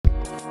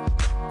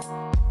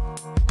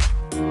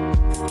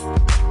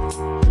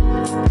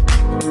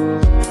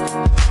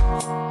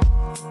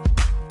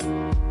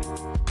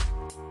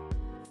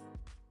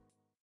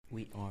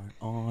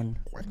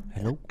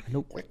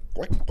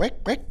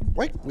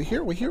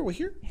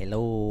here.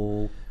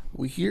 Hello.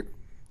 We here.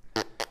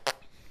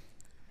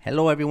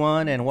 Hello,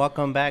 everyone, and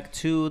welcome back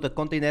to the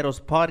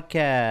Contineros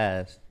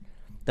podcast.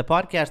 The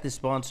podcast is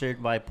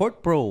sponsored by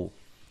PortPro,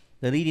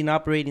 the leading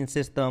operating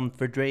system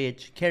for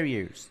drayage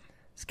carriers.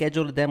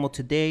 Schedule a demo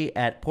today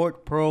at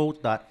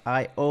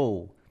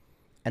portpro.io.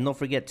 And don't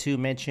forget to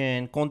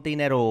mention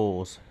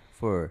Contineros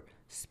for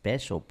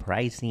special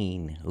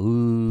pricing.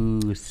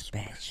 Ooh,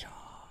 special.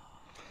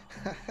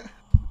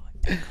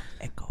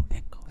 Echo.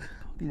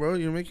 Bro,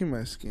 you're making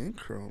my skin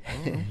curl,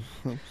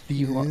 bro. Do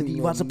you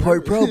want some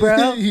PortPro,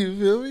 bro? You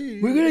feel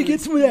me? We're going to get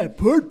some of that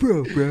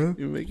PortPro, bro.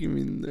 You're making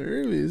me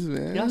nervous,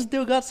 man. Y'all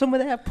still got some of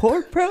that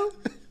PortPro?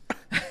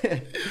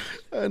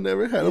 I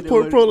never had a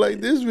PortPro like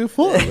this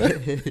before,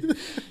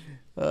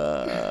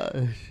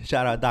 man.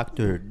 Shout out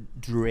Dr.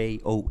 Dre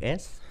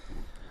OS.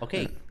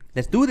 Okay,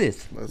 let's do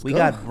this. We go.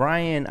 got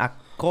Bryan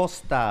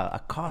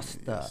Acosta.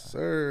 Yes,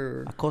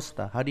 sir.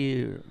 Acosta. How do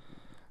you...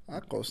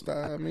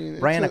 Acosta. I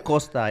mean, Bryan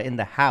Acosta in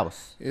the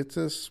house. It's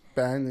a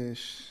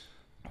Spanish,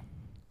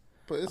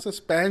 but it's a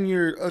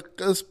Spaniard,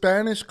 a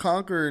Spanish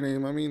conqueror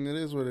name. I mean, it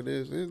is what it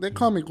is. They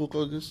call me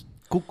Cuco, just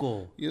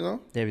Cuco. you know.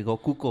 There we go,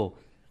 Cuco.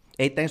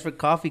 Hey, thanks for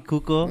coffee,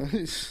 Cuco.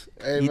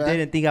 Hey, You man.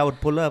 didn't think I would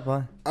pull up,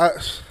 huh?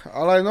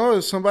 All I know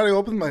is somebody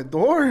opened my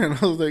door, and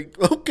I was like,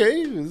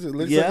 okay, it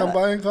looks like I'm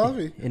buying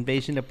coffee.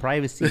 Invasion of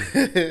privacy.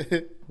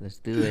 Let's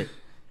do it.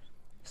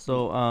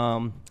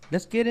 So,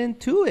 let's get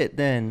into it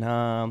then.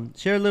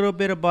 Share a little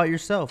bit about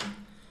yourself.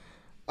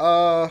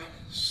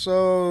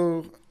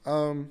 So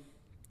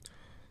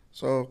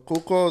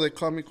Cuco, they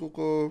call me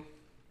Cuco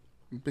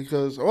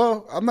because,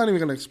 well, I'm not even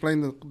gonna explain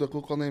the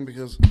Cuco name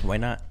because Why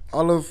not?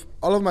 all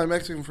of my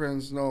Mexican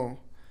friends know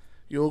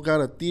you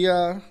got a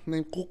tia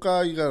named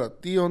Cuca, you got a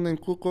tío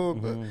named Cuco,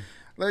 but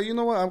like, you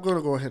know what? I'm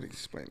gonna go ahead and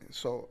explain it.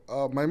 So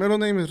my middle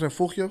name is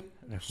Refugio.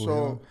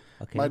 So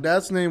Okay. my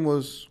dad's name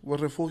was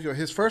Refugio.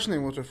 His first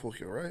name was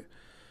Refugio, right?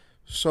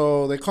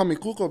 So they call me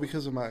Cuco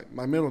because of my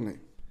middle name,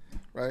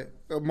 right?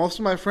 Most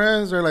of my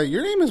friends are like,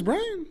 "Your name is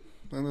Bryan,"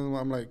 and then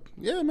I'm like,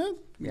 "Yeah, man.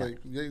 Yeah. Like,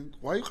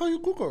 why you call you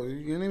Cuco?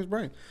 Your name is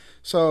Bryan."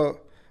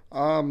 So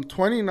I'm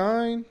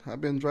 29. I've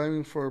been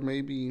driving for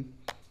maybe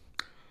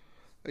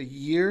a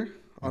year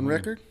on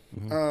record.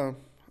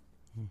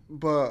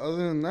 But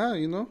other than that,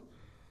 you know,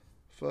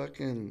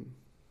 fucking,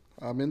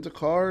 I'm into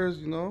cars,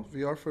 you know,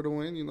 VR for the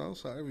win, you know,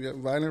 sorry,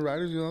 violent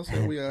riders, you know,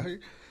 so we out here.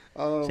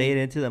 Say it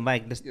into the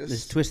mic.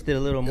 Let's twist it a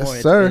little more.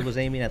 sir. It was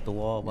aiming at the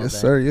wall. Yes,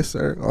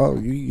 sir. Oh,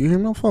 you hear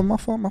my phone?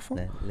 Let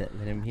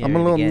him hear I'm a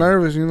it little again.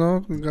 nervous, you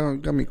know.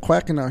 Got me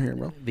quacking out here,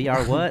 bro.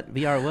 VR what?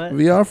 VR what?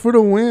 VR for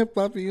the win,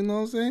 Poppy, you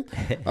know what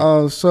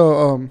I'm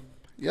saying?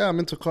 Yeah, I'm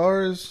into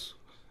cars.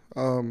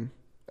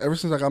 Ever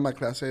since I got my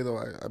Class A, though,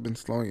 I've been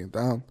slowing it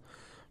down.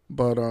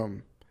 But,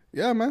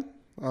 yeah, man.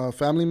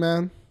 Family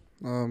man.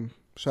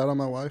 Shout out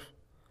my wife.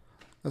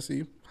 I see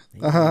you.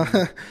 Make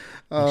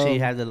sure you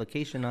have the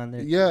location on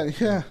there.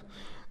 Yeah.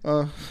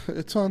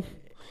 It's on.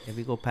 If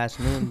we go past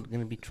noon,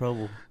 gonna be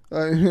trouble.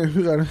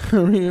 We gotta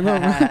ring it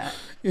up, man.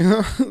 You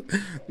know?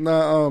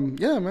 Nah,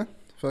 yeah, man.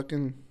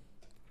 Fucking,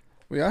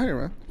 we out here,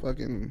 man.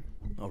 Fucking.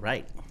 All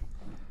right.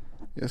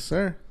 Yes,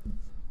 sir.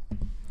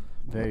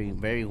 Very,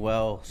 very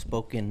well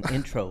spoken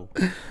intro.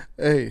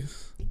 Hey,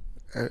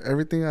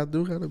 everything I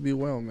do gotta be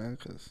well, man,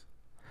 because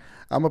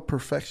I'm a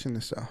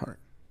perfectionist at heart.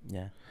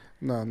 Yeah.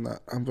 No, I'm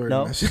not. I'm very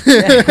No? messy.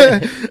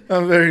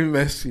 I'm very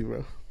messy,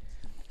 bro.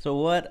 So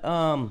what?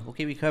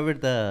 Okay, we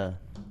covered the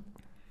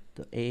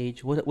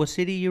age. What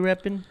city you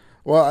repping?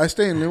 Well, I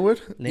stay in Linwood.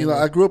 You know, Linwood.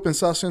 I grew up in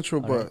South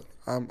Central, All but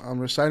I'm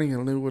residing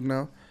in Linwood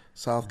now.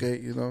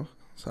 Southgate, you know,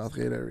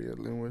 Southgate area,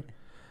 Linwood.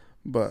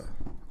 But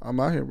I'm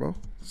out here, bro.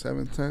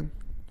 710,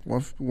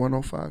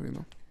 105, you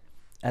know.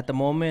 At the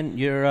moment,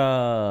 you're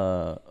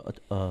a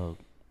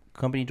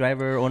company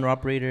driver, owner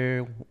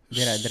operator.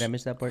 Did I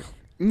miss that part?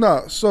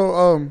 No, so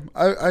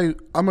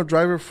I'm a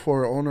driver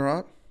for owner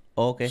op.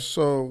 Oh, okay.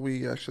 So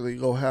we actually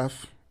go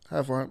half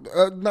on.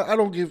 No, I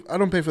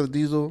don't pay for the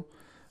diesel.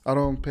 I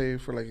don't pay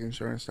for like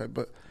insurance type,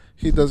 but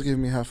he does give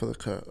me half of the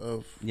cut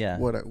of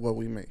what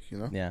we make, you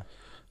know. Yeah.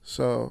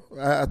 So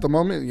at the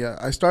moment, yeah,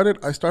 I started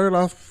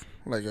off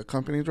like a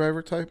company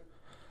driver type,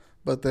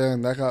 but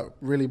then that got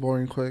really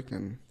boring quick,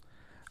 and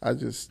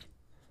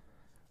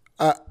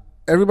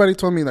everybody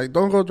told me like,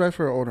 don't go drive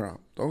for an owner op.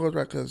 Don't go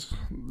drive because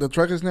the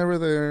truck is never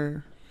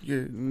there.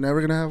 You're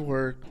never gonna have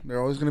work. They're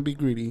always gonna be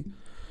greedy.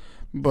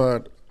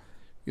 But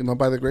you know,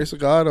 by the grace of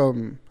God,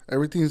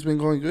 everything's been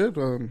going good.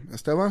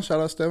 Esteban, shout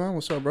out Esteban.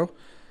 What's up, bro?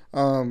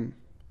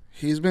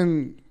 It's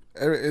been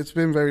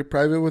very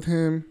private with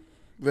him,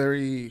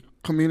 very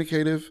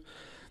communicative.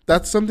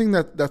 That's something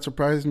that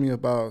surprised me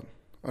about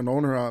an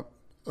owner op,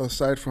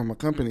 aside from a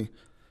company,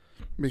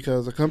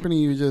 because a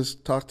company you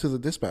just talk to the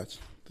dispatch.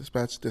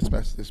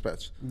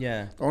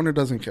 Yeah. The owner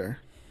doesn't care,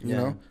 you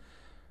know.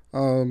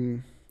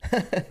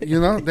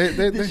 You know,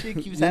 they This shit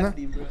keeps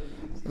happening, bro.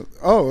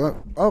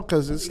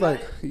 Because it's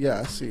like, yeah,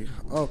 I see.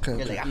 Okay.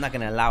 You're like, I'm not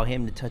gonna allow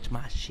him to touch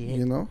my shit.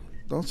 You know,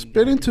 don't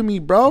spit into me,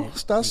 bro.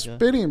 Stop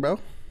spitting, bro.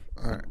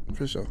 All right,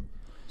 for sure.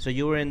 So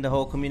you were in the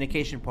whole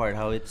communication part,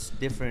 how it's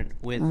different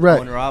with Right.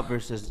 owner op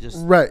versus just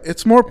Right.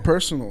 It's more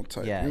personal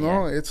type. Yeah, you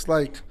know, yeah. it's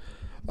like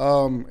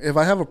if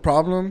I have a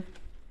problem,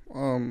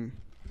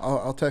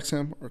 I'll text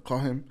him or call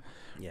him.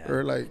 yeah,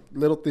 Or like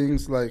little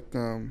things like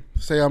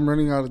say I'm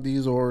running out of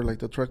diesel or like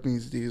the truck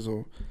needs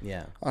diesel.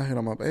 yeah, I'll hit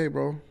him up. Hey,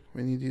 bro,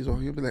 we need diesel.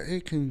 He'll be like,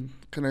 hey,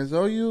 can I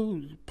sell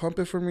you? Pump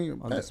it for me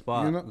on the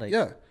spot. You know? Like,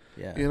 Yeah.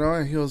 yeah, You know,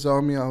 and he'll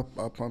sell me.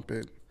 I'll pump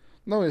it.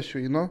 No issue.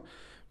 You know,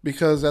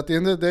 because at the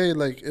end of the day,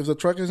 like if the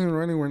truck isn't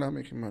running, we're not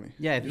making money.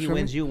 yeah. If he feel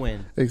wins, me? you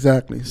win.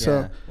 Exactly.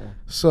 Yeah, yeah.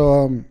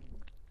 So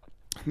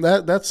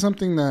that's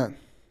something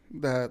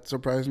that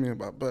surprised me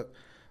about. But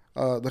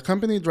the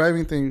company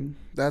driving thing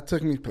that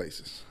took me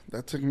places.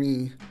 That took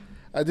me.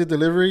 I did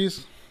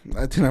deliveries.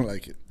 I didn't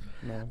like it.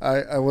 No.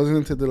 I wasn't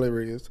into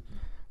deliveries.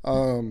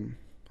 And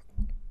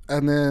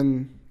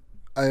then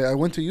I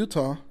went to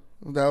Utah.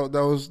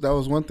 That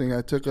was one thing.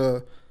 I took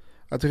a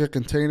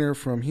container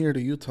from here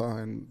to Utah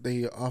and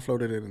they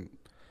offloaded it and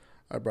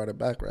I brought it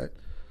back, right?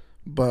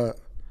 But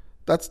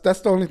that's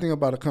the only thing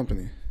about a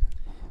company.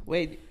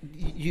 Wait,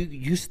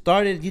 you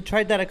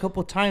tried that a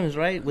couple times,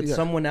 right? With Yeah.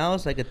 someone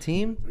else, like a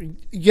team?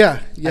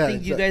 Yeah. I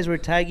think you guys were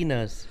tagging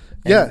us.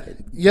 Yeah.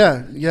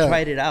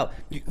 Tried it out.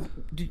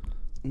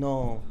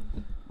 No.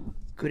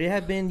 Could it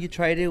have been you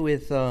tried it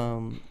with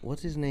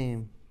what's his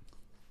name?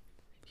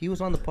 He was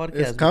on the podcast.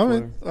 It's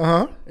coming.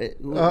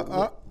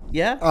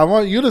 Yeah. I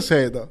want you to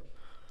say it though.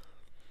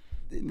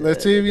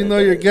 Let's see if you know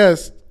your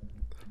guest.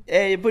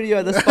 Hey, put you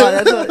on the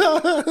spot. That's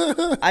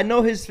what, I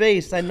know his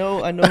face. I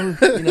know.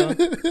 You know.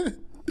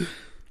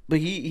 But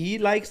he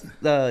likes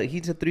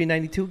he's a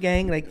 392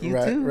 gang like you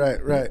too.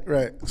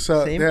 Right.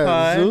 So Same yeah,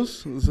 car.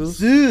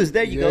 Zeus.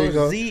 There you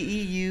go.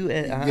 ZEU.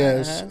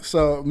 Yes.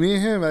 So me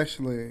and him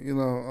actually, you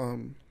know,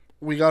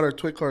 we got our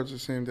twit cards the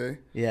same day.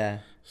 Yeah.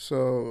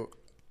 So,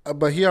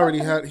 but he already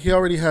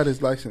had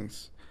his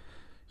license.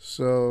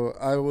 So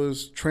I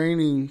was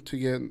training to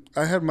get.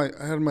 I had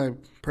my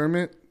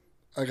permit.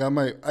 I got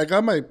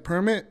my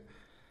permit,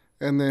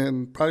 and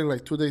then probably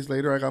like 2 days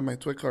later, I got my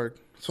twit card.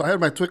 So I had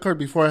my twit card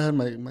before I had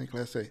my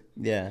Class A.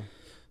 Yeah.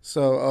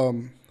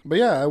 So, but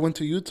yeah, I went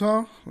to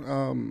Utah.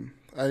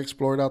 I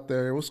explored out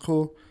there. It was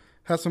cool.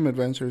 Had some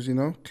adventures, you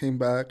know. Came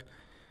back,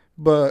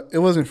 but it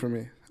wasn't for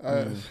me.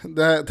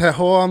 That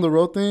whole on the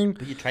road thing.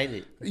 But you tried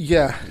it.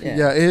 Yeah.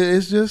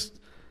 It's just.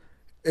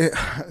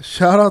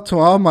 Shout out to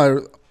all my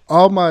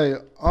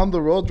on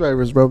the road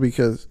drivers, bro,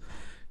 because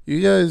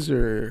you guys.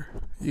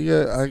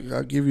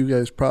 I give you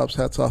guys props.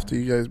 Hats off to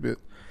you guys, but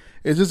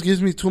it just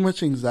gives me too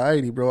much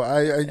anxiety, bro.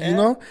 You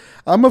know,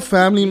 I'm a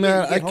family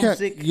man. I can't.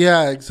 Homesick?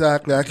 Yeah,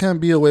 exactly. I can't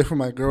be away from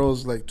my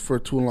girls like for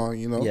too long.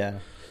 You know. Yeah.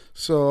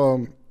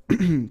 So,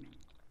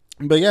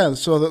 but yeah.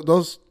 So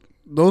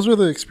those were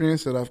the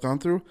experiences that I've gone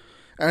through,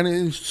 and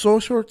in so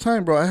short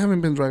time, bro. I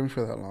haven't been driving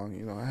for that long.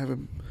 You know, I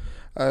haven't.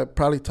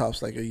 Probably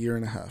tops like a year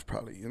and a half,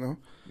 probably. You know.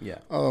 Yeah.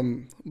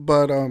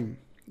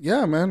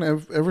 Yeah, man.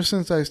 Ever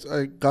since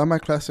I got my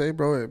Class A,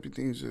 bro,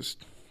 everything's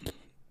just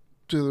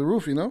to the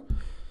roof, you know.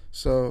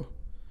 So,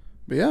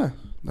 but yeah,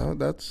 no,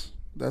 that's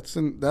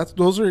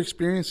those are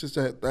experiences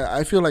that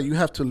I feel like you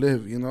have to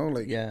live, you know,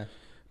 like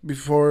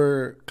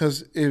before,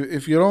 because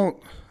if you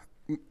don't,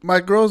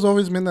 my girl's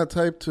always been that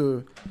type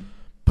to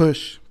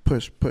push.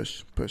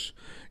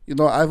 You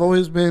know, I've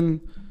always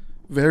been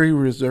very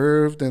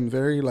reserved and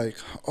very like,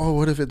 oh,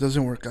 what if it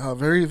doesn't work out?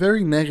 Very,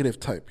 very negative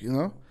type, you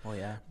know. Oh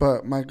yeah.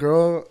 But my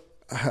girl,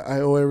 I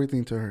owe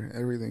everything to her.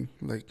 Everything.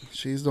 Like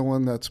she's the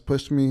one that's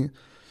pushed me.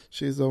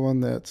 She's the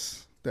one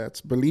that's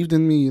believed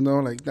in me. You know,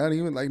 like not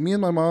even like me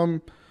and my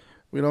mom.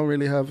 We don't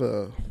really have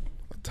a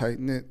tight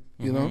knit.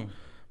 You know,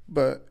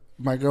 but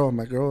my girl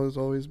has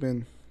always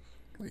been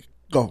like,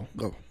 go.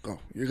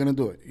 You're gonna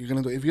do it.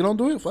 If you don't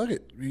do it, fuck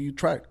it. You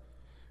tried.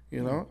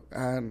 You know,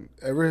 and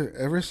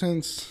ever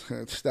since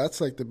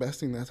that's like the best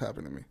thing that's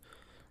happened to me.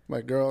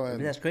 My girl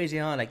and that's crazy,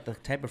 huh? Like the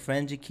type of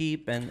friends you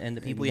keep and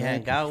the people you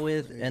hang out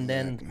with, and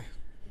then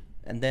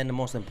the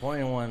most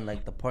important one,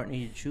 like the partner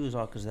you choose,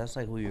 because that's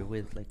like who you're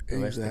with, like the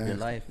rest of your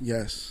life.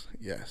 Yes,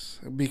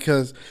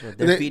 because so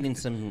they're feeding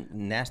some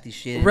nasty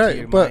shit right, into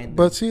your mind.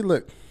 But see,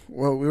 look,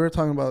 well, we were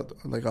talking about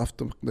like off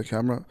the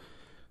camera.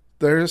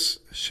 There's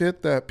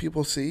shit that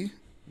people see,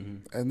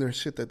 and there's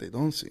shit that they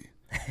don't see.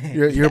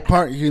 Your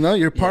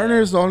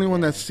partner is the only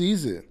one that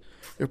sees it.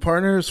 Your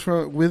partner is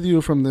with you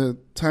from the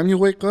time you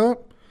wake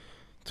up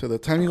to the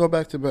time you go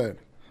back to bed,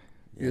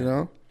 you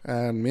know?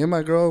 And me and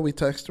my girl, we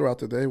text throughout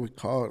the day. We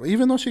call.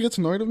 Even though she gets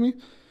annoyed with me,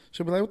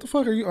 she'll be like, what the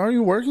fuck, are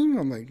you working?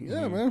 I'm like,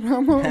 yeah, man,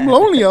 I'm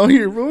lonely out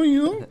here, bro,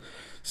 you know?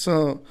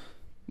 So,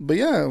 but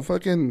yeah,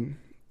 fucking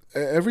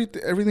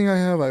everything I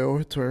have, I owe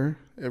it to her.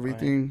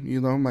 Everything, right.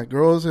 You know, my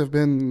girls have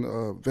been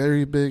a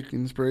very big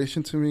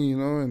inspiration to me, you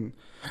know? And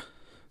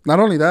not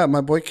only that,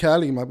 my boy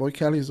Cali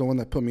is the one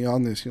that put me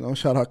on this, you know?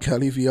 Shout out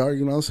Cali VR,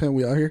 you know what I'm saying?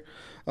 We out here.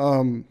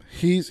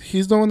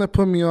 He's the one that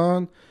put me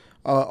on.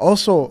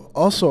 Also,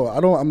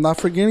 I'm not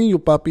forgetting you,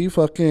 papi.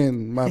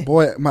 Fucking my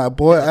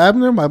boy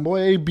Abner, my boy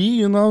AB.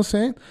 You know what I'm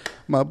saying?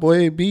 My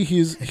boy AB.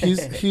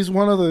 He's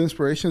one of the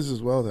inspirations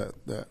as well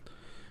that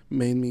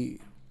made me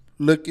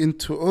look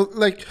into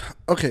like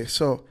okay,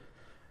 so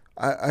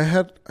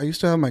I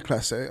used to have my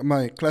class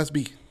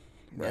B,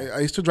 right? Yeah. I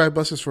used to drive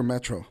buses for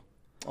Metro.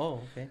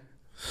 Oh, okay.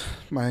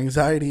 My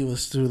anxiety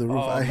was through the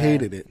roof. Oh, I man.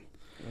 hated it.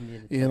 We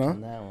need to You touch know?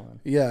 on that one.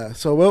 Yeah.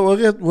 So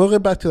we'll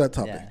get back to that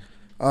topic.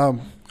 Yeah.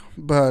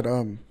 But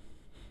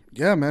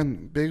yeah,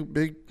 man.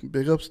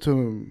 Big ups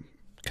to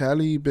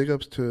Cali. Big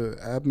ups to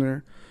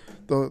Abner.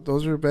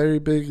 Those are very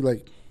big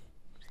like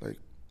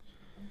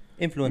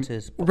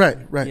Influences. right.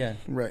 Yeah.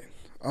 Right.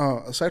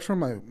 Aside from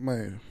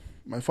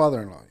my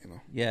father-in-law, you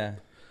know. Yeah.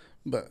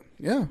 But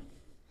yeah.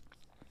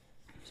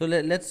 So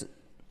let's.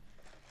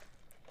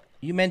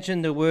 You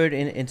mentioned the word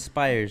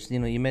inspires. You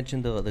know, you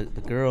mentioned the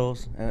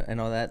girls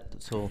and all that.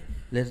 So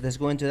let's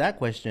go into that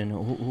question.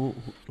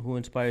 Who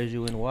inspires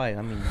you and why?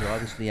 I mean, you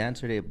obviously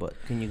answered it, but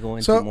can you go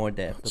into more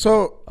depth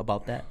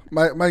about that?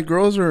 My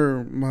girls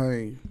are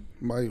my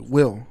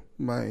will.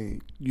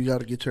 You got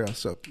to get your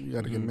ass up. You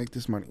got to make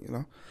this money. You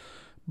know.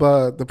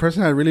 But the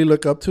person I really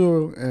look up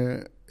to,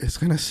 it's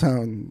gonna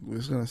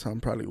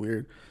sound probably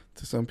weird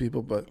to some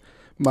people, but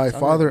my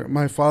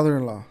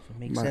father-in-law.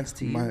 Makes sense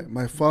to you.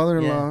 My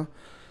father-in-law. Yeah.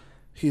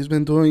 He's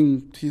been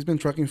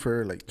trucking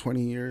for like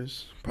 20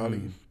 years,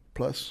 probably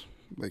plus,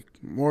 like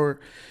more.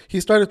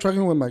 He started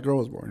trucking when my girl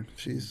was born.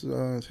 She's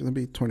gonna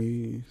be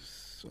 20.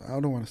 I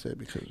don't want to say it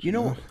because you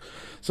know.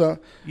 So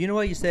you know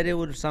what you said, it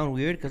would sound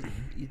weird because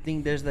you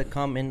think there's the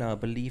common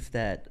belief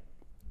that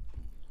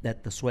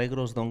the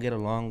suegros don't get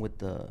along with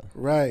the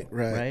right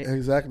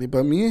exactly.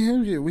 But me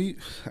and him,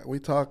 we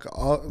talk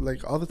all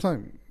the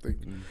time. Like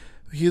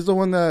he's the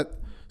one that.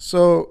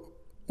 So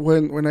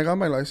when I got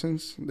my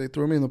license, they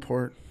threw me in the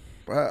port.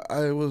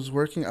 I was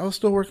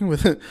still working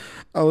with it.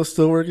 I was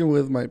still working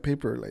with my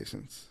paper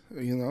license,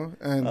 you know.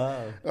 And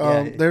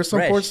there's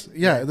some ports.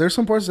 Yeah, there's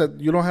some ports that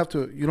you don't have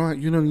to. You don't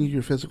need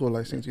your physical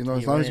license. You know,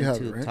 as long as you have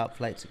it, right? Top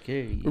flight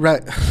security.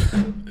 Right.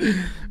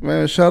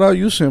 Man, shout out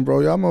Houston,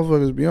 bro. Y'all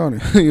motherfuckers be on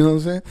it. You know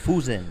what I'm saying?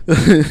 Fusin.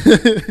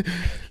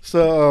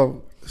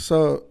 So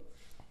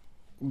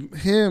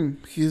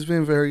he's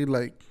been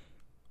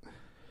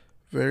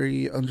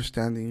very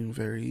understanding,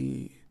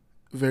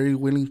 very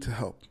willing to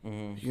help.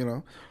 You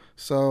know.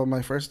 So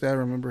my first day, I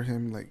remember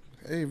him like,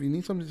 hey, if you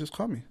need something, just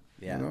call me.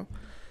 Yeah. You know?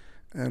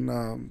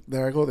 And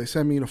there I go. They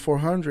sent me to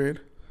 400.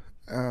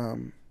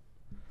 I'm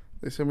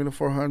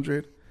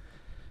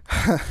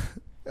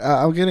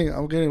getting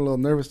a little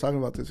nervous talking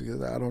about this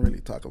because I don't really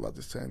talk about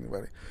this to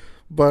anybody.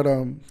 But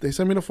they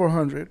sent me to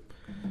 400.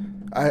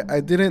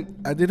 I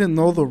didn't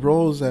know the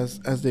rows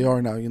as they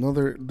are now. You know,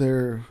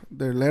 they're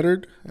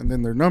lettered and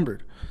then they're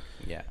numbered.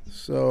 Yeah.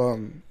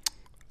 So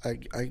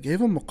I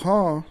gave him a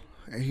call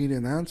and he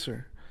didn't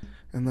answer.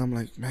 And I'm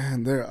like,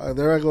 man, there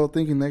I go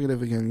thinking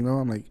negative again. You know,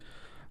 I'm like,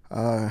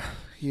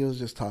 he was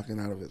just talking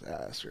out of his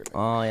ass. Or like,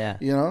 oh yeah.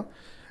 You know,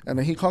 and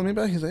then he called me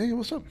back. He's like, hey,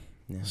 what's up?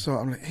 Yeah. So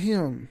I'm like, hey,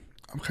 I'm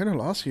kind of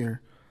lost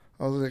here.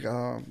 I was like,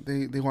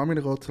 they want me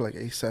to go to like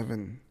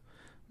A7,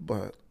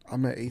 but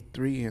I'm at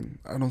A3 and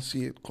I don't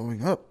see it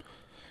going up.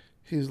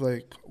 He's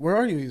like, where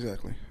are you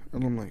exactly?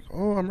 And I'm like,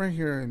 oh, I'm right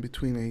here in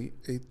between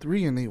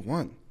A3 and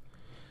A1.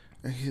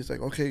 And he's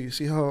like, okay, you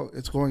see how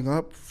it's going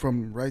up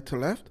from right to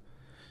left?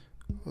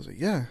 I was like,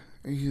 yeah.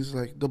 And he's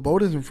like, the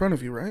boat is in front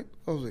of you, right?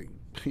 I was like,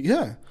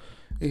 yeah.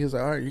 And he's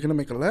like, all right, you're going to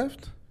make a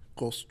left,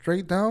 go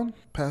straight down,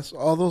 past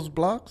all those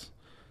blocks.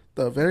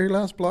 The very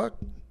last block,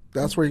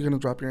 that's where you're going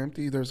to drop your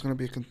empty. There's going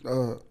to be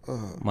a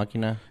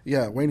Machina.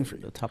 Yeah, waiting for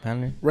you. The top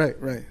handler.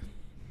 Right.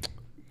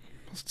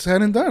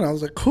 Said and done. I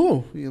was like,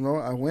 cool. You know,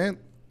 I went,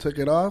 took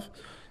it off.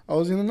 I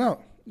was in and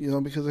out, you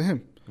know, because of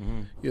him.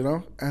 You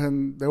know,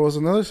 and there was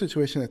another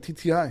situation at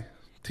TTI.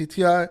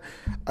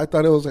 I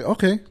thought it was like,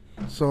 okay,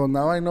 so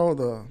now I know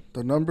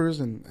the numbers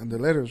and the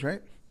letters,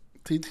 right?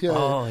 TTI.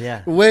 Oh,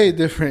 yeah. Way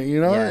different,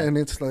 you know? Yeah. And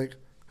it's like,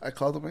 I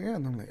called him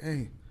again. I'm like,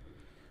 hey.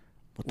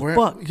 What the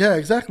fuck? Yeah,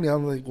 exactly.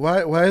 I'm like,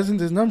 why isn't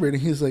this numbered?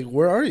 And he's like,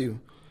 where are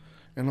you?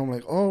 And I'm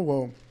like, oh,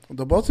 well,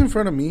 the boat's in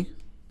front of me.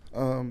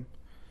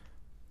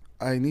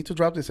 I need to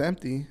drop this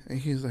empty. And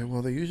he's like,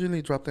 well, they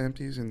usually drop the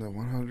empties in the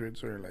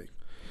 100s or like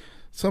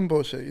some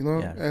bullshit, you know?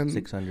 Yeah, and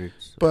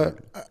 600s. But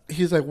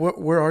he's like,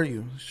 where are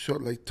you?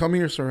 Tell me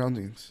your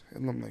surroundings.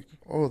 And I'm like,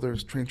 oh,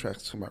 there's train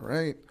tracks to my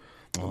right.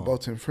 The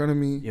boat's in front of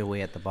me. You're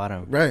way at the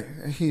bottom. Right.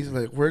 And he's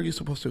like, where are you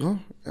supposed to go?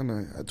 And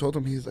I told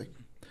him, he's like,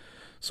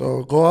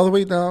 so go all the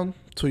way down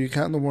till you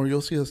can't no more.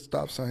 You'll see a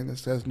stop sign that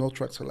says no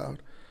trucks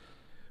allowed.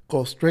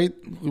 Go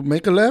straight,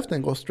 make a left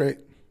and go straight.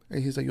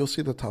 And he's like, you'll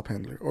see the top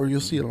handler or you'll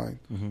see a line.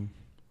 Mm-hmm.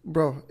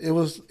 Bro, it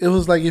was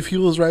like if he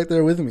was right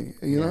there with me,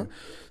 you know?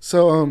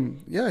 So,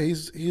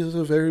 he's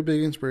a very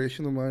big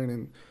inspiration of mine.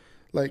 And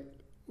like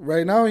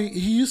right now he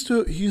used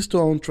to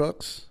own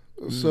trucks.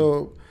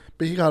 So,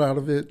 but he got out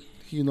of it.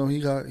 You know,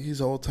 he's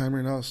an old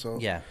timer now. So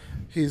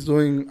he's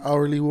doing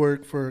hourly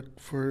work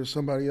for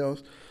somebody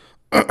else.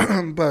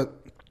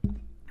 But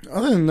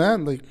other than that,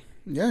 like,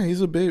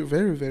 he's a big,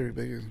 very, very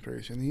big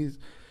inspiration.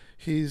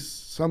 He's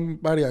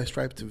somebody I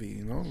strive to be,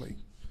 you know, like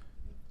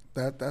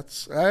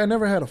that's I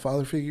never had a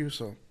father figure,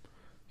 so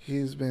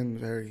he's been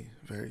very,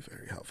 very,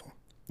 very helpful.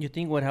 You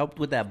think what helped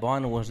with that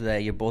bond was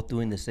that you're both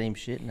doing the same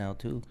shit now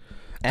too,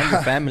 and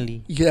your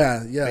family. Yeah.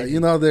 Crazy. You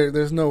know,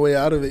 there's no way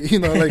out of it. You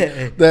know,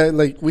 like that.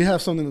 Like we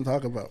have something to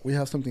talk about. We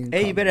have something. In Hey,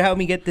 you common. better help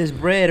me get this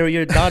bread, or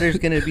your daughter's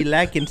gonna be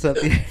lacking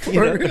something. You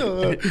For know?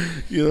 real.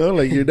 You know,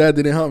 like your dad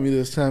didn't help me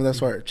this time.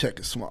 That's why our check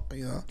is small.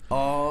 You know.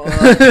 Oh.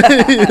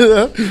 You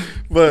know?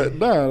 But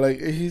no, like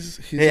he's.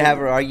 They have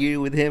her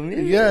argue with him.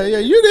 Yeah.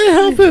 You didn't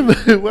help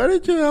him. Why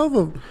didn't you help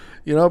him?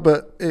 You know,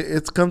 but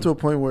it's come to a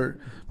point where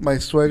my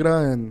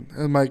suegra and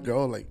my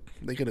girl, like,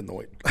 they get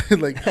annoyed.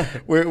 Like,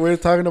 we're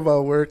talking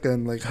about work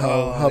and, like,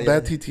 how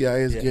bad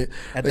TTIs get.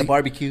 At like, the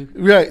barbecue.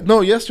 Right.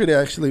 No, yesterday,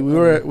 actually, we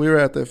were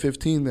at the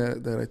 15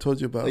 that I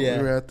told you about. Yeah.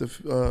 We were at the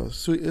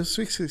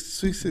sweet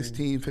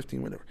 16,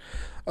 15, whatever.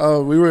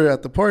 We were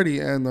at the party,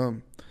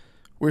 and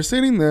we're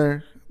sitting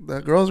there.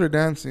 The girls are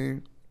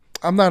dancing.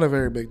 I'm not a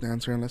very big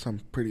dancer unless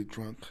I'm pretty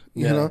drunk.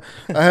 You know?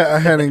 I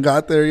hadn't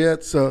got there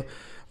yet, so...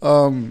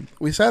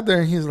 we sat there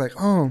and he's like,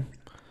 "Oh,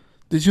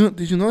 did you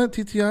know that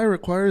TTI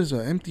requires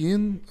an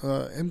empty-in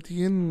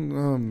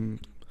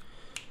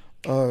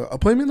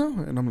appointment now?"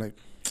 And I'm like,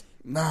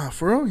 "Nah,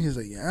 for real?" He's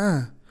like,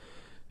 "Yeah."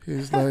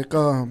 He's like,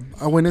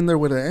 "I went in there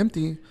with an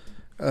empty,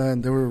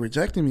 and they were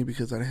rejecting me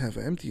because I didn't have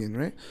an empty-in,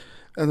 right?"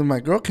 And then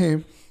my girl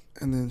came,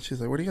 and then she's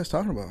like, "What are you guys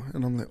talking about?"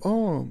 And I'm like,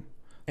 "Oh."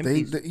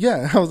 They,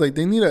 yeah, I was like,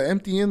 they need an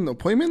empty-in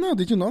appointment now?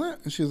 Did you know that?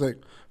 And she's like,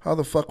 how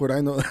the fuck would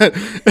I know that?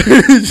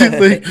 She's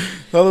like,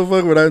 how the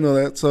fuck would I know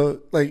that? So,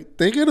 like,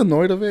 they get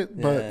annoyed of it,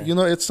 but, you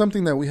know, it's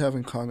something that we have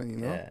in common, you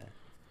know?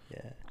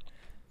 Yeah.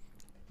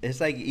 It's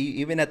like,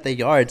 even at the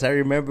yards, I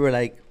remember,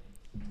 like,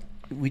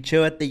 we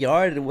chill at the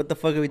yard, and what the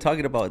fuck are we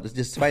talking about?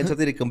 Just find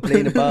something to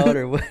complain about,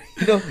 or what,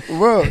 you know?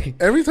 Bro,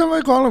 every time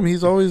I call him,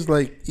 he's always,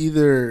 like,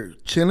 either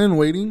chilling,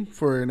 waiting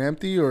for an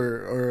empty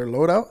or a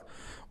loadout,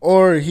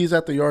 or he's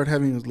at the yard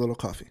having his little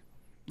coffee.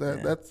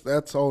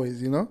 That's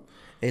always, you know?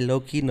 Hey,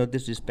 low-key, no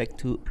disrespect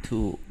to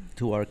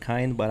our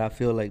kind, but I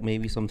feel like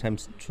maybe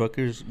sometimes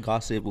truckers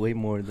gossip way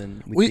more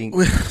than we think,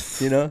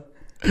 you know?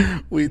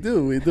 We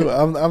do.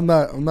 I'm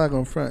not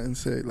gonna front and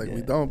say like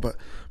we don't, but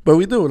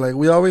we do. Like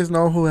we always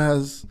know who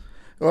has.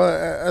 Well,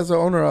 as an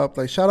owner up,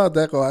 like shout out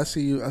Deco. I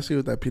see you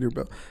with that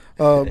Peterbilt.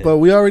 But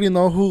we already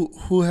know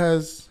who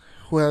has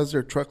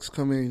their trucks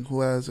coming,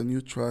 who has a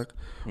new truck,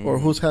 or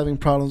who's having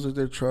problems with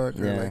their truck.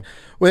 Or like,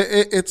 well,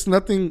 it's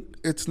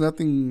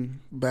nothing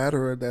bad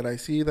or that I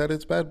see that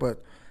it's bad,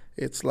 but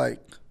it's like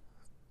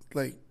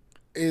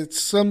it's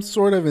some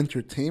sort of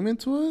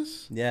entertainment to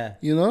us. Yeah,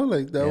 you know,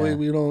 like that way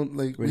we don't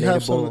like relatable. We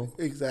have some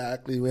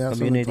exactly we have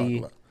community. Something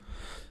to talk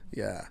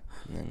about.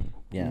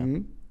 Yeah.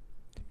 Mm-hmm.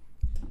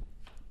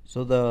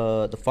 So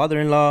the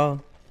father-in-law,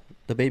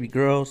 the baby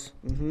girls,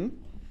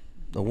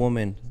 the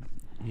woman.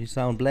 You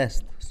sound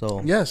blessed.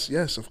 So yes,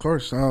 of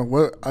course.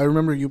 Well, I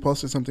remember you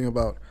posted something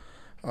about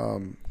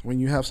when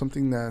you have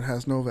something that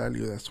has no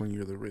value, that's when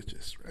you're the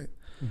richest, right?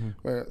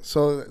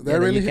 So that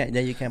really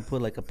you can't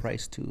put like a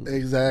price to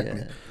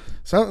exactly. Yeah.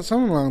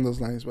 Something along those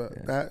lines,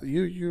 but that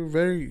you're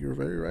very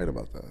right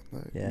about that.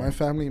 Like, my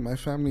family,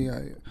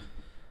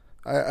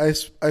 I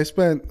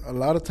spent a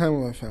lot of time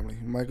with my family.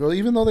 My girl,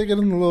 even though they get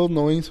a little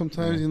annoying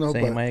sometimes, you know.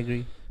 Same, but, I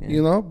agree. Yeah.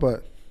 You know,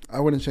 but I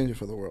wouldn't change it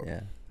for the world.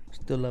 Yeah,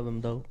 still love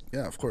them though.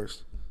 Yeah, of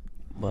course.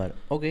 But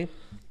okay,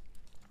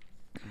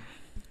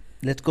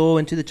 let's go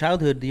into the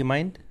childhood. Do you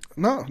mind?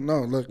 No.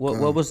 Look,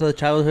 what was the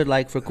childhood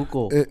like for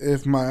Cuco?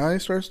 If my eye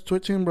starts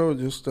twitching, bro,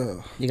 just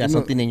you got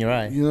something in your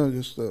eye. You know,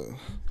 just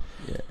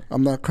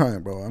I'm not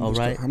crying, bro.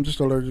 I'm just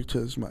allergic to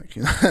this mic.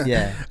 You know?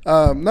 Yeah.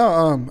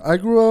 I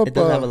grew up. It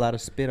does have a lot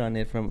of spit on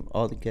it from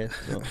all the guests.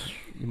 So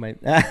you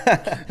might. Got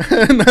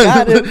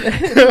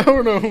it.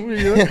 Oh no.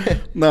 You know?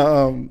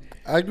 No.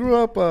 I grew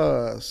up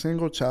a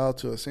single child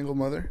to a single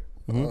mother.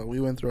 We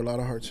went through a lot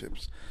of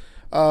hardships.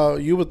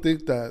 You would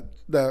think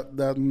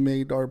that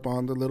made our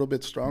bond a little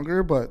bit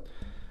stronger, but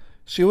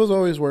she was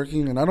always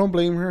working, and I don't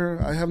blame her.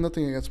 I have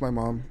nothing against my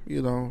mom.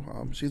 You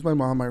know, she's my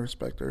mom. I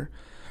respect her.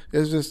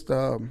 It's just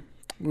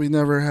we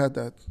never had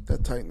that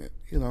tight knit.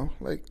 You know,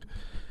 like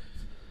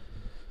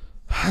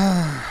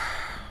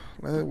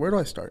where do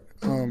I start?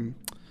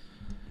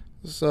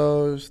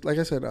 So like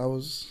I said, I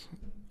was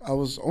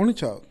only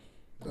child.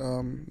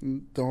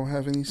 Don't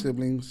have any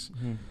siblings.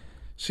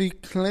 She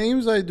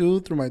claims I do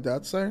through my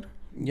dad's side,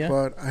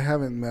 but I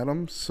haven't met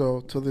him.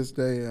 So to this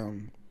day,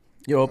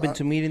 you're open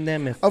to meeting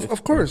them,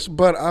 of course.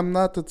 But I'm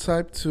not the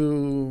type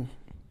to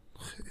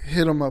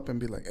hit him up and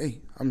be like,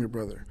 "Hey, I'm your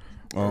brother,"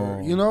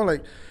 or, you know,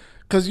 like,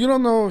 because you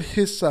don't know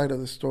his side of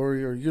the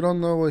story, or you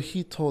don't know what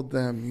he told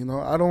them. You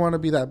know, I don't want to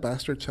be that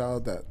bastard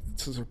child that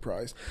it's a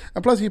surprise.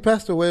 And plus, he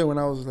passed away when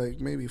I was like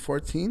maybe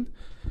 14,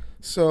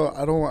 so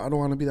I don't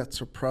want to be that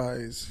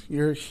surprise.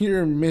 You're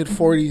here mid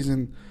 40s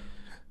and.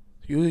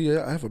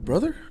 I have a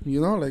brother, you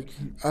know, like,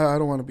 I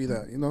don't want to be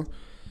that, you know.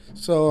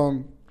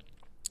 So,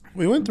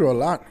 we went through a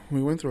lot.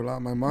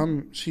 My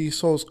mom, she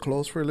sews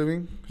clothes for a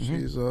living.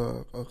 She's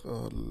a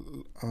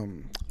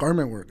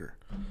garment worker.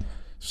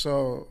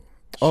 So.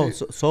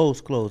 Sews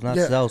clothes, not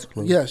sells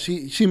clothes. Yeah,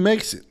 she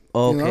makes it.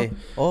 Oh, okay. You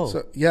know?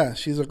 So, yeah,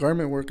 she's a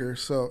garment worker.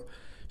 So,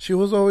 she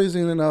was always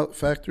in and out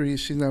factories.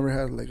 She never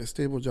had like a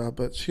stable job,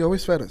 but she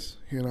always fed us,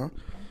 you know.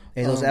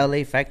 And those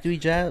LA factory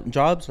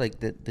jobs, like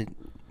the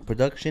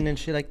production and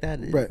shit like that,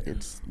 Right.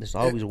 There's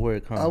always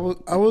work, huh?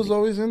 I was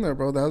always in there,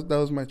 bro. That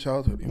was my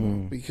childhood, you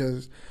know,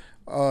 because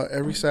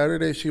every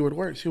Saturday she would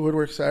work. She would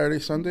work Saturday,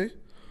 Sunday,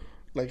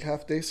 like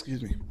half days.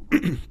 Excuse me,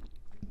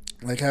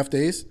 like half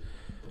days.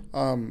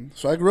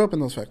 So I grew up in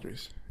those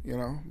factories, you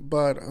know.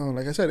 But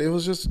like I said, it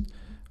was just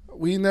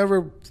we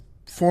never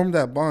formed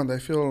that bond. I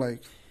feel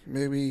like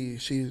maybe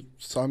she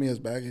saw me as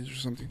baggage or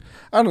something.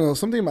 I don't know.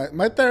 Something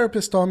my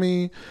therapist told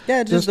me.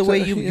 Yeah, just the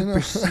way you know.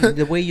 perceive,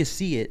 the way you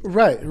see it.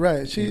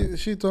 Right.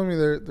 She told me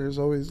there's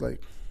always like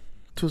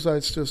two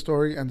sides to a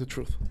story and the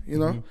truth, you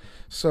know.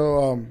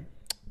 So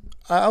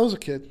I was a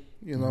kid,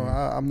 you know.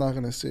 I'm not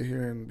gonna sit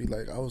here and be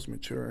like I was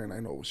mature and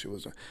I know what she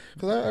was doing,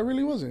 because I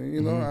really wasn't,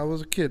 you know. I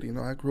was a kid, you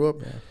know. I grew up,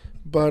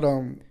 but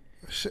and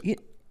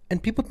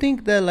people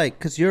think that like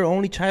because you're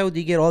only child,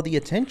 you get all the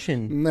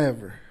attention.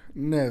 Never.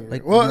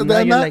 Like, well, now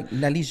you're like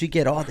at least you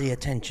get all the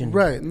attention.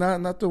 Right.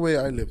 Not the way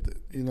I lived it,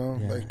 you know.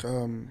 Yeah.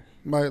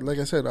 Like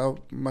I said,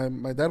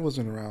 my dad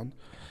wasn't around.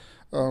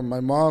 My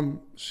mom,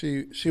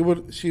 she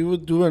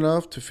would do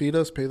enough to feed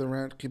us, pay the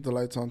rent, keep the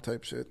lights on,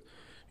 type shit,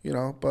 you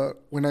know.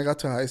 But when I got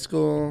to high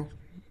school,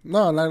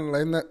 not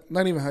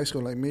even high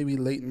school, like maybe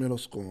late middle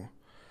school,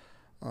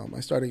 I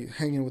started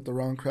hanging with the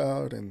wrong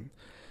crowd and,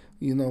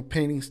 you know,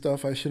 painting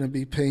stuff I shouldn't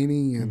be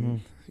painting,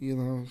 and you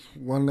know,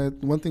 one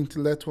thing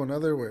led to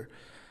another, where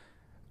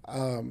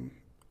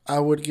I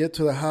would get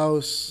to the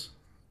house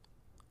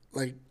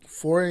like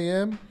 4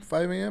 a.m.,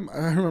 5 a.m.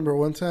 I remember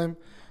one time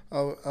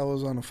I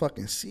was on a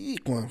fucking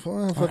sequin.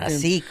 On a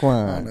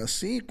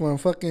sequin.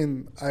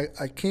 Fucking,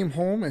 I came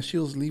home and she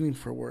was leaving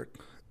for work.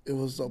 It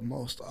was the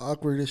most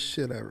awkwardest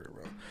shit ever,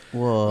 bro.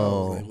 Whoa. I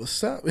was like,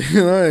 what's up?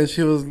 You know, and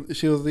she was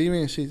leaving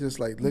and she just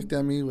like looked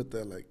at me with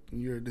the like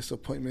your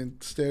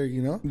disappointment stare,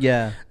 you know?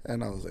 Yeah.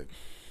 And I was like,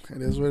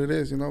 it is what it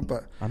is, you know.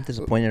 But I'm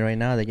disappointed right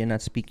now that you're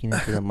not speaking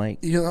into the mic.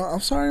 You know, I'm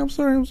sorry.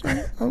 So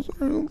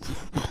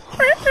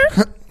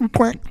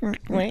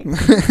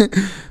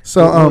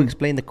we'll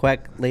explain the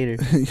quack later.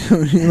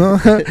 You know,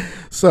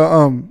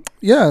 so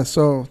yeah,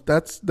 so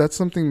that's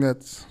something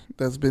that's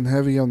been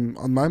heavy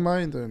on my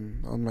mind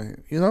and on my,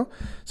 you know,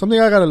 something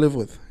I gotta live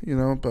with, you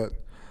know. But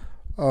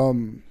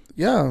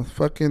yeah,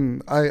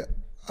 fucking I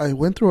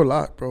went through a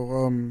lot,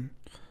 bro.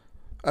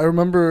 I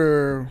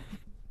remember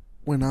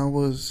when I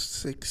was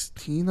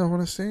 16, I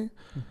want to say,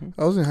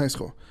 I was in high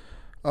school.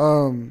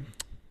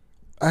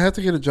 I had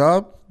to get a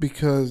job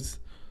because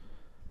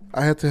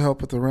I had to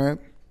help with the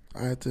rent.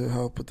 I had to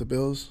help with the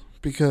bills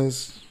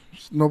because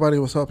nobody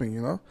was helping,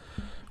 you know.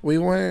 We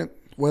went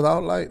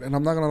without light, and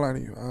I'm not going to lie to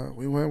you.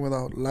 We went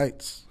without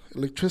lights,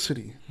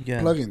 electricity,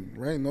 plug-in,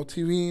 right? No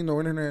TV, no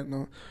internet,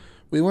 no.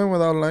 We went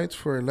without lights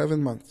for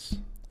 11 months.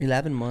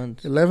 11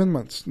 months? 11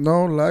 months.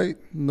 No light,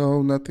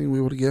 no nothing.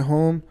 We would get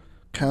home,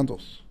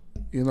 candles.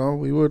 You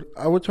know,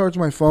 I would charge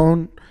my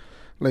phone,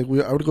 like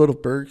I would go to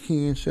Burger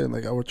King and shit,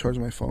 like I would charge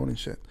my phone and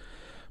shit.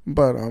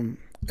 But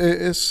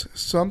it's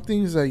some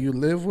things that you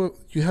live with,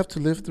 you have to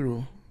live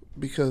through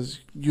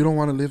because you don't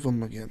want to live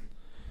them again.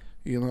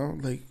 You know,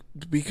 like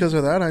because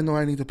of that, I know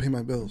I need to pay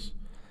my bills.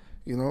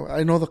 You know,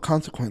 I know the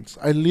consequence.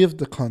 I lived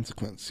the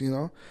consequence. You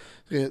know,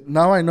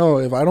 now I know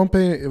if I don't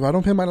pay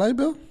my light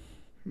bill,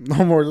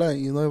 no more light.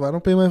 You know, if I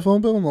don't pay my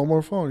phone bill, no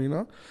more phone. You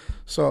know,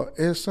 so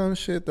it's some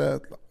shit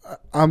that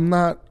I'm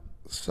not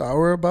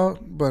sour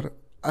about, but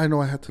I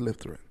know I had to live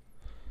through it.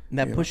 And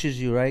that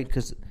pushes you, right?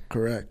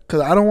 Correct.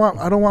 Because I don't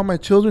want my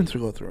children to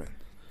go through it.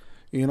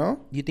 You know?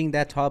 You think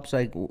that tops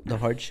like the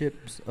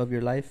hardships of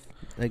your life,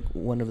 like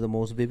one of the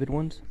most vivid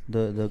ones,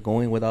 the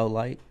going without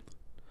light.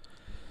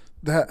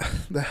 That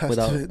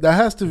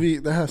has to be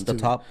the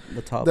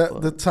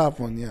top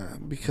one, yeah,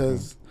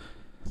 because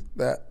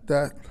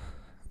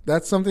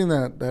that's something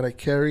that I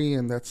carry,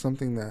 and that's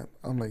something that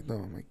I'm like, no,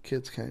 my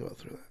kids can't go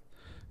through that.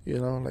 You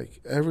know,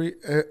 like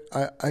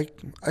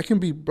I can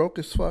be broke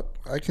as fuck.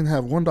 I can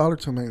have $1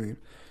 to my name,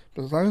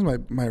 but as long as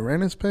my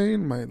rent is paid,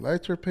 my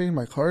lights are paid,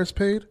 my car is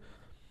paid,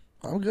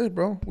 I'm good,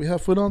 bro. We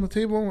have food on the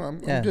table. I'm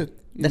good.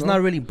 That's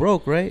not really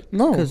broke, right?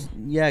 No.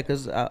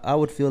 Because I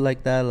would feel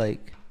like that.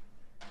 Like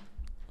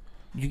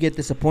you get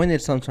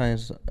disappointed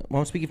sometimes. When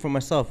I'm speaking for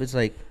myself, it's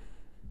like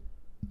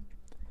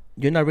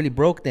you're not really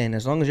broke then,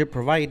 as long as you're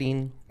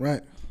providing.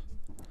 Right.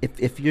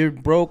 If you're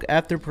broke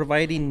after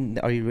providing,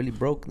 are you really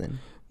broke then?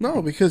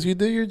 No, because you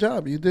did your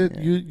job. You did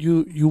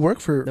you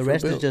work for the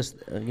rest is just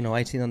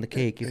icing on the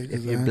cake.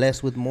 If you're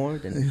blessed with more,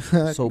 then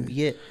so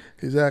be it.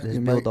 Exactly.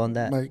 Just build on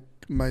that.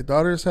 My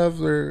daughters have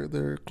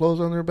their clothes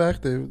on their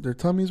back. Their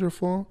tummies are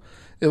full.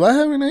 If I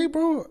haven't ate,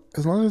 bro,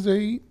 as long as they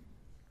eat,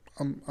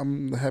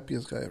 I'm the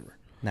happiest guy ever.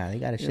 Nah, they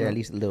gotta share at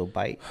least a little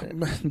bite.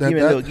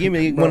 Give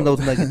me one of those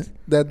nuggets.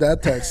 that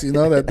tax,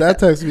 that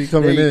tax be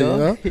coming in, you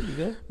know. Here you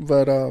go.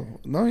 But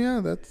no,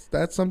 yeah,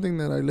 that's something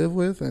that I live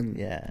with, and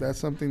that's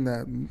something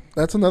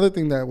that's another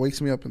thing that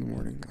wakes me up in the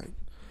morning, like,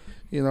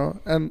 you know.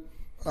 And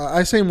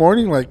I say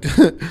morning like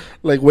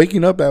like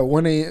waking up at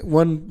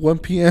 1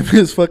 p.m.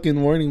 is fucking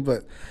morning,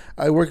 but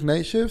I work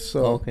night shifts,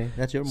 so Okay,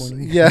 that's your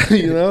morning. yeah,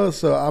 you know,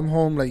 so I'm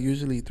home like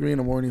usually 3 in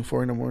the morning,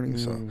 4 in the morning.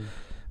 So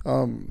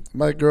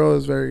my girl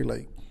is very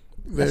like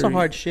That's a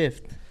hard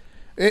shift.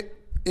 It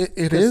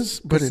is,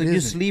 but it you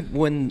isn't. sleep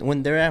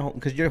when they're at home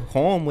because you're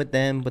home with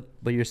them,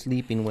 but you're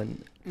sleeping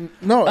when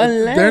No,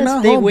 unless they're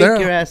not they home. wake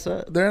your ass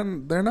up. They're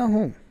not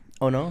home.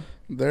 Oh no,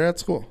 They're at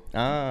school.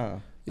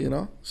 ah, You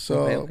know, so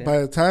okay. by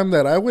the time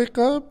that I wake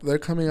up, they're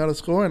coming out of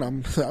school, and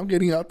I'm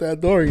getting out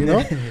that door. You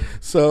know,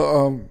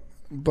 so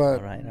but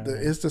All right.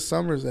 it's the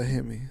summers that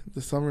hit me.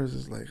 The summers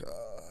is like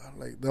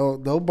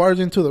they'll barge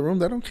into the room.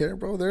 They don't care,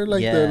 bro. They're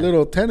like the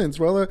little tenants,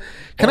 brother.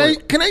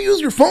 Can I use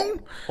your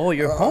phone? Oh,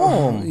 you're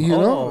home. You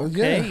know,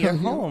 okay, yeah, you're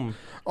home.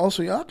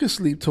 Also, y'all can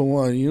sleep till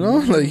 1. You know,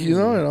 like you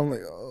know, and I'm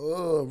like,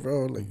 oh,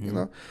 bro, like you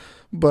know,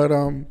 but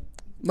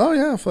no,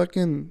 yeah,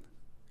 fucking,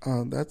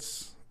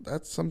 that's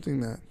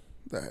something that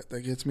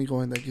gets me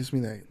going. That gives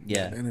me that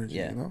energy.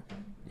 Yeah. You know.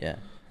 Yeah.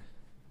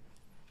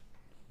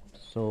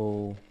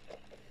 So,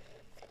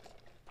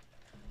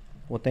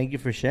 well, thank you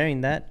for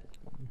sharing that.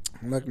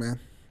 Look, man,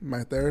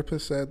 my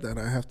therapist said that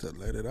I have to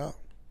let it out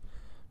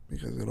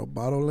because it'll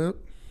bottle it,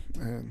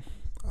 and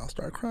I'll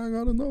start crying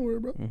out of nowhere,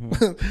 bro.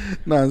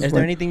 Nah, Is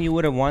there anything you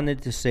would have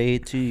wanted to say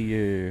to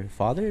your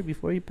father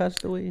before he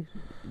passed away?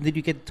 Did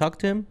you get to talk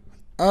to him?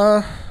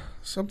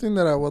 Something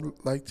that I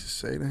would like to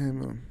say to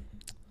him.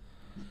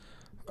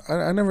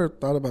 I never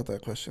thought about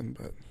that question,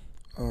 but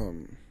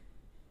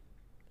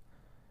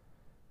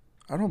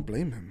I don't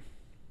blame him.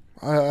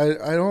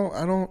 I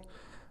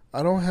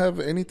don't have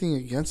anything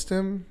against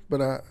him,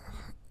 but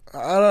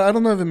I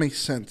don't know if it makes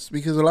sense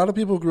because a lot of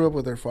people grew up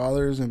with their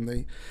fathers and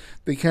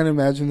they can't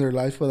imagine their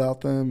life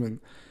without them, and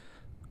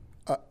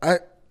I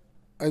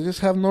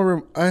just have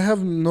I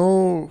have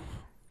no.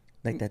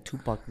 Like that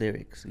Tupac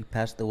lyrics. He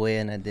passed away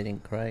and I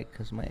didn't cry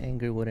because my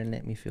anger wouldn't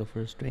let me feel for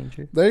a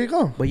stranger. There you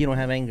go. But you don't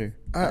have anger.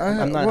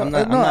 I'm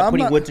I'm not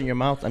putting words in your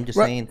mouth. I'm just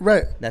saying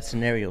that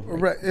scenario.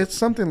 Like, right. It's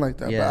something like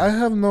that. Yeah. But I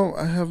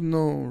have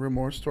no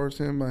remorse towards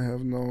him. I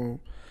have no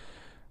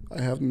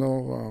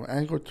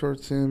anger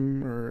towards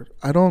him, or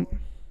I don't.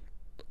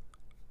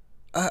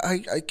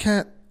 I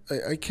can't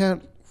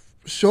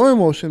show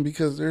emotion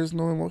because there's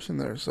no emotion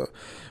there. So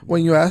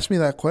when you ask me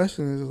that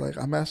question, it's like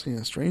I'm asking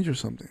a stranger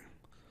something.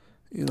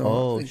 You know,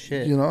 oh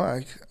shit! You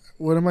know,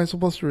 what am I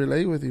supposed to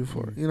relate with you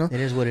for? You know,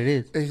 it is what it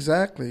is.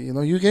 Exactly. You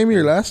know, you gave me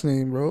your last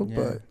name, bro,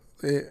 but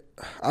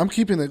I'm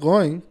keeping it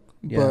going.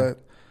 Yeah.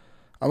 But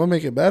I'm gonna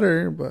make it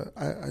better. But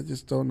I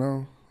just don't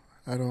know.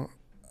 I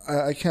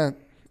can't.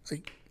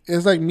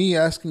 It's like me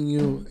asking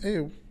you,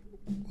 hey,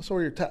 what's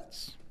over your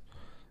tats?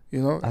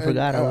 You know, I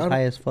forgot I was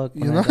high as fuck.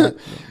 You know, I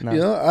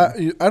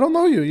don't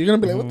know you. You're gonna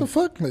be like, what the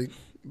fuck, like.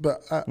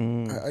 But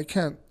I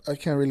can't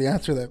really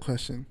answer that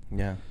question.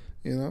 Yeah.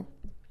 You know.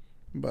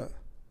 But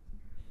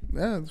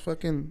yeah, it's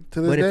fucking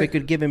to this But day. if it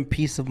could give him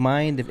peace of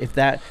mind, if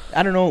that,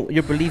 I don't know,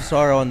 your beliefs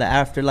are on the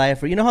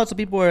afterlife, or you know how some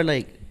people are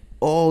like,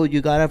 oh, you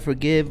gotta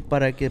forgive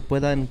para que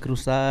puedan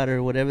cruzar,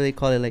 or whatever they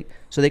call it, like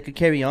so they could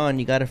carry on.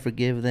 You gotta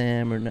forgive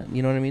them, or not,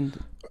 you know what I mean?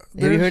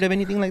 Have you heard of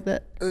anything like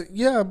that?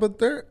 Yeah, but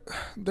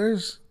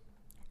there's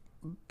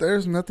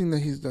nothing that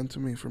he's done to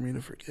me for me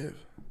to forgive.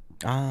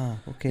 Ah,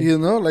 okay. You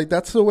know, like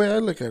that's the way I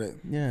look at it.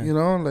 Yeah. You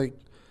know, like.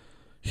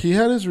 He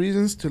had his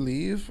reasons to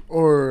leave,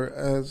 or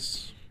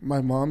as my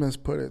mom has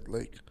put it,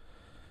 like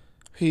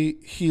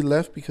he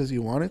left because he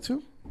wanted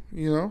to,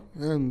 you know,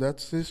 and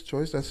that's his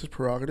choice, that's his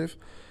prerogative.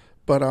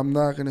 But I'm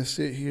not gonna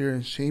sit here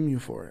and shame you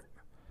for it.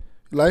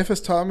 Life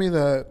has taught me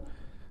that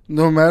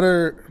no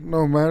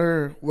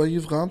matter what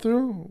you've gone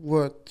through,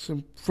 what's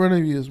in front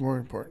of you is more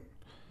important.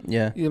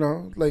 Yeah. You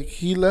know, like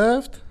he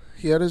left,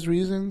 he had his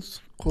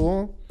reasons,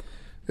 cool.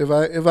 If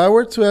I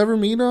were to ever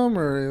meet him,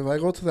 or if I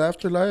go to the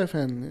afterlife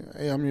and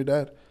hey, I'm your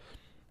dad,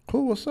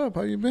 cool, what's up?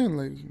 How you been?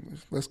 Like,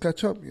 let's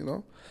catch up, you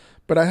know.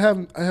 But I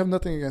have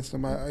nothing against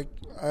him.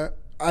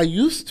 I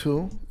used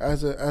to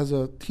as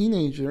a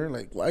teenager.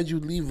 Like, why'd you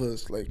leave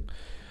us? Like,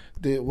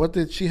 what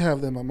did she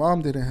have that my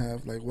mom didn't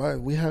have? Like, why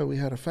we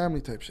had a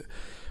family type shit.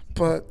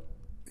 But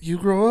you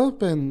grow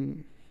up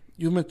and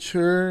you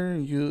mature.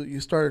 You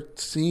start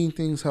seeing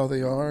things how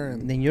they are,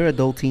 and then you're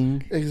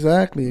adulting.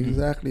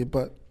 Exactly.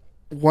 But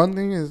one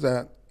thing is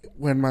that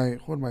when my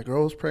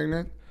girl was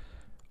pregnant,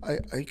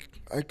 I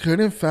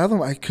couldn't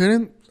fathom. I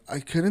couldn't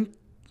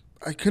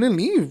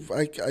leave.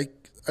 I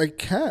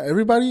can't.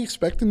 Everybody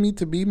expected me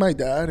to be my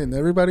dad, and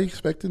everybody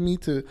expected me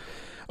to.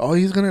 Oh,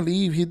 he's gonna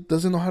leave. He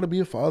doesn't know how to be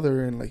a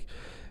father, and like,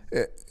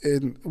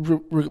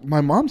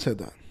 my mom said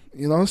that.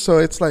 You know, so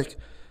it's like,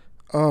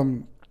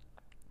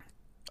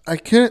 I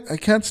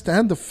can't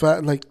stand the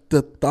fact, like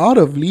the thought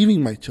of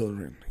leaving my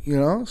children. You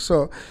know,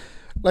 so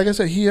like I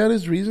said, he had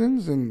his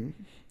reasons, and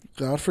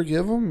God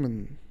forgive him,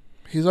 and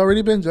he's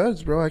already been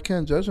judged, bro. I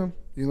can't judge him,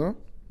 you know?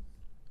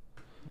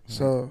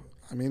 So,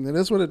 I mean, it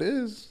is what it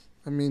is.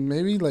 I mean,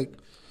 maybe, like,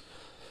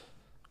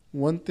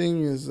 one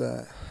thing is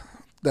that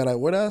I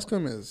would ask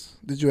him is,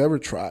 did you ever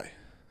try?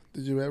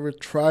 Did you ever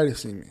try to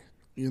see me?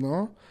 You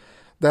know?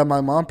 that my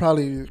mom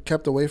probably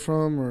kept away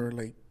from, or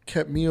like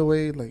kept me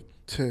away, like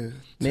to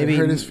Maybe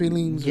hurt his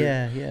feelings.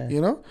 Yeah, or, yeah.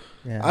 You know,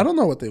 Yeah. I don't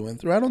know what they went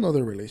through. I don't know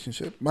their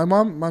relationship. My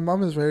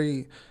mom is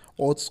very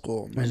old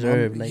school. My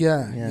Reserved, mom, like,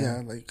 yeah, yeah.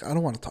 yeah. Like, I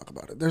don't want to talk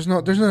about it. There's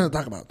nothing to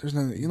talk about. There's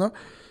nothing, you know.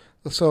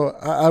 So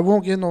I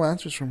won't get no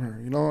answers from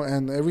her, you know.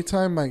 And every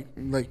time my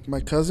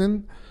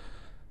cousins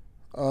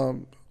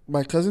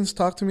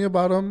talk to me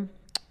about him,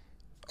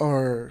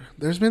 or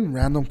there's been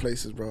random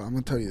places, bro. I'm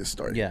gonna tell you this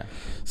story. Yeah.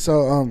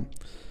 So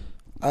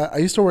I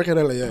used to work at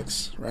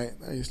LAX, right?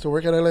 I used to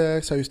work at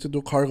LAX. I used to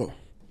do cargo.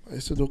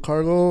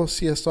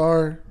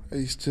 CSR. I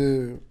used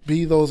to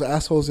be those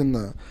assholes in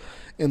the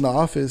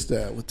office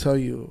that would tell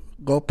you,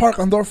 go park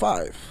on door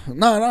 5.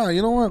 No,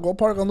 you know what? Go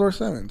park on door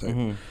 7.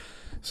 Mm-hmm.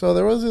 So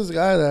there was this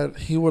guy that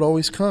he would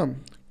always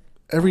come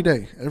every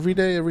day,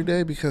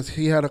 because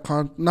he had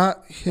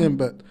not him,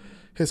 but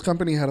his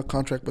company had a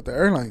contract with the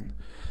airline.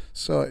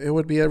 So it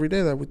would be every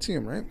day that we'd see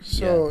him, right?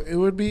 So it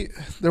would be,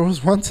 there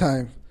was one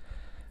time,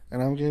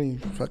 and I'm getting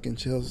fucking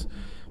chills,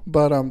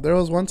 but there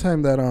was one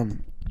time that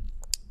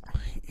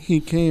he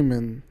came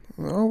and,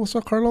 oh, what's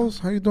up, Carlos?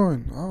 How you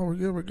doing? Oh,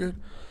 we're good.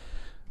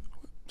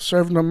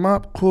 Serving them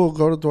up, cool,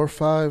 go to door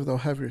 5, they'll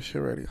have your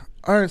shit ready.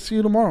 All right, see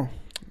you tomorrow.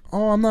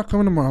 Oh, I'm not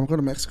coming tomorrow, I'm going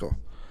to Mexico.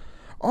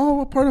 Oh,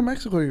 what part of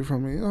Mexico are you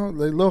from? You know,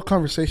 like, little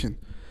conversation.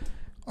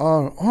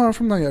 Oh, I'm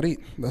from Nayarit.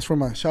 That's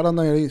where shout out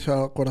Nayarit, shout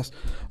out Coras.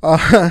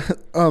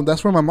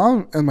 That's where my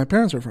mom and my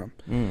parents are from.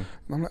 And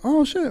I'm like,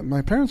 oh shit,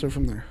 my parents are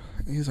from there.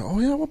 And he's like, oh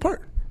yeah, what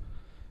part?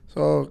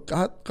 So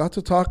got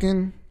to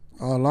talking.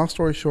 Long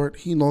story short,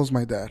 he knows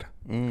my dad.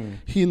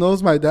 He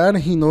knows my dad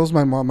and he knows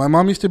my mom. My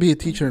mom used to be a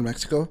teacher in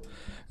Mexico,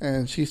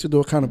 and she used to do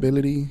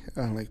accountability,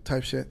 like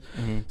type shit.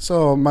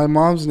 So my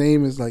mom's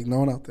name is like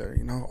known out there,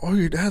 you know. Oh,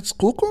 your dad's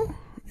Cuco?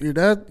 Your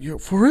dad? You're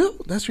for real?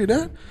 That's your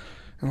dad?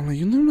 And I'm like,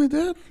 you know my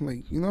dad?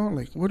 Like, you know,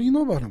 like, what do you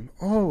know about him?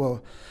 Oh,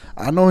 well,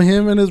 I know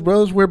him and his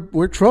brothers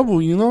were trouble,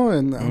 you know?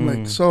 And I'm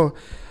like, so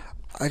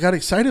I got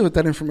excited with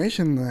that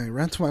information. And I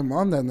ran to my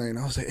mom that night and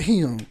I was like,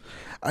 hey,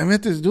 I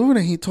met this dude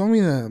and he told me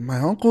that my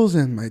uncles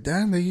and my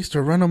dad, they used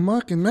to run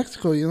amok in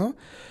Mexico, you know?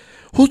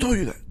 Who told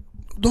you that?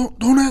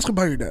 Don't ask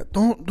about your dad.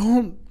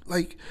 Don't.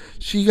 Like,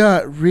 she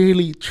got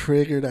really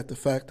triggered at the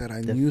fact that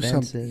I knew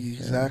something.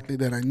 Exactly,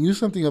 that I knew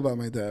something about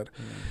my dad.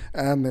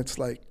 And it's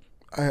like,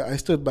 I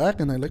stood back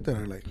and I looked at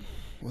her like,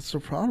 what's the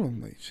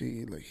problem? Like,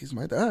 he's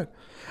my dad.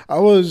 I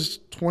was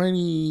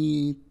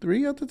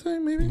 23 at the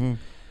time, maybe.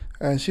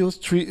 And she was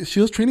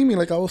treating me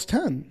like I was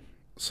 10.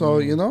 So,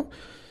 you know,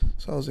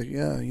 so I was like,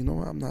 yeah, you know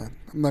what? I'm not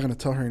going to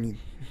tell her any,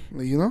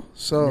 you know?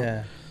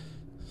 So,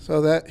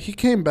 so that he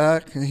came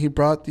back and he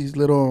brought these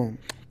little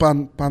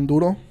pan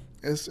duro.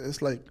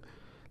 It's like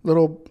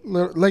little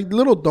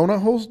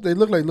donut holes. They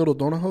look like little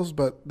donut holes,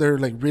 but they're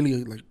like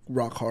really like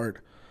rock hard.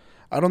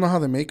 I don't know how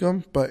they make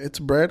them, but it's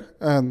bread,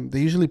 and they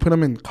usually put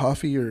them in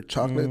coffee or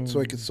chocolate so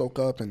it can soak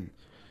up and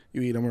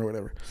you eat them or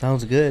whatever.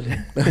 Sounds good.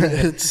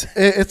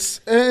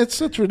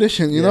 it's a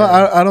tradition, you know.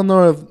 I don't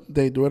know if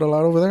they do it a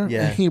lot over there.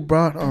 Yeah. And he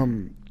brought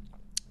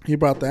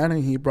that,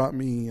 and he brought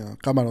me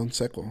camarón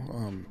seco,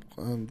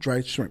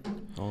 dried shrimp.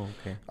 Oh,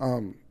 okay.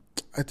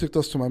 I took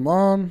those to my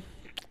mom.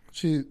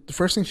 The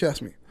first thing she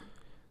asked me,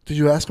 did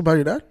you ask about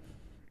your dad?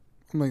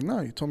 I'm like,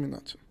 no, you told me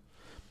not to.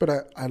 But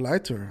I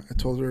lied to her. I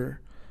told her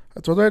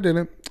I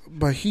didn't.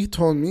 But he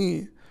told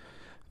me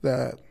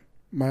that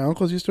my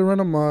uncles used to run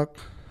amok,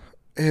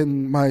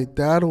 and my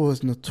dad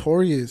was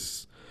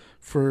notorious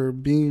for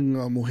being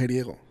a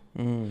mujeriego.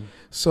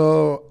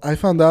 So I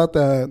found out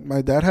that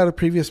my dad had a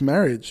previous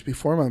marriage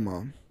before my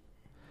mom,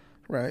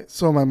 right?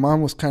 So my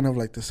mom was kind of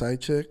like the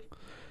side chick.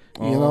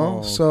 You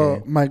know,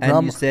 so my grandma.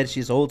 And you said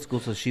she's old school,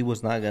 so she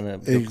was not gonna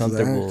feel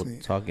comfortable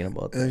talking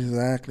about that.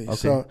 Exactly.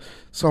 Okay.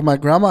 So my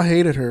grandma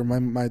hated her.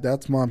 My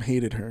dad's mom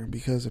hated her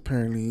because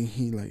apparently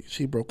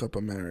she broke up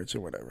a marriage or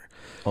whatever.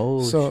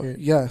 Oh, so shit.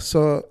 Yeah.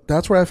 So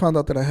that's where I found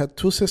out that I had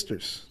two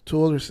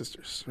older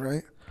sisters.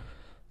 Right.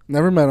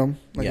 Never met them.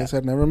 Like I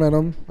said, never met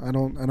them. I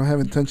don't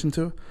have intention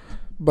to.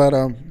 But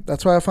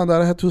that's why I found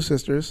out I had two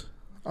sisters.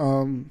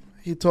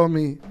 He told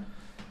me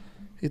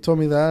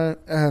that,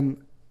 and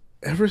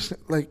ever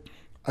since, like,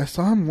 I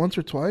saw him once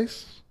or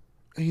twice,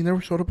 and he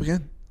never showed up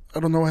again. I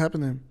don't know what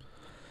happened to him.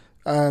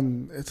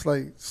 And it's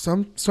like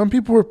some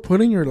people were put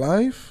in your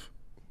life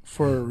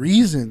for a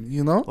reason,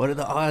 you know. What are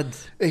the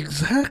odds?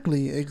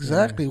 Exactly.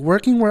 Yeah.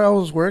 Working where I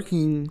was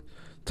working,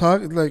 I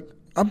talk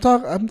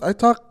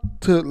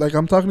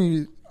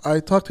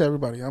to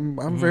everybody.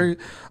 I'm very,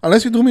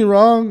 unless you do me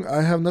wrong,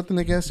 I have nothing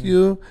against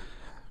you.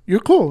 You're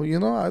cool, you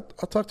know.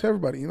 I talk to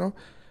everybody, you know.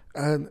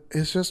 And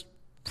it's just,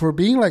 for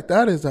being like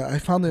that, is that I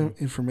found the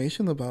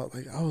information about,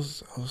 like, I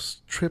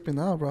was tripping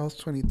out, bro. I was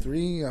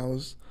 23. I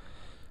was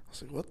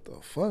like, what the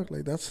fuck?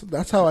 Like,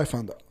 that's how I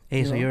found out.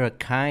 Hey, so you're a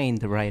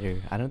kind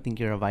writer. I don't think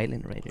you're a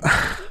violent writer.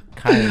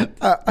 Kind.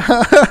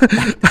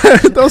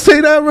 Don't say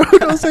that, bro.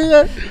 Don't say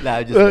that.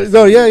 Nah, just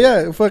no,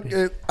 yeah. Fuck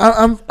it.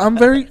 I'm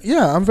very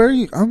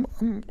I'm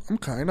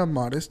kind. I'm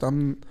modest.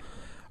 I'm.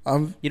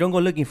 You don't go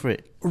looking for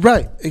it.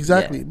 Right.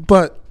 Exactly. Yeah.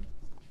 But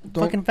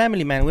fucking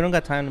family, man. We don't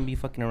got time to be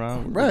fucking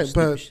around. with Right,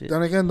 stupid but shit.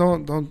 then again,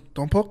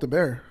 don't poke the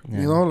bear.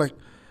 Yeah. You know,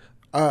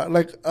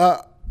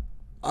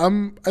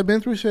 I've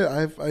been through shit.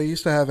 I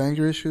used to have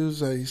anger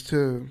issues. I used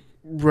to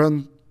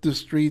run the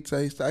streets.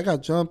 I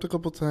got jumped a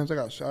couple times. I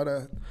got shot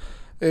at.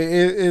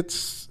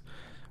 It's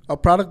a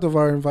product of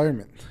our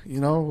environment. You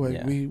know, like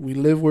Yeah. we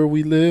live where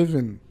we live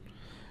and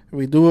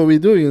we do what we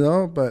do. You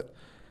know, but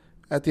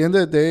at the end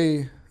of the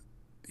day,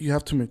 you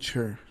have to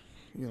mature.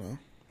 You know,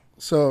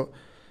 so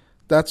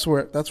that's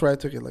where I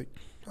took it. Like,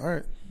 all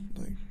right,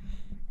 like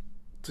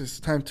it's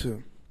time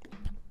to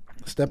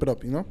step it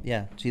up. You know.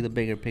 Yeah, see the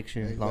bigger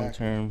picture, Exactly. long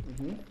term.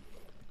 Mm-hmm.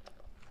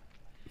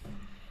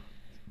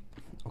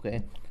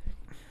 Okay.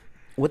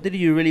 What did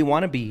you really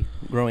want to be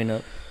growing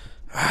up?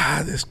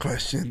 This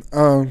question.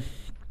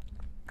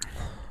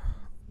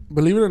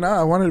 Believe it or not,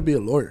 I wanted to be a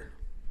lawyer.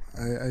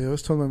 I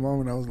always told my mom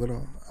when I was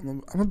little,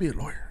 I'm gonna be a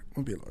lawyer.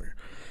 I'm gonna be a lawyer,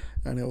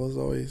 and it was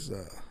always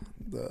the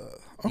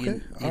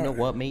okay. Do you know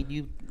what made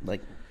you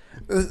like?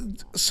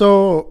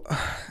 So,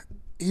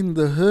 in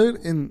the hood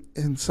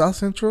in South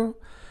Central,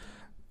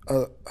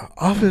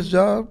 office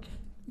job,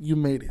 you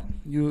made it.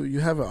 You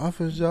have an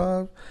office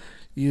job.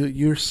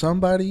 You're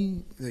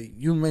somebody.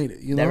 You made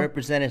it. You That know.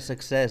 represented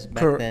success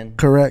back then.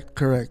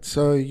 Correct.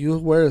 So you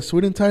wear a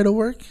suit and tie to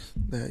work.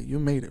 That you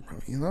made it, bro.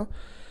 You know.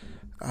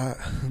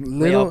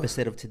 Way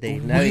opposite of today.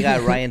 Now you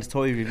got Ryan's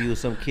toy review.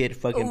 Some kid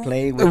fucking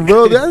playing with,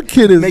 bro. That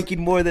kid is making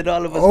more than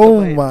all of us. Oh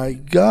combined. my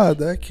god,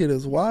 that kid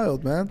is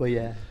wild, man. But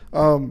yeah,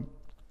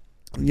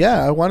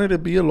 yeah, I wanted to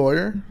be a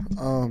lawyer.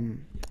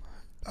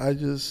 I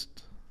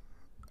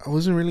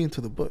wasn't really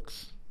into the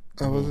books.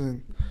 I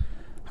wasn't.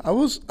 I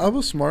was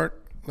smart.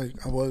 Like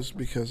I was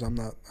because I'm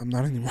not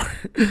anymore.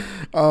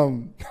 I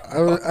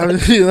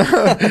was you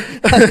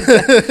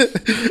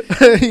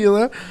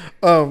know,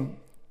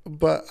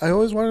 but I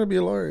always wanted to be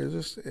a lawyer.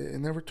 It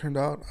never turned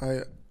out.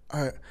 I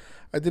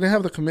didn't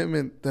have the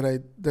commitment that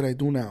I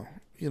do now.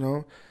 You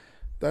know,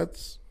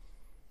 that's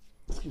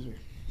excuse me.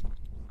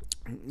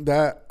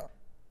 That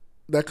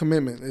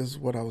commitment is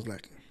what I was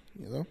lacking.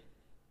 You know,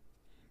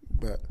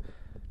 but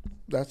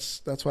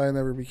that's why I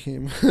never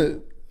became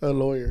a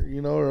lawyer.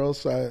 You know, or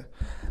else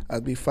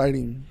I'd be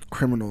fighting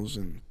criminals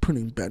and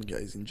putting bad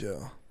guys in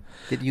jail.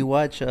 did you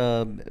watch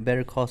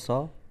Better Call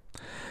Saul?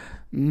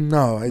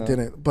 No, I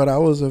didn't. But I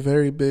was a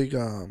very big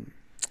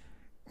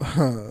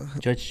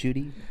Judge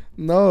Judy?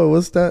 no,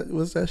 what's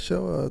that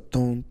show?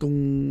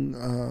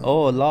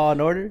 Oh, Law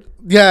and Order.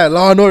 Yeah,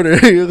 Law and Order.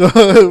 Here you go.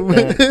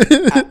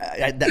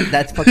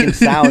 That's fucking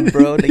sound,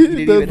 bro. Like, you didn't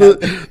even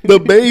have the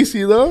bass,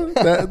 you know.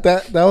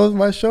 That was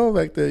my show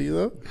back then, you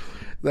know.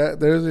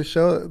 There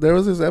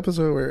was this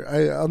episode where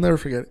I'll never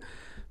forget it.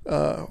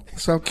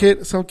 Some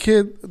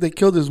kid, they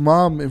killed his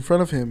mom in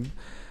front of him,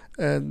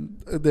 and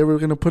they were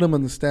gonna put him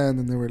on the stand,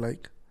 and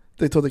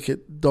they told the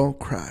kid, "Don't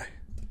cry.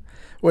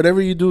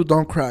 Whatever you do,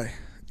 don't cry."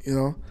 You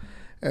know,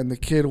 and the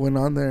kid went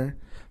on there.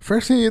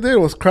 First thing he did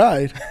was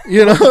cried.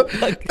 You know,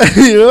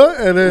 you know,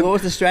 and then what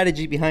was the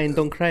strategy behind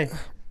Don't Cry?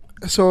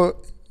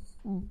 so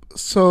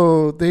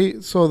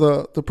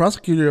the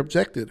prosecutor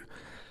objected.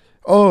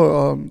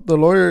 The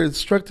lawyer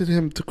instructed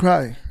him to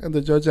cry, and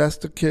the judge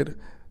asked the kid,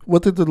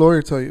 "What did the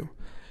lawyer tell you?"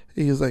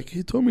 He was like,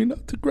 "He told me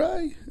not to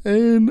cry,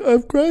 and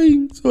I'm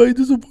crying, so I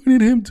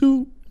disappointed him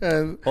too."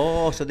 And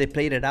so they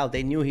played it out.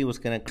 They knew he was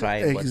gonna cry.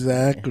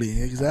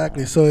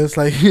 exactly. So it's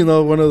like, you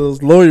know, one of those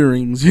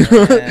lawyerings, you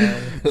know.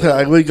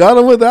 Like, we got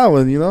him with that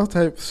one, you know,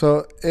 type.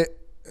 So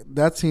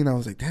that scene, I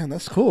was like, damn,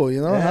 that's cool,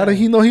 you know. How did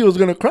he know he was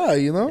gonna cry,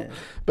 you know? Yeah.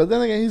 But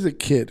then again, he's a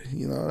kid,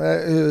 you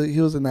know.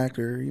 He was an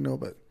actor, you know,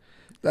 but.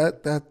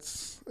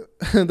 That's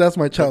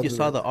my childhood. You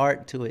saw the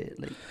art to it,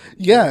 like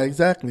yeah,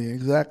 exactly.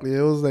 It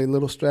was like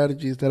little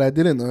strategies that I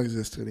didn't know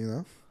existed. You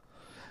know.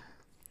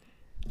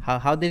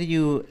 how did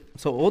you?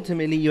 So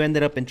ultimately, you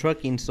ended up in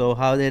trucking. So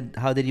how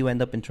did you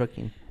end up in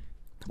trucking?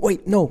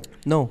 Wait, no,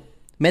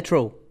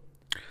 Metro.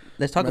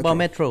 Let's talk about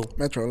Metro.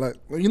 Metro, like,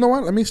 well, you know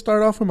what? Let me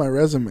start off with my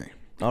resume.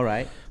 All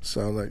right.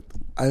 So, like,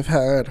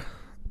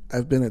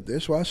 I've been a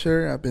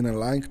dishwasher. I've been a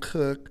line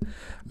cook.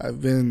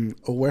 I've been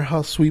a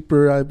warehouse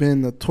sweeper. I've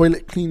been a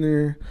toilet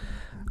cleaner.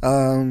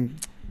 I've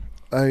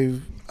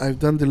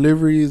done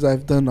deliveries.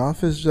 I've done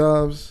office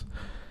jobs.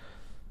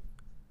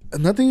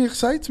 And nothing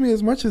excites me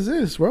as much as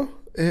this, bro.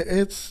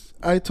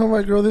 I tell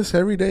my girl this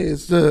every day.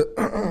 It's the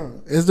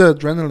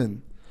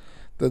adrenaline,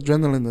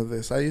 of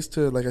this. I used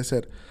to, like I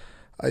said,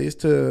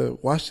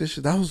 wash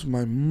dishes. That was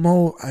my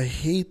I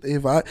hate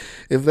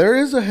if there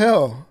is a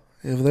hell,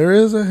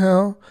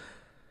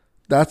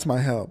 that's my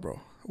hell, bro.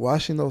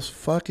 Washing those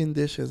fucking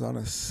dishes on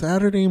a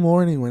Saturday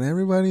morning when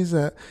everybody's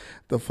at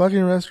the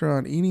fucking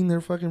restaurant eating their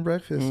fucking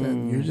breakfast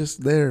and you're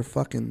just there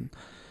fucking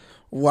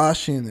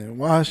washing.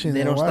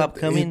 They don't stop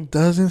coming? It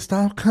doesn't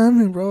stop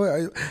coming,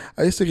 bro.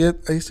 I used to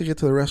get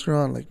to the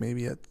restaurant like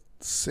maybe at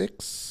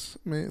 6,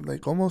 maybe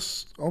like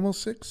almost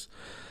 6.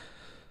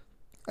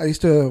 I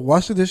used to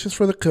wash the dishes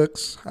for the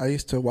cooks. I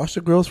used to wash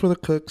the grills for the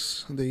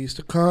cooks. They used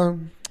to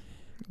come,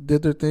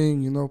 did their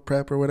thing, you know,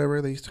 prep or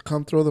whatever. They used to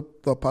come throw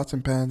the pots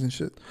and pans and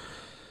shit.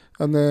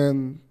 And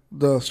then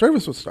the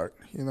service would start,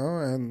 you know,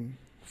 and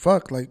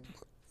fuck, like,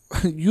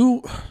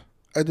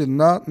 I did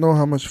not know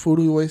how much food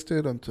we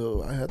wasted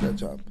until I had that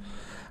job.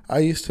 I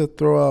used to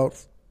throw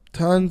out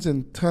tons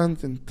and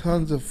tons and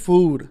tons of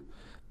food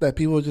that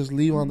people just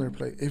leave on their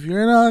plate. If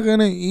you're not going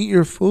to eat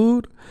your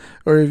food,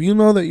 or if you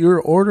know that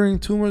you're ordering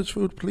too much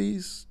food,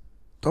 please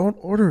don't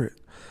order it.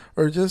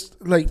 Or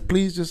just, like,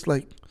 please just,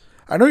 like,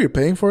 I know you're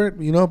paying for it,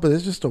 you know, but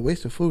it's just a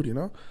waste of food, you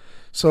know?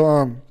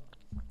 So,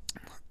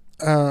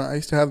 I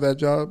used to have that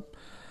job.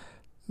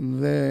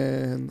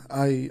 Then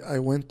I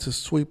went to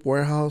sweep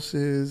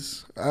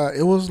warehouses.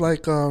 It was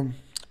like,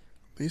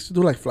 they used to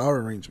do, like,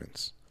 flower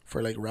arrangements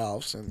for, like,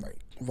 Ralph's and, like,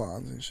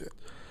 Vaughn's and shit.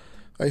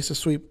 I used to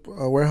sweep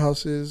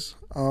warehouses.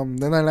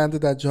 Then I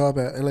landed that job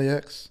at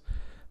LAX.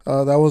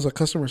 That was a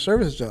customer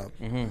service job.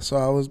 Mm-hmm. So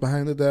I was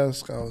behind the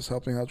desk. I was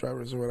helping out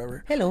drivers or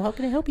whatever. Hello, how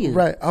can I help you?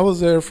 Right. I was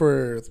there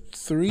for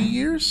 3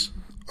 years.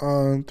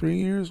 3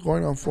 years,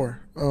 going on 4.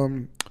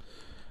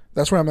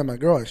 That's where I met my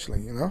girl, actually,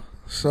 you know?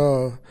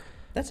 So...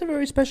 That's a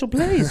very special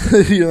place.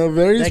 You know,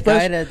 very that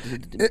special. That guy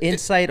that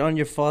insight on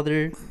your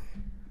father,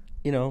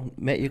 you know,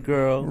 met your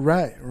girl.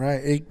 Right.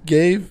 It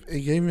gave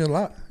me a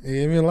lot.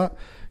 You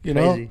Crazy.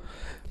 know?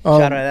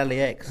 Shout out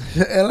LAX.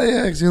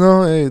 LAX, you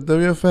know, hey,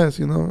 WFS,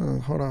 you know,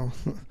 hold on.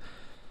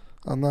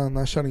 I'm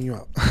not shutting you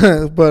out.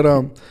 But,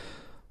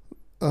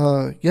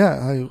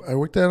 yeah, I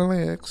worked at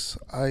LAX.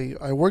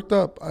 I worked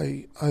up.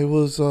 I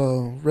was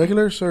a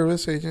regular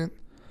service agent,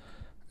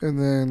 and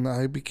then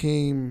I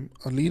became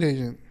a lead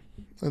agent.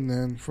 And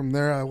then from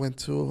there, I went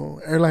to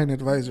airline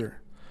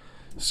advisor.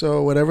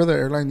 So whatever the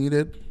airline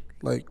needed,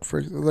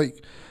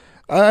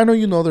 I know,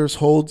 you know, there's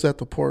holds at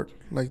the port,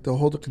 like they'll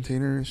hold the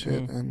container and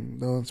shit,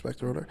 and they'll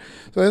inspect or whatever.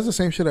 So it's the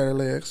same shit at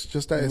LAX,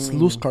 just that it's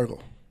loose cargo.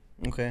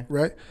 Okay.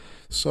 Right.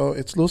 So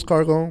it's loose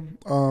cargo.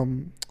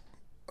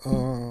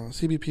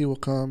 CBP will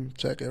come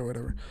check it or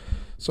whatever.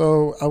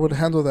 So I would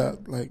handle that.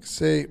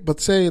 Say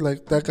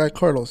like that guy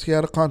Carlos, he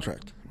had a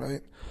contract,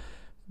 right?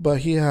 But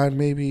he had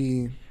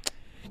maybe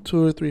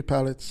 2 or 3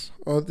 pallets,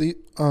 or the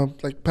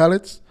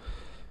pallets,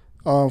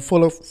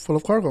 full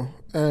of cargo,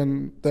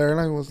 and the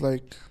airline was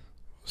like,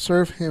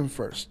 serve him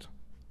first.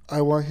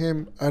 I want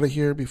him out of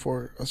here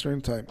before a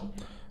certain time.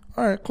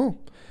 All right, cool.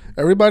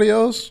 Everybody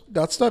else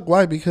got stuck.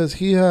 Why? Because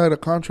he had a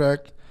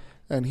contract,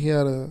 and he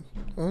had you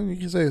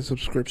can say a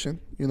subscription,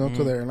 you know,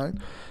 to the airline,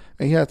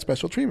 and he had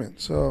special treatment.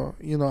 So,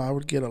 you know, I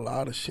would get a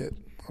lot of shit,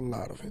 a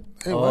lot of it.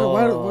 Hey,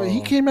 why he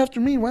came after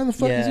me? Why the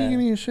fuck is he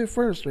getting his shit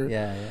first? Or,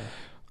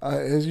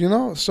 as you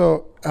know,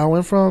 so I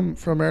went from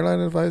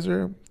airline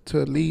advisor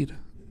to lead,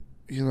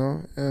 you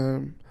know,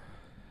 and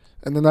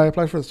then I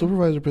applied for the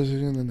supervisor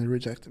position, and they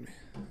rejected me.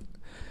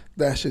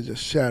 That shit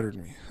just shattered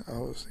me.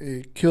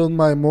 It killed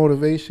my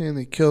motivation.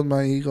 It killed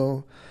my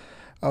ego.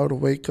 I would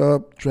wake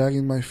up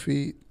dragging my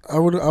feet. I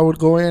would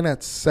go in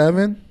at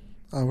 7.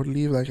 I would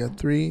leave like at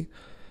 3.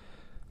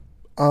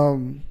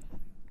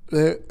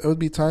 There would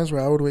be times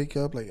where I would wake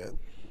up like at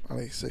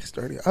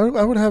 6:30.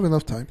 I would have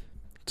enough time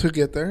to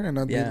get there, and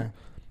I'd be,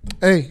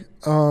 hey,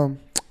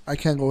 I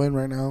can't go in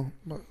right now.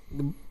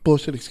 The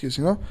bullshit excuse,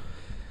 you know?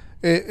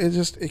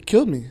 It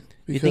killed me.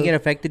 You think it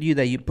affected you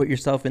that you put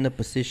yourself in a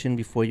position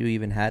before you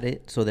even had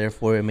it, so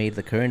therefore it made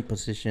the current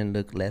position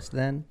look less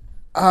than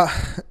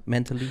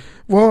mentally?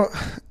 Well,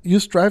 you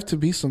strive to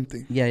be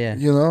something. Yeah.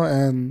 You know,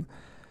 and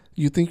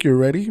you think you're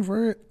ready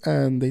for it,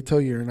 and they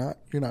tell you you're not.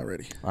 You're not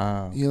ready.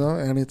 You know,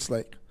 and it's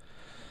like,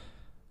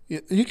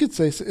 you could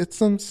say it's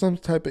some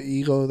type of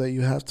ego that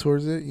you have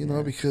towards it, you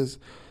know, because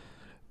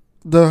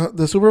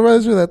the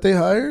supervisor that they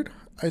hired,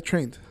 I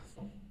trained.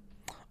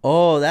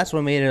 Oh, that's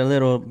what made it a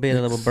little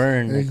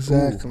burn.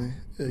 Exactly.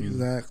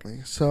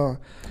 So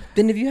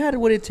then if you had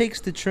what it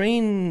takes to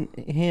train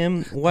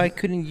him, why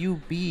couldn't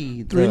you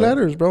be 3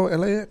 letters, bro?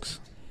 LAX.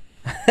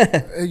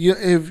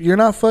 If you're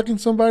not fucking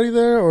somebody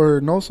there,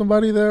 or know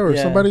somebody there, or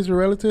somebody's a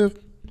relative,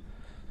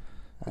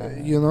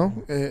 you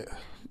know,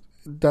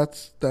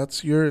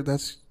 that's your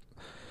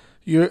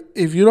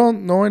if you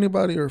don't know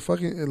anybody or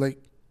fucking, like,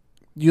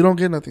 you don't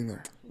get nothing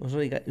there. So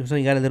you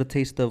got a little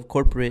taste of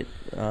corporate.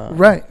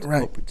 Right.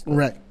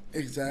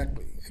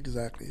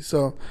 Exactly.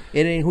 So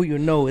it ain't who you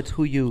know, it's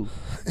who you.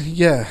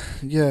 Yeah.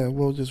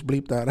 We'll just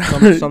bleep that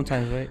out.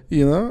 Sometimes, right?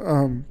 You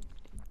know.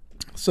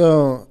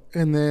 So,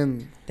 and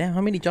then. Damn,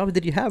 how many jobs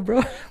did you have,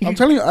 bro? I'm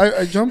telling you,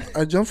 I jumped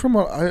from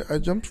I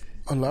jumped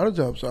a lot of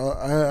jobs.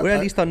 We're at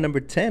least on number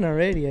 10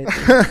 already, I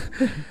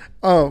think.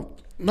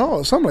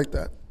 No, something like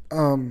that.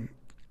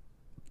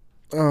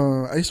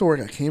 I used to work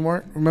at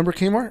Kmart. Remember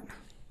Kmart?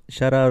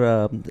 Shout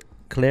out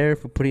Claire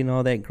for putting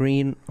all that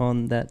green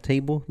on that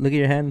table. Look at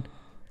your hand.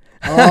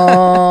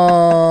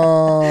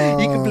 Oh.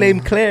 You can blame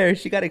Claire.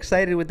 She got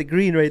excited with the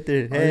green right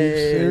there. Are you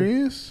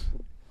serious?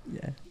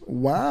 Yeah.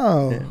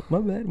 Wow. Yeah, my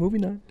bad.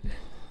 Moving on.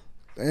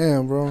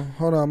 Damn, bro.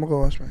 Hold on, I'm gonna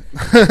go wash my.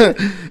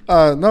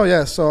 No,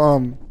 yeah.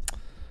 So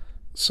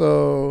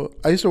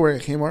I used to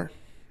work at Kmart.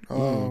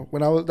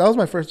 That was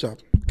my first job.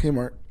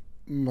 Kmart.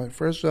 My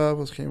first job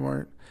was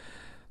Kmart.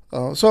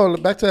 So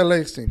back to that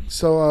LAX thing.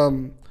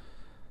 So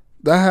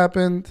that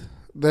happened.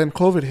 Then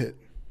COVID hit,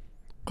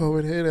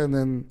 and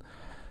then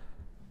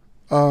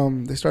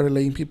they started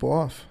laying people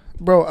off.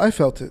 Bro, I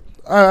felt it.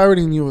 I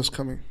already knew it was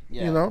coming.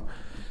 Yeah. You know,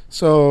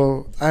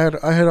 so I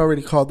had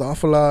already called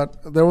off a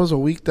lot. There was a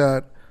week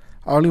that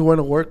I only went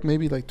to work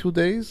maybe like 2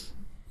 days.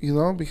 You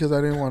know, because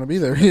I didn't want to be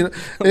there. You know,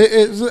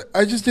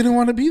 I just didn't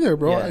want to be there,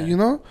 bro. Yeah. You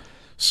know,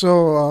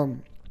 so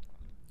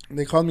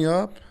they called me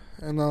up,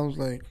 and I was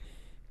like,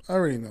 I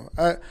already know.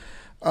 I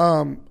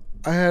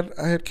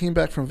had came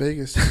back from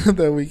Vegas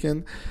that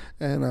weekend,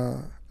 and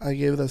I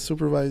gave the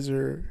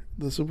supervisor,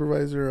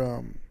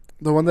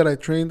 the one that I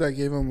trained, I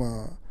gave him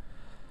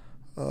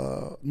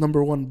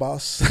number one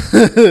boss,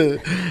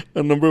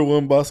 a number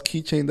one boss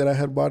keychain that I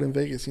had bought in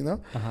Vegas, you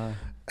know,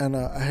 and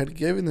I had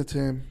given it to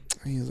him.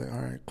 And he was like, "All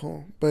right,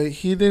 cool," but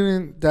he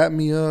didn't dap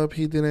me up.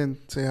 He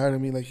didn't say hi to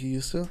me like he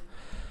used to.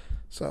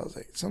 So I was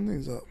like,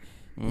 "Something's up,"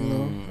 you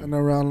know. And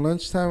around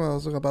lunchtime, I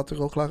was about to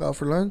go clock out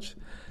for lunch.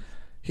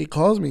 He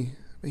calls me.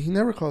 He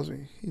never calls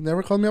me. He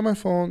never called me on my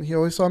phone. He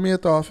always saw me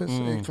at the office.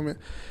 Hey, come in.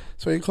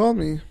 So he called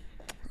me.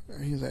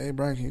 And he's like, "Hey,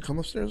 Bryan, can you come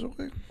upstairs real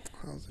quick?"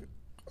 I was like,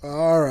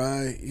 "All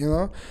right," you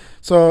know.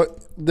 So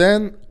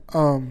then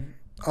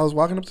I was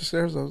walking up the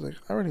stairs. I was like,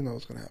 "I already know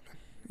what's gonna happen."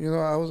 You know,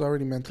 I was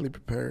already mentally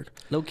prepared.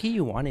 Low key,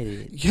 you wanted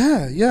it.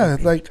 Yeah.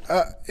 Okay. Like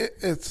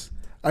it's.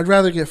 I'd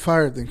rather get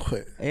fired than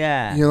quit.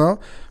 Yeah. You know,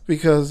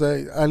 because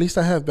at least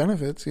I have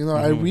benefits. You know,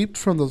 I reaped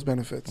from those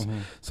benefits.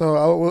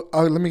 So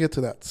let me get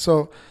to that.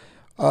 So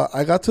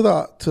I got to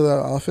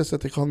the office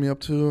that they called me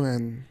up to,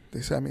 and they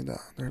sat me down.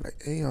 They're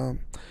like, "Hey,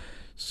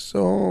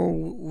 so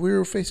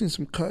we're facing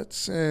some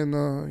cuts,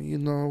 and you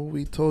know,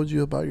 we told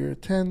you about your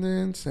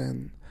attendance,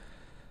 and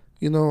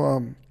you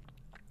know,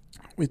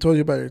 we told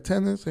you about your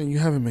attendance, and you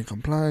haven't been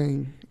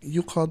complying.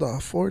 You called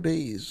off 4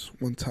 days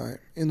one time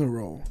in a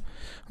row."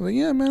 I was like,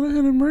 "Yeah, man, I had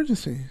an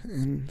emergency."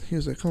 And he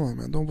was like, "Come on,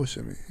 man, don't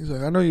bullshit me." He's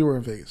like, "I know you were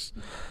in Vegas."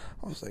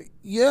 I was like,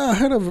 "Yeah, I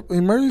had an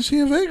emergency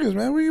in Vegas,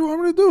 man. What do you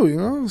want me to do?" You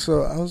know.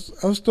 So I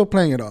was still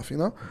playing it off, you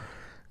know.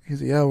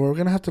 He's like, "Yeah, we're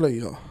gonna have to let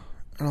you go."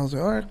 And I was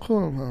like, "All right,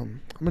 cool.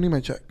 I'm gonna need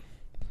my check."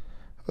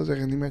 I was like,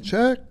 "I need my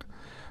check.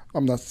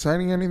 I'm not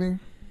signing anything.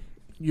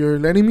 You're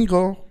letting me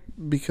go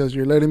because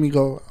you're letting me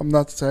go. I'm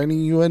not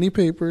signing you any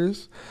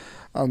papers.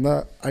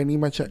 I need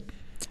my check."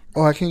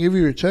 "Oh, I can't give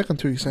you your check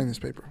until you sign this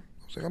paper."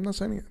 I was like, "I'm not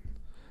signing it."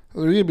 I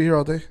was like, "You're gonna be here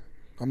all day.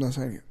 I'm not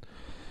signing it."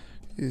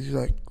 He's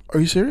like, "Are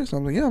you serious?"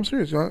 I'm like, "Yeah, I'm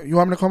serious. You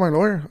want me to call my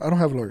lawyer?" I don't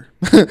have a lawyer.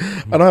 I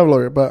don't have a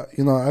lawyer, but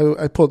you know,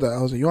 I pulled that.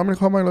 I was like, "You want me to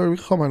call my lawyer? We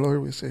can call my lawyer.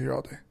 We stay here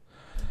all day."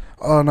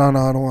 "Oh, no,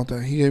 I don't want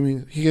that." He gave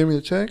me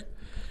the check.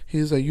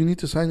 He's like, "You need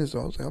to sign this." I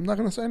was like, "I'm not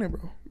gonna sign it,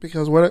 bro,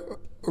 because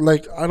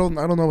I don't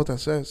know what that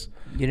says."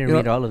 You didn't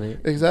read all of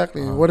it.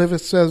 Exactly. What if it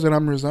says that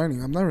I'm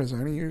resigning? I'm not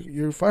resigning.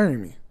 You're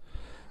firing me.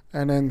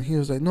 And then he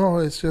was like, "No,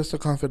 it's just a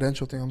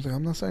confidential thing." I was like,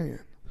 "I'm not signing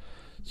it."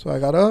 So I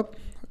got up,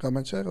 I got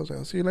my check. I was like,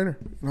 "I'll see you later."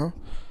 You know,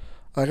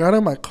 I got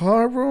in my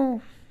car,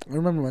 bro. I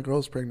remember my girl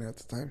was pregnant at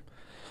the time.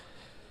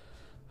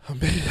 I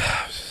was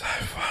just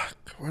like, "Fuck,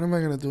 what am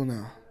I gonna do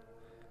now?"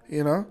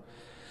 You know,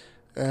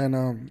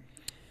 and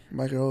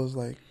my girl was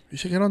like, "You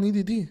should get on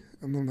EDD."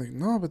 And I'm like,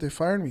 "No, but they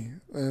fired me,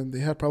 and they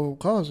had probable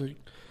cause. Like,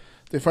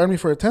 they fired me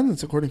for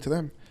attendance, according to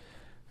them."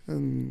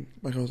 And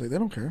my girl was like, "They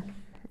don't care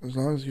as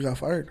long as you got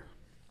fired."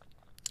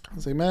 I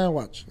was like, "Man,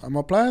 watch. I'm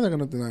applying. They're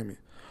gonna deny me."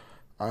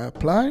 I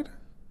applied,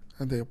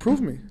 and they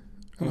approved me.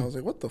 And I was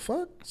like, "What the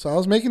fuck?" So I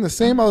was making the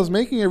same I was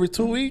making every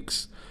 2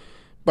 weeks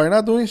by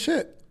not doing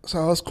shit. So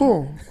I was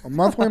cool. A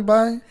month went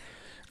by,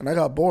 and I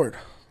got bored.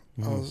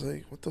 I was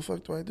like, "What the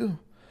fuck do I do?"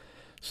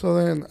 So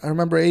then I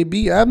remember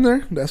AB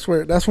Abner. That's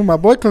when my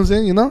boy comes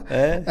in, you know.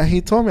 And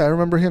he told me. I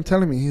remember him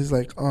telling me. He's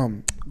like,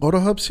 "Go to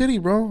Hub City,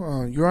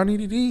 bro. You're on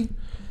EDD.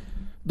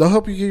 They'll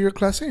help you get your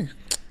Class A."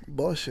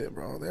 Bullshit,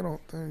 bro. They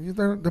don't.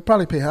 They'll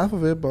probably pay half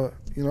of it, but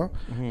you know.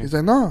 He's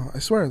like, "No, I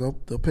swear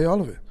they'll pay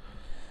all of it."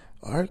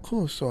 All right,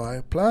 cool. So I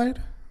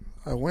applied.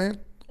 I went.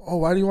 "Oh,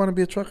 why do you want to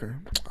be a trucker?"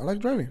 "I like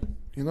driving,"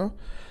 you know.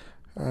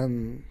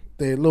 And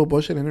they little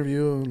bullshit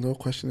interview, a little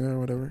questionnaire or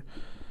whatever.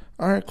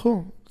 All right,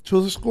 cool.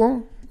 Choose a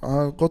school.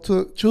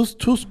 Choose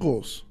 2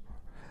 schools,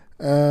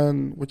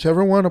 and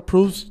whichever one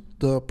approves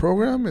the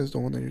program is the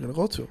one that you're gonna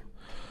go to.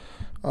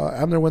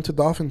 Abner went to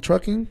Dolphin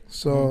Trucking,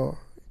 so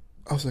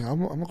I was like,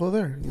 I'm gonna go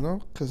there, you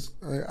know, because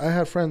I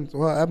had friends.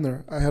 Well,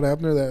 I had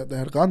Abner that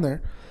had gone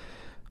there.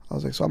 I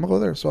was like, so I'm gonna go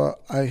there. So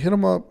I hit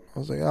him up. I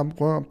was like, I'm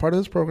part of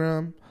this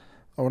program.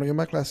 I want to get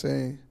my Class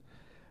A,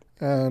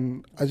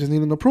 and I just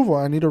need an approval.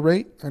 I need a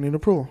rate. I need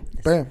approval.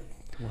 Bam.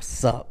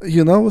 What's up?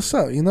 You know, what's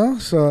up, you know?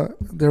 So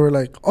they were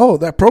like, "Oh,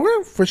 that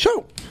program? For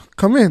sure.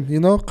 Come in, you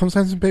know, come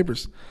sign some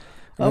papers."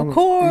 And of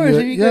course,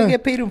 if you're going to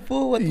get paid in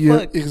full, what the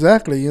fuck?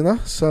 Exactly, you know?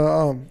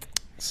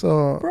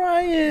 So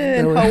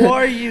Bryan, how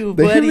are you,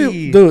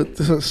 buddy? Dude,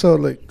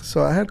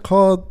 so I had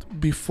called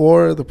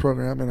before the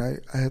program, and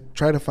I had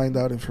tried to find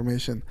out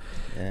information.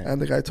 Yeah.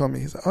 And the guy told me,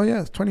 he's like, "Oh,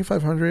 yeah, it's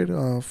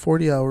 2,500,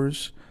 40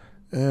 hours,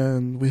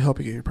 and we help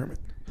you get your permit."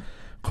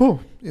 Cool,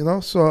 you know?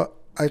 So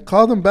I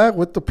called them back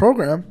with the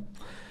program.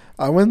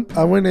 I went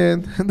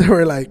in, and they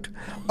were like,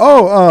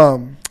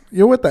 "Oh,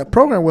 you're with that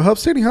program with Hub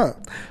City, huh?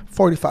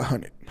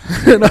 4,500.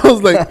 And I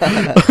was like,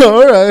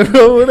 all right,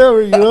 bro,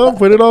 whatever,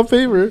 put it on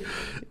paper.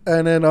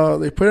 And then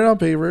they put it on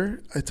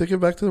paper. I took it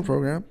back to the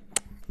program.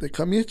 They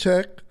cut me a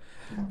check,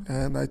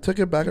 and I took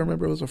it back. I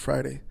remember it was a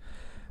Friday.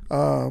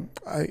 I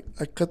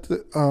cut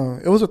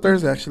it was a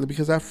Thursday, actually,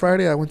 because that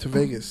Friday I went to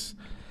Vegas.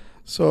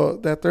 So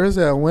that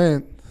Thursday I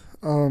went.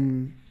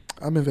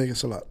 I'm in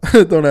Vegas a lot.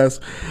 Don't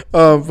ask.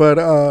 But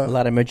a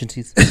lot of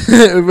emergencies.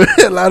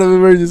 a lot of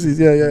emergencies.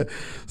 Yeah.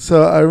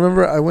 So I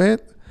remember I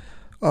went.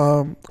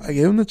 I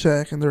gave them the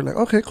check, and they're like,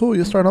 "Okay, cool.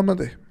 You start on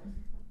Monday."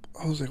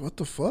 I was like, "What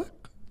the fuck?"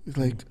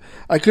 Like,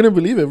 I couldn't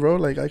believe it, bro.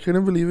 Like, I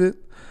couldn't believe it.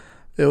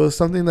 It was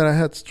something that I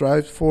had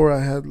strived for.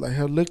 I had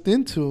looked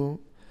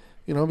into,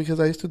 because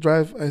I used to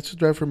drive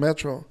for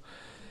Metro.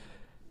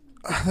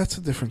 That's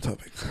a different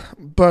topic.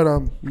 But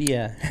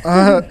yeah.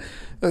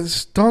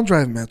 Don't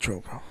drive Metro,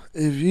 bro.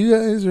 If you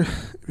guys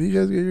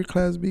get your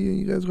Class B and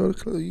you guys go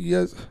to you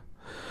guys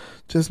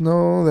just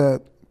know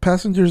that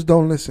passengers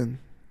don't listen.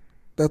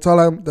 That's all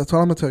I'm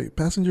gonna tell you.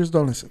 Passengers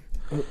don't listen.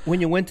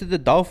 When you went to the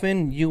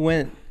Dolphin, you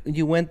went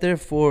there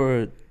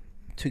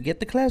to get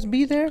the Class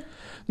B there?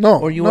 No,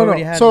 or you no.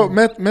 already had So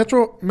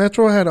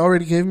Metro had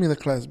already gave me the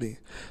Class B.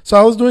 So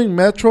I was doing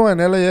Metro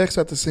and LAX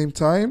at the same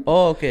time.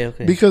 Oh, okay.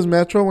 Because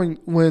Metro,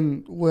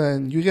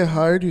 when you get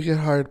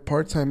hired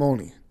part-time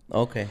only.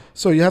 Okay.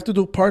 So you have to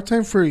do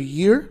part-time for a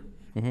year,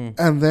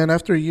 and then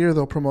after a year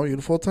they'll promote you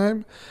to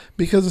full-time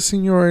because of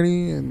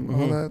seniority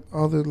and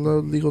all the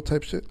legal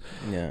type shit.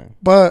 Yeah.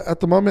 But at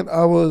the moment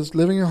I was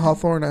living in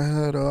Hawthorne. I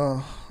had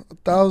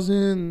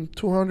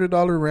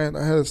 $1,200 rent.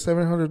 I had a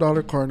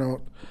 $700 car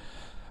note.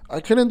 I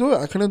couldn't do it.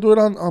 I couldn't do it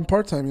on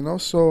part-time,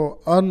 So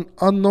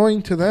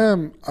unknowing to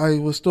them, I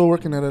was still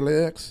working at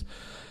LAX.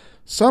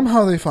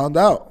 Somehow they found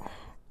out.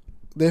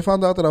 They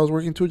found out that I was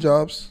working 2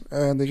 jobs,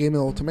 and they gave me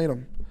an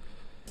ultimatum,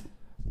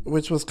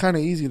 which was kind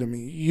of easy to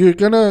me. You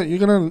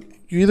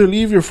either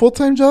leave your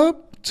full-time job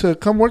to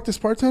come work this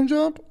part-time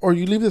job, or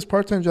you leave this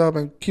part-time job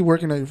and keep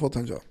working at your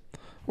full-time job.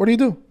 What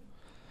do?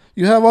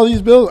 You have all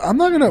these bills. I'm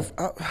not gonna.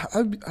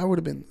 I would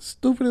have been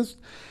stupid as.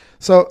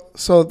 So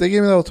they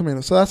gave me the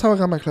ultimatum. So that's how I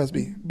got my Class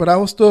B. But I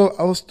was still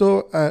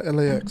at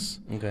LAX.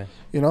 Okay.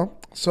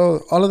 So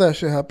all of that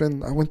shit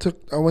happened. I went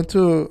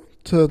to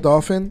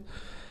Dolphin.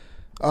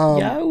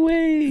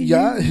 Yahweh.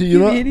 Yeah,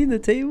 hitting the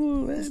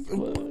table, man.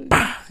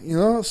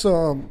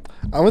 So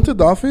I went to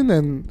Dolphin,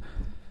 and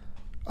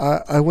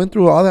I went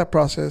through all that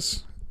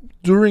process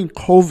during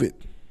COVID.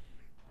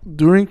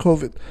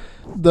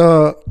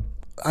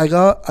 I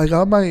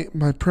got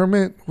my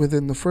permit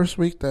within the first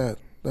week that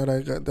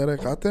I got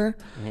there,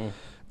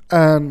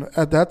 and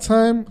at that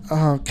time,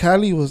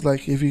 Cali was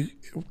like,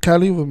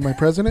 Cali was my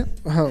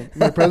president,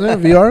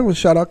 VR was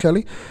shout out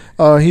Cali.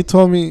 He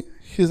told me,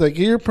 he's like,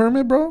 get your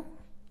permit, bro,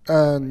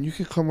 and you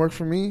can come work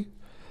for me,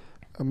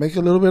 and make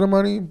a little bit of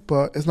money,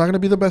 but it's not gonna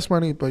be the best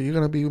money, but you're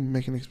gonna be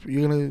making,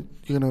 you're gonna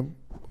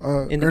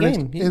in the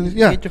game,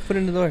 get your foot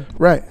in the door,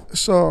 right?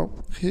 So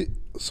I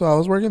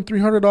was working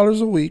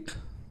 $300 a week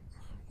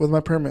with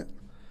my permit,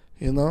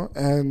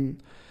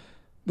 and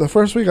the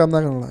first week, I'm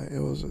not gonna lie, it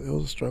was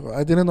a struggle.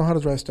 I didn't know how to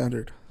drive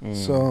standard,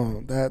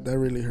 so that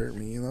really hurt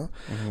me.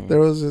 There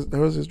was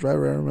this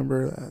driver, I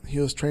remember that he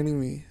was training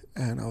me,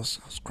 and I was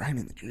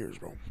grinding the gears,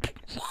 bro.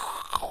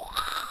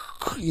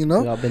 We've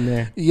all been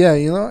there. Yeah,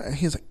 and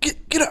he's like,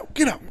 get out.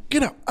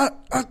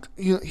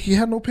 He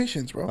had no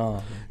patience, bro.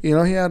 Oh. He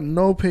had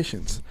no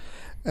patience.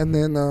 And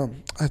then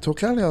I told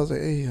Callie, I was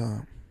like, hey,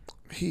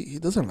 he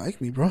doesn't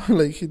like me, bro.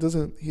 Like he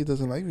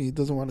doesn't like me. He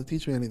doesn't want to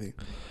teach me anything.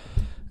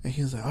 And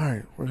he was like, all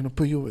right, we're gonna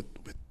put you with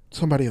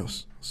somebody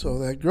else. So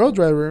that girl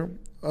driver.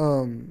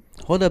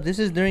 Hold up, this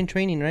is during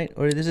training, right?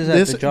 Or this is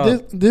at the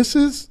job? This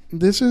is.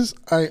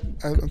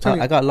 I'm telling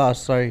you. I got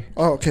lost. Sorry.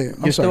 Oh, okay.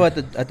 You're still at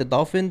the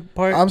Dolphin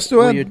part. I'm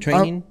still at your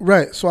training.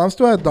 Right. So I'm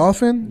still at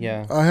Dolphin.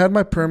 Yeah. I had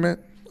my permit.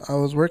 I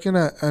was working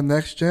at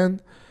Next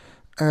Gen,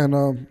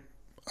 and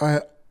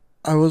I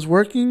was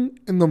working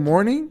in the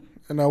morning,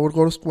 and I would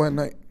go to school at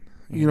night.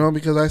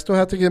 Because I still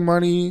had to get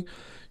money.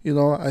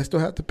 I still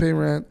had to pay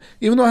rent,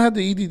 even though I had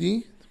the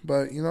EDD.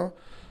 But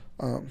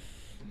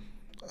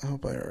I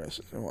hope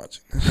IRS isn't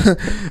watching.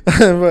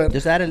 But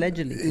just add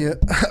allegedly. Yeah,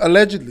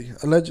 allegedly.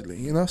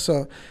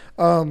 So,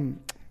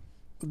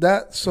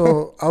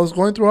 So I was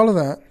going through all of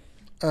that,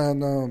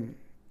 and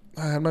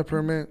I had my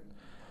permit.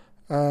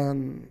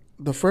 And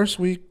the first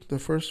week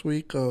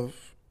of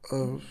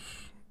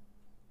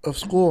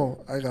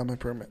school, I got my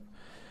permit.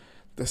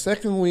 The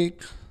second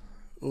week,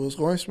 it was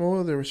going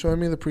smooth. They were showing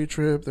me the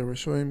pre-trip. They were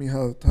showing me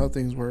how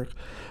things work.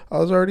 I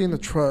was already in the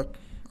truck.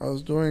 I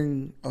was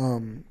doing,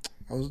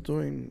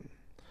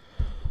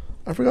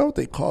 I forgot what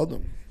they called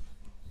them.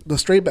 The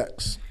straight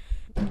backs,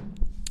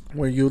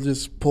 where you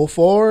just pull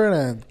forward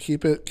and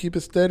keep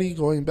it steady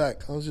going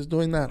back. I was just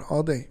doing that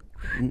all day.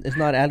 It's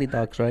not alley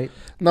docks, right?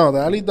 No, the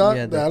alley dock.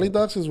 Yeah, the alley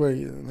docks is where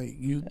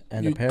you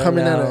come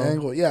in at an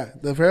angle. Yeah,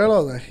 the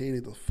parallels, I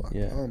hated the fuck.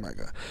 Yeah. Oh my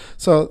god.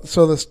 So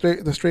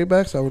the straight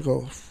backs, I would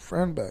go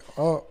front back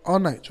all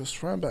night, just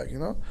front back,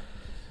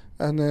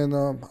 And then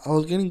I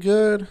was getting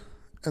good,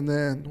 and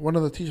then one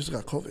of the teachers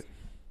got COVID.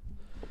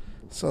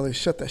 So they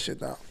shut that shit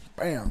down.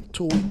 Bam,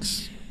 2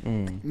 weeks.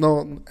 Mm. No,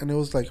 and it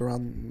was like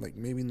around like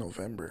maybe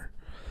November.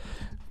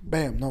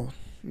 Bam,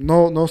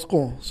 no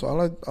school. So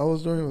all I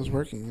was doing was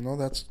working. You know,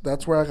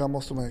 that's where I got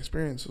most of my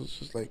experience. It was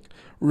just like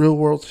real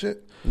world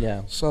shit.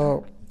 Yeah.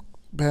 So,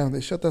 bam,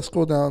 they shut that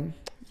school down.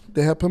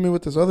 They had put me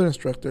with this other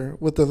instructor,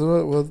 with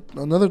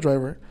another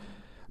driver.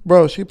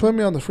 Bro, she put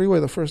me on the freeway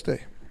the first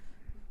day.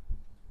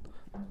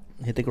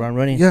 Hit the ground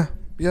running. Yeah.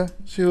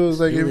 She was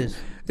like, Do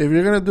if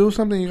you're gonna do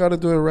something, you got to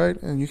do it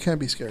right, and you can't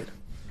be scared.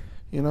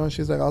 You know,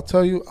 she's like, I'll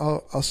tell you,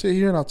 I'll sit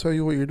here and I'll tell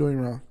you what you're doing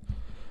wrong.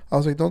 I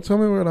was like, don't tell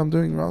me what I'm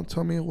doing wrong.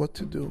 Tell me what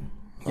to do.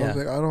 I was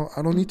like,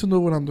 I don't need to know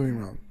what I'm doing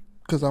wrong,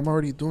 because I'm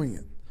already doing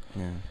it.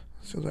 Yeah.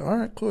 She was like, all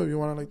right, cool. If you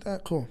want it like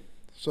that, cool.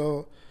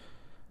 So,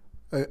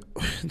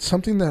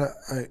 something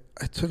that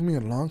I took me a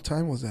long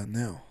time was that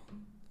nail,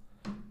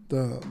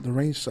 the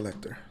range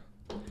selector.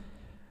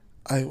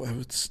 I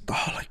would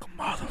stall like a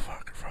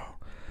motherfucker, bro.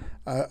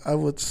 I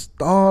would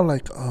stall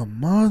like a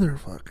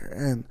motherfucker,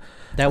 and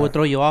that would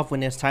throw you off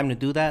when it's time to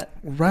do that.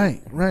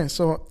 Right.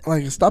 So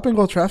like stop and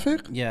go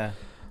traffic. Yeah.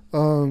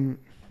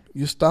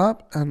 You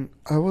stop, and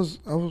I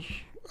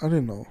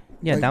didn't know.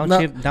 Yeah,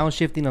 like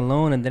downshifting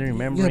alone, and then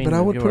remembering. Yeah, but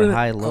I would put it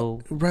high,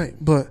 low. Right,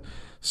 but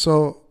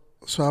so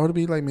I would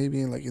be like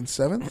maybe in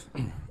seventh,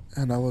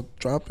 and I would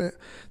drop it,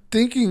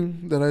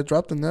 thinking that I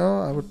dropped the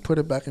nail. I would put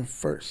it back in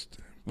first,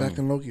 back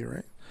in low gear,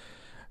 right?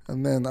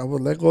 And then I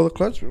would let go of the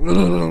clutch,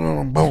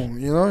 boom,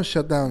 you know,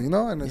 shut down, you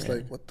know, and it's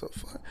like, what the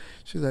fuck?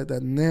 She's like,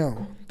 that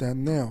nail,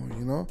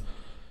 you know.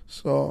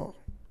 So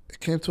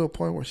it came to a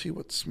point where she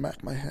would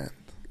smack my hand,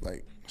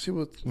 like she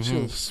would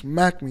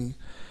smack me.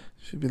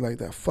 She'd be like,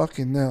 that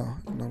fucking nail,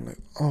 and I'm like,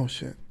 oh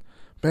shit,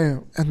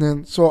 bam. And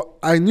then so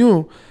I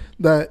knew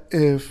that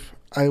if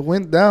I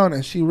went down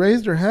and she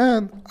raised her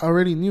hand, I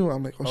already knew.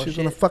 I'm like, she's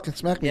gonna fucking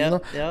smack me, you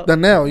know, the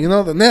nail, you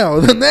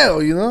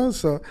know.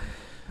 So,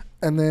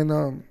 and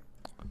then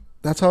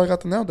that's how I got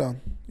the nail down,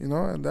 you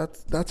know, and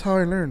that's how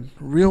I learned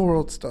real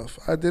world stuff.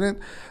 I didn't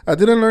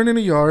learn in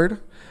a yard.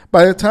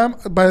 By the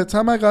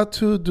time I got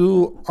to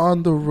do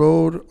on the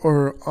road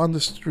or on the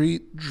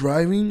street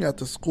driving at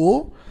the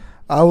school,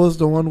 I was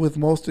the one with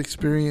most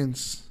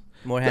experience.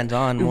 More hands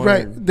on,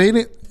 right? They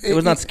didn't. It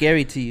was not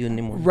scary to you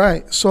anymore,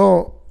 right?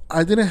 So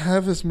I didn't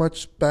have as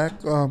much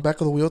back of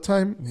the wheel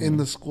time in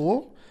the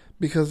school,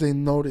 because they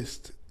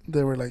noticed.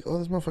 They were like, "Oh,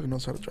 this motherfucker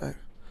knows how to drive."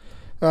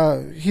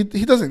 He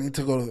doesn't need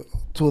to go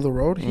to the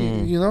road,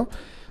 you know.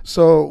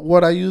 So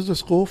what I used the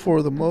school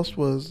for the most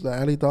was the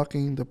alley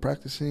docking, the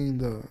practicing,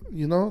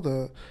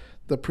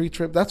 the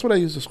pre-trip. That's what I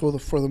used the school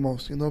for the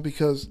most, you know,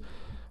 because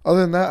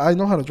other than that, I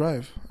know how to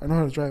drive.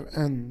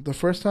 And the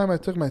first time I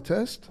took my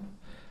test,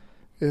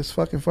 it's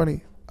fucking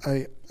funny.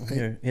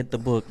 Here, hit the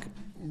book,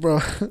 bro.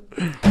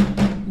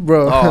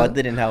 Oh, it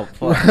didn't help.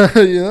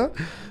 You know.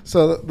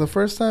 So the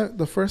first time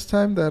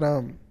that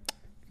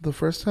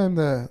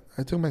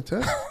I took my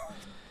test.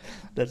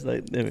 That's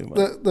like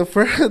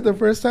the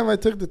first time I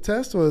took the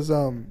test was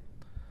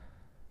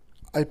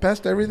I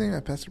passed everything.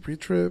 I passed the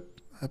pre-trip.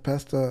 I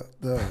passed the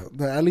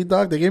alley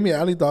dock. They gave me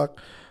alley dock,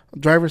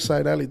 driver's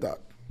side alley dock.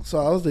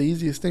 So that was the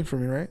easiest thing for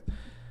me, right?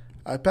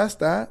 I passed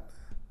that,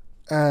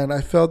 and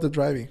I failed the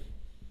driving.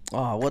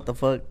 Oh, what the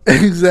fuck?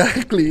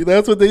 Exactly.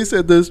 That's what they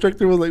said. The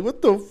instructor was like,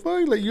 "What the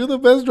fuck? Like, you're the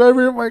best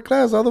driver in my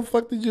class. How the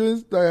fuck did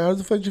you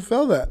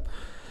fail that?"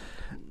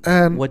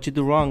 And what you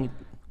do wrong?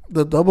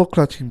 The double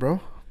clutching, bro.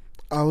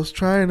 I was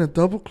trying a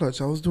double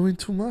clutch. I was doing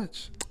too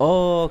much.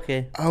 Oh,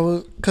 okay.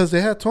 Because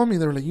they had told me,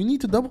 they were like, you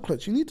need to double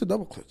clutch. You need to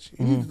double clutch.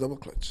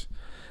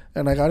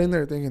 And I got in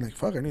there thinking like,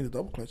 fuck, I need a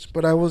double clutch.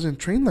 But I wasn't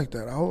trained like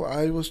that.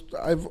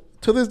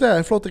 To this day,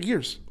 I float the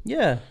gears.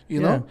 Yeah. You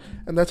know?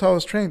 And that's how I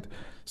was trained.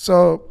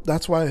 So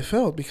that's why I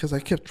failed, because I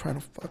kept trying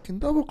to fucking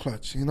double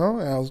clutch, you know?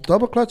 And I was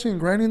double clutching,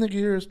 grinding the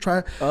gears,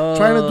 trying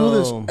to do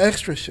this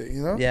extra shit,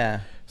 you know? Yeah.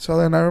 So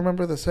then I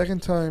remember the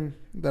second time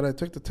that I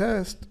took the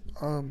test,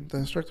 the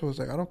instructor was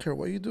like, I don't care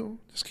what you do,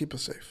 just keep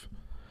us safe.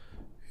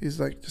 He's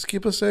like, just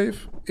keep us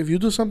safe. If you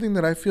do something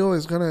that I feel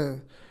is going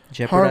to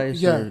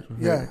jeopardize harm,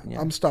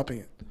 I'm stopping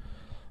it. I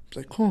was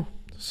like, cool.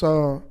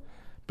 So,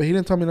 but he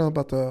didn't tell me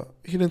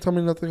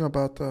nothing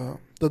about the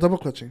double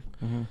clutching.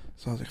 Mm-hmm.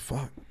 So I was like,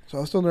 fuck. So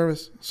I was still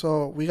nervous.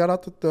 So we got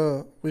out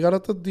the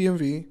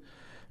DMV,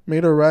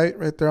 made a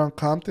right there on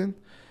Compton,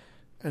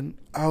 and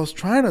I was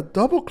trying to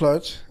double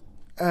clutch,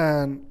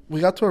 and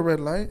we got to a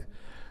red light.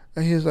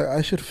 And he's like,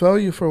 I should fail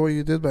you for what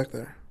you did back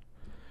there.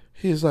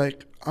 He's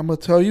like, I'm going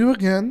to tell you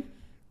again.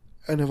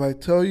 And if I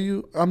tell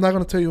you, I'm not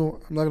going to tell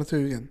you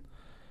again.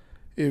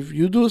 If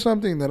you do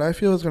something that I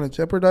feel is going to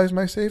jeopardize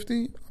my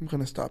safety, I'm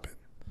going to stop it.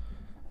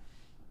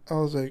 I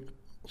was like,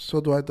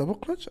 so do I double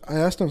clutch? I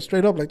asked him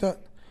straight up like that.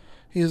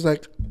 He's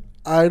like,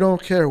 I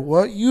don't care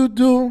what you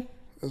do.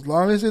 As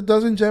long as it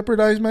doesn't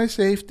jeopardize my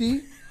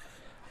safety,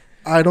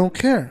 I don't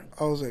care.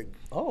 I was like,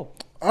 oh.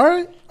 All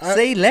right.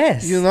 Say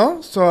less. You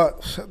know, so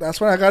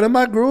that's when I got in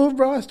my groove,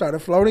 bro. I started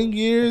floating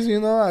gears, you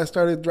know. I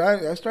started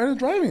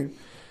driving,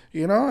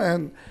 you know.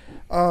 And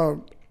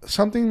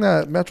something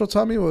that Metro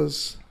taught me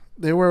was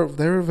they were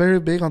very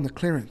big on the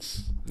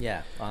clearance.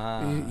 Yeah.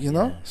 You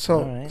know? Yeah. So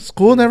Alright.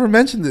 school never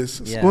mentioned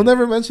this. Yeah. School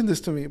never mentioned this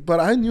to me. But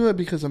I knew it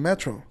because of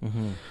Metro.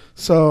 Mm-hmm.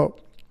 So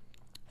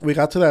we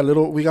got to that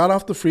little... We got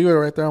off the freeway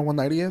right there on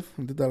 190th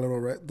and did that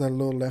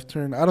little left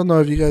turn. I don't know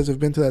if you guys have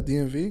been to that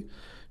DMV.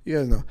 You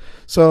guys know.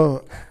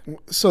 So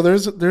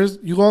there's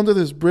you go under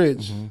this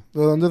bridge,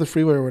 under the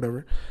freeway or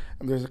whatever,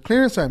 and there's a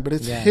clearance sign, but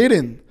it's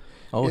hidden.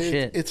 Oh,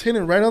 shit. It's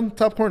hidden right on the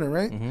top corner,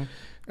 right? Mm-hmm.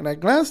 And I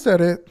glanced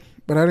at it,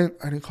 but I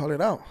didn't call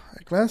it out.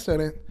 I glanced at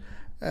it,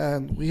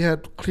 and we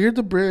had cleared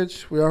the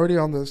bridge. We were already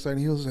on the side. And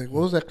he was like,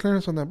 "What was that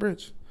clearance on that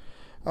bridge?"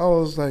 I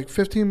was like,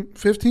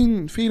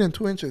 15 feet and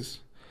 2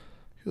 inches.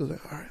 He was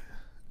like, "All right."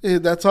 Yeah,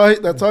 that's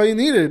all he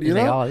needed, you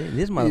know. Like,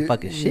 this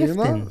motherfucker's shifting.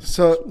 You know?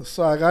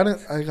 So I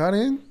got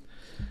in,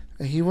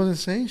 and he wasn't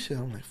saying shit.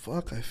 I'm like,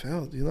 "Fuck, I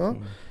failed," you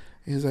know.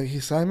 He's like, he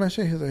signed my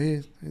shit. He's like,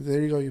 "Hey,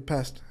 there you go, you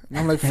passed." And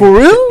I'm like, "For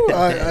real?"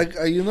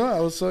 I you know, I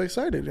was so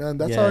excited, and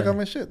that's how I got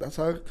my shit. That's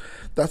how.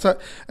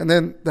 And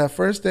then that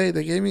first day,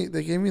 they gave me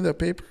the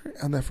paper,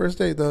 and that first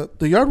day, the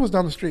yard was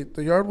down the street.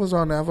 The yard was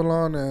on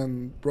Avalon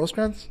and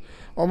Rosecrans,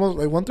 almost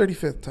like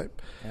 135th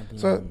type. Avalon.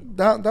 So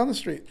down the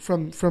street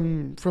from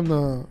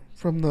the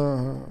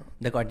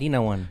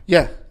Gardena one.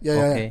 Yeah.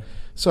 Okay. Yeah.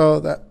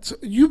 So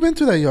you've been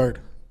to that yard.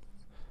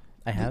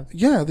 I have.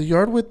 Yeah, the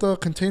yard with the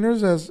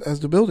containers as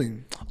the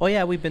building. Oh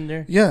yeah, we've been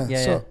there. Yeah.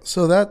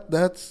 So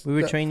that's we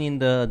were training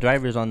the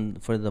drivers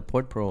for the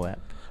Port Pro app.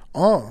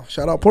 Oh,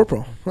 shout out Port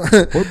Pro.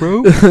 Port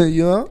Pro.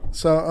 You know?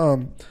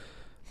 So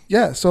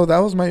yeah, so that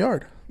was my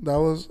yard.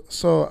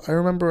 So I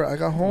remember I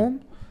got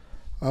home.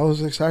 I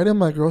was excited.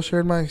 My girl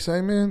shared my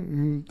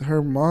excitement.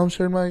 Her mom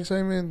shared my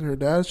excitement. Her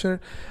dad shared.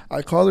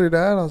 I called her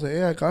dad. I was like,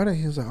 "Hey, I got it."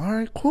 He was like, "All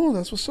right, cool.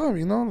 That's what's up.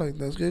 You know, like,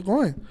 let's get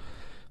going."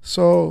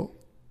 So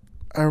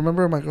I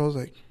remember my girl was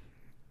like,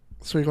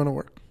 "So you're going to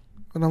work?"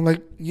 And I'm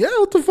like, "Yeah,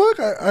 what the fuck?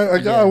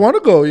 I want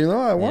to go, you know?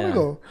 I want to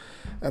go."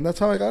 And that's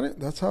how I got it.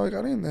 That's how I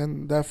got in.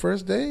 And that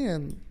first day,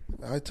 and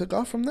I took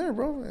off from there,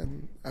 bro.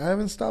 And I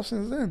haven't stopped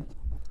since then.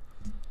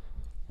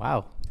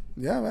 Wow.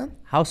 Yeah, man.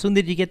 How soon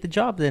did you get the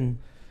job then?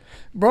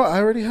 Bro, I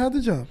already had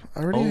the job.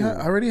 I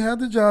already had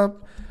the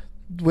job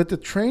with the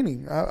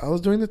training. I was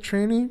doing the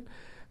training.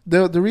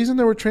 The reason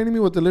they were training me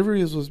with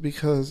deliveries was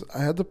because I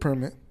had the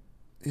permit,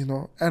 you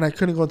know, and I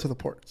couldn't go into the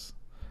ports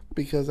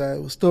because I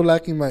was still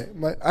lacking my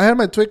I had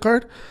my TWIC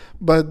card,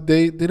 but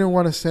they didn't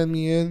want to send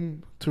me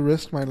in to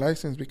risk my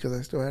license because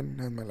I still hadn't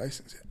had my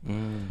license yet.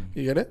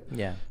 You get it?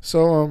 Yeah.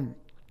 So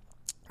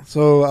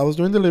I was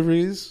doing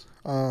deliveries.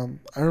 I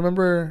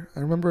remember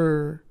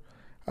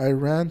I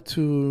ran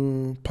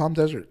to Palm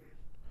Desert.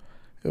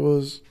 It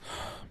was,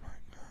 oh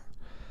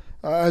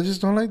my God. I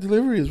just don't like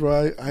deliveries,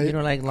 bro. You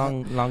don't like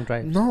long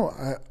drives? No,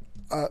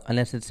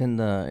 unless it's in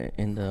the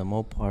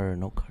Mopar or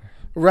no car.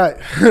 Right,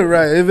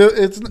 right.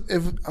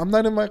 If I'm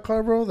not in my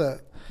car, bro,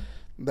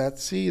 that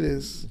seat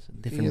is it's a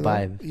different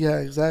vibe. Yeah,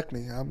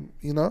 exactly.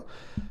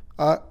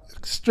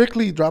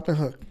 Strictly drop and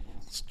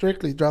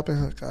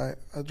hook.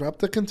 I drop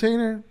the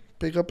container,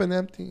 pick up an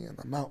empty, and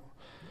I'm out.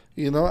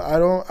 You know, I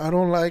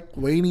don't like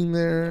waiting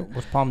there.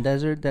 Was Palm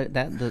Desert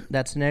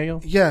that scenario?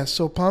 Yeah,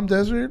 so Palm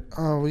Desert,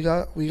 we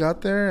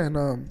got there,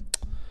 and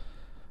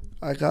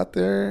I got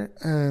there,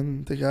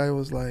 and the guy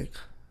was like,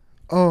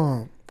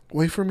 "Oh,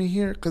 wait for me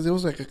here," because it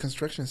was like a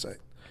construction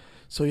site.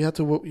 So you have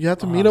to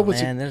meet up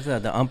with. Man, there's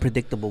the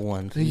unpredictable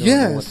ones. You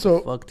don't know what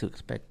the fuck to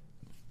expect.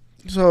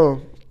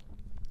 So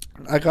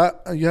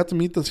you have to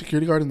meet the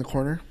security guard in the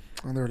corner,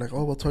 and they were like,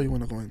 "Oh, we'll tell you when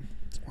to go in."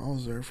 I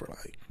was there for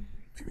like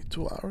maybe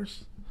 2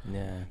 hours.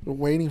 Yeah.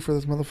 Waiting for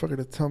this motherfucker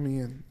to tell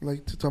me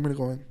to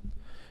go in.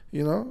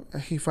 You know?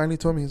 And he finally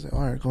told me, he's like,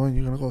 "All right, go in.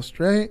 You're gonna go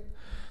straight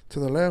to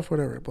the left,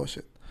 whatever,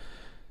 bullshit."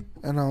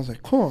 And I was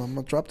like, "Cool, I'm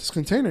gonna drop this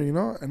container," you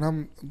know? And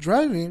I'm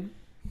driving,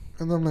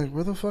 and I'm like,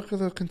 "Where the fuck are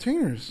the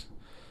containers?"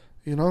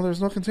 You know,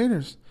 there's no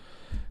containers.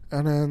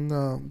 And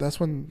then that's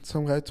when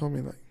some guy told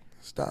me, like,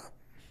 "Stop."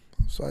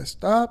 So I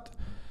stopped.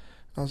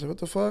 I was like, "What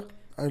the fuck?"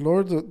 I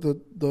lowered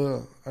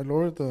the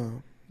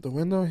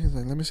window. He's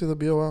like, "Let me see the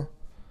BOL."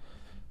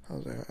 I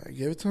was like, I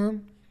gave it to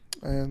him,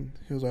 and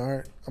he was like, "All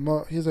right, I'm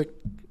out." He's like,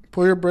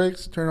 "Pull your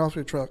brakes, turn off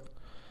your truck."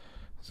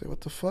 I was like,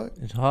 "What the fuck?"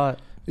 It's hot.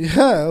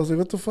 Yeah, I was like,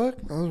 "What the fuck?"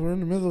 We're in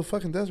the middle of the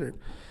fucking desert.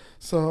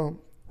 So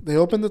they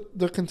opened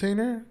the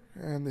container,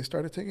 and they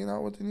started taking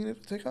out what they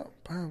needed to take out.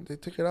 Bam, they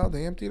took it out,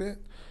 they emptied it,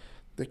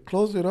 they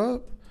closed it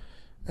up,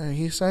 and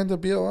he signed the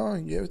BOL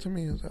and gave it to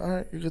me. He was like, "All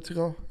right, you're good to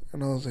go."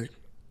 And I was like,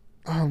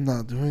 "I'm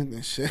not doing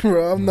this shit,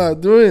 bro. I'm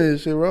not doing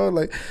this shit, bro."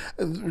 Like,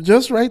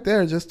 just right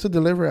there, just to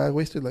deliver, I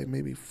wasted like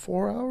maybe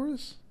 4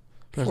 hours.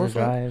 Plus the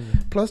drive.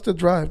 Plus the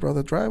drive, bro.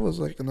 The drive was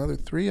like another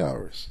 3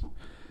 hours.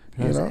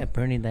 Plus you know?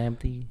 burning the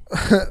empty.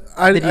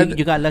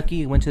 You got lucky.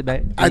 You went to the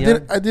back. I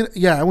did.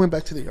 Yeah, I went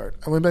back to the yard.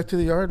 I went back to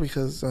the yard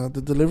because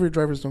the delivery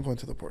drivers don't go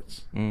into the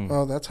ports.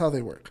 Oh, that's how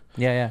they work.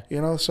 Yeah. You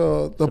know,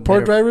 so the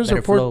port drivers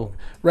are port. Flow.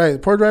 Right,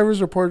 port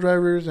drivers are port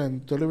drivers,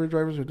 and delivery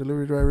drivers are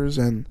delivery drivers,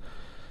 and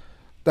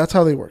that's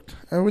how they worked,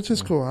 and which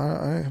is cool.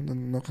 I have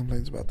no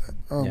complaints about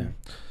that.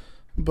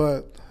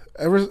 But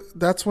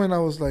that's when I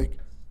was like,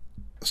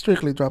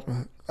 strictly drop and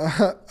hook.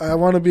 I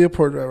want to be a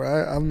port driver.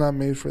 I'm not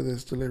made for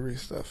this delivery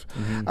stuff.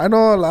 I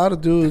know a lot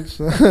of dudes.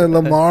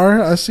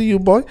 Lamar, I see you,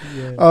 boy.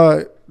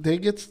 Yeah. They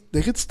get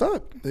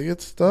stuck. They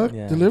get stuck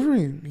Yeah.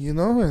 delivering,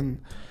 and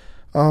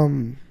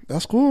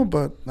that's cool,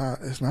 but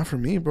it's not for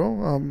me,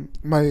 bro.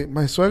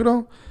 My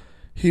suegro,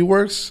 he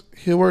works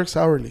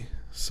hourly,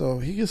 so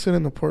he can sit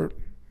in the port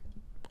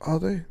all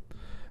day,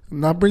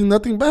 not bring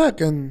nothing back,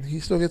 and he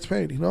still gets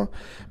paid,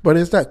 But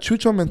it's that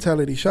chucho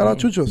mentality. Shout out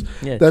chuchos.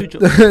 Yeah, That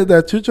chucho.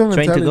 that chucho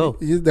Train to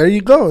mentality. go. There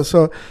you go.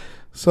 So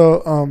it's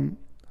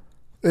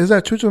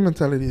that chucho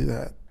mentality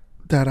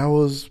that I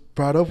was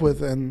brought up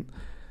with and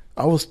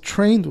I was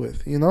trained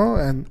with,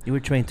 and You were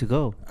trained to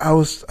go. I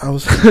was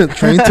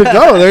trained to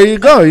go. There you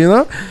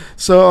go,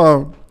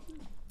 So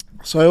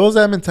it was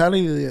that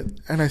mentality,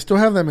 and I still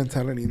have that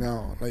mentality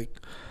now. Like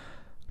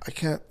I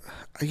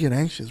get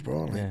anxious,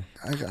 bro. Like, Yeah.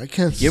 I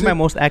can't. You're sit. my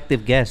most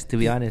active guest, to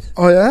be honest.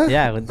 Oh yeah.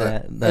 Yeah, with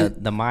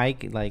the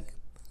mic, like.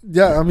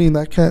 Yeah, I mean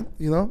I can't.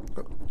 Chill.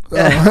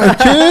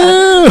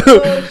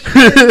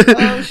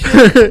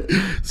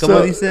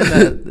 Como dicen,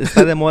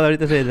 está de moda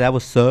ahorita say that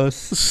was sus.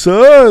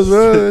 Sus,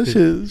 bro.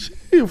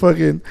 Shit,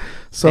 fucking.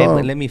 So Hey,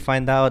 but let me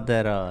find out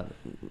that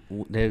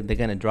they're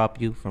gonna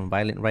drop you from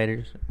Violent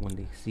Writers when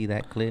they see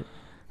that clip.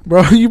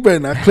 bro, you better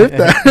not clip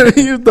that.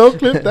 You don't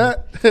clip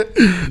that.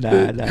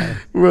 Nah.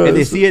 Bro, If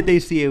they see it, they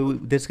see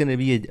it. There's gonna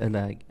be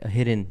a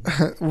hidden.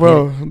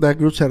 Bro, that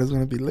group chat is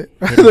gonna be lit.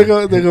 they're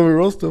gonna be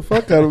roast the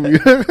fuck out of me.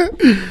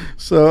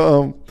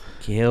 So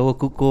 ¿Qué hubo,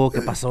 Cuco?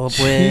 ¿Qué pasó, pues?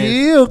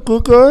 chill,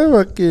 Cuco,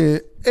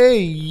 porque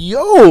hey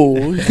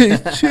yo,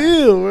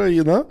 chill, bro.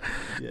 Yeah.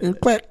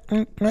 Quack,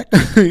 quack.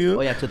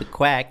 Oh yeah, to the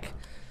quack.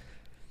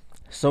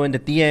 So in the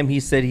DM, he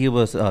said he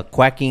was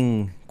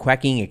quacking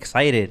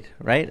excited,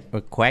 right?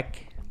 Or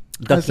quack,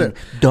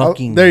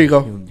 ducking. There you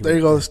go. There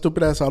you go.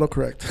 Stupid ass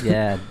autocorrect.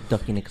 Yeah,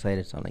 ducking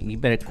excited. So I'm like, you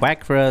better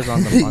quack for us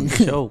on the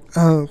show.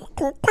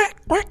 Quack,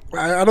 quack.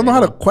 I don't know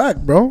how to quack,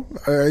 bro.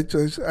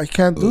 I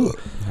can't do it.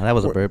 Oh, that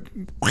was a burp.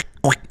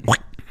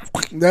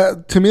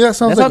 That to me that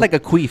sounds That sounds like a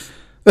queef.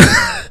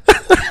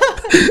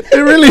 It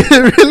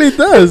really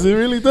does. It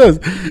really does.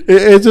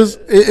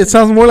 It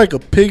sounds more like a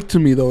pig to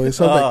me though. It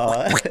sounds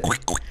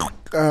like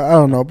I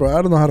don't know, bro.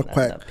 I don't know how to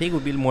quack. A pig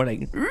would be more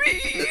like.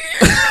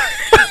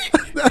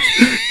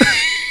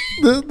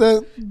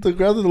 The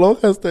ground is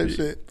locas type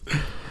shit.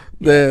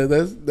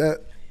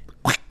 That.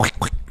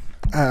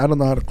 I don't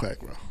know how to quack,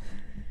 bro.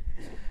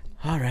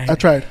 All right. I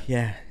tried.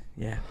 Yeah.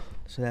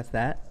 So that's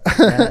that.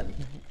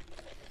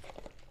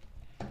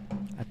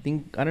 I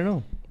think I don't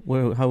know.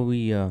 How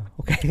we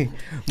okay.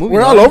 Moving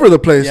We're on. all over the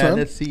place, Yeah, man.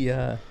 let's see.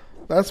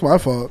 That's my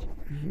fault.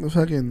 I'm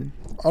fucking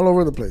all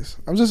over the place.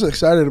 I'm just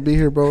excited to be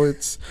here, bro.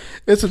 It's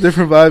a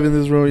different vibe in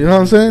this room. You know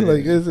what I'm saying?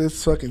 Like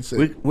it's fucking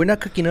sick. We're not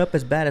cooking up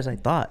as bad as I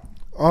thought.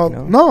 Oh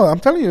no, I'm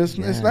telling you, it's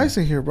nice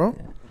in here, bro.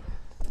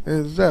 Yeah.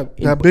 It's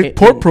that big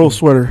Port Pro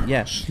sweater.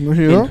 Yeah. You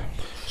know?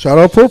 Shout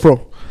out Port Pro.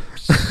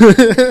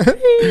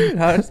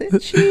 How to say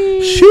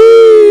cheese?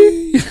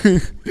 She.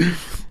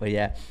 But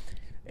yeah,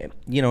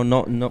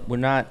 no, we're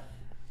not.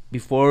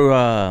 Before,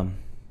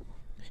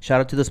 shout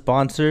out to the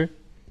sponsor.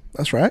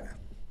 That's right.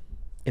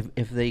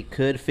 If they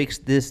could fix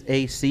this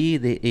AC,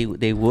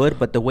 they would.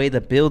 But the way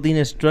the building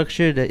is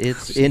structured,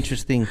 it's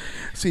interesting.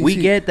 We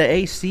get the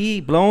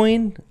AC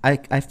blowing.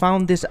 I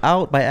found this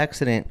out by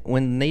accident.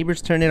 When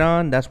neighbors turn it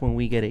on, that's when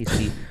we get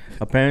AC.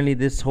 Apparently,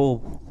 this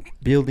whole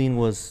building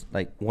was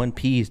like one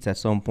piece at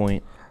some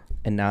point,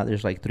 and now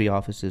there's like 3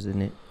 offices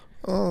in it.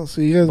 Oh,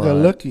 so you guys got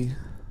lucky.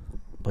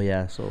 But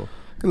yeah, so.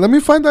 Let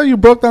me find out you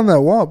broke down that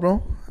wall,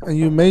 bro. And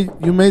you made.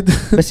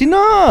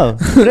 Vecino,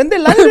 prende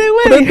el aire,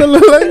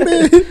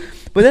 güey.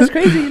 But that's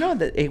crazy,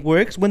 that it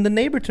works when the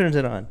neighbor turns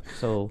it on.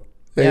 So,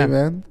 hey, yeah.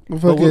 man.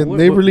 Fucking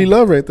neighborly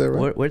love right there,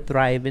 right? We're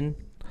thriving.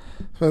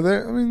 So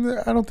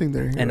I don't think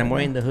they're here. And I'm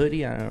wearing the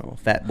hoodie. I don't know,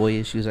 fat boy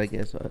issues, I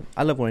guess.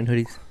 I love wearing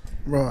hoodies.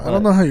 Bro, I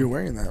don't know how you're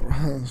wearing that,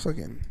 bro. It's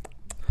fucking,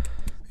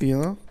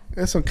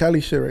 that's some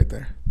Cali shit right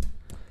there.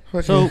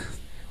 Fucking. So,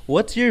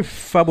 what's your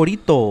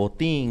favorito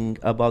thing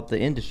about the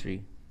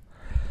industry?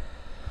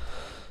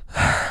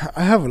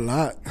 I have a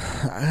lot.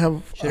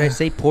 Should I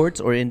say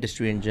ports or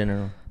industry in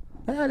general?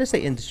 Let's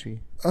say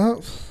industry.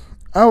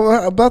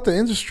 About the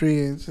industry,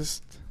 it's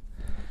just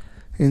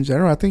in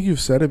general. I think you've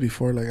said it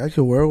before. Like I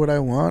can wear what I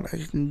want.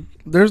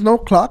 There's no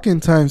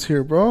clocking times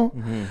here, bro.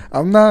 Mm-hmm.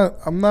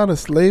 I'm not a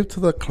slave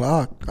to the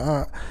clock.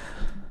 Like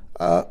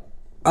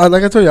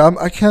I told you,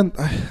 I can't.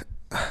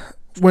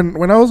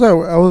 When I was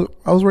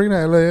working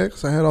at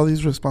LAX, I had all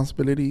these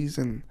responsibilities,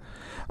 and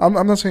I'm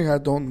not saying I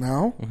don't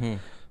now. Mm-hmm.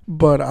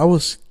 But I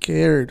was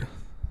scared.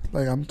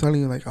 Like I'm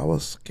telling you, like I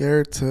was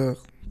scared to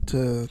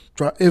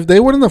drive. If they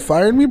wouldn't have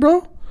fired me,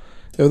 bro.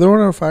 If they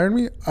wouldn't have fired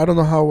me, I don't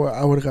know how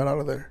I would have got out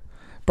of there.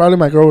 Probably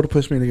my girl would have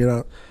pushed me to get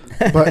out.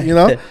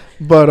 But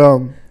but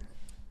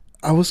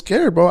I was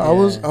scared, bro. Yeah.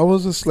 I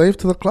was a slave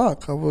to the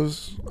clock. I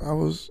was I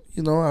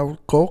would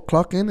go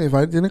clock in. If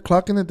I didn't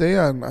clock in the day,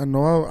 I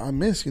know I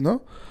miss,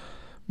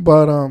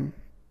 But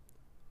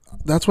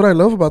that's what I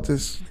love about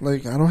this.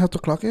 Like I don't have to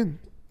clock in,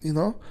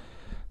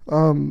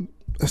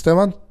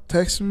 Esteban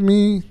texts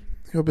me.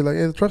 He'll be like,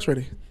 "Hey, the truck's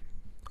ready."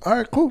 All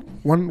right, cool.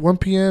 1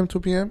 p.m., 2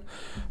 p.m.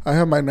 I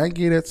have my night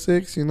gate at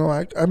 6. You know,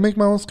 I make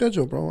my own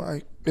schedule, bro.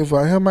 If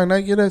I have my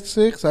night gate at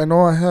 6, I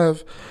know I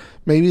have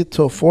maybe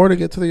till 4 to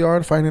get to the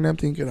yard, find it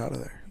empty, and get out of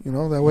there. You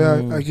know, that way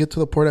I get to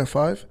the port at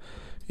 5,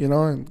 you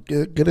know, and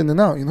get in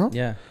and out, you know?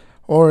 Yeah.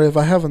 Or if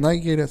I have a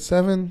night gate at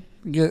 7,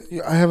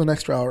 I have an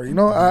extra hour. You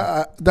know,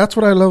 I that's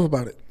what I love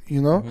about it,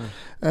 you know?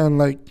 And,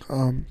 like,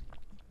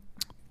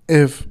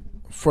 if,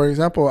 for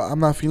example, I'm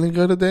not feeling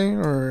good today,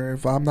 or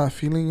if I'm not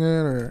feeling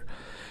it, or...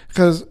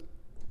 Because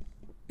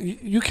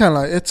you can't,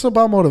 like, it's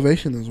about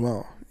motivation as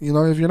well. You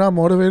know, if you're not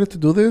motivated to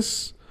do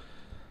this,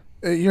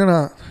 you're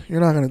not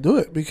gonna do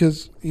it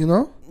because, you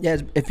know. Yeah,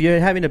 if you're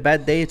having a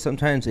bad day,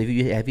 sometimes if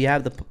you have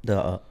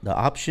the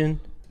option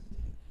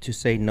to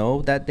say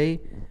no that day,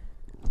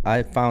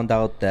 I found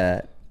out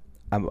that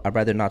I'd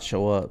rather not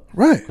show up.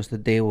 Right. Because the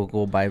day will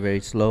go by very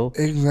slow.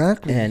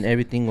 Exactly. And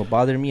everything will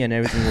bother me, and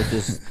everything will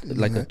just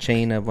like a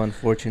chain of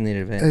unfortunate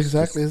events.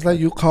 Exactly. It's like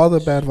you call the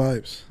bad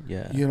vibes.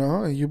 Yeah. You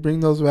know, and you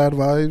bring those bad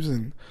vibes.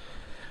 And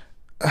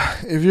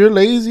if you're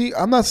lazy,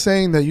 I'm not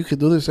saying that you could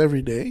do this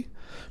every day,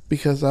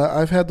 because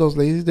I've had those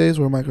lazy days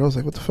where my girl's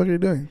like, "What the fuck are you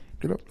doing?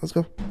 Get up, let's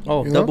go."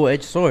 Oh,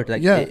 double-edged sword.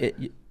 Like, yeah.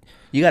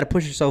 You got to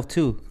push yourself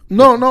too.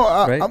 No,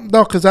 right?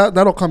 no, because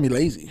that'll call me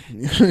lazy.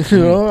 You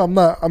know, I'm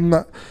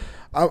not.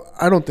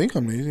 I don't think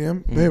I'm lazy.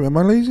 Babe, am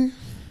I lazy?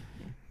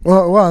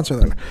 Well, we'll answer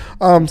that.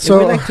 So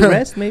you like to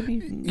rest,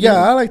 maybe.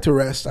 Yeah, I like to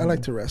rest. I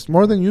like to rest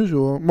more than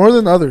usual, more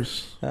than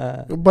others.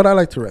 But I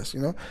like to rest. You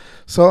know,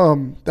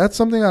 so that's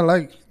something I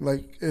like.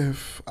 Like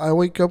if I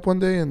wake up one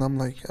day and I'm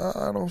like,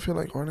 I don't feel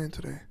like going in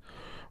today,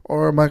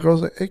 or my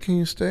girl's like, "Hey, can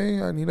you stay?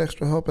 I need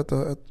extra help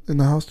in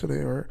the house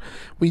today," or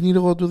 "We need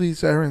to go do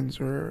these errands,"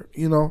 or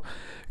you know,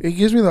 it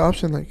gives me the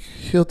option. Like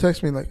he'll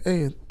text me like,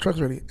 "Hey, truck's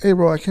ready. Hey,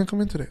 bro, I can't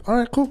come in today. All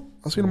right, cool.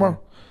 I'll see you tomorrow."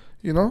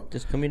 You know,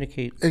 just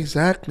communicate.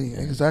 Exactly,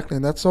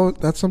 and that's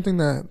something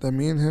that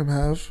me and him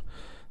have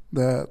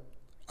that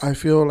I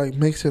feel like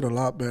makes it a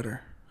lot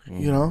better.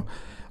 You know,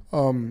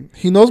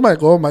 he knows my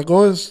goal. My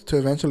goal is to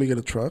eventually get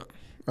a truck.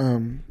 A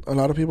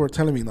lot of people are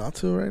telling me not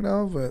to right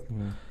now, but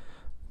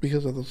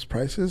because of those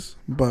prices.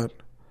 But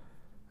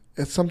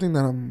it's something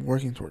that I'm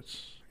working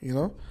towards. You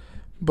know,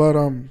 but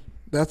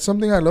that's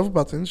something I love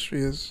about the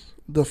industry is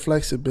the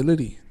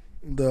flexibility,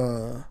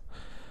 the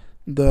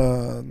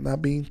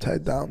not being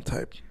tied down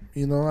type.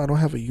 You know, I don't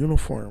have a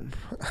uniform.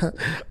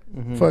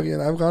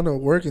 Fucking, I've gone to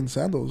work in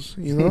sandals.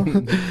 You know,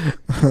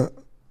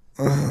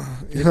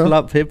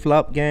 flip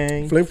flop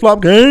gang. Flip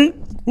flop gang.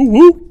 Woo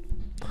woo.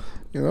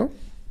 You know.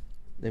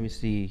 Let me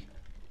see.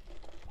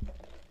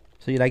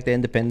 So you like the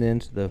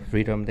independence, the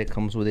freedom that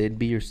comes with it.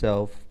 Be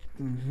yourself.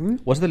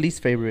 What's the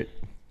least favorite?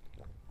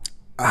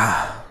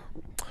 Don't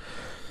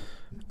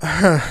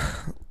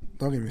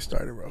get me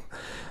started, bro.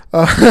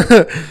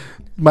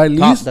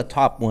 The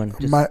top one.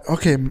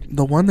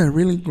 The one that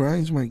really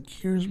grinds my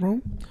gears,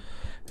 bro,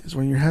 is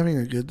when you're having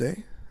a good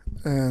day,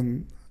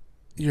 and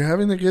you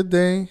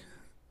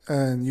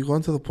go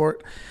into the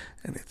port,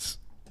 and it's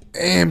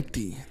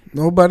empty.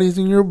 Nobody's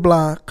in your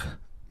block.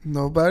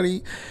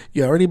 Nobody.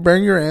 You already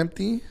burned your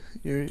empty.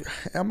 I'm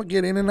gonna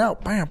get in and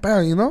out, bam,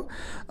 bam. You know,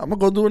 I'm gonna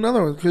go do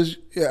another one because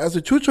as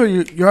a chucho,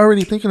 you're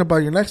already thinking about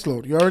your next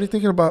load. You're already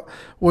thinking about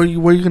what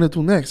you're gonna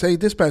do next. Hey,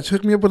 dispatch,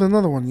 hook me up with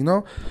another one. You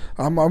know,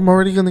 I'm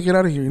already gonna get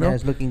out of here. You know, yeah,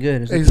 it's looking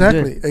good.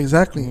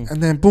 Exactly.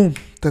 And then boom,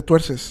 te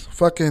tuerces.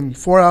 Fucking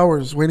 4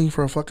 hours waiting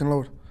for a fucking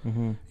load.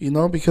 You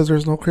know, because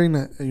there's no crane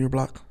at your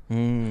block.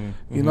 You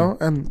know,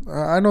 and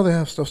I know they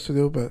have stuff to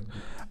do, but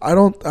I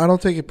don't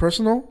take it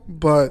personal.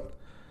 But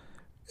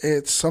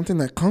it's something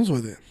that comes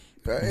with it.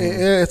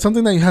 It's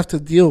something that you have to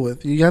deal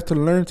with. You have to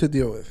learn to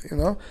deal with, you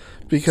know,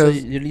 because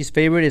so your least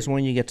favorite is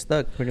when you get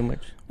stuck, pretty much.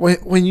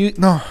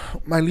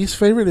 My least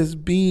favorite is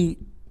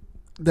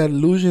that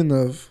illusion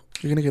of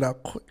you're gonna get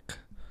out quick.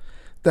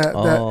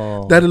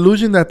 That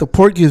illusion that the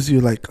port gives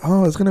you, like,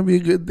 oh, it's gonna be a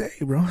good day,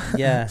 bro.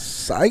 Yeah.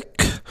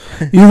 Psych.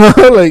 You know,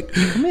 like,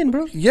 come in,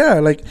 bro. Yeah,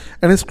 like,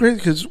 and it's great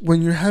because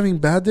when you're having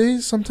bad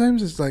days,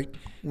 sometimes it's like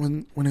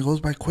when it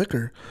goes by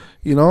quicker,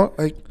 you know,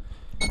 like.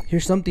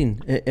 Here's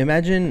something.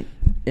 Imagine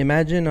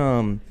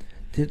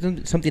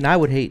something I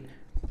would hate.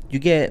 You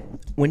get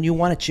when you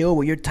want to chill,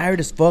 when you're tired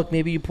as fuck.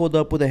 Maybe you pulled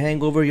up with a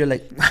hangover. You're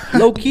like,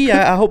 low key.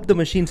 I hope the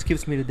machine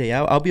skips me today.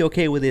 I'll be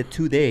okay with it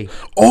today.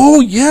 Oh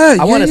yeah,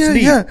 I want to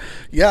sleep.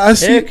 Yeah. I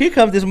see. Here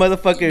comes this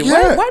motherfucker.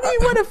 Yeah. Why do you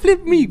want to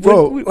flip me,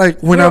 bro? Like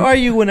where are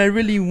you when I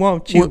really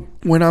want you?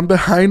 When I'm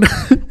behind,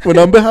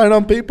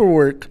 on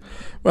paperwork,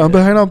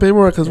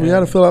 because we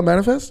had to fill out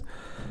manifest.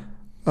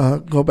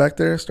 Go back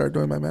there, start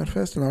doing my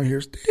manifest, and I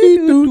hear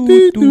and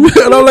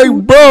I'm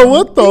like, bro,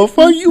 what the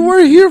fuck? You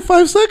weren't here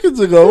 5 seconds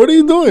ago. What are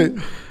you doing?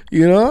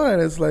 You know,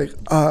 and it's like,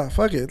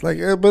 fuck it. Like,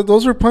 but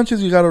those are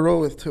punches you gotta roll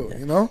with too.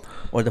 You know,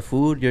 or the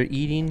food you're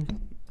eating,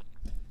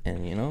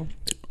 and you know.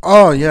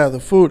 Oh yeah, the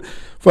food.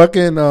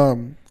 Fucking, I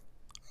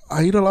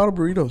eat a lot of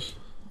burritos.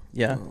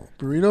 Yeah,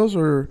 burritos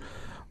or,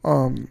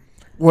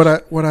 what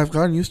I've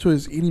gotten used to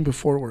is eating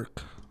before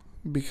work,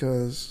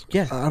 because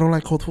I don't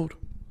like cold food.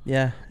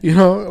 Yeah. You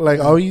know, like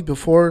I'll eat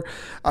before.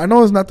 I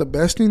know it's not the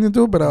best thing to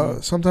do,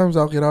 but sometimes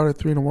I'll get out at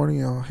 3 in the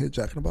morning and I'll hit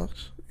Jack in the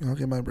Box. You know,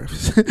 get my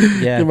breakfast.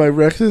 Yeah. Get my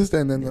breakfast,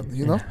 and then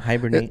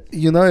hibernate.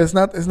 You know, it's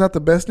not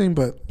the best thing,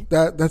 but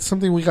that's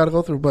something we got to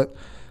go through. But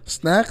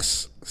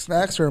snacks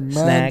are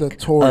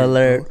mandatory.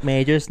 Alert, bro.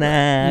 major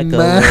snack.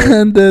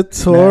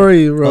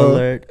 Mandatory, alert, bro.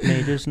 Alert,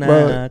 major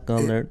snack.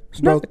 Alert.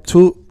 Bro,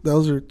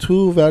 those are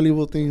two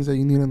valuable things that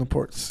you need in the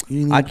ports.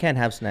 I can't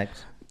have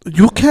snacks.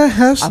 You can't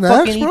have snacks,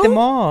 I fucking bro? eat them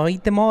all. I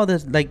eat them all.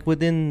 That's like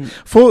within.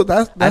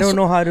 That's I don't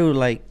know how to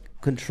like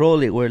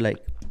control it. Where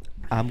like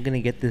I'm gonna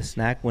get this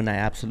snack when I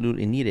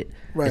absolutely need it.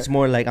 Right. It's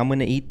more like I'm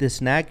gonna eat this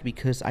snack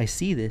because I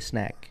see this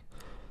snack.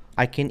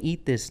 I can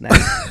eat this snack.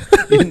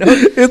 You know,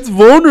 it's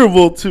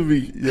vulnerable to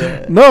me.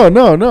 Yeah.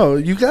 No.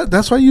 You got.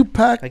 That's why you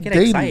pack. I get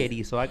daily.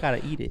 anxiety, so I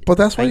gotta eat it. But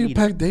that's why you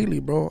pack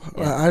daily, bro.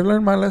 Yeah. I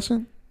learned my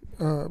lesson.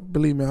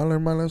 Believe me, I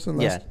learned my lesson.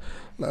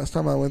 Last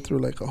time I went through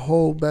like a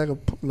whole bag of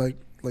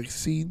like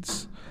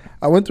seeds.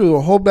 I went through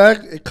a whole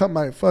bag. It cut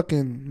my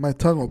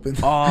tongue open.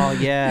 Oh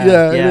yeah,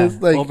 yeah.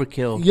 It's like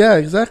overkill. Yeah,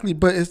 exactly.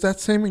 But it's that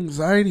same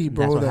anxiety,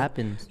 bro. That's what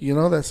happens. You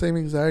know, that same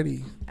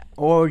anxiety.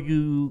 Or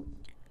you,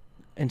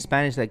 in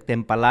Spanish, like te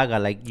empalaga,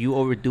 like you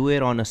overdo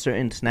it on a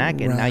certain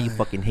snack, and now you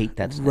fucking hate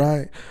that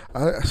snack.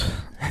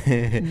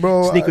 Right,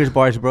 bro. Snickers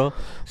bars, bro.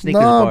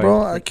 Snickers bars.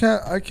 Bro. I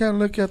can't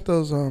look at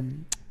those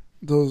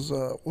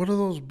what are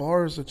those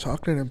bars? The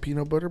chocolate and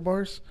peanut butter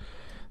bars.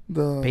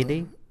 The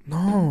Payday.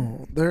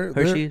 No, they're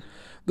Hershey's.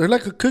 They're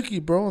like a cookie,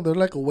 bro. They're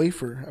like a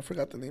wafer. I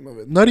forgot the name of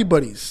it. Nutty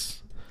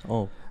Buddies.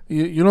 Oh.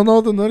 You don't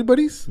know the Nutty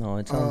Buddies? No,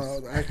 it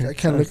sounds. I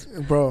can't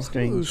look, bro.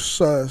 Strange.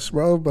 Sus,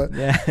 bro. But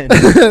yeah.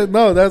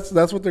 No, that's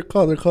what they're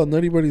called. They're called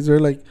Nutty Buddies. They're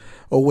like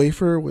a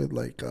wafer with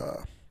like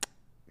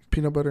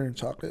peanut butter and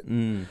chocolate.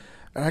 And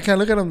I can't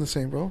look at them the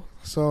same, bro.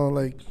 So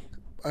like,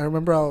 I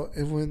remember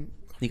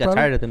you got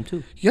tired of them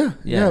too.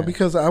 Yeah,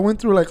 because I went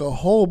through like a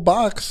whole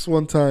box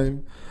one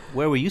time.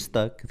 Where were you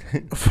stuck?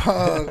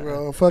 Fuck,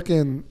 bro.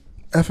 Fucking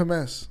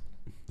FMS.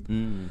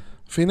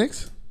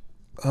 Phoenix?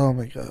 Oh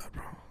my God,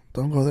 bro.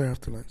 Don't go there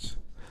after lunch.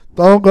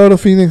 Don't go to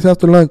Phoenix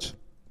after lunch.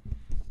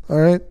 All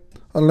right?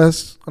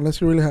 Unless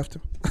you really have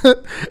to.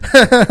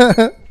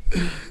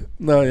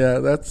 No, yeah,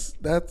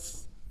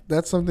 that's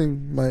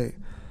something my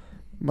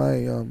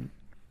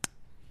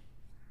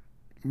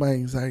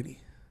anxiety.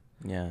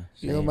 Yeah.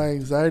 Same. You know, my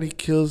anxiety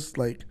kills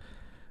like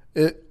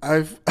it.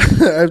 I've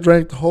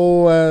drank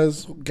whole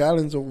ass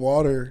gallons of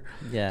water.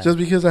 Yeah. Just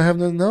because I have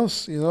nothing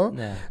else, you know.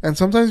 Yeah. And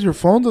sometimes your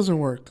phone doesn't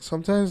work.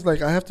 Sometimes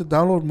like I have to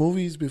download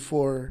movies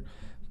before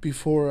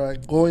I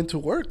go into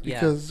work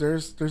because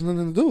there's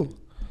nothing to do.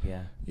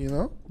 Yeah. You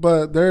know.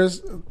 But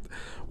there's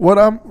what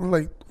I'm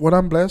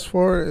blessed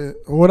for.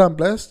 What I'm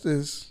blessed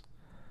is,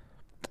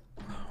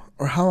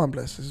 or how I'm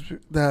blessed is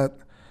that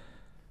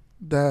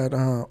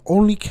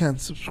only can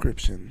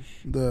subscription,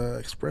 the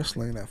express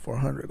lane at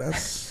 400.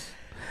 That's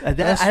I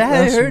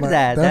haven't heard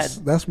that.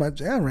 That's my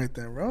jam right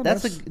there, bro.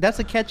 That's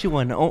a catchy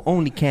one.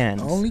 Only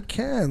cans. Only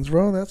cans,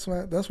 bro. That's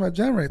my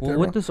jam right there.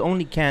 What does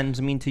only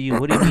cans mean to you?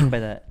 What do you mean by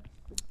that?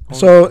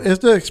 So it's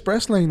the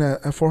express lane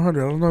at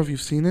 400. I don't know if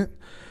you've seen it.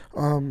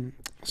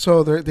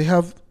 So they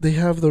have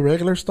the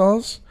regular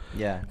stalls.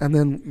 Yeah. And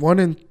then 1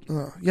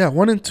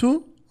 and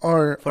 2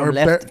 are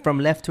from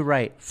left to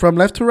right. From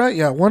left to right,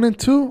 yeah. 1 and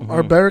 2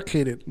 are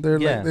barricaded. They're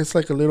like, it's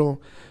like a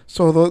little.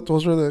 So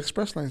those are the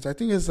express lines. I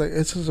think it's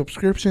a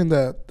subscription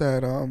that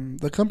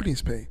the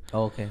companies pay.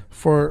 Oh, okay.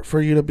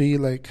 For you to be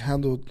like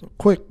handled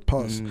quick.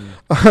 Pause.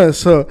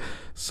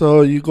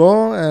 So you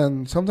go,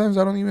 and sometimes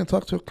I don't even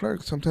talk to a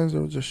clerk. Sometimes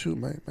they'll just shoot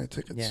my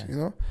tickets. Yeah. You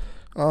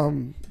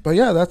know. But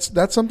yeah,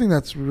 that's something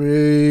that's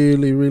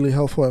really really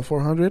helpful at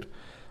 400.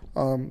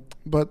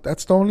 But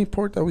that's the only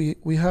port that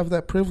we have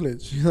that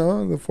privilege, you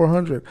know, the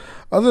 400.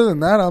 Other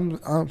than that,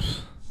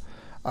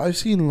 I've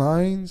seen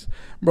lines,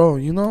 bro.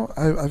 You know,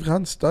 I've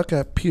gotten stuck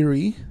at Pier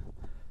E.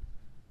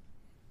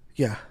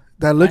 Yeah,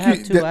 that look. I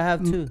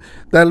have too.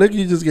 That look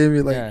you just gave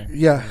me, like,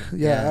 yeah.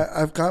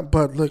 I've got,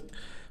 but look.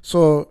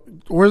 So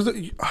where's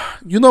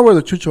you know where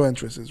the Chucho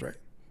entrance is, right?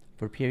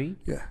 For Pier E?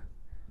 Yeah.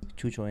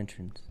 Chucho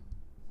entrance.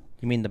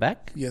 You mean the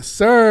back? Yes,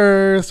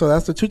 sir. So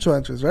that's the Chucho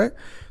entrance, right?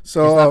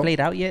 So it's not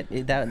played out yet.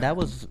 That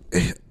was.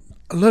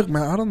 Look,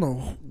 man, I don't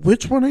know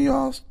which one of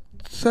y'all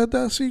said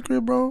that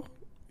secret, bro.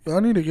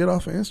 Y'all need to get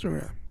off of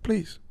Instagram,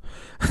 please.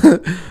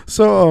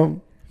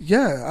 So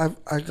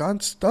I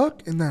got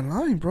stuck in that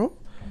line, bro.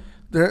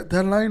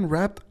 That line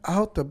wrapped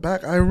out the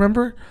back. I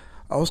remember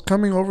I was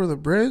coming over the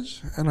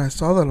bridge and I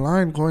saw the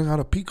line going out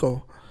of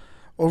Pico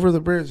over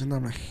the bridge, and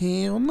I'm like,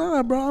 hell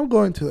nah, bro. I'm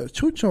going to the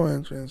Chucho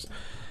entrance.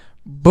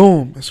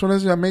 Boom! As soon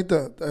as I made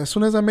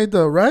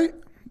the right,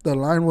 the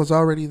line was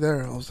already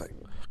there. I was like,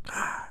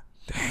 God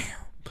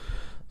damn!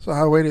 So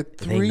I waited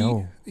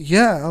 3.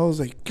 Yeah, I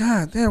was like,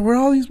 God damn! Where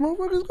all these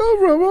motherfuckers go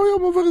from? Bro, y'all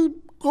motherfuckers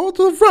go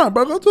to the front,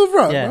 bro. Go to the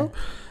front, bro.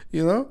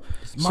 You know,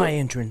 it's my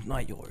entrance,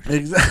 not yours.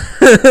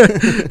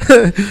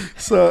 Exactly.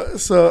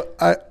 so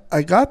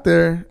I got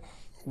there,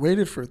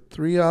 waited for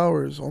 3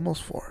 hours,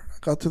 almost 4. I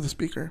got to the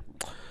speaker.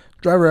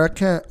 Driver, I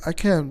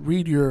can't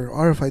read your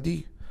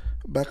RFID.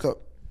 back up,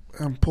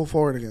 and pull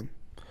forward again.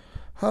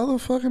 How the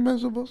fuck am I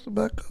supposed to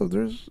back up?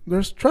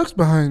 There's trucks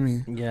behind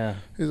me. Yeah.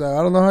 He's like,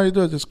 I don't know how you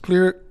do it. Just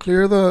clear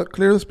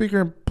the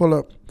speaker and pull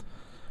up.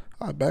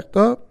 I backed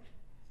up,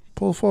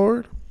 pull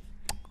forward.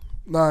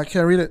 Nah, I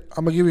can't read it.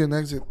 I'm gonna give you an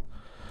exit.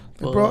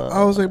 Like, bro,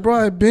 I was like, bro,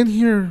 I've been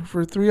here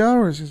for 3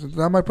 hours. He said,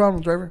 not my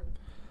problem, driver.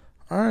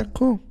 All right,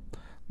 cool.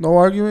 No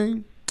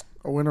arguing.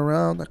 I went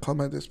around. I called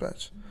my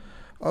dispatch.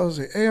 I was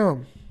like, hey,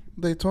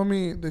 they told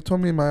me my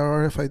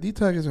RFID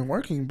tag isn't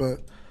working,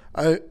 but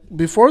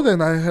before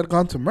then I had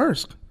gone to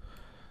Maersk.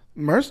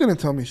 Maersk didn't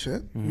tell me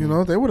shit. You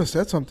know, they would have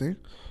said something,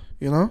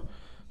 you know.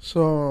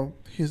 So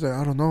he's like,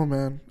 I don't know,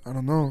 man. I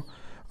don't know.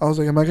 I was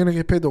like, am I gonna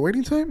get paid the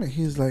waiting time? And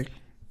he's like,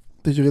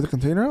 did you get the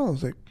container out? I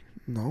was like,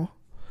 no.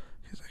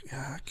 He's like,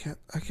 yeah,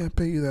 I can't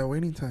pay you that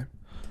waiting time.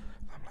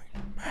 I'm like,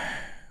 man,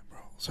 bro,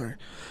 sorry.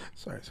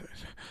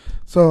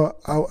 So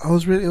I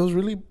was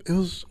really, it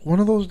was one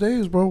of those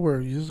days, bro,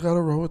 where you just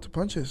gotta roll with the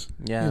punches.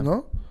 Yeah. You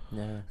know.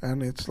 Yeah.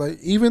 And it's like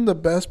even the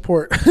best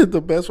port,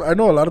 I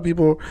know a lot of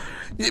people.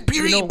 You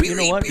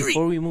know what?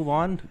 Before we move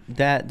on,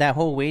 that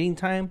whole waiting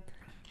time,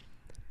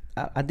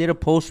 I did a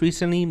post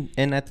recently,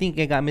 and I think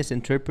it got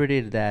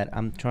misinterpreted that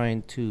I'm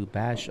trying to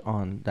bash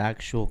on the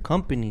actual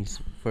companies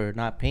for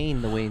not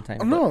paying the waiting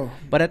time. No,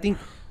 but I think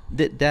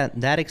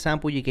that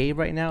example you gave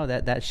right now,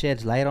 that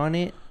sheds light on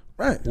it.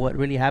 Right. What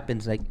really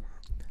happens? Like,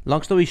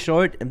 long story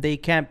short, they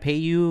can't pay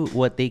you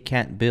what they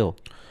can't bill.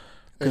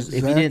 Because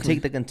if you didn't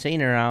take the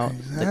container out,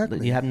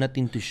 you have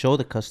nothing to show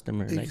the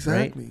customer.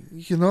 Exactly. Like,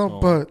 right? You know,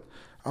 but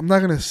I'm not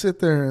going to sit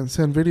there and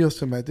send videos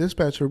to my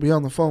dispatcher or be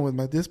on the phone with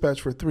my dispatch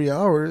for 3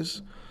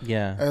 hours.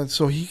 Yeah. And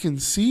so he can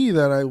see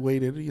that I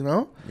waited, you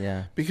know?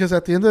 Yeah. Because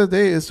at the end of the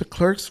day, it's the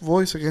clerk's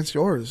voice against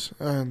yours.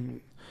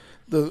 And,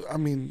 the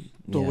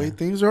way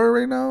things are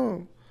right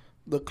now,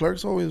 the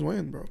clerks always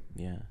win, bro.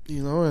 Yeah.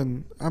 You know,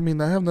 and, I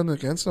mean, I have nothing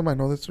against them. I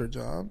know that's their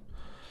job,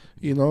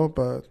 you know,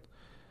 but...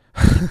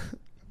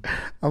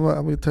 I'm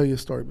gonna tell you a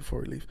story before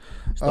we leave.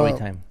 Story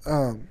time.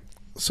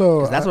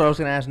 So that's what I was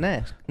gonna ask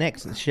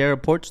next. Share a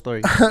port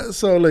story.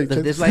 So like,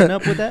 does this line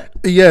up with that?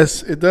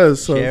 Yes, it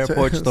does. So share a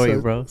port story,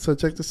 bro. So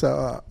check this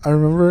out. I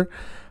remember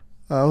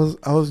I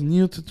was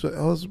new to.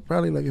 I was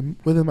probably like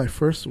within my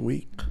first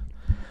week.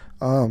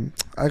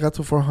 I got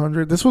to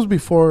 400. This was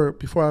before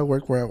I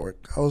worked where I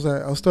work. I was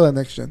still at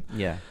Next Gen.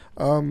 Yeah.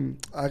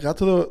 I got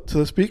to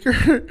the speaker.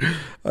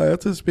 I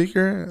got to the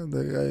speaker, and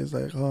the guy's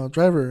like,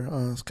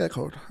 driver, scat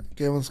code. I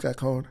gave him scat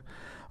code.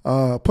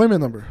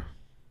 Appointment number.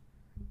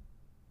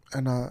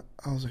 And I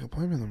was like,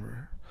 appointment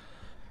number.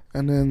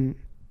 And then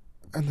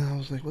I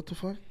was like, what the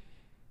fuck?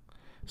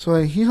 So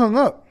like, he hung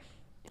up.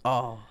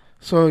 Oh.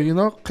 So, you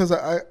know, because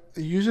I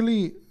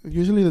usually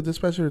the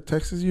dispatcher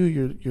texts you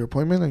your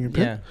appointment and your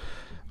PIN.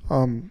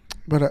 Yeah.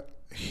 But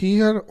he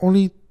had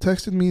only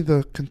texted me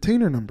the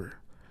container number.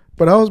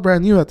 But I was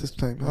brand new at this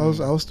time.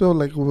 Mm. I was still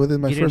like within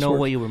my first. You didn't know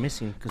what you were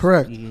missing.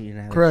 Correct.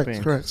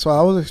 Correct. So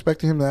I was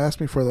expecting him to ask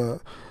me for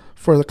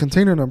the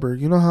container number.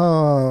 You know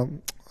how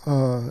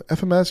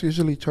FMS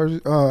usually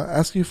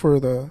ask you for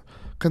the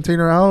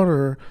container out,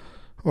 or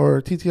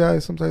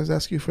TTI sometimes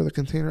ask you for the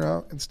container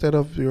out instead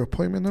of your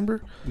appointment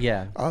number.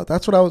 Yeah.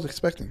 That's what I was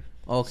expecting.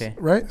 Okay.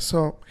 Right.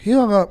 So he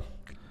hung up,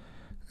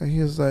 and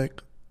he was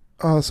like,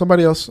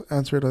 somebody else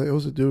answered. It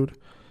was a dude.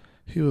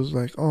 He was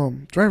like,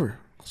 driver,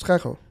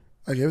 Skyco.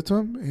 I gave it to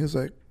him. He was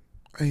like,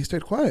 and he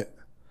stayed quiet.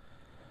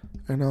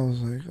 And I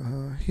was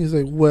like, he's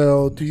like,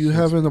 well, do you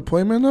have an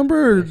appointment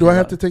number, or do I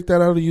have to take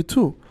that out of you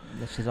too?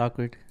 That's just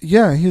awkward.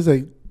 Yeah. He's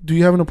like, do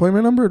you have an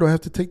appointment number, or do I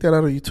have to take that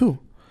out of you too?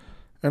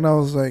 And I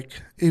was like,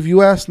 if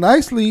you ask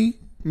nicely,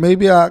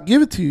 maybe I'll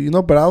give it to you, you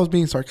know, but I was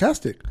being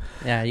sarcastic.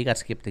 Yeah, you got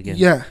skipped again.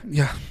 Yeah,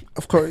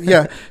 of course.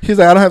 Yeah. He's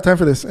like, I don't have time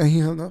for this. And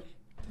he hung up.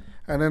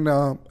 And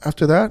then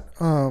after that,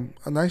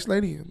 a nice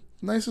lady,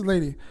 nicest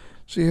lady,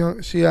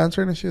 she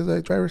answered, and she was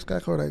like, driver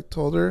sky code. I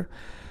told her,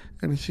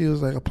 and she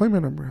was like,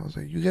 appointment number. I was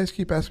like, you guys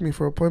keep asking me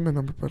for appointment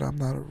number, but I'm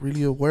not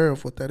really aware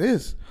of what that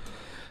is.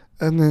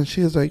 And then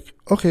she was like,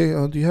 okay,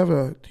 do you have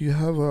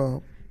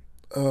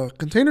a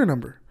container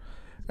number?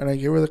 And I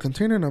gave her the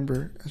container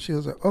number, and she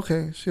was like,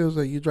 okay. She was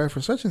like, you drive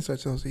for such and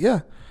such. I was like,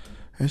 yeah.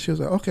 And she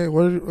was like, okay.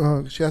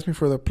 She asked me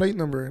for the plate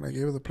number, and I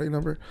gave her the plate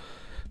number,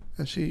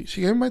 and she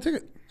gave me my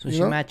ticket. So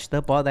she matched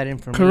up all that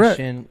information.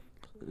 Correct.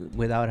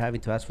 Without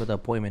having to ask for the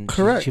appointment.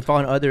 Correct. She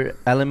found other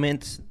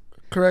elements.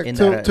 Correct.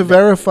 To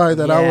verify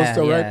that I was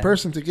the right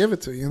person to give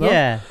it to, you know?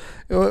 Yeah.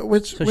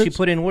 Which she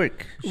put in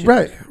work.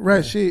 Right.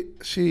 Yeah.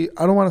 She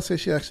I don't want to say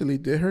she actually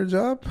did her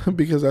job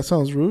because that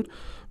sounds rude,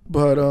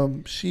 but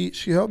she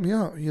helped me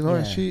out, you know,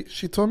 and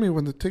she told me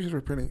when the tickets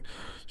were printing,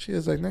 she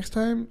was like, next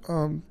time,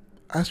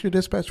 ask your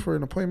dispatch for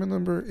an appointment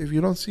number. If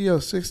you don't see a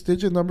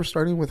 6-digit number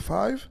starting with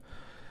 5,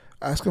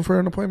 ask them for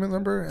an appointment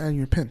number and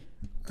your PIN.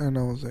 And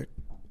I was like,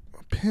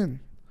 a PIN?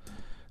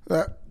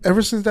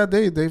 Ever since that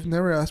day, they've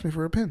never asked me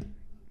for a PIN.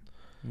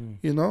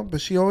 You know,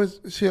 but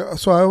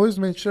so I always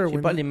made sure. She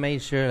probably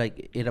made sure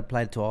like it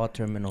applied to all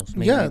terminals.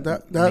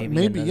 Maybe,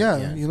 maybe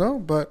you know.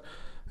 But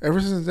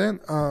ever since then,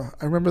 I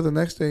remember the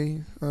next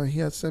day he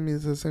had sent me to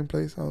the same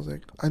place. I was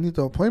like, I need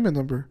the appointment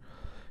number.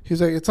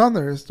 He's like, it's on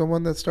there. It's the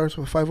one that starts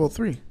with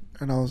 503.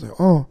 And I was like,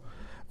 oh,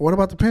 what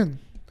about the pin?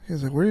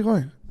 He's like, where are you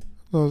going? And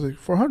I was like,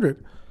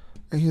 400.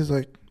 And he's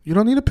like, you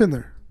don't need a pin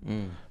there.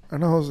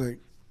 And I was like,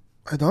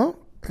 I don't?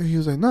 And he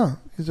was like, nah.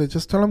 He's like,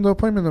 just tell them the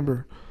appointment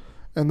number.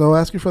 And they'll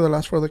ask you for the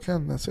last four of the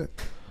can. That's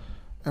it.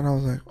 And I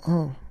was like,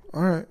 oh,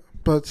 all right.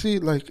 But see,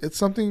 like, it's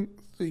something,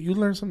 you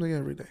learn something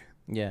every day.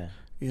 Yeah.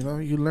 You know,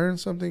 you learn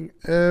something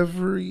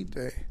every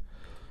day.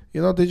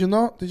 You know, did you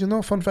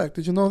know, fun fact,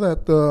 did you know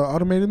that the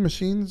automated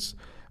machines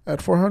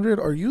at 400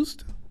 are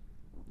used?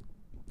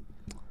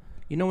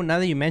 You know, now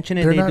that you mention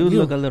it, They're they not do new.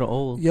 look a little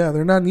old. Yeah,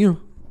 they're not new.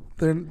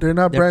 They're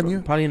not brand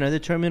new. Probably another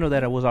terminal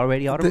that was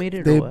already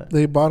automated They or what?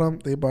 they bought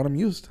them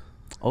used.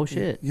 Oh,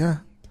 shit. Yeah.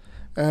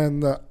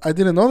 And I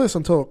didn't know this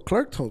until a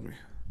clerk told me.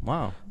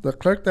 Wow. The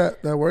clerk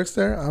that works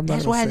there, I'm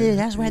not gonna say.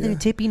 That's why they're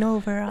tipping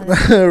over.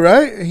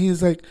 Right?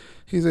 He's like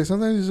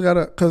sometimes you just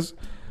gotta, cause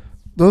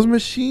those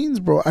machines,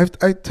 bro.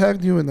 I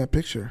tagged you in that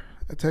picture.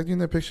 I tagged you in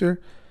that picture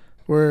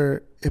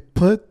where it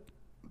put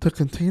the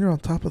container on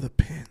top of the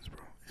pins,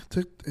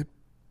 bro. It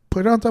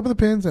put it on top of the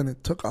pins and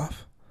it took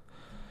off.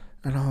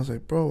 And I was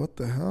like, bro, what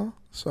the hell?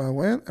 So I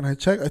went and I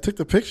checked. I took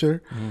the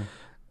picture,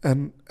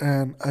 and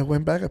I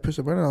went back. I pushed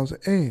the button. And I was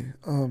like, hey,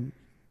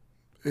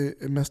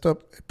 it messed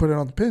up. It put it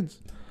on the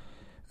pins.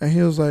 And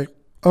he was like,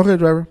 okay,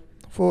 driver.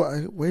 Fool,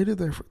 I waited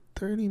there for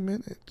 30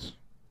 minutes.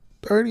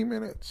 30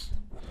 minutes.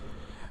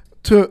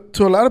 To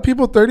a lot of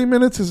people, 30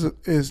 minutes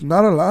is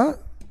not a lot.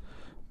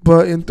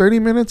 But in 30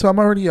 minutes, I'm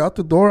already out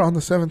the door on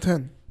the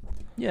 710.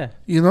 Yeah.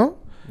 You know?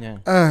 Yeah.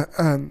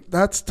 And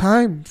that's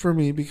time for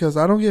me because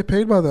I don't get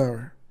paid by the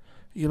hour.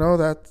 You know,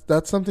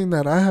 that's something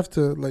that I have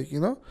to, like, you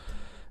know.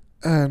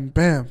 And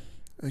bam,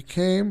 it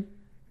came,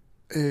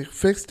 it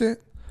fixed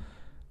it,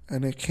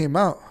 and it came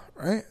out,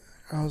 right?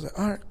 I was like,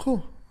 all right,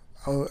 cool.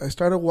 I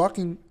started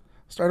walking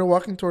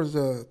towards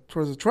the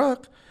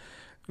truck,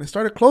 and it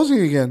started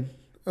closing again.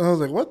 And I was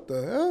like, what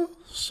the hell?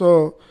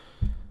 So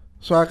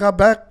I got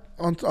back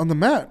on the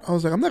mat. I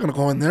was like, I'm not gonna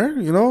go in there,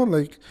 you know,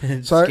 like.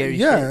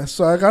 So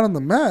so I got on the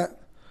mat,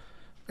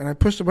 and I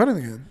pushed the button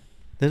again.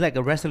 There's like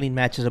a wrestling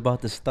match is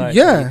about to start.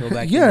 Yeah. I'm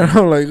like,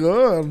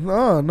 oh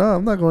no,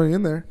 I'm not going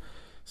in there.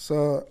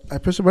 So I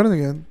pushed the button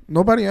again.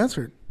 Nobody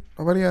answered.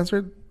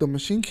 The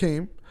machine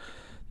came.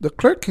 The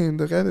clerk came.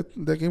 The guy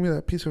that gave me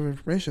that piece of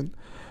information.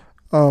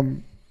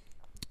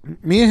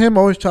 Me and him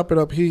always chop it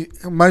up.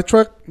 My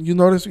truck. You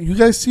notice? You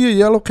guys see a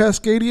yellow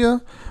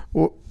Cascadia?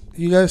 Well,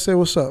 you guys say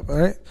what's up, all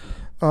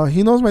right?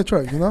 He knows my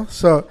truck, you know.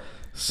 So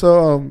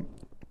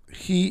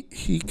he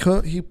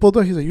pulled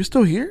up. He's like, you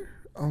still here?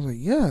 I was like,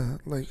 yeah,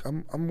 like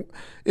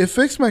it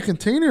fixed my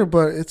container,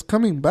 but it's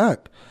coming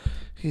back.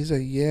 He's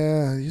like,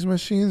 yeah, these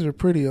machines are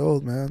pretty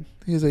old, man.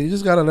 He's like, you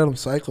just gotta let them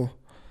cycle.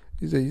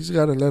 He's like, you just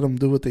gotta let them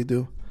do what they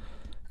do.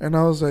 And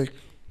I was like,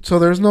 so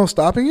there's no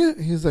stopping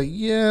it? He's like,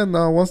 yeah,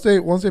 no. Once they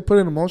put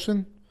it in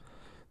motion,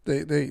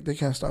 they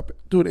can't stop it,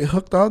 dude. It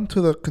hooked on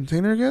to the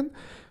container again,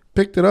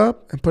 picked it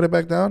up and put it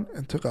back down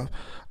and took off.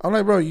 I'm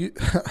like, bro,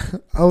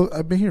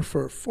 I've been here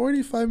for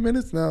 45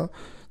 minutes now.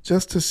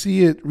 Just to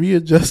see it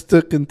readjust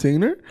the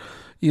container,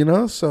 you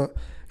know. So,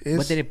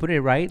 but did it put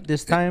it right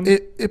this time?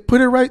 It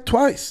put it right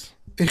twice.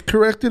 It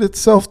corrected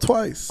itself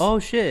twice. Oh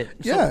shit!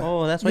 Yeah.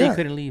 So, that's why you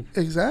couldn't leave.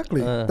 Exactly.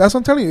 That's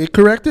what I'm telling you. It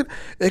corrected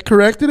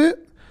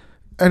it,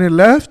 and it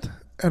left.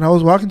 And I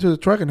was walking to the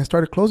truck, and it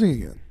started closing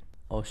again.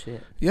 Oh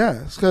shit!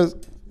 Yeah,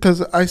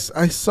 because I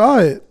saw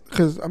it.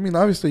 Because I mean,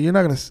 obviously, you're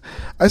not gonna.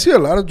 I see a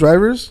lot of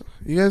drivers.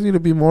 You guys need to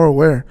be more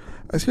aware.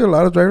 I see a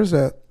lot of drivers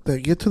that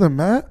get to the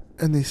mat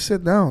and they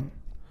sit down.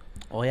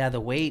 Oh yeah, the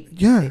weight.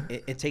 Yeah,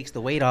 it takes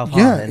the weight off.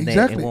 Yeah, and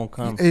exactly. It won't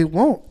come. It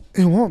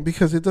won't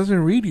because it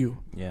doesn't read you.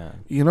 Yeah.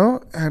 You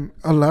know, and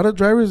a lot of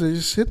drivers, they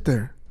just sit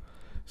there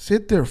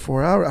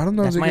for hours. I don't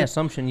know. That's my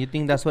assumption. You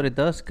think that's what it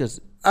does? Because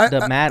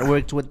the mat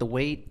works with the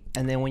weight,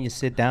 and then when you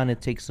sit down,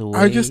 it takes away.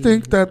 I just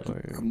think that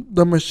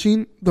the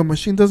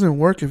machine doesn't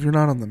work if you're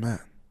not on the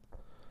mat.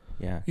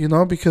 Yeah. You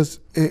know, because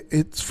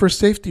it's for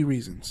safety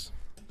reasons.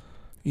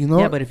 You know?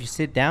 Yeah, but if you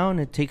sit down,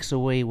 it takes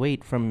away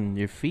weight from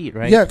your feet,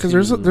 right? Yeah, because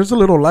there's a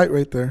little light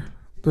right there.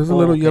 There's a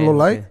little yellow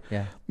light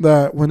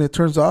that when it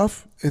turns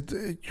off,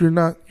 you're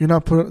not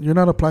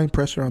applying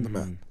pressure on the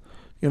mat.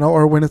 You know,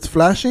 or when it's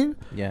flashing.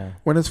 Yeah.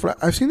 When it's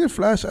I've seen it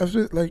flash.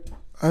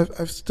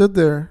 I've stood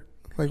there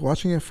like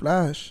watching it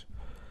flash,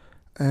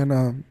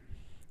 and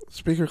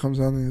speaker comes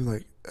on and he's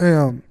like,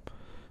 "Hey,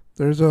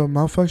 there's a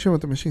malfunction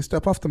with the machine.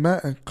 Step off the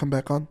mat and come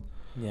back on."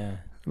 Yeah.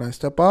 And I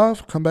step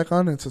off, come back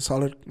on, and it's a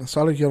solid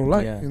yellow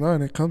light, you know,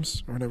 and it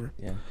comes or whatever.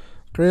 Yeah.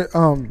 Great.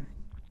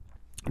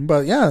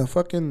 But yeah,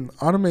 fucking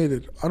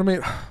automate.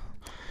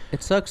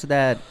 It sucks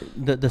that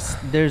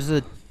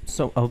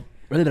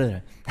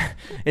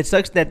it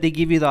sucks that they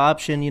give you the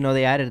option. You know,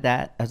 they added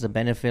that as a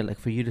benefit, like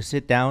for you to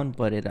sit down,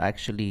 but it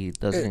actually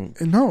doesn't.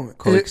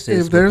 Coexist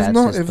if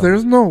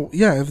there's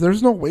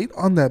no weight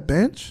on that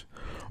bench,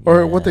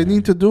 or what they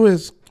need to do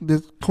is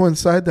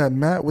coincide that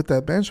mat with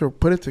that bench or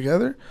put it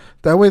together.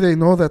 That way they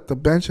know that the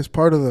bench is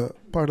part of the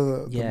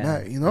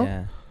mat, you know?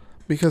 Yeah.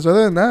 Because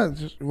other than that,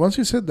 just once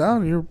you sit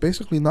down, you're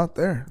basically not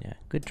there. Yeah,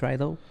 good try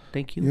though.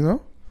 Thank you.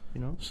 You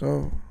You know.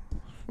 So,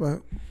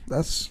 but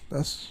that's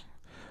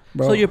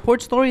bro. So your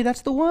port story,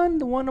 that's the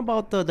one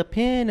about the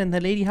pin and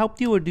the lady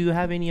helped you, or do you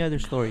have any other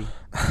story?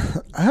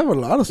 I have a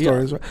lot of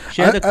stories.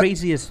 Share the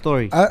craziest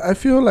story. I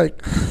feel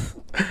like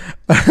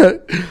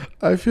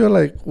I feel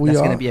like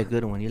That's gonna be a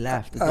good one. You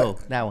laughed. Go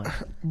that one,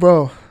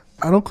 bro.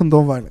 I don't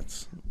condone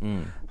violence.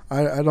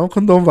 I don't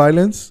condone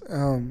violence.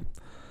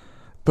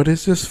 But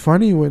it's just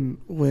funny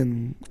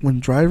when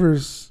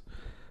drivers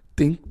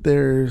think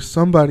there's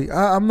somebody.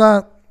 I'm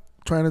not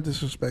trying to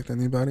disrespect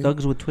anybody.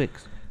 Thugs with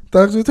Twix.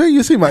 Thugs with Twix.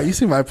 You see my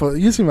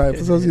episodes. You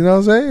know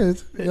what I'm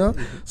saying?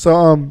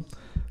 So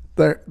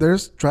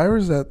there's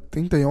drivers that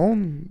think they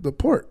own the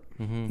port.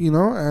 You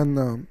know,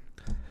 and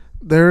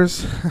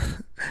there's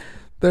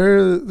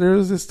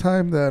there's this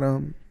time that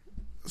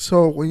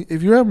so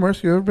if you're at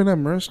Maersk, you ever been at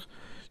Maersk?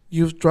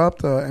 You've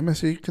dropped a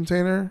MSC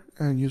container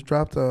and you've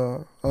dropped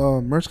a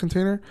Maersk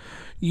container.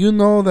 You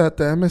know that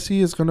the MSC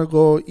is going to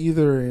go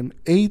either in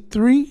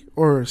A3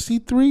 or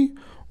C3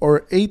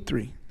 or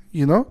A3,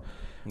 you know?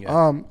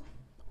 Yeah.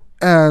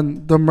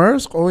 And the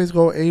Maersk always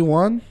go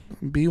A1,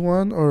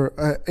 B1, or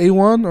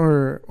A1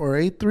 or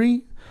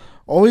A3.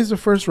 Always the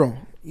first row,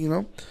 you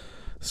know?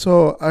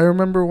 So I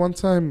remember one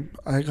time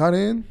I got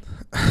in.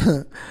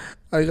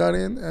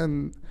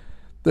 And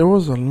there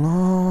was a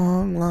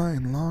long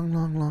line,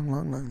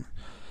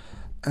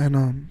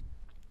 and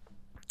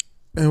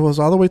it was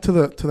all the way to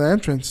the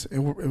entrance. It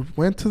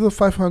went to the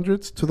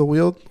 500s, to the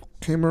wheel,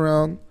 came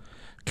around,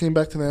 came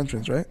back to the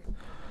entrance, right?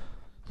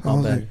 I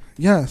was like,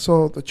 yeah.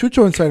 So the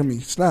chucho inside of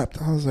me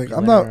snapped. I was like,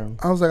 I'm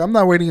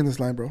not waiting in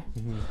this line, bro.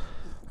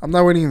 I'm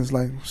not waiting in this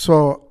line.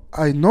 So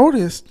I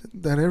noticed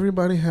that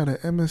everybody had an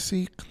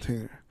MSC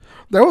container.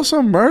 There was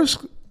some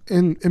Maersk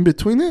in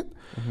between it,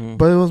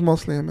 but it was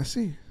mostly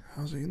MSC.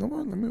 I was like, you know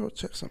what? Let me go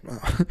check something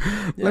out.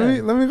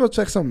 let me go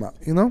check something out.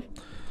 You know.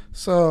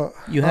 So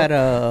you had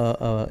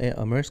a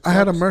Maersk. I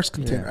had a Maersk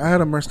container. Yeah. I had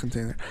a Maersk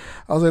container.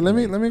 I was like, let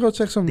me go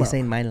check something out. This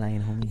ain't my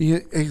line, homie. Yeah,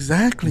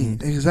 exactly.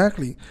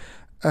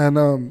 And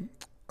I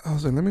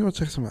was like, let me go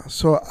check something out.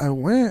 So I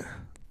went,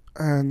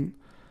 and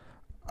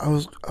I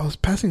was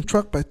passing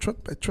truck by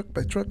truck,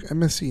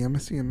 MSC,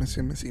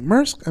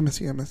 Maersk,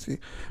 MSC,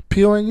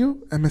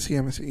 PONU,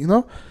 MSC. You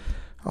know.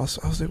 I was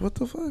like, what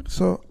the fuck?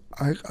 So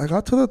I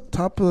got to the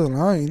top of the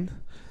line,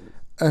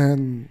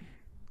 and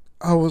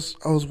I was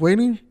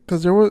waiting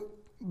because they were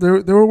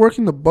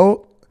working the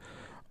boat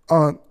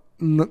on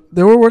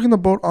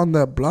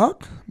that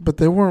block, but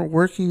they weren't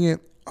working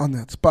it on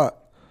that spot.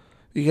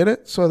 You get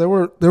it? So they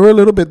were a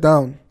little bit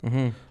down.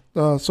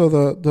 So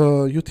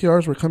the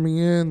UTRs were coming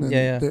in,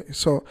 and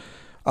so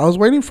I was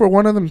waiting for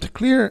one of them to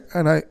clear,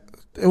 and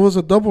it was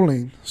a double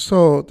lane.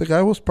 So the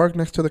guy was parked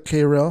next to the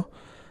K rail.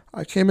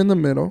 I came in the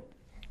middle.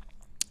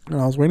 And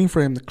I was waiting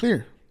for him to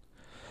clear.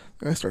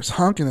 The guy starts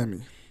honking at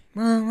me.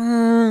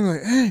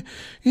 Like, hey,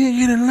 you ain't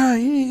get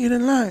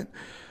in line.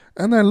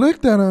 And I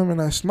looked at him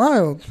and I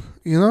smiled,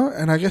 you know,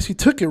 and I guess he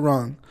took it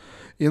wrong.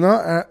 You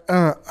know,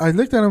 I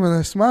looked at him and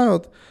I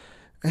smiled.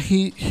 And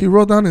he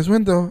rolled down his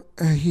window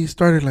and he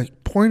started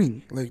like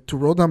pointing, like to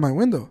roll down my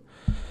window.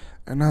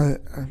 And I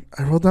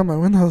rolled down my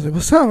window. I was like,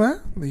 what's up,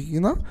 man? Like, you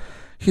know?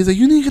 He's like,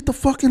 you need to get the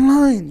fucking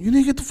line.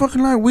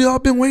 We all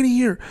been waiting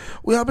here.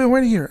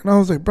 And I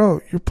was like, bro,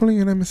 you're pulling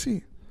an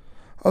MSC.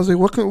 I was like,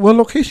 what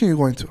location are you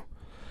going to?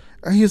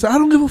 And he's like, I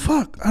don't give a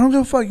fuck.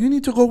 You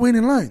need to go wait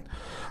in line.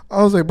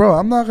 I was like, bro,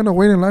 I'm not going to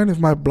wait in line if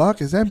my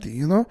block is empty,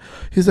 you know?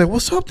 He's like,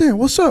 what's up then?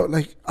 What's up?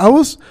 Like, I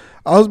was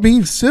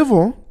being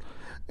civil,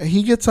 and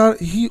he gets out.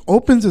 He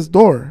opens his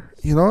door.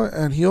 You know,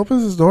 and he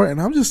opens his door,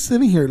 and I'm just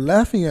sitting here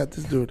laughing at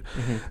this dude,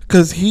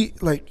 because he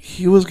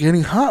was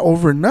getting hot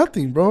over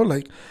nothing, bro.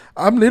 Like,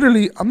 I'm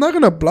not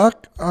gonna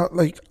block.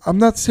 Like, I'm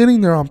not sitting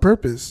there on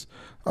purpose.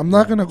 I'm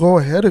not gonna go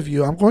ahead of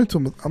you. I'm going to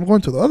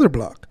the other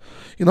block.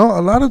 You know,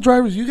 a lot of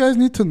drivers, you guys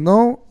need to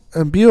know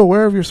and be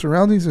aware of your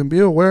surroundings and be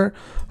aware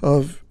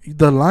of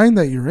the line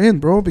that you're in,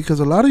 bro, because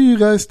a lot of you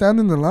guys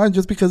stand in the line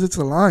just because it's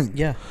a line.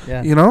 Yeah.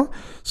 You know?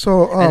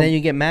 So and then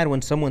you get mad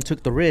when someone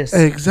took the risk.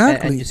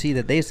 Exactly. And you see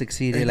that they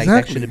succeeded. Exactly.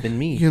 Like, that should have been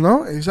me. You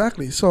know?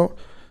 Exactly. So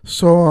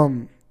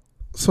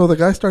the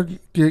guy started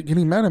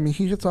getting mad at me.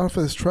 He gets off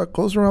of his truck,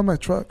 goes around my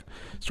truck,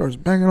 starts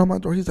banging on my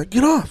door. He's like,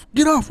 get off.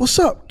 What's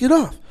up? Get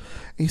off.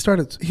 And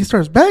he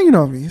starts banging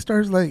on me. He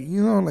starts, like,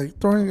 you know, like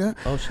throwing it.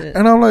 Oh shit.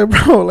 And I'm like,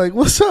 bro, like,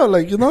 what's up?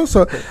 Like, you know,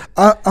 so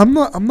I'm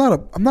not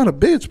a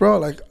bitch, bro.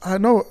 Like, I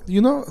know,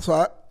 you know,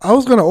 so I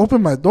was gonna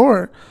open my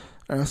door,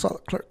 and I saw the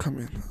clerk come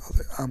in. I was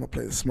like, I'm gonna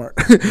play this smart.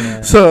 Yeah.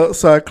 So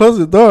I closed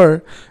the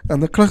door,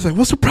 and the clerk's like,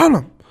 what's the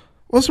problem?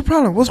 What's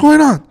going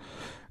on?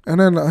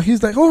 And then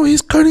he's like, oh,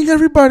 he's cutting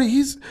everybody.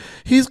 He's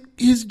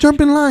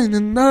jumping line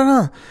and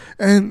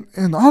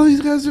and all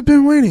these guys have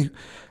been waiting.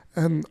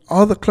 And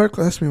all the clerk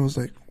asked me was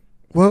like,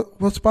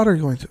 what spot are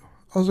you going to?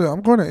 I was like,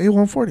 I'm going to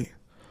A140.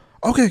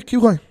 Okay,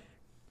 keep going.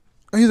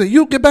 And he's like,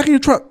 you get back in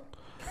your truck.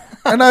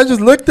 And I just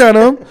looked at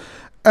him.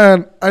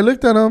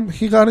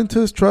 He got into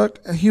his truck,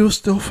 and he was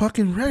still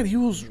fucking red. He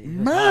was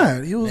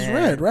mad. He was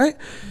red, right?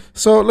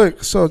 So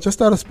look, so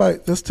just out of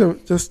spite, just to,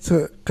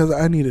 because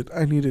I needed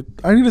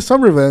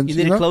some revenge.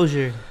 You needed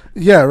closure.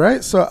 Yeah,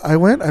 right. So I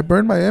went. I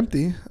burned my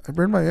empty.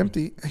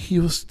 He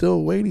was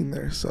still waiting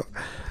there.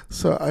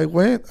 So I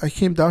went. I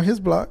came down his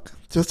block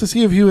just to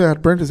see if he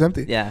had burned his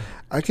empty. Yeah.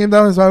 I came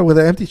down his block with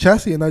an empty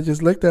chassis, and I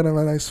just looked at him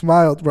and I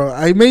smiled, bro.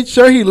 I made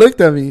sure he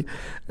looked at me,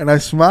 and I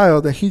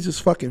smiled, and he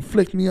just fucking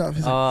flicked me off.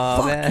 He's like,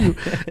 "Fuck man. you,"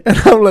 and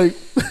I'm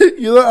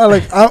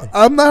like,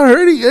 I'm not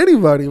hurting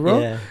anybody, bro.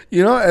 Yeah.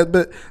 You know,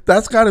 but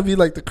that's got to be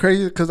like the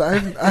crazy, because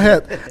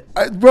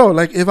bro,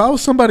 like if I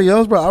was somebody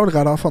else, bro, I would have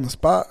got off on the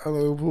spot.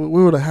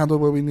 We would have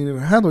handled what we needed to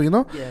handle, you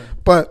know. Yeah.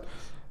 But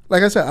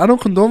like I said, I don't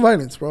condone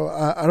violence, bro.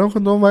 I don't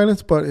condone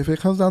violence, but if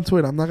it comes down to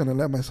it, I'm not gonna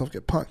let myself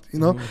get punked, you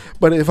know.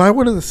 But if I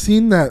wouldn't have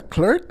seen that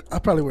clerk, I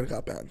probably would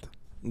have got banned.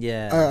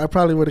 Yeah. I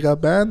probably would have got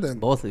banned, and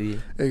both of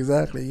you.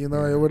 Exactly. You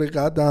know, it would have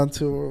got down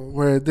to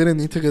where it didn't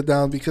need to get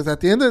down, because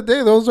at the end of the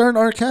day, those aren't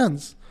our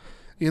cans.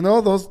 You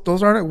know,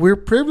 those aren't. We're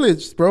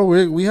privileged, bro.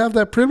 We have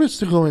that privilege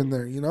to go in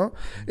there. You know,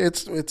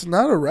 it's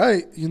not a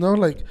right. You know,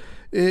 like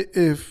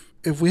if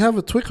we have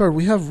a twit card,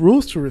 we have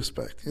rules to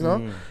respect. You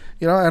know.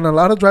 You know, and a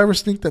lot of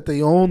drivers think that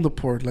they own the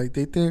port. Like,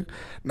 they think,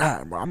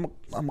 nah, bro, I'm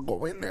going to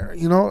go in there.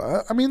 You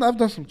know, I mean, I've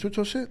done some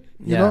chucho shit,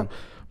 you know.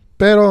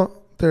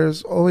 Pero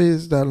there's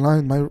always that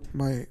line. My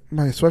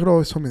suegro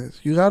always told me this.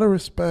 You got to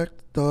respect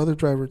the other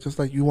driver just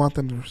like you want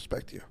them to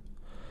respect you.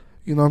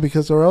 You know,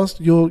 because or else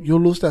you'll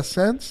lose that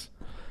sense,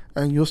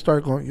 and you'll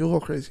go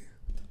crazy.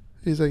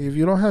 He's like, if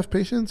you don't have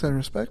patience and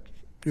respect,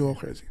 you'll go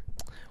crazy.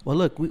 Well,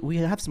 look, we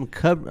have some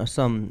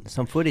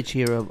footage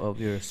here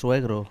of your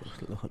suegro.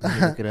 Let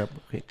me look it up.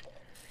 Okay.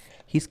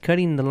 He's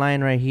cutting the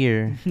line right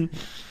here.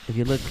 If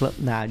you look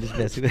nah, just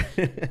messing.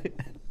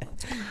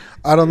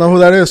 I don't know who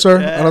that is, sir.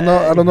 I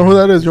don't know who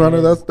that is, Your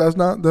Honor. That's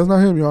not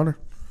him, Your Honor.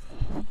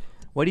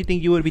 What do you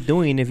think you would be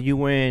doing if you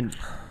weren't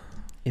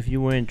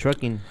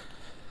trucking?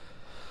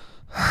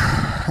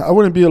 I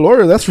wouldn't be a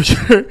lawyer, that's for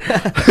sure.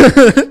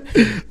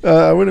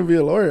 I wouldn't be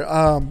a lawyer.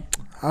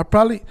 I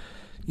probably,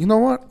 you know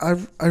what?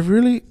 I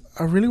really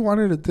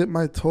wanted to dip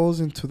my toes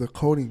into the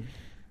coding.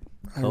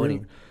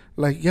 Coding.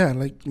 Like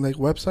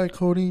website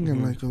coding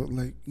and like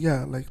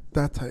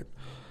that type.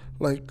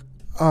 Like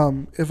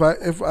if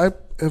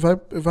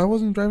I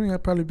wasn't driving,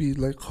 I'd probably be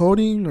like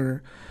coding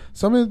or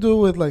something to do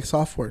with like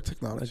software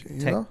technology. Like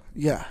you know?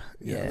 Yeah.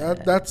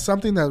 That's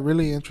something that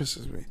really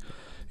interests me.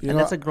 And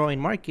that's a growing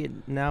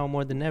market now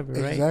more than ever,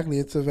 right? Exactly.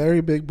 It's a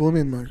very big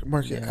booming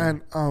market. Yeah.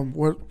 And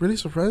what really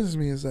surprises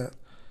me is that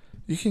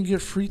you can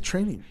get free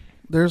training.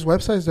 There's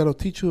websites that'll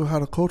teach you how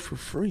to code for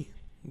free.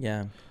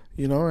 Yeah.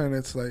 You know, and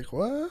it's like,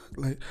 what?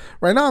 Like,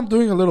 right now I'm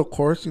doing a little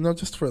course, you know,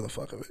 just for the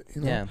fuck of it,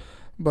 you know? Yeah.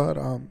 But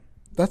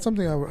that's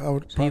something I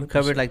would So you've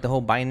covered, like, the whole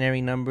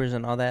binary numbers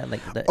and all that?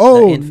 Like, the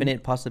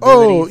infinite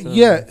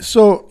possibilities?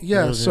 So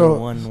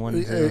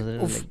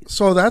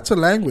that's a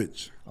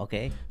language.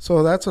 Okay.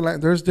 So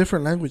there's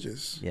different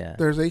languages. Yeah.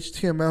 There's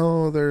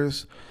HTML,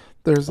 there's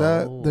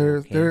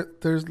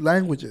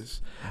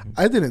languages. Mm-hmm.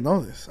 I didn't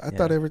know this. I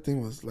thought everything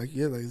was like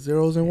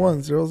zeros and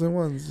ones.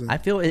 I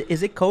feel,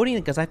 is it coding?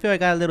 Because I feel I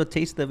got a little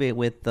taste of it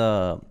with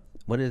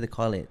what do they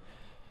call it?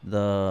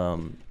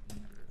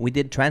 We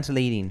did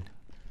translating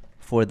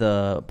for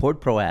the Port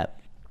Pro app,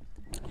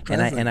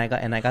 and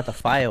I got the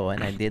file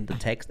and I did the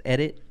text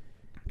edit.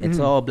 It's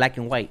all black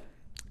and white.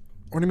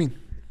 What do you mean?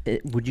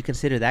 Would you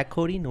consider that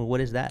coding, or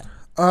what is that?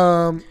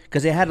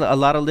 Because it had a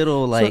lot of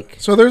little like.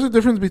 So there's a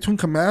difference between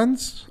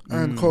commands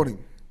and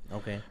coding.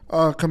 Okay.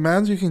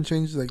 Commands you can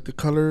change like the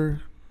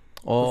color.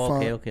 Oh,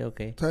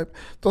 okay. Type.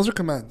 Those are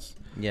commands.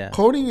 Yeah.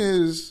 Coding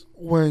is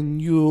when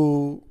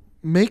you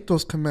make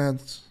those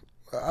commands.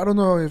 I don't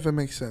know if it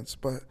makes sense,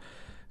 but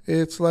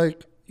it's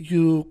like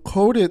you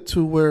code it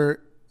to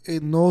where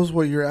it knows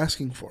what you're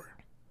asking for.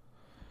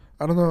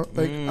 I don't know.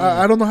 Like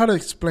I don't know how to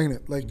explain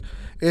it. Like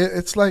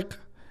it's like.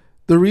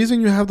 The reason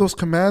you have those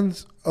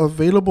commands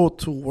available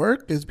to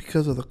work is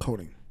because of the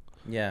coding.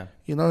 Yeah.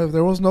 You know, if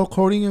there was no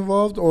coding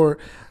involved, or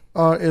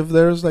if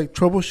there's like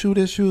troubleshoot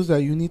issues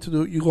that you need to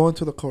do, you go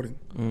into the coding.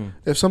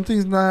 If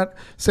something's not,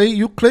 say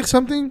you click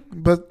something,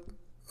 but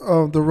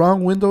the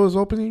wrong window is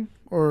opening,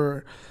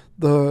 or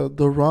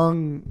the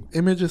wrong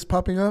image is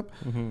popping up,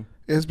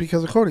 it's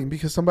because of coding.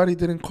 Because somebody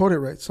didn't code it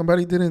right.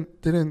 Somebody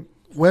didn't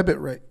web it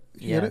right.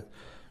 You get it?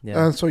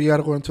 Yeah. And so you got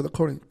to go into the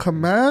coding.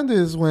 Command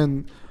is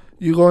when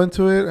you go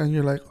into it and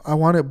you're like, I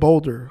want it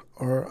bolder,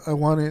 or I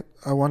want it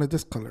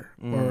this color,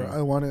 or I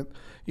want it,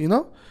 you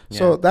know? Yeah.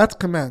 So that's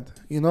command,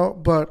 you know?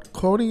 But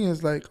coding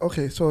is like,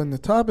 okay, so in the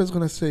top it's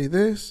going to say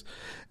this,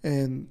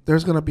 and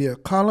there's going to be a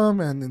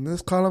column, and in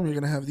this column you're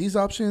going to have these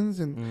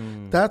options,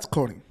 and that's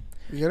coding.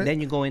 You get it?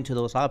 Then you go into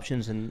those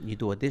options and you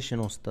do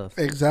additional stuff.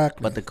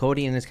 Exactly. But the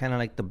coding is kind of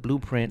like the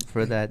blueprint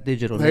for that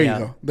digital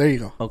layout. There you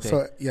go. Okay.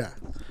 So, yeah.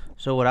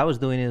 So what I was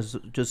doing is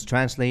just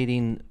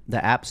translating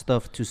the app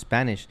stuff to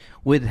Spanish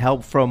with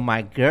help from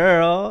my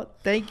girl.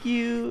 Thank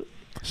you.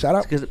 Shout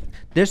out. Because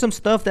there's some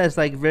stuff that's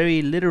like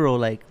very literal.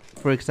 Like,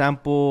 for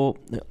example,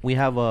 we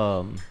have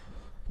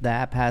the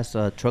app has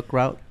a truck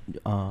route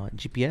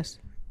GPS,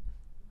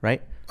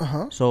 right?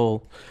 Uh-huh.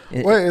 So,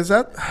 Wait, is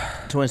that?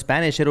 so in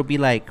Spanish, it'll be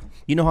like,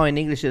 you know how in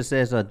English it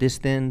says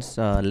distance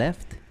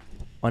left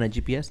on a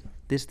GPS?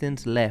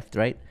 Distance left,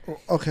 right?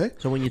 Okay.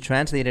 So when you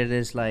translate it,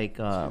 it's like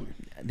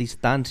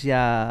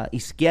distancia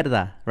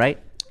izquierda, right?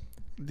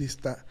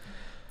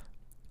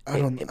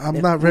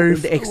 I'm not very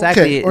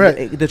exactly. Okay,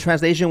 right. The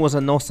translation was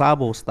a no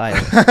sabo style.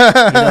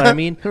 You know what I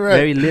mean? Right.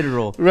 Very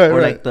literal. Right, or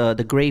right. like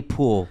the gray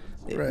pool.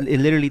 Right. It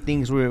literally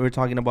thinks we're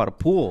talking about a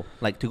pool,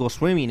 like to go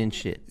swimming and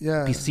shit.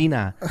 Yeah.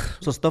 Piscina.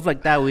 So stuff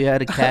like that. We had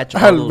to catch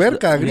all those.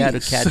 We had to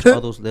gris. catch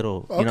all those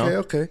little. You know.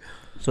 Okay.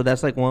 So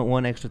that's like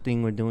one extra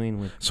thing we're doing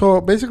with. So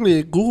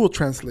basically, Google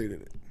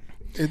translated it.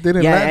 It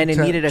didn't. Yeah, and it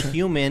needed a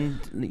human,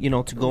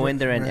 to go in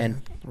there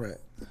and. Right.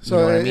 You So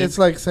know what I mean? it's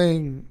like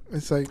saying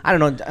it's like. I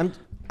don't know.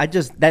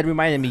 That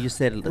reminded me. You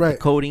said the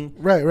coding.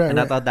 Right. And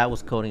I right. thought that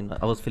was coding.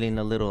 I was feeling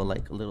a little.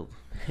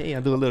 Hey, I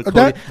do a little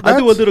coding. I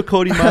do a little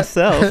coding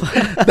myself.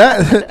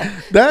 That's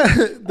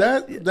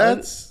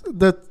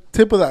the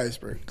tip of the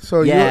iceberg.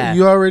 So Yeah,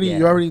 you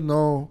already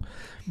know,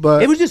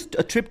 but it was just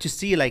a trip to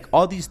see like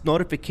all these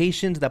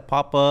notifications that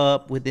pop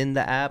up within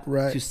the app.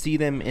 Right. To see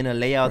them in a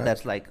layout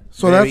that's like.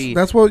 so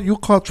that's what you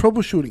call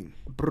troubleshooting.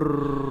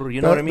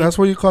 You know what I mean? That's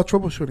what you call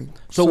troubleshooting.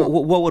 So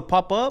what would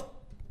pop up?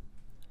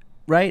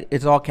 Right,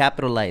 it's all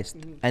capitalized,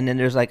 and then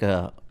there's like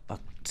a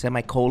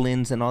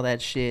semicolons and all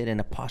that shit and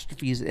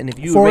apostrophes, and if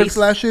you forward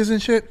slashes and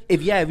shit.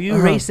 If you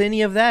erase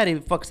any of that,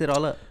 it fucks it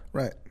all up.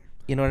 Right.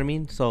 You know what I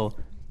mean? So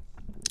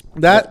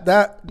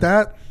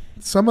that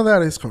some of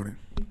that is coding,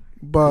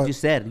 but you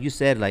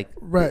said like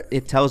right.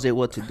 It tells it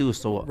what to do.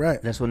 So right.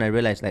 That's when I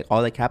realized like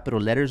all the capital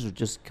letters were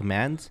just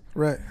commands.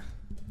 Right.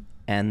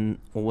 And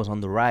what was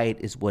on the right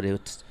is what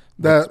it's.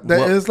 That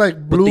is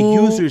like blue. What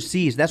the user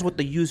sees. That's what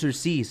the user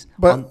sees.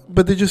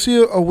 But did you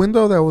see a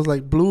window that was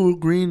like blue,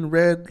 green,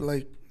 red,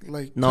 like?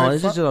 No,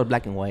 it's just all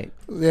black and white.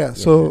 Yeah.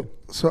 So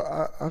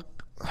I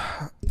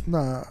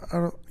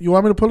don't. You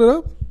want me to pull it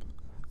up?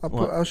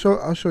 I'll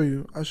show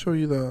you. I'll show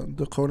you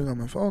the coding on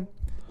my phone.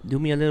 Do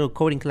me a little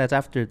coding class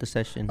after the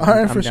session. All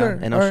right, I'm for down, sure.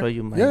 And I'll show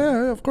you my.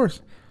 Yeah, of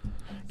course.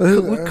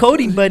 We're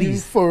coding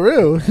buddies. For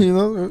real,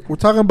 we're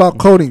talking about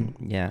coding.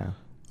 Yeah.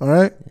 All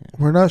right. Yeah.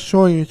 We're not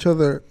showing each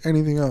other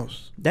anything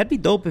else. That'd be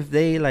dope if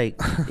they like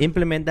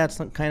implement that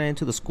kind of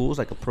into the schools,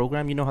 like a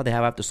program. You know how they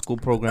have after school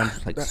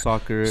programs like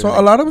soccer. So like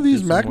a lot of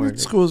these magnet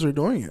schools are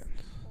doing it.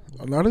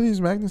 A lot of these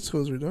magnet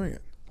schools are doing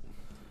it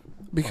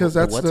because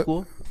that's what the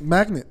school?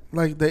 Magnet,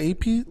 like the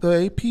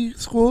AP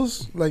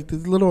schools, like the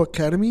little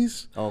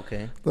academies.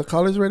 Okay. The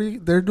college ready,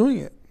 they're doing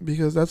it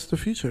because that's the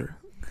future.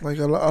 Like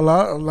a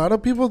lot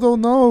of people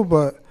don't know,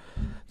 but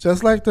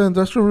just like the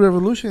Industrial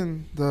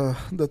Revolution,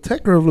 the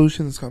tech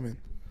revolution is coming.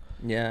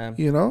 Yeah.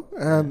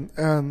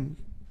 And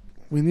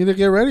we need to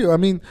get ready. I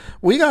mean,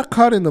 we got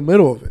caught in the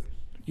middle of it,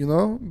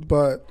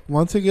 but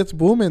once it gets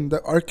booming,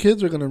 our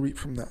kids are going to reap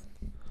from that.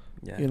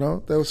 Yeah.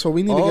 So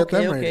we need to get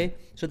them ready. Okay.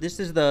 So this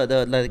is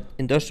the like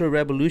Industrial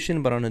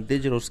Revolution, but on a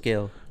digital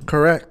scale.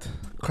 Correct.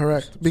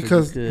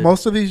 Because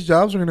most of these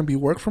jobs are going to be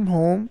work from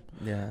home.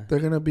 Yeah. They're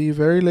going to be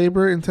very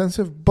labor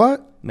intensive,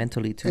 but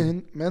mentally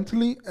too.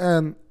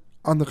 And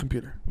on the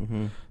computer.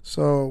 Mm-hmm.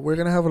 So we're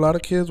gonna have a lot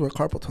of kids with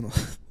carpal tunnel.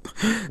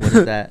 What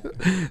is that?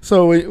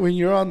 So when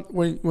you're on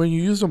when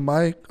you use a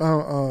mic,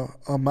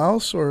 a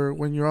mouse, or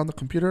when you're on the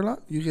computer a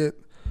lot,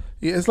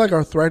 it's like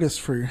arthritis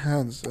for your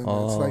hands, and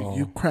it's like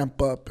you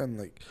cramp up and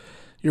like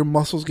your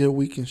muscles get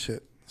weak and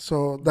shit.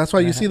 So that's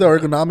why you see the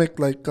ergonomic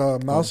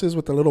mouses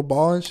with the little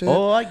ball and shit.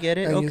 Oh, I get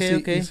it. And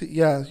Okay.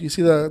 You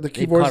see the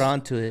keyboards. They caught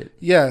on to it.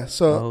 Yeah.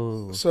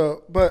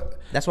 But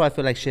that's why I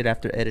feel like shit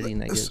after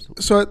editing. I guess.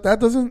 So that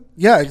doesn't.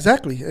 Yeah,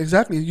 exactly.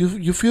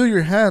 You feel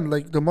your hand,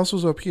 like the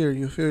muscles up here.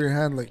 You feel your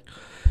hand, like,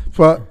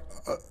 but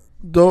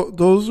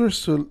those are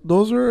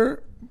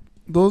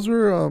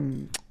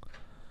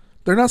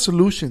they're not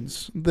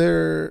solutions.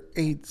 They're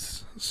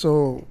aids.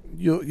 So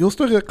you'll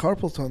still get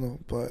carpal tunnel,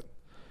 but.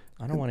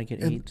 I don't want to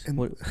get AIDS.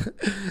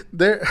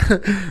 They're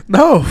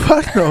no,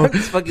 fuck no. I'm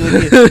just fucking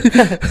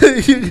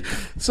with you.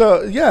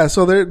 So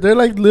they're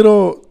like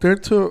little. They're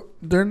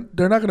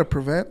not gonna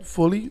prevent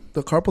fully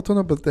the carpal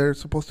tunnel, but they're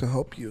supposed to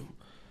help you,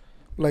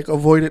 like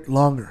avoid it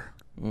longer.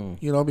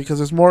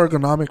 Because it's more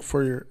ergonomic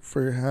for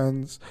your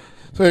hands.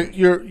 So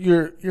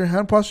your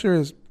hand posture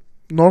is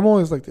normal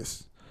is like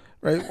this,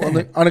 right?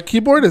 On a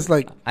keyboard it's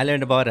like. I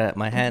learned about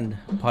my hand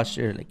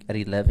posture like at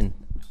 11.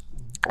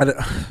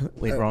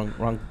 Wait,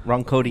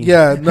 wrong coding.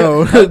 Yeah,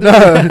 no.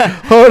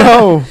 Hold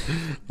on.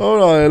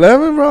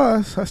 11,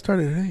 bro. I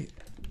started at 8.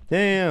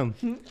 Damn.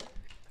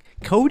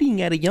 Coding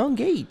at a young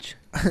age.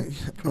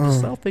 From a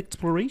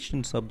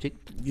self-exploration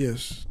subject.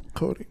 Yes,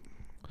 coding.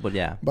 But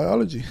yeah.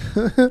 Biology.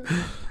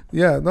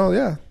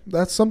 Yeah.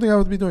 That's something I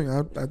would be doing.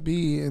 I'd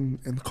be in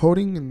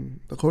coding, in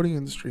the coding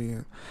industry.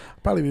 I'd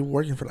probably be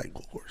working for like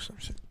Google or some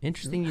shit.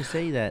 Interesting you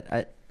say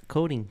that.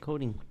 Coding.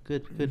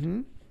 Good.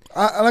 Mm-hmm.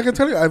 I can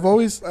tell you, I've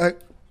always...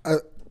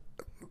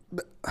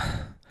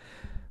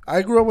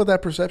 I grew up with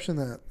that perception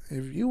that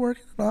if you work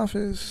in an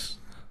office,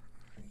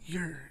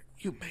 you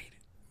made it.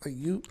 Like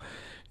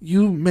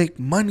you make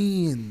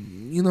money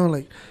and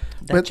like.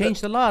 That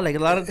changed a lot. Like a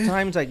lot of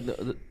times, like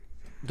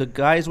the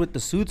guys with the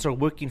suits are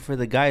working for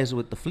the guys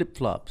with the flip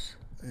flops.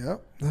 Yeah,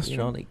 that's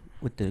true. Like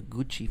with the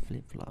Gucci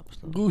flip flops.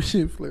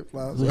 Gucci flip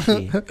flops.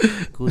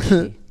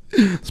 Gucci.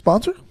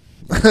 Sponsor?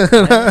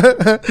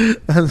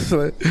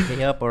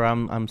 Pay up, or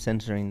I'm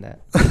censoring that.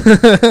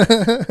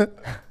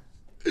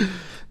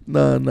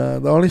 No.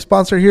 The only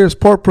sponsor here is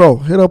Port Pro.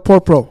 Hit up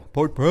Port Pro.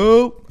 Port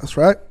Pro. That's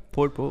right.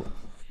 Port Pro.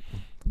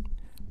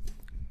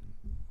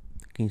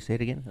 Can you say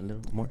it again a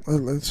little more?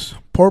 It's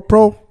Port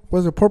Pro.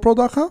 Was it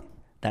portpro.com?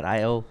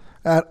 .io.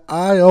 At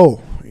IO.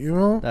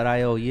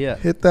 .io. Yeah.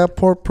 Hit that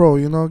Port Pro.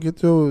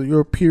 Get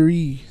your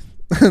PRE.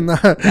 No.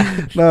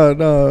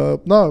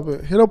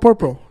 But hit up Port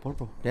Pro. Port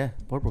Pro. Yeah.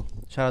 Port Pro.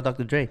 Shout out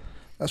Dr. Dre.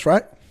 That's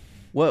right.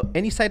 Well,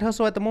 any side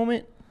hustle at the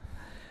moment?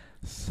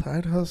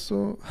 Side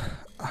hustle.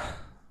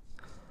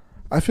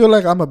 I feel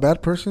like I'm a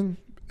bad person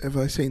if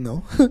I say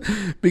no,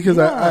 because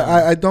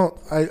I don't.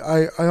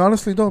 I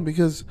honestly don't,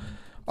 because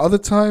all the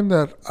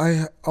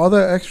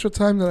extra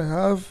time that I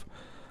have,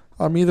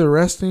 I'm either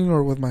resting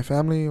or with my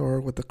family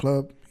or with the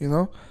club.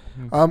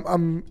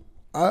 Mm-hmm.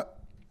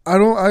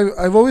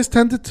 I've always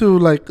tended to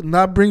like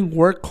not bring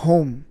work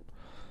home.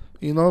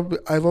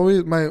 I've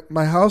always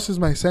my house is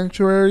my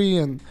sanctuary,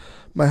 and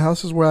my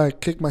house is where I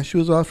kick my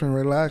shoes off and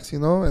relax.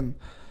 And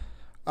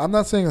I'm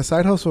not saying a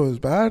side hustle is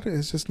bad.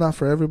 It's just not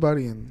for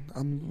everybody, and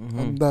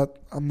I'm not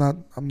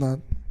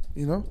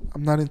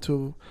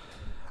into.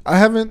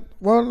 Let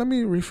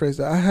me rephrase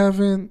that. I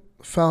haven't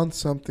found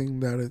something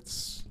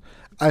that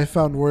I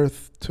found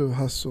worth to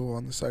hustle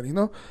on the side.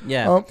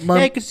 Yeah.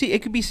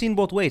 It could be seen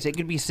both ways. It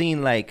could be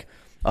seen like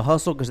a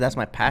hustle because that's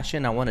my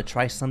passion. I want to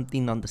try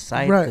something on the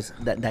side because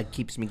that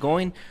keeps me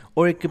going.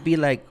 Or it could be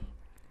like,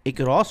 it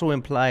could also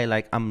imply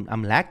like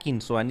I'm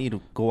lacking, so I need to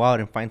go out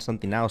and find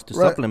something else to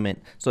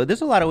supplement. So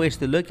there's a lot of ways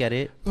to look at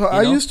it. So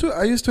I used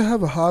to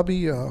have a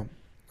hobby.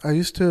 I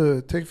used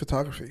to take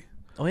photography.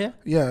 Oh yeah.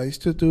 Yeah, I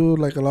used to do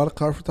like a lot of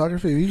car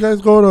photography. If you guys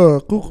go to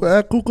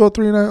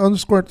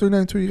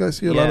Kuko_392, you guys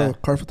see a lot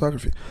of car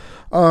photography.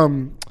 I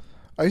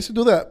used to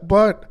do that,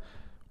 but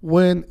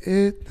when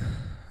it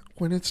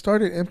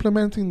started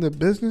implementing the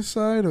business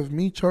side of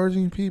me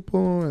charging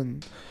people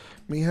and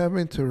me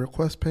having to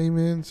request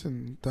payments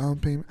and down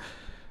payment,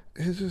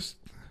 it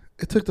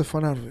took the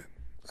fun out of it.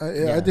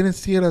 I didn't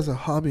see it as a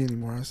hobby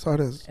anymore. I saw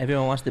it as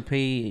everyone wants to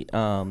pay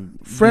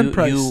friend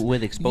price you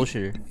with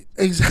exposure.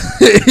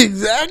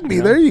 Exactly.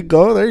 There you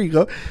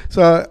go.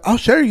 So I'll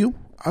share you.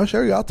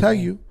 I'll tag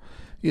you.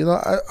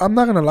 I'm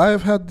not gonna lie.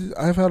 I've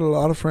had a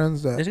lot of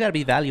friends that there's gotta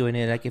be value in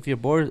it. Like if you're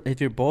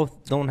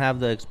both don't have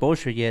the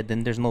exposure yet,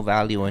 then there's no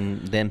value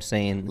in them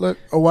saying. Look,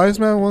 a wise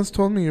man once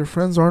told me, your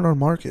friends aren't our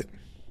market.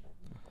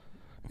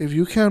 If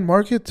you can't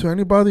market to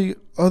anybody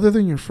other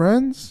than your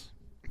friends,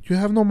 you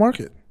have no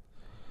market.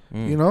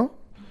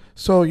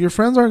 So your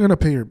friends aren't gonna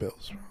pay your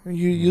bills.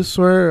 You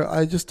swear,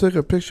 I just took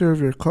a picture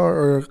of your car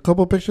or a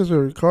couple pictures of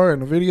your car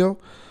and a video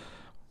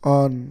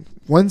on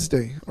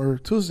Wednesday or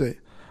Tuesday.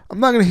 I'm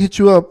not gonna hit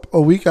you up a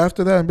week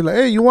after that and be like,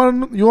 hey, you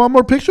want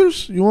more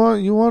pictures? You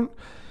want?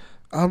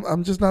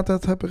 I'm just not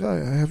that type of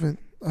guy. I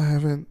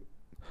haven't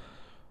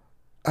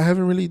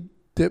really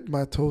dipped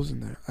my toes in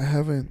there. I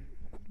haven't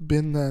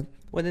been that.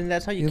 Well, then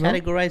that's how you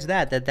categorize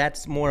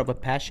that's more of a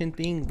passion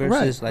thing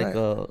versus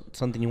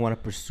something you want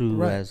to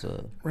pursue as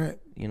a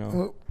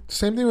Well,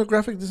 same thing with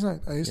graphic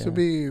design. I used to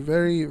be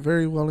very,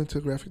 very well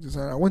into graphic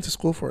design. I went to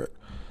school for it.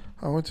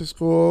 I went to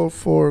school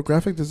for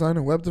graphic design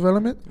and web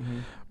development.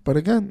 Mm-hmm. But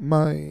again,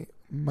 my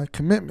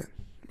commitment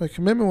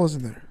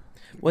wasn't there.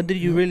 Well, did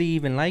you really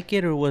even like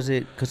it, or was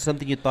it because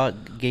something you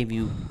thought gave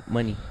you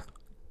money?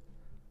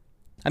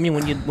 I mean,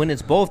 when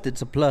it's both,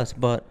 it's a plus.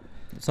 But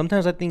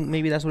sometimes I think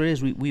maybe that's what it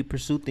is. We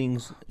pursue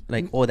things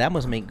like, oh, that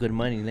must make good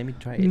money. Let me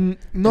try it.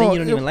 No, then you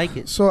don't even like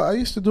it. So I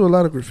used to do a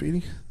lot of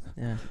graffiti.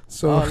 Yeah.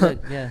 So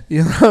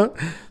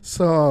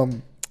So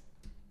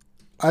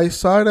I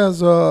saw it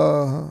as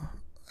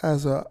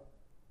a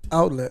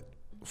outlet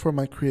for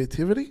my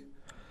creativity.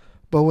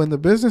 But when the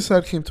business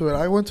side came to it,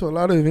 I went to a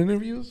lot of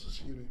interviews.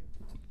 Excuse me.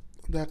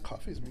 That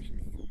coffee is making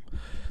me.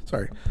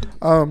 Sorry.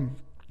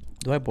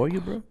 Do I bore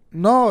you, bro?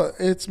 No,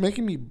 it's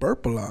making me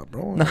burp a lot,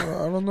 bro. I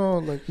don't know.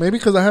 Like maybe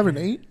because I haven't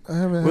ate.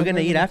 We're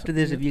gonna eat after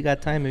this if you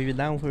got time. If you're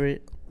down for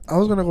it. I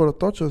was gonna go to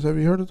Tochos. Have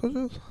you heard of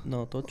Tochos?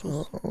 No,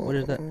 Tochos. What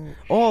is that?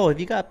 Oh, if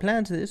you got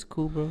plans, it's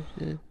cool, bro.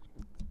 Yeah.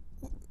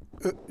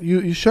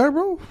 You sure,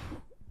 bro?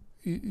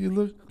 You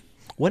look.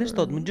 What is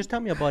that? Just tell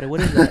me about it. What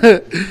is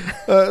that?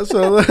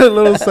 So a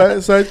little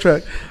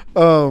sidetrack.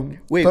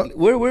 Wait,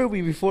 where were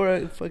we before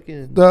I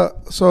fucking?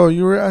 So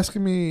you were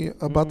asking me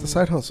about the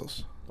side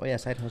hustles. Oh yeah,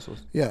 side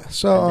hustles. Yeah.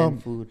 So and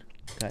then food.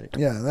 Got it.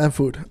 Yeah, and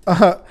food.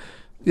 I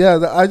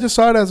just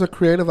saw it as a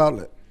creative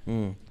outlet.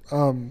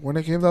 When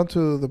it came down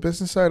to the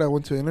business side, I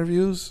went to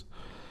interviews,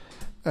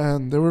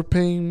 and they were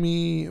paying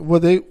me. Well,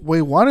 they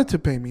wanted to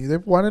pay me. They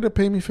wanted to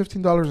pay me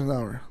 $15 an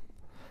hour.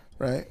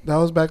 Right, that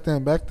was back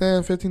then. Back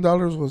then,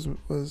 $15 was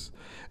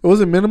it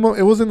wasn't minimum.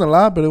 It wasn't a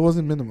lot, but it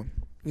wasn't minimum.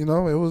 It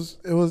was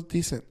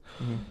decent.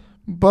 Mm-hmm.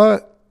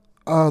 But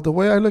the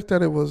way I looked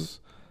at it was,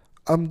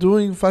 I'm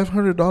doing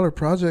 $500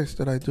 projects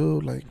that I do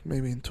like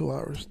maybe in 2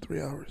 hours,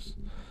 3 hours,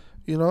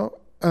 you know,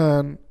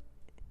 and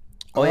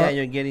Oh yeah,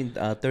 you're getting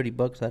 $30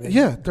 out of it.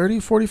 yeah, 30,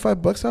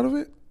 $45 out of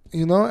it,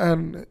 you know,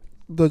 and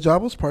the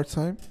job was part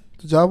time.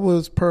 The job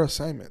was per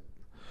assignment.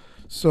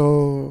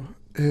 So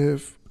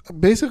if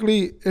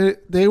basically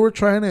they were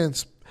trying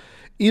to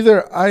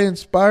either I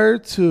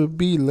inspired to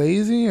be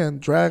lazy and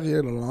drag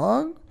it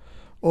along,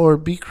 or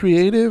be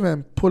creative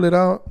and pull it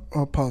out.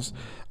 I'll pause.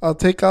 I'll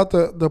take out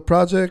the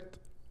project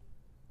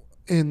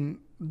in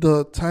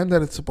the time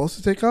that it's supposed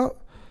to take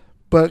out,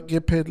 but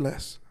get paid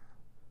less.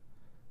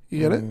 You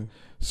get it?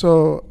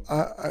 So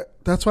I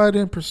that's why I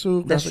didn't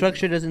pursue. That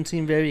structure doesn't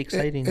seem very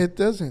exciting. It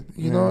doesn't,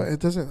 you know, it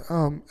doesn't.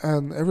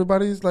 And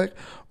everybody's like,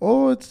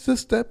 "Oh, it's the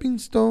stepping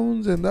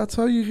stones, and that's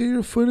how you get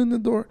your foot in the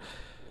door."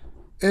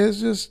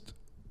 It's just,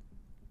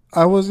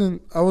 I was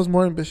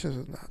more ambitious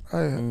than that.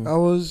 I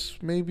was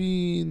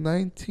maybe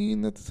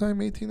 19 at the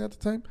time, 18 at the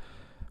time.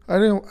 I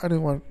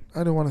didn't want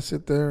to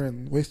sit there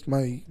and waste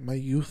my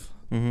youth,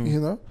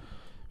 you know,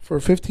 for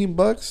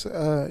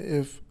 $15.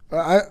 If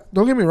I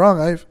don't get me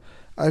wrong,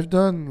 I've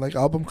done like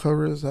album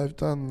covers, I've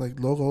done like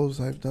logos,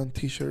 I've done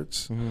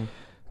T-shirts,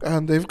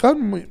 and they've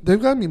gotten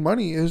me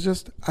money. It's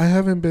just I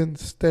haven't been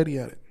steady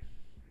at it,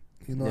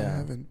 you know. I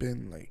haven't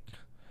been like,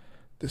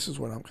 this is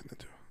what I'm gonna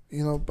do,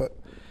 you know. But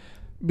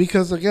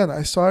because again,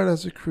 I saw it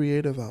as a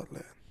creative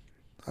outlet.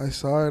 I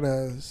saw it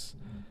as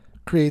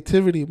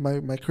creativity.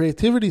 My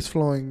creativity's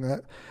flowing.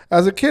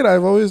 As a kid,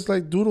 I've always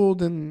like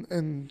doodled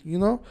and you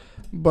know,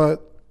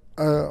 but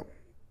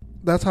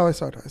that's how I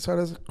saw it. I saw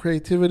it as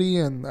creativity,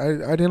 and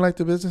I didn't like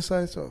the business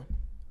side, so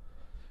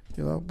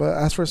you know. But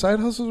as for side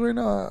hustles right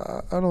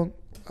now, I don't.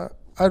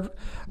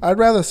 I'd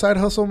rather side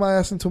hustle my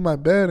ass into my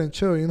bed and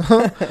chill, you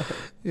know.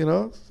 You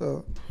know,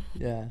 so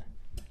yeah.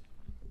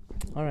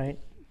 All right.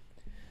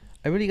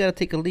 I really gotta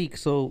take a leak,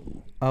 so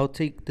I'll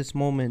take this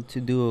moment to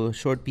do a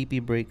short pee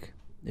break.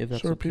 If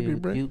that's short okay pee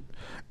with break. you.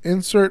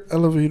 Insert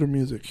elevator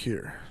music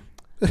here.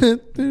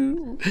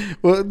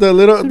 Well, the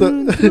little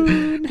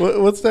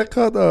what's that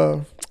called?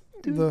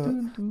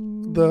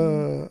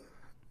 The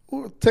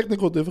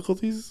technical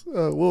difficulties.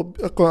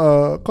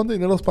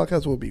 Contenidos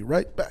podcast will be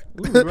right back.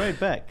 We'll be right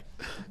back.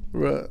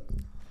 Right.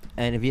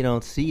 And if you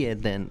don't see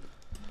it, then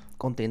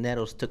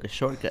Conteneros took a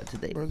shortcut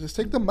today. Bro, just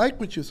take the mic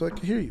with you so I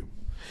can hear you.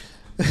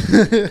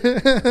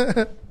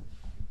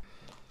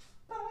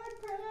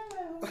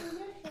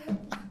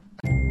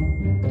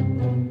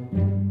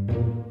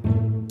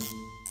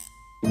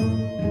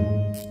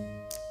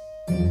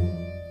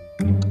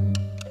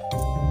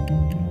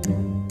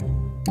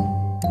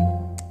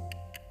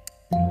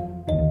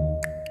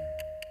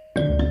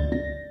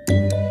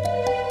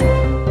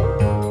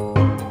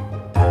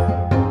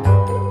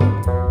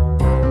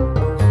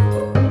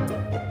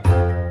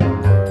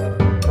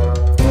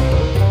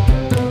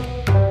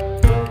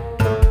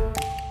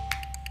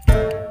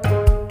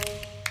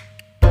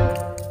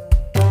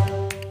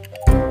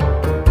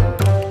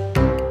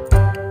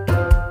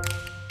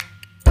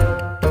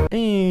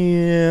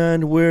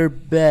 And we're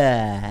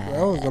back.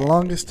 That was the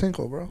longest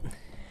tinkle, bro.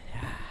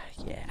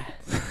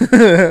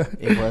 Yeah.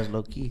 It was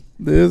low key.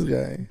 This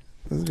guy.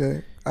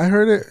 I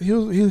heard it.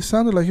 He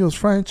sounded like he was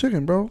frying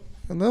chicken, bro.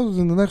 And that was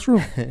in the next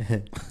room.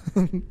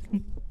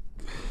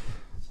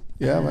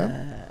 Yeah,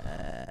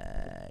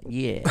 man.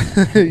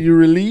 Yeah. You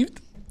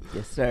relieved?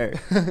 Yes, sir.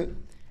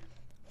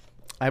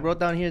 I wrote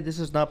down here. This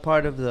is not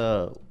part of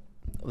the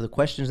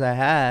questions I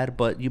had,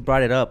 but you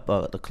brought it up.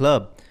 The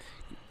club.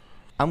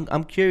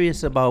 I'm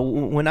curious about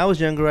when I was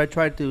younger. I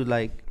tried to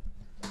like,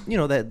 you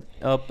know, that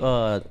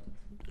up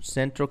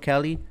Central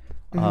Cali,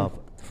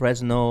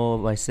 Fresno,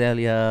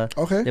 Visalia.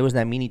 Okay. There was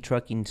that mini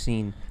trucking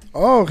scene.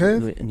 Oh, okay.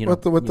 You know,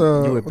 with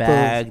the you were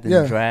bagged and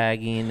yeah,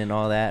 dragging and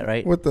all that,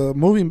 right? with the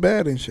moving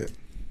bed and shit.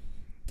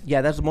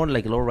 Yeah, that's more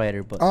like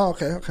lowrider, but Oh,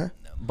 okay.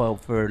 but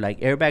for like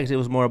airbags, it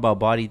was more about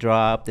body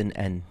drop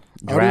and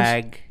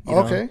drag. You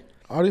Okay. know?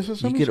 Audio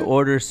system. You and could shit?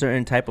 order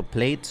certain type of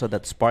plates so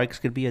that sparks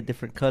could be a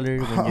different color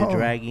when you're Oh.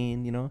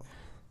 dragging, you know,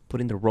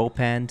 putting the roll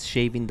pans,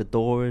 shaving the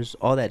doors,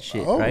 all that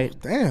shit, Oh, right?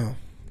 damn.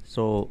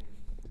 So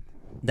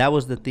that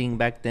was the thing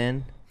back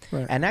then.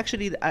 Right. And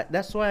actually,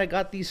 that's why I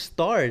got these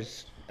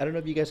stars. I don't know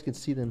if you guys can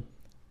see them.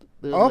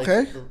 They're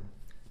Okay.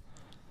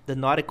 the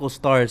nautical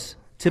stars.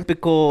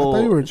 Typical. I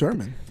thought you were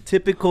German.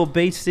 Typical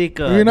basic.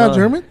 You're not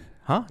German?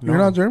 Huh? You're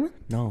not German?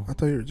 No. I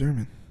thought you were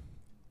German.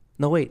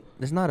 No, wait.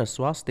 It's not a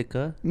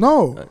swastika.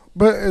 No,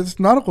 but it's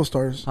nautical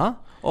stars, Huh?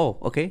 Oh,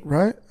 okay.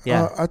 right?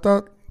 Yeah. I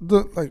thought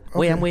okay.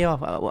 Wait, I'm way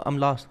off. I'm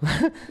lost.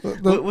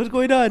 The- What's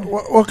going on?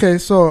 Okay,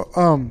 so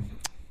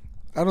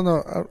I don't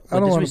know. I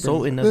don't want to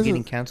result in us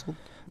getting canceled.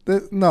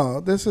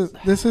 No, this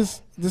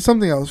is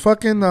something else.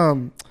 Fucking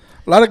a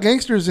lot of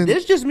gangsters in.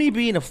 It's just me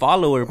being a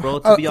follower, bro.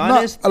 To be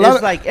honest,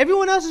 it's like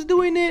everyone else is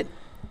doing it.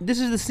 This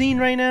is the scene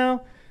right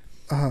now,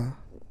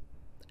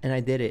 and I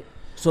did it.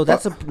 So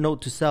that's a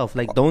note to self.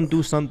 Like, don't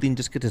do something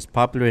just because it's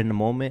popular in the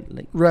moment.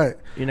 Like, Right.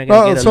 You're not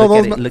gonna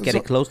look at so-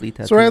 it closely.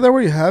 So right there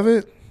where you have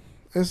it,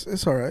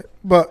 it's all right.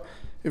 But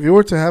if you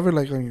were to have it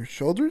like on your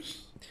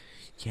shoulders,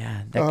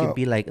 Yeah, that could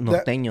be like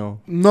norteño.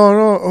 No.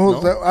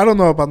 No? I don't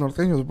know about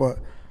norteños, but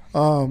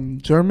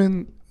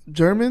German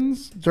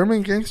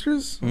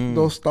gangsters,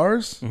 those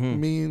stars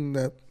mean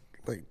that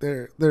like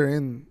they're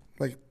in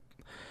like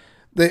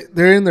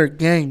they're in their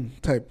gang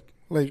type.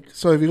 Like,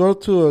 so if you go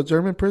to a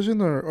German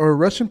prison or a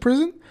Russian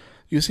prison,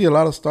 you see a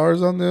lot of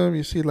stars on them.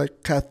 You see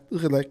like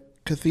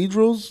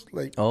cathedrals,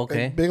 like,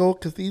 like big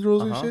old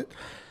cathedrals and shit.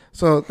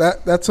 So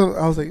that's what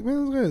I was like,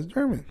 man, this guy is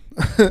German.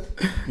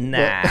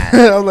 Nah.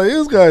 I was like,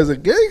 this guy is a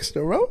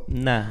gangster, bro.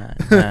 Nah.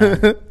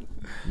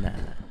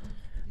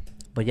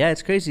 But yeah,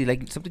 it's crazy.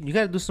 Like, something you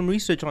gotta do some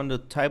research on the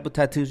type of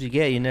tattoos you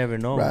get. You never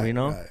know, you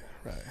know.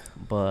 Right.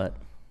 But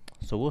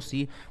so we'll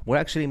see. We're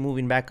actually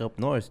moving back up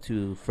north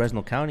to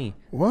Fresno County.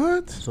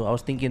 What? So I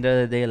was thinking the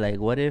other day, like,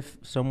 what if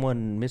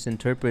someone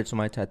misinterprets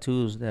my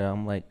tattoos that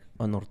I'm like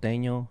a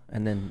norteño,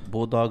 and then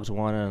Bulldogs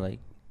wanna,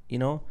 like, you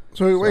know?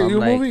 So wait, you're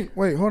like, moving?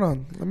 Wait, hold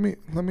on. Let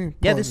me.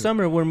 Yeah, this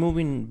summer we're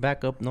moving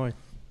back up north.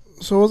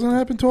 So what's gonna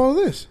happen to all of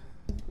this?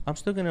 I'm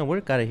still gonna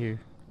work out of here.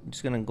 I'm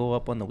just gonna go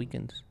up on the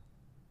weekends.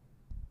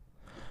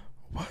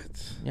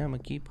 What? Yeah, I'm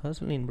gonna keep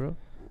hustling, bro.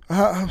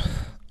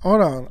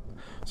 Hold on.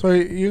 So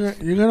you're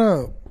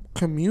gonna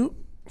commute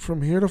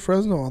from here to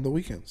Fresno on the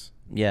weekends?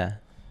 Yeah.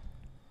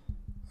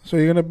 So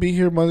you're gonna be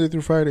here Monday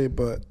through Friday,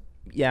 but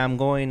yeah, I'm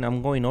going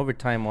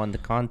overtime on the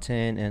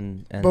content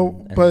and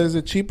but is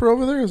it cheaper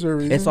over there? Is there a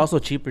reason? It's also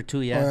cheaper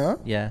too. Yeah.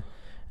 Oh, yeah.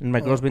 And my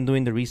girl's been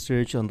doing the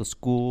research on the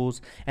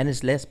schools, and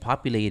it's less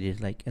populated.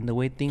 Like, and the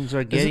way things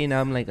are getting,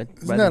 I'm like,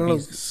 isn't that a little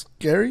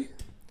scary?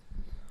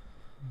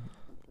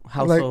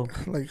 How like, so?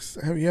 Like,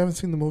 you haven't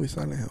seen the movie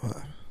Silent Hill? Huh?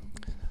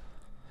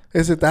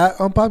 Is it that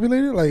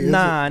unpopulated? Like,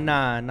 nah,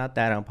 not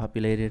that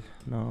unpopulated.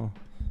 No,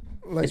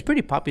 like, it's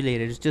pretty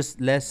populated. It's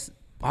just less,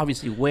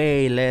 obviously,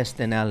 way less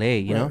than LA.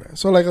 You know. Right.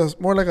 So like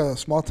more like a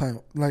small town,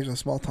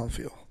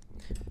 feel.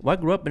 Well, I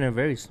grew up in a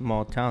very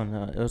small town.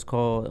 It was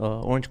called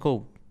Orange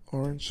Cove.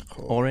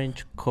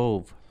 Orange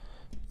Cove.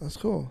 That's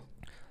cool.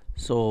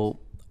 So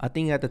I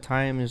think at the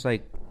time it was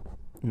like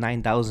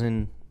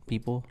 9,000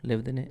 people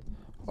lived in it.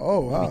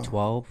 Oh wow. Maybe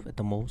 12 at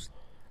the most.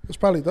 It's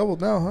probably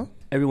doubled now, huh?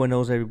 Everyone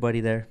knows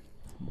everybody there,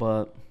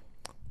 but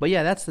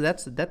yeah, that's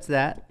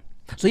that.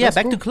 So yeah,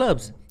 back to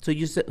clubs. So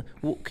you said,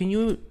 can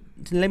you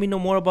let me know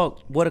more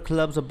about what a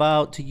club's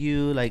about to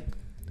you? Like,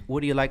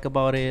 what do you like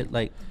about it?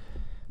 Like,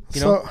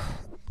 you know,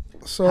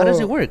 so how does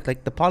it work?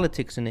 Like the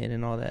politics in it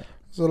and all that.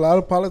 There's a lot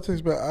of politics,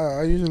 but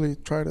I usually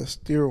try to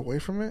steer away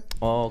from it.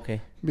 Oh,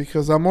 okay.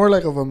 Because I'm more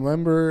like of a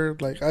member.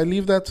 Like, I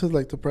leave that to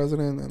like the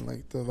president and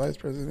like the vice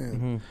president.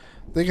 Mm-hmm.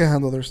 They can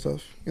handle their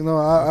stuff. You know,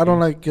 I don't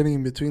like getting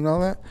in between all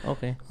that.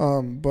 Okay.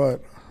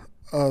 But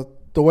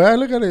the way I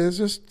look at it is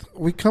just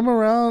we come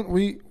around,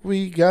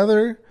 we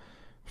gather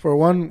for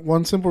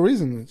one simple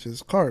reason, which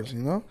is cars.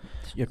 You know,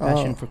 your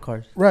passion for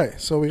cars. Right.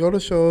 So we go to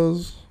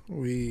shows.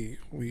 We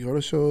go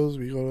to shows.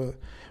 We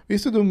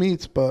used to do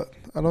meets, but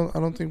I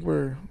don't think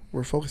we're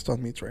focused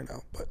on meets right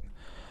now. But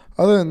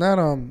other than that,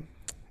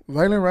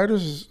 Violent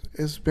Riders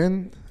it's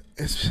been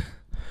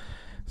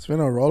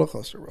a roller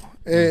coaster, bro.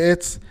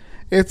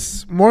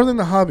 It's more than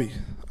a hobby.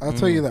 I'll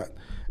tell you that.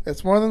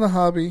 It's more than a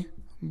hobby,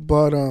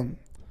 but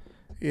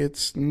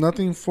it's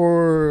nothing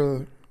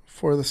for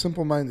the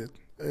simple-minded.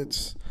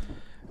 It's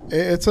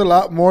a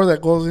lot more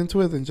that goes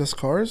into it than just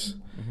cars,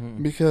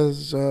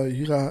 because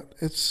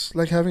it's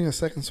like having a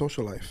second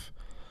social life.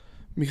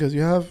 Because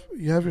you have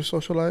your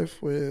social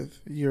life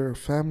with your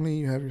family,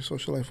 you have your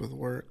social life with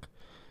work,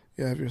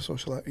 you have your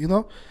social life, you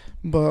know.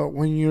 But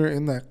when you're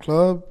in that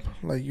club,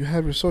 like you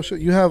have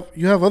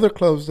other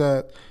clubs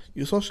that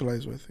you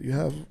socialize with. You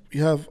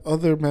have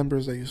other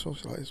members that you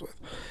socialize with.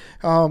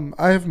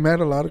 I have met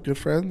a lot of good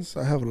friends.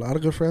 I have a lot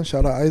of good friends.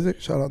 Shout out Isaac.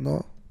 Shout out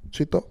Noah.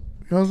 Chito.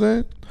 You know what I'm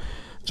saying?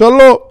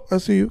 Cholo, I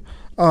see you.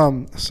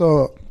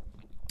 So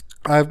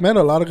I've met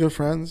a lot of good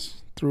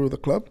friends through the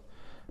club.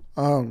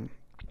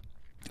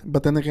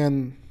 But then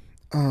again,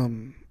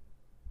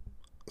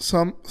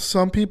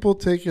 some people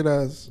take it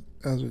as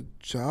a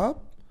job,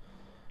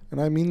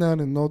 and I mean that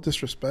in no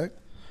disrespect,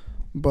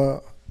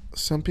 but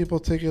some people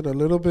take it a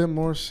little bit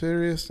more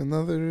serious than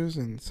others,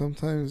 and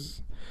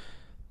sometimes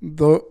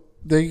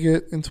they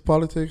get into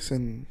politics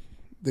and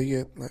they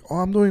get like, oh,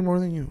 I'm doing more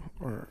than you,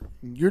 or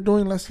you're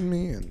doing less than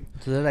me. And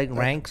so they're like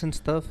ranks and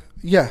stuff?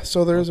 Yeah,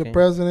 so there's a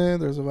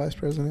president, there's a vice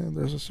president,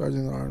 there's a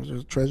sergeant at arms,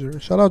 there's a treasurer.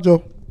 Shout out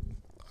Joe.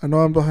 I know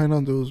I'm behind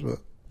on dues, but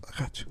I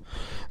got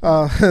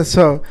you.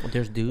 So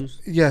there's dues?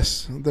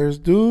 Yes, there's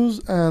dues,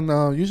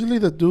 and usually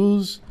the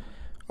dues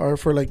are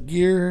for like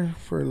gear,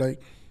 for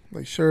like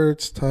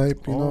shirts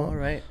type, you know. All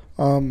right.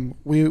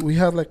 We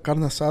have like carne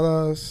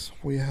asadas,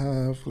 we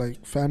have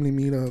like family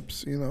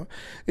meetups, you know.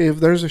 If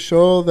there's a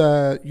show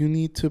that you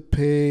need to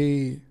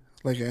pay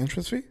like an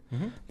entrance fee,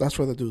 that's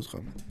where the dues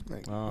come.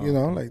 Like, you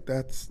know, like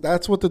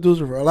that's what the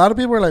dues are for. A lot of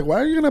people are like, why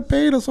are you gonna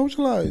pay to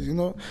socialize, you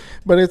know?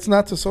 But it's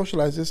not to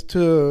socialize, it's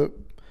to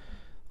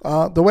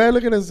the way I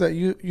look at it is that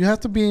you have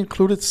to be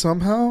included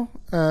somehow,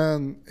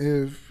 and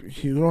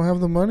if you don't have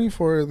the money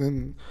for it,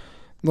 then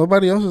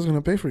nobody else is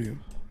gonna pay for you,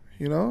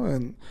 you know.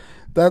 And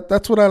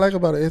that's what I like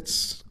about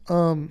it.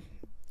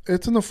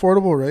 it's an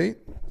affordable rate,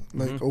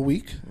 like a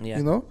week. Yeah.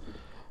 You know,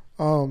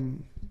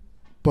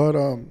 but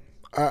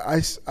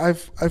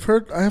I've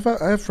heard I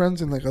have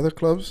friends in like other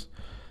clubs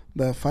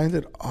that find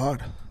it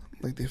odd,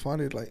 like they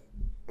find it like,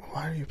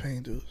 why are you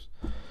paying dues?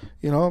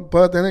 You know,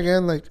 but then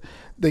again, like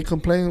they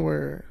complain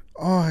where,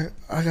 oh,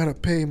 I gotta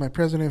pay my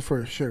president for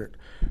a shirt,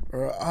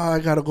 or oh, I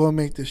gotta go and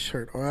make this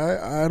shirt, or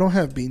I don't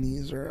have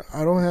beanies, or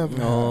I don't have.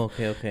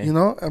 Okay. You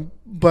know,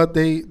 but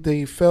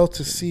they fail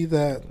to see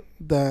that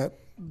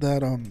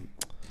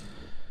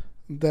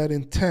that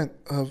intent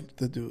of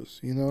the dues,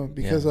 you know,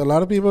 because a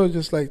lot of people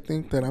just like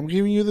think that I'm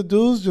giving you the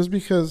dues just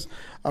because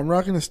I'm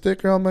rocking a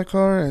sticker on my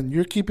car and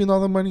you're keeping all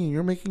the money and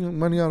you're making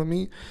money out of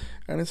me,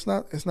 and it's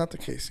not the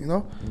case, you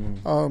know.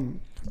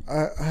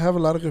 I have a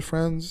lot of good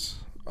friends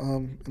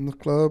in the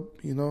club,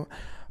 you know.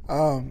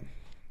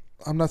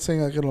 I'm not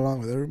saying I get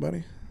along with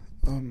everybody,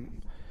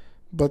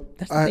 but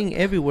that's the thing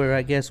everywhere,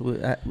 I guess,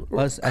 with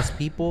us as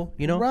people,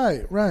 you know.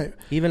 Right.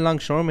 Even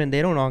longshoremen,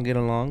 they don't all get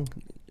along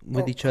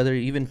with each other.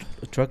 Even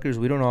truckers,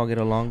 we don't all get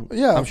along.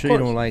 Yeah, I'm sure you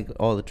don't like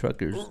all the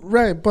truckers.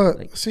 Right, but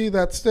like, see,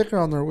 that sticker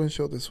on their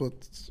windshield is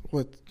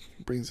what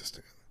brings us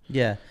together.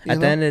 Yeah. At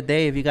the end of the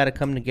day, if you got to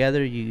come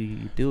together,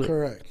 you do it.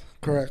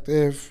 Correct.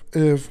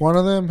 If one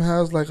of them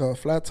has like a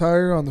flat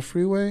tire on the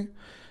freeway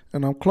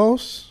and I'm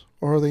close,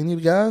 or they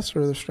need gas,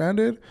 or they're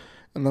stranded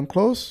and I'm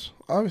close,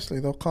 obviously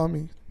they'll call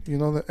me. You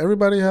know, that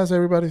everybody has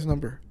everybody's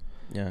number.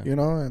 Yeah. You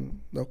know, and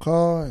they'll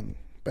call and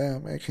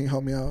bam, hey, can you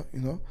help me out?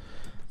 You know.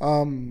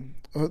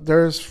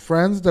 There's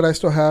friends that I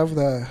still have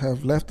that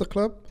have left the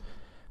club.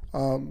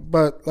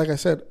 But like I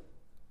said,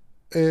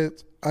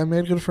 I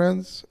made good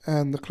friends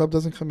and the club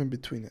doesn't come in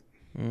between it.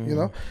 You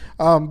know?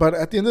 But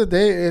at the end of the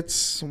day,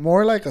 it's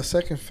more like a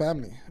second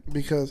family,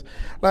 because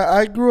like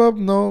I grew up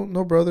no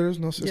brothers,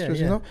 no sisters,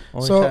 you know?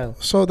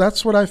 So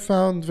that's what I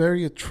found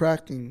very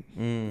attracting.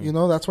 You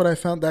know, that's what I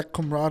found, that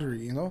camaraderie,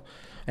 you know?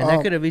 And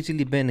that could have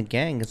easily been a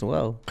gang as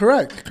well.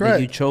 Correct.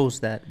 Like you chose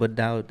that, but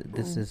now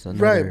this is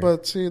another. Right,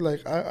 but see,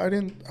 like I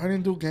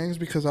didn't do gangs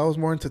because I was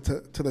more into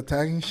to the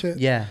tagging shit.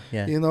 Yeah.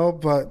 You know,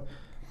 but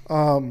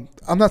I'm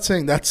not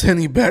saying that's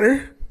any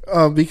better,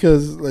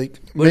 because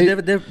like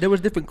there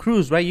was different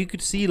crews, right? You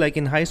could see like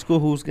in high school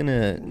who's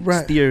gonna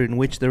steer in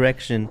which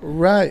direction.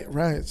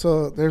 Right.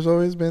 So there's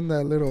always been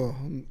that little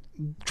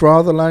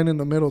draw the line in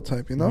the middle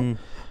type, you know.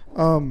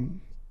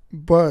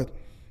 But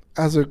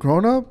as a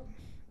grown up,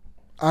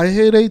 I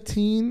hit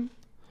 18,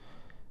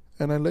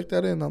 and I looked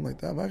at it, and I'm like,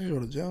 damn, I could go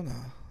to jail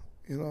now.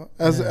 You know,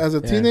 as a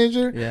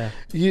teenager,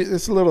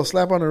 it's a little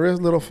slap on the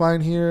wrist, little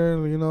fine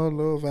here, you know, a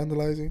little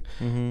vandalizing.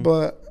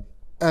 But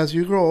as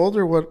you grow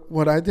older,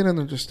 what I didn't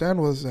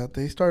understand was that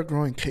they start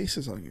growing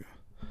cases on you.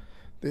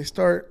 They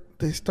start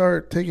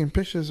taking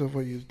pictures of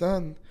what you've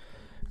done,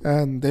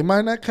 and they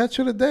might not catch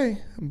you today,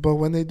 but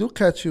when they do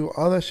catch you,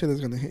 all that shit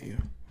is gonna hit you.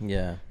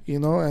 Yeah. You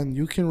know, and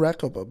you can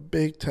rack up a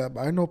big tab.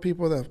 I know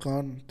people that have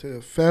gone to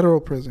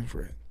federal prison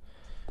for it.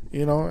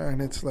 You know,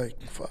 and it's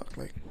like, fuck.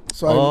 Like,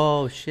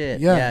 so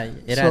shit. Yeah,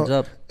 it adds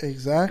up.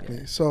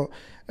 Exactly. So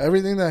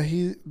everything that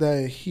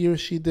he or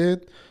she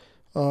did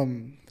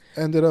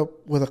ended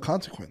up with a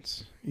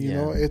consequence. You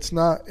know, it's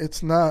not.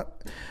 And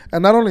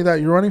not only that,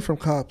 you're running from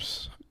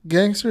cops.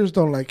 Gangsters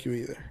don't like you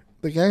either.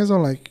 The gangs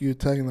don't like you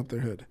tagging up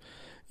their hood.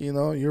 You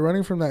know, you're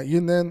running from that.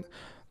 And then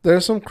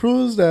there's some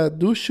crews that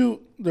do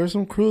shoot. There's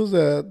some crews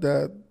that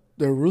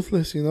they're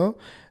ruthless, you know,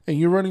 and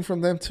you're running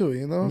from them too,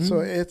 you know. So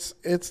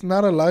it's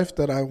not a life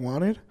that I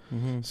wanted.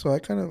 So I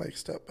kind of like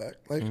stepped back.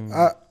 Like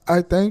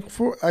I'm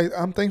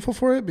thankful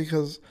for it,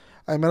 because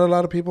I met a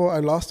lot of people. I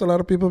lost a lot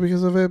of people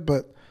because of it,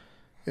 but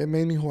it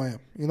made me who I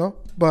am, you know.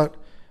 But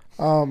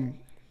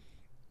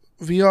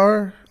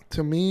VR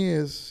to me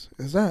is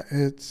that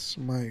it's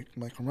my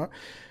camaraderie.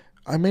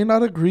 I may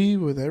not agree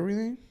with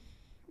everything,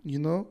 you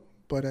know,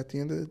 but at the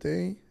end of the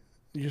day,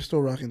 you're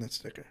still rocking that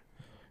sticker.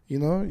 You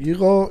know, you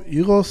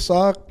go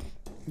sock,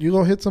 you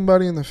go hit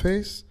somebody in the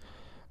face.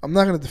 I'm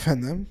not gonna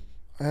defend them.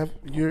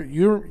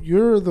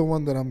 You're the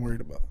one that I'm worried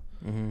about.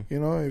 You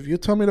know, if you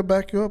tell me to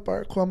back you up, all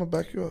right, cool, I'm gonna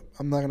back you up.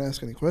 I'm not gonna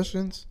ask any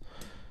questions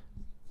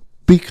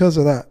because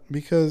of that.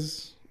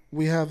 Because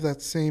we have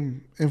that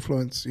same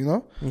influence. You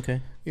know. Okay.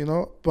 You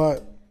know,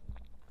 but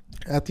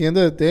at the end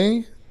of the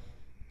day,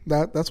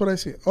 that's what I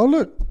see. Oh,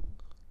 look,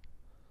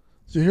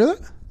 did you hear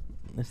that?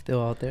 It's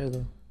still out there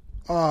though.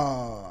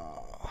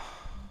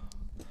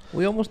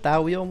 We almost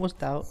out.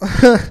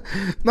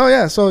 No,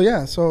 yeah. So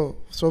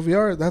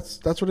VR.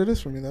 That's what it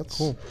is for me. That's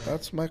cool.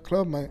 That's my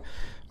club. My,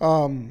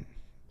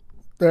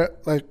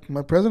 like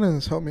my president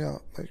has helped me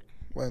out. Like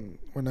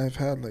when I've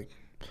had like,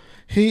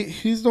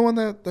 he's the one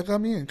that got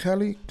me in.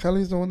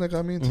 Cali's the one that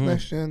got me into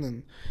Next Gen,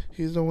 and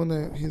he's the one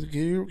that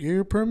get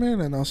your permit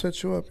and I'll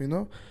set you up. You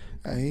know,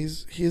 and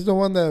he's the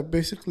one that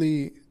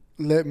basically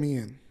let me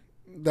in.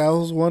 That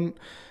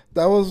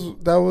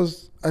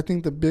was I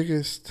think the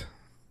biggest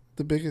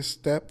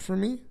step for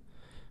me,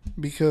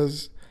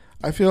 because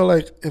I feel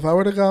like if I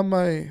would have got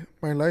my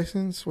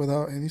license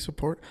without any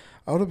support,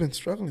 I would have been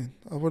struggling.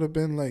 I would have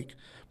been like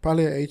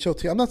probably at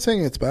HLT. I'm not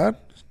saying it's bad,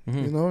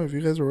 you know, if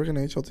you guys are working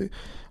at HLT.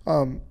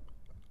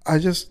 I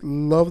just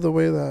love the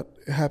way that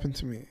it happened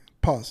to me.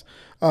 Pause.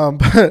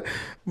 But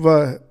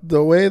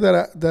the way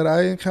that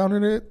I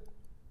encountered it,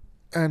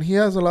 and he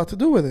has a lot to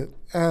do with it.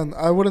 And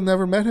I would have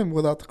never met him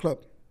without the club.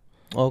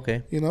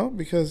 Okay. You know,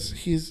 because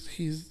he's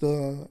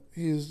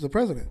the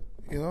president.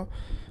 You know,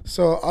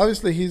 so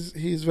obviously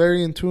he's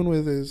very in tune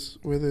with his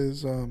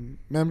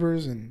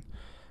members and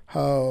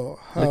how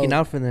Looking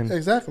out for them.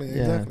 Exactly.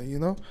 You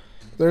know,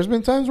 there's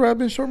been times where I've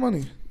been short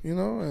money. You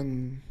know,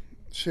 and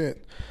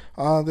shit.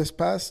 This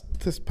past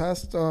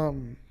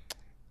when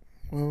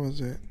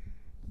was it?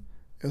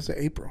 It was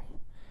April.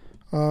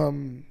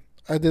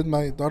 I did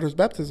my daughter's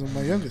baptism,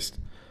 my youngest.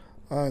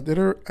 I did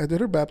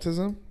her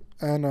baptism,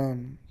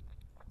 and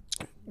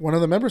one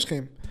of the members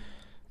came,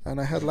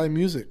 and I had live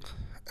music,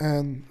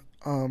 and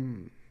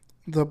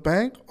the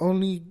bank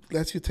only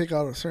lets you take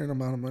out a certain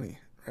amount of money,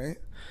 right?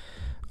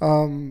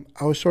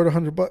 I was short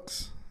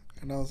 $100,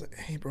 and I was like,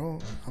 "Hey, bro,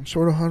 I'm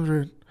short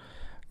 100.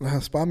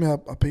 Spot me, I'll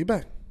pay you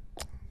back."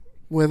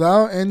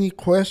 Without any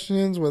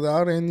questions,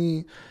 without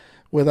any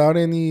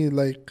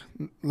like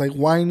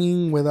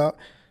whining, without.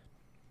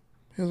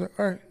 He was like,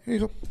 "All right, here you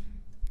go,"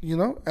 you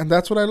know, and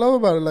that's what I love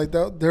about it. Like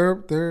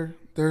they're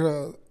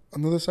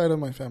another side of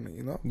my family,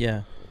 you know.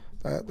 Yeah.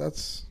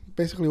 That's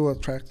basically what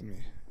attracted me.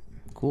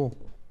 Cool.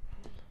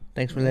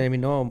 Thanks for letting me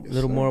know a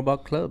little more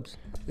about clubs.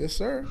 Yes,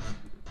 sir.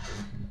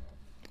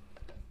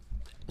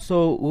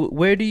 So,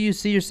 where do you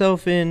see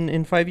yourself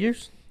in 5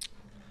 years?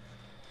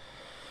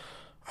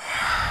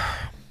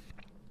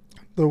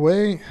 The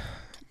way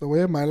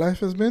my life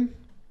has been,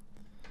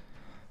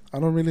 I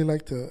don't really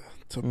like to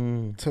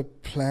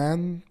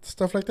plan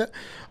stuff like that,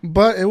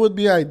 but it would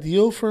be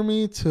ideal for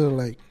me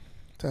to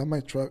have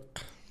my truck.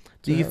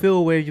 Do you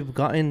feel where you've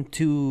gotten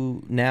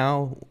to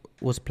now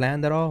was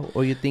planned at all,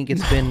 or you think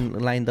it's been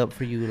lined up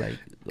for you, like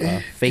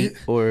fate?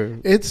 Or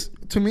it's,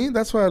 to me,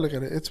 that's why I look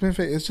at it. It's been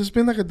fate. It's just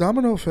been like a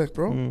domino effect,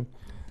 bro.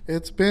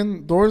 It's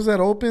been doors that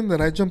open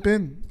that I jump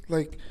in,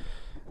 like.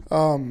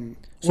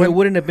 So it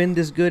wouldn't have been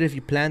this good if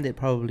you planned it,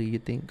 probably, you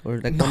think, or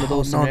like one of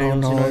those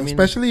scenarios. No. You know what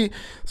I mean?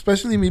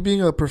 Especially me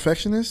being a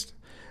perfectionist.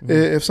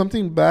 If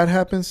something bad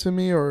happens to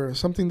me or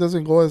something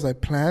doesn't go as I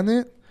plan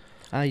it.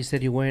 You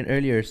said you weren't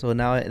earlier, so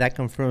now that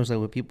confirms that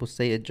when people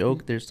say a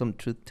joke, there's some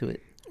truth to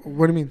it.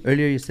 What do you mean?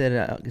 Earlier you said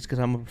it's because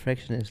I'm a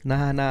perfectionist.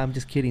 Nah, I'm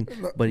just kidding.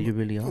 But you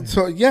really are.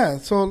 So yeah,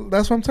 so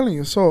that's what I'm telling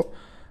you. So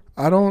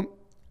I don't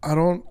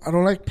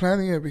like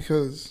planning it,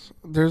 because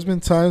there's been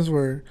times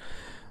where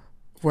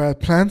I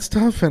plan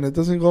stuff and it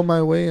doesn't go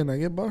my way, and I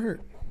get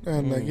butthurt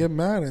and I get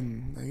mad,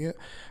 and I get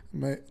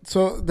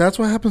so that's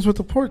what happens with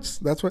the ports.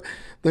 That's what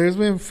there's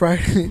been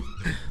Friday.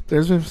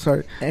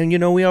 Sorry. And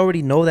we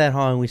already know that,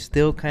 huh? And we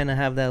still kind of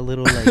have that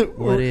little like,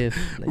 what if?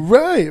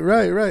 Like,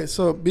 right.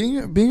 So being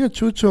a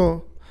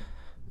chucho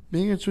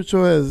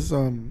is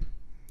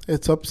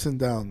it's ups and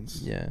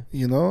downs. Yeah.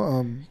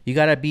 You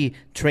gotta be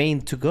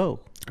trained to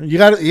go. You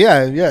gotta,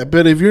 yeah.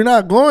 But if you're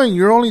not going,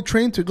 you're only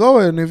trained to go,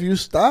 and if you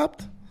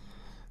stopped.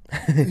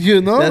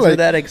 That's what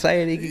that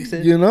anxiety kicks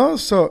in.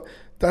 So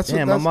that's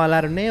I'm all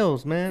out of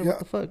nails, man. What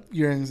the fuck?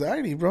 Your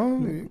anxiety, bro.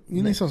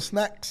 You need some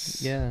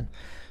snacks. Yeah.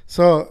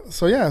 So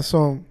what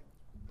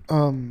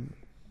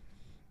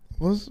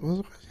was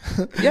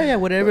yeah,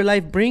 whatever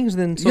life brings,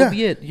 then so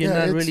be it. You're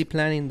not really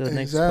planning the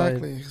next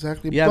 5.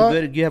 Exactly. You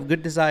have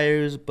good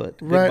desires, but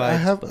right. I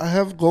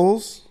have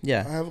goals.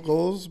 Yeah. I have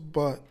goals,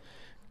 but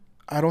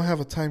I don't have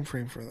a time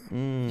frame for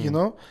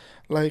them.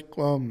 Like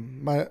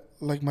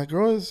my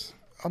girl is.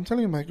 I'm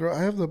telling you, my girl,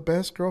 I have the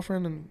best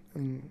girlfriend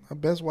and a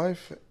best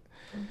wife.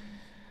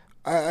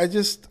 I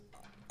just,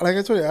 like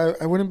I told you,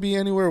 I wouldn't be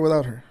anywhere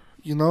without her,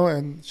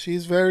 and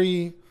she's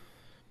very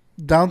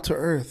down to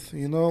earth,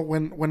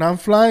 when I'm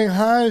flying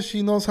high,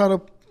 she knows how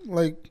to,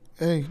 like,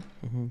 hey,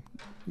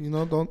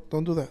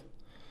 don't do that,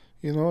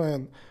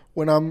 and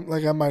when I'm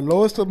like at my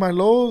lowest of my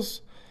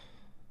lows,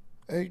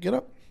 hey, get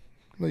up.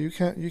 Like, you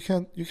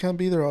can't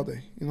be there all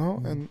day,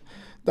 and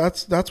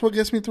that's what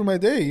gets me through my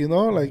day,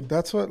 like,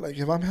 that's what, like,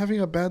 if I'm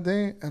having a bad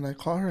day and I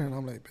call her and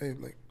I'm like,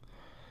 babe, like,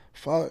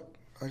 fuck,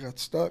 I got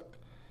stuck,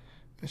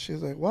 and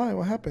she's like, why,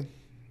 what happened,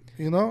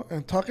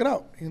 and talk it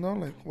out,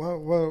 like,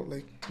 well,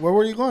 like, where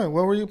were you going,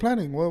 what were you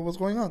planning, what was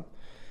going on,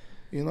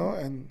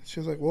 and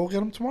she's like, well, we'll get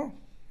them tomorrow.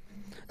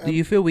 Do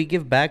you feel we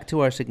give back to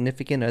our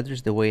significant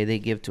others the way they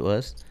give to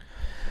us,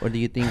 or do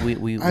you think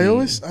we I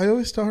always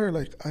tell her,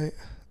 like,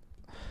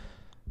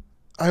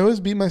 I always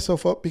beat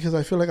myself up because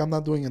I feel like I'm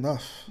not doing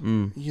enough,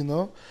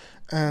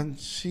 and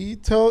she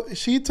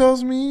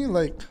tells me,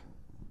 like,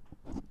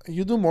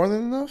 you do more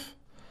than enough,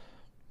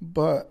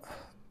 but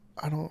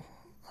I don't.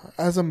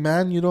 As a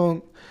man,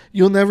 you'll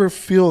never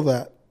feel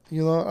that,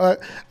 I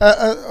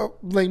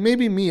like,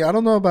 maybe me. I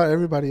don't know about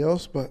everybody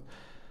else, but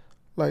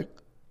like,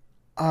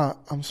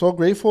 I'm so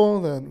grateful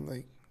that,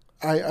 like,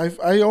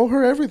 I owe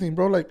her everything,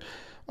 bro. Like,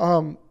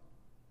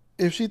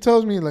 if she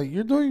tells me, like,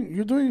 you're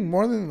doing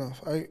more than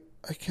enough, I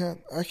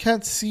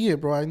can't see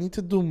it, bro. I need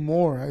to do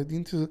more. I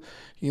need to,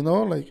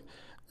 like,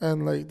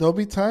 and like, there'll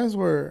be times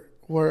where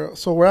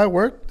I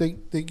work, they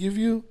give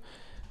you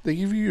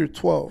your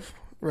 12,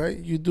 right?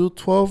 You do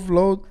 12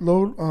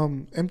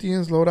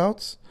 empty-ins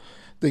loadouts,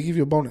 they give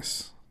you a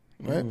bonus,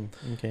 right?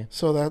 Okay.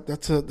 So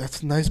that's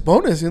a nice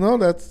bonus, you know.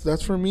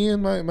 That's for me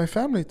and my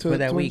family to For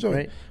that to week, enjoy.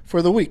 right?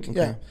 For the week, Okay.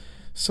 yeah.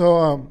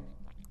 So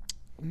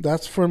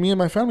that's for me and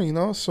my family, you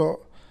know.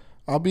 So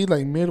I'll be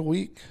like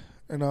midweek,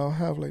 and I'll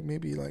have like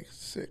maybe like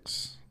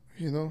 6,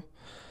 you know,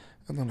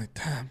 and I'm like,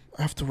 damn,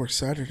 I have to work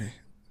Saturday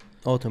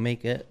Oh, to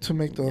make it. to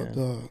make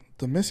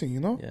the missing, you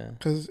know. Yeah.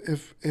 Because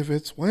if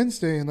it's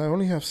Wednesday and I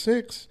only have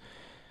 6,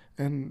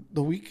 and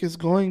the week is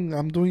going,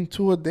 I'm doing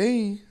 2 a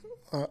day.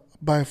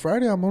 By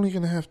Friday, I'm only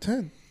gonna have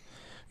 10.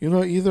 You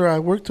know, either I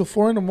work till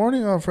 4 in the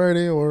morning on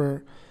Friday,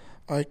 or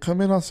I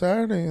come in on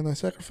Saturday and I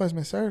sacrifice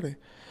my Saturday.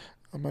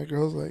 And my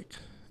girl's like,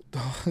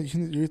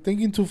 "You're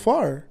thinking too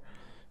far.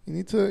 You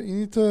need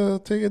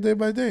to take it day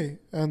by day."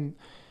 And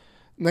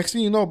next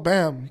thing you know,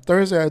 bam,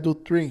 Thursday I do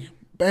 3.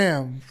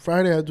 Bam,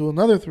 Friday I do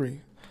another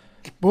 3.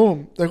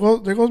 Boom, there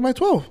goes my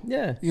 12.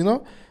 Yeah. You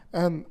know,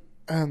 and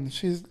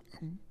she's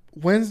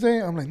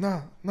Wednesday. I'm like,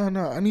 nah.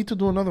 I need to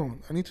do another one.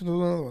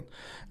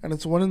 And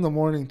it's 1 in the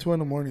morning, 2 in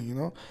the morning. You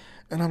know,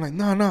 and I'm like,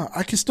 nah.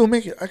 I can still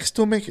make it.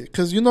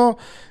 Because you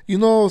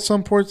know,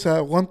 some ports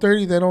at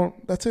 1:30 they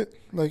don't. That's it.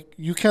 Like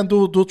you can't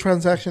do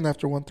transaction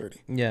after 1:30.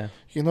 Yeah.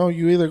 You know,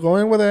 you either go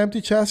in with an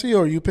empty chassis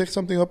or you pick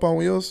something up on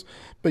wheels,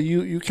 but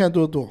you can't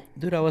do a dual.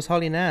 Dude, I was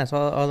hauling ass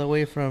all the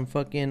way from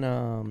fucking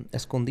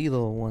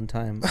Escondido one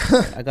time.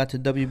 I got to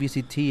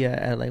WBCT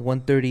at like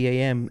 1:30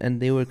 a.m. and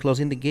they were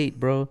closing the gate,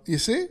 bro. You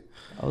see?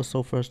 I was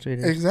so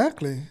frustrated.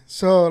 Exactly.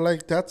 So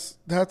like that's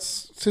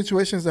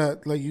situations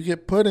that like you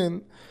get put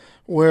in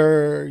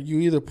where you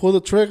either pull the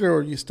trigger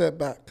or you step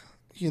back.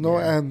 You know,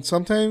 Yeah. and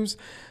sometimes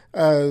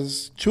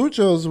as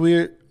chuchos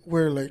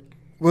we're like,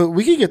 well,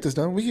 we can get this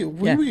done. We can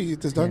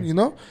get this done. Yeah. You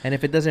know. And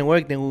if it doesn't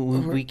work,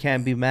 then we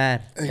can't be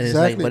mad. Exactly. And it's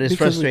like, but it's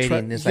Because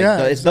frustrating. It's like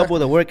yeah, it's double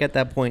the work at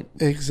that point.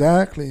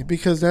 Exactly.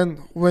 Because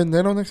then when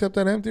they don't accept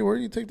that empty, where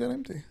do you take that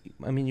empty?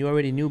 I mean, you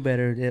already knew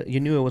better. You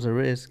knew it was a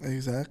risk.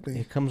 Exactly.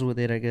 It comes with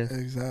it, I guess.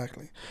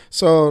 Exactly.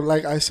 So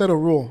like I set a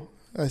rule.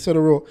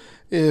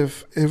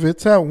 If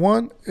it's at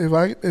 1,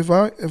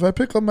 if I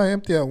pick up my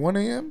empty at 1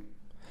 a.m.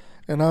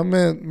 and I'm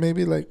at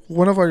maybe like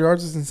one of our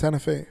yards is in Santa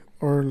Fe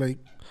or like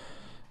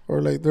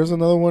there's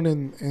another one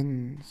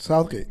in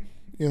Southgate,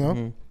 you know.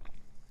 Mhm.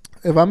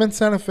 If I'm in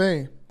Santa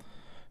Fe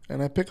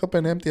and I pick up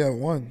an empty at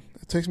 1,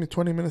 it takes me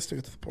 20 minutes to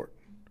get to the port.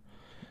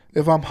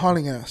 If I'm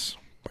hauling ass,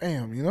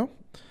 bam, you know.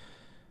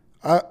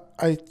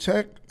 I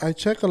check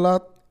a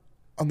lot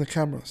on the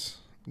cameras.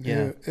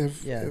 Yeah.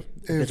 If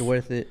it's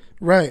worth it.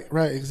 Right,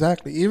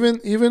 exactly. Even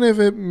if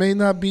it may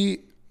not be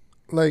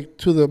like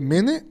to the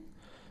minute,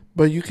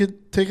 but you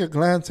could take a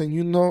glance and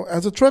you know,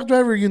 as a truck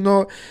driver, you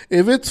know,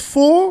 if it's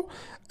full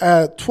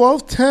at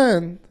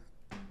 12:10,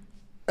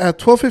 at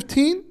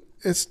 12:15,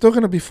 it's still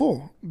gonna be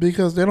full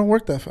because they don't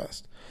work that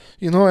fast,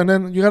 you know. And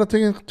then you got to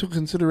take into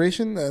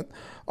consideration that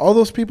all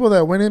those people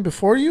that went in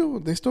before you,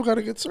 they still got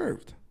to get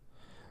served.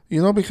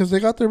 You know, because they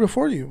got there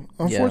before you.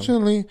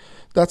 Unfortunately,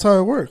 that's how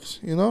it works,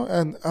 you know,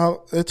 and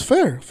it's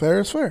fair. Fair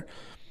is fair.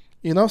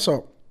 You know,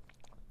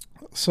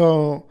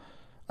 so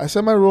I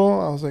set my rule.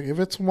 I was like, if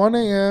it's 1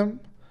 a.m.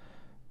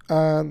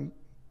 and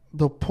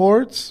the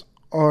ports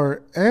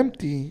are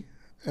empty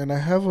and I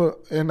have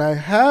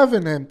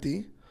an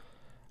empty,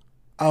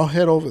 I'll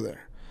head over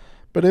there.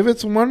 But if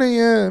it's 1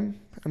 a.m.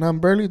 and I'm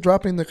barely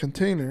dropping the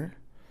container,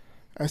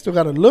 I still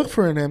got to look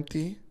for an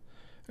empty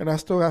and I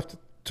still have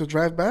to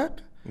drive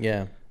back.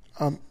 Yeah.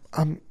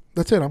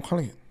 That's it. I'm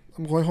calling it.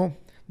 I'm going home.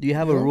 Do you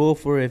have a rule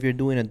for if you're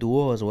doing a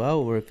duo as well,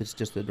 or if it's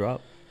just a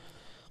drop?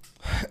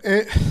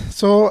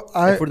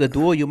 For the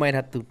duo, you might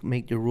have to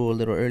make your rule a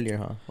little earlier,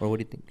 huh? Or what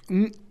do you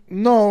think?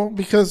 No,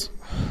 because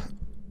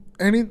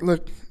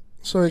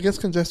so it gets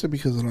congested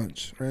because of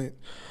lunch, right?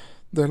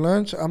 The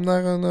lunch, I'm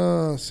not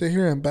gonna sit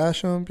here and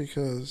bash them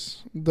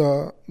because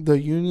the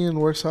union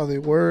works how they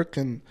work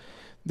and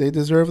they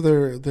deserve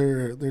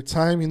their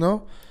time, you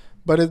know.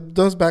 But it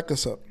does back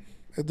us up.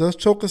 It does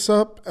choke us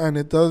up, and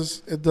it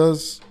does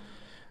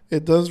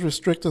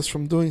restrict us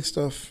from doing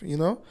stuff, you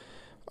know.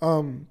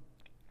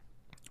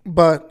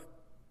 But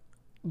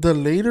the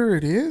later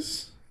it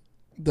is,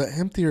 the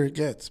emptier it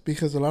gets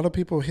because a lot of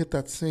people hit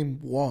that same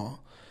wall,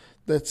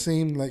 that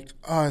same like,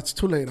 it's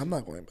too late, I'm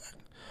not going back.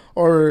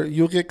 Or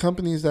you'll get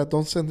companies that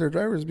don't send their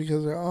drivers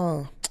because they're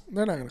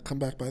not gonna come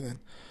back by then.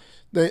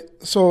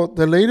 So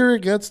the later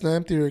it gets, the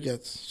emptier it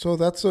gets. So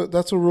that's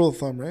a rule of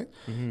thumb, right?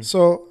 Mm-hmm.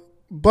 So,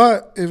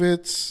 but if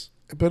it's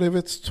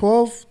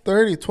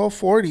 12:30,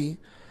 12:40,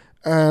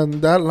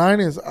 and that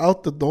line is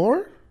out the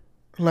door,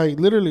 like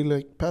literally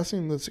like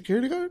passing the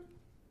security guard,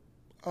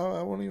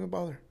 I won't even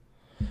bother.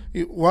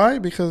 Why?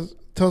 Because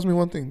it tells me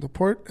one thing: the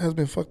port has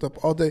been fucked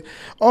up all day.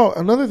 Oh,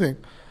 another thing,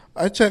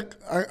 I check.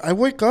 I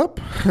wake up.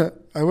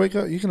 I wake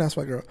up. You can ask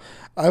my girl.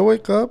 I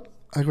wake up.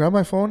 I grab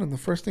my phone, and the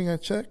first thing I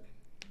check,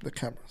 the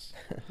cameras.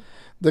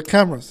 The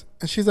cameras.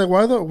 And she's like,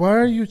 "Why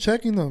are you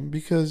checking them?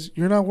 Because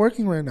you're not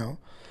working right now."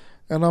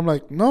 And I'm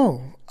like,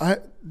 "No.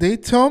 They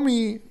tell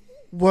me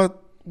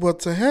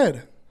what's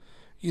ahead.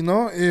 You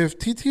know, if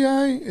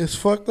TTI is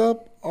fucked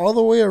up all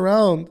the way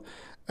around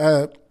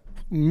at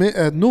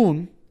at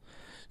noon,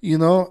 you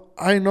know,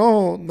 I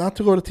know not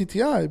to go to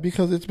TTI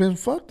because it's been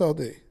fucked all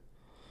day.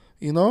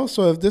 You know,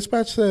 so if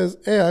dispatch says,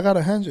 "Hey, I got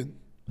a engine,"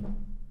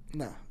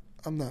 nah,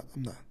 I'm not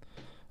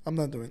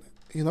doing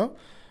it. You know,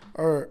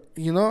 or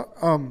you know,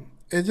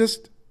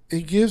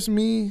 it gives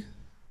me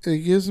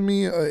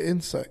an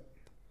insight.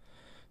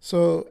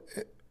 So,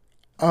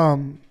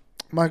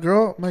 my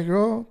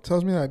girl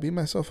tells me that I beat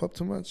myself up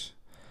too much,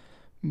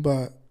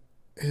 but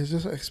it's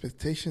just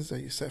expectations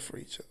that you set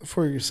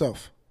for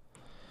yourself.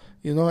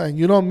 You know, and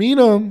you don't meet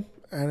them,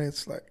 and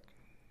it's like,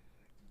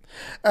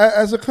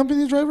 as a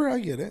company driver, I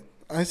get it.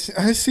 I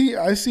see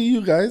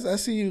you guys. I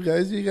see you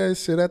guys. You guys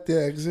sit at the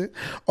exit.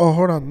 Oh,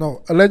 hold on.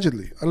 No,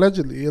 allegedly,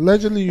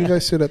 you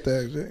guys sit at the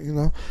exit. You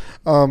know,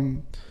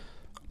 um,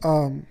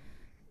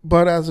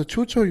 but as a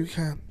chucho, you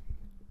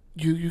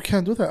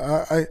can't do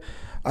that.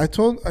 I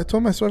told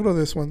my suegro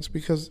this once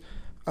because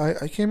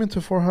I came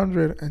into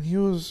 400 and he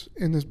was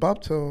in his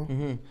bobtail,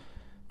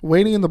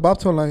 waiting in the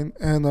bobtail line,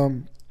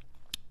 and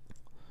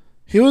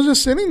he was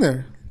just sitting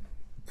there.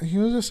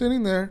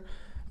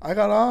 I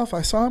got off.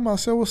 I saw him. I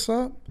said, "What's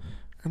up?"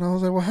 And I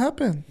was like, "What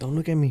happened?" Don't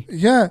look at me.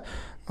 Yeah.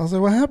 I was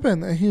like, "What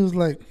happened?" And he was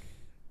like,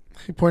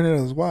 he pointed at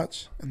his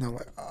watch. And I'm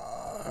like,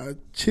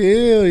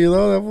 chill, you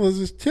know? That was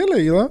just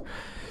chilling, you know?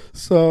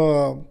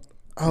 So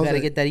I was gotta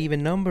like, get that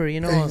even number, you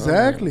know?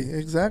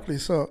 Exactly.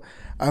 So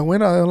I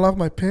went, I unlocked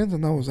my pins,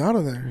 and I was out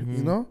of there,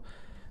 you know?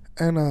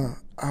 And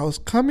I was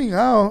coming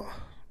out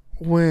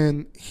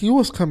when he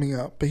was coming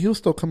out, but he was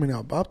still coming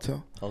out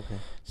bobtail. Okay.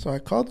 So I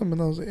called him,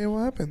 and I was like, "Hey,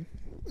 what happened?"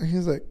 And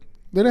he's like,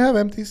 "They didn't have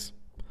empties."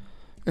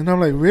 And I'm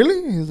like, "Really?"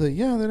 And he's like,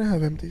 "Yeah, they didn't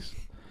have empties."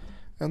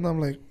 And I'm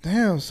like,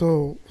 "Damn,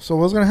 so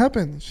what's going to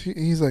happen?"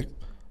 He's like,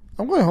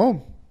 "I'm going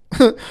home."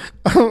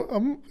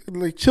 I'm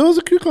like, chill as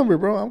a cucumber,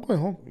 bro. I'm going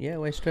home. Yeah,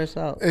 why stress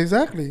out?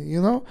 Exactly,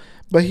 you know?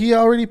 But he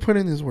already put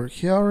in his work.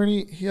 He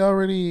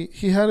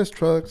had his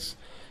trucks.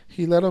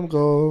 He let them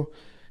go.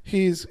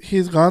 He's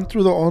gone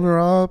through the owner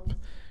up.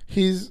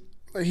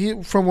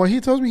 From what he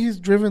tells me, he's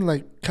driven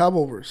like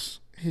cabovers.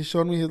 He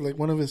showed me like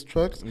one of his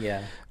trucks.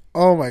 Yeah.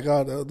 Oh my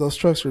God, those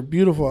trucks were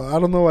beautiful. I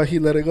don't know why he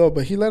let it go,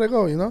 but he let it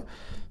go, you know?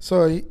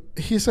 So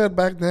he said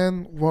back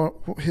then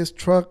his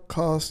truck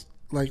cost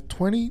like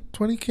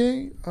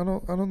 20K. I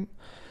don't,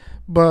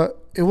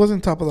 but it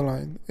wasn't top of the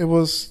line. It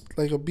was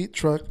like a beat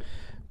truck,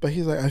 but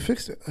he's like, I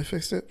fixed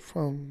it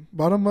from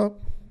bottom up.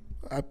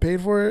 I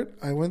paid for it.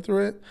 I went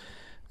through it.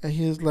 And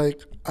he's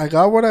like, I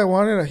got what I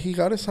wanted. He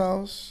got his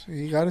house.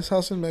 He got his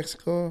house in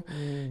Mexico.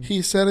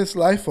 He set his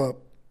life up,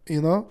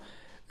 you know?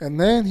 And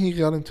then he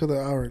got into the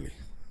hourly.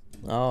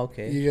 Oh,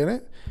 okay. You get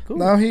it? Cool.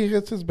 Now he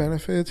gets his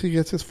benefits. He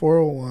gets his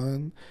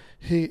 401.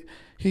 He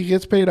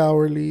gets paid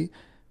hourly.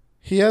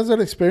 He has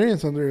that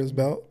experience under his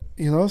belt,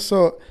 you know?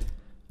 So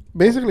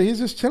basically, he's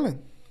just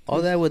chilling.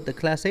 All that with the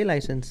Class A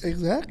license.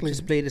 Exactly.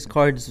 Just played his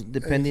cards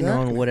depending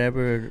on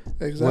whatever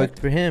worked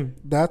for him.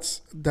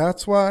 That's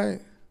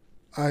why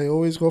I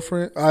always go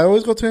for it. I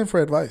always go to him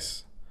for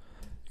advice.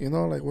 You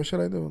know, like, what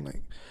should I do?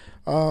 Like,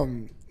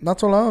 not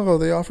so long ago,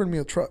 they offered me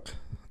a truck.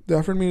 They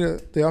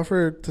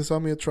offered to sell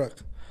me a truck.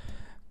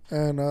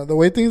 And the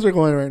way things are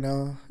going right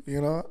now,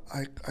 you know,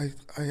 I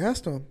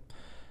asked them.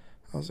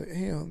 I was like,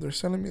 "Hey, they're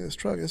selling me this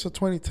truck. It's a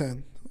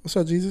 2010. What's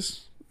up,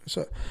 Jesus? What's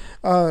up?"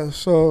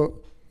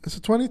 So it's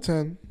a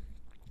 2010.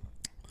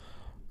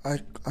 I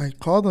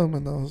called them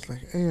and I was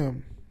like, "Hey,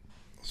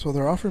 so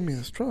they're offering me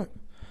this truck."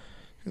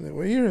 He's like,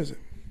 "What year is it?"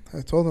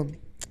 I told him,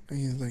 and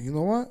he's like, "You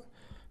know what?"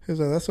 He's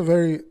like,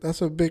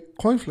 "That's a big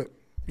coin flip,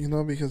 you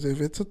know, because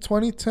if it's a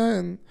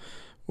 2010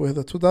 with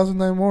a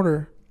 2009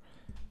 motor,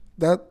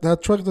 that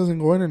truck doesn't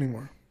go in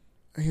anymore."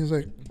 And he's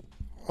like,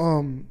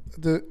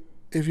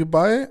 if you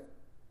buy it,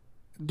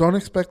 don't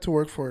expect to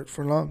work for it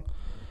for long."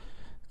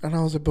 And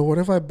I was like, "But what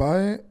if I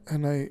buy it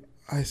and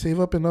I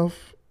save up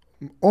enough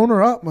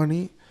owner up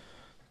money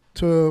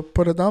to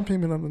put a down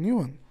payment on a new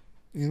one,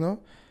 you know?"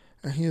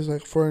 And he's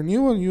like, "For a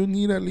new one, you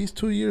need at least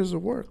 2 years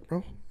of work,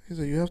 bro." He's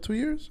like, "You have 2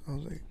 years?" I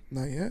was like,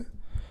 "Not yet."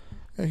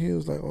 And he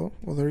was like, "Oh,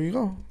 well, there you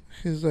go."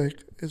 He's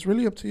like, "It's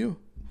really up to you."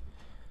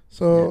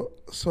 So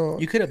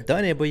you could have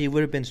done it, but you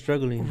would have been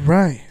struggling.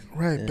 Right.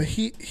 Yeah. But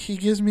he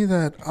gives me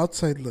that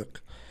outside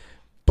look,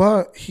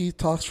 but he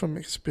talks from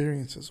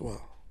experience as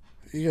well.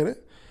 You get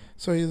it?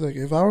 So he's like,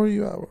 "If I were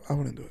you, I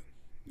wouldn't do it.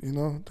 You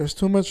know, there's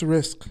too much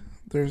risk.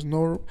 There's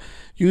no,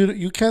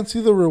 you can't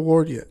see the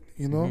reward yet.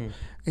 You know."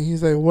 And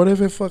he's like, "What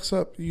if it fucks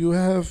up? You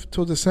have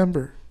till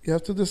December. You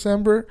have till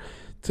December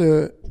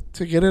to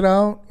get it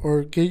out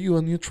or get you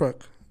a new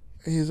truck."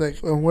 And he's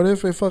like, "And what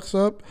if it fucks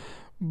up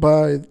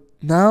by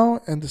now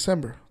and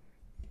December,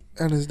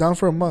 and it's down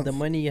for a month?" The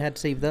money you had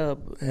saved up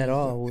at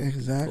all would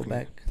exactly go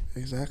back.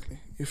 Exactly.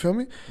 You feel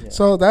me? Yeah.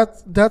 So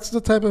that's the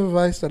type of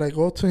advice that I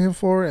go to him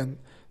for, and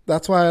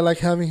that's why I like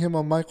having him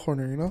on my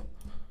corner. You know.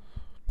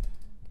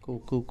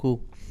 Cool.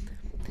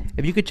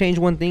 If you could change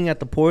one thing at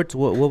the ports,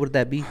 what would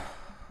that be?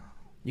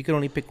 You could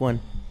only pick one.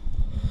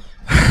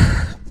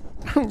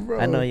 Bro.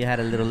 I know you had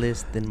a little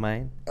list in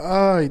mind.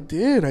 I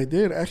did.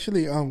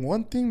 Actually,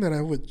 one thing that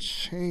I would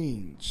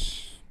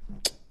change.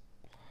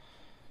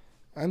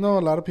 I know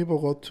a lot of people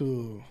go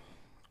to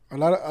a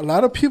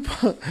lot of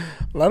people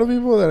a lot of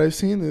people that I've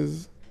seen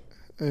is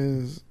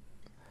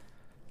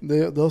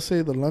they'll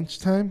say the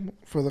lunchtime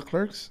for the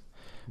clerks.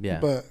 Yeah.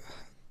 But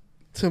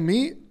to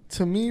me,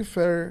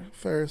 fair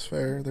is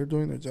fair. They're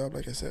doing their job,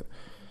 like I said.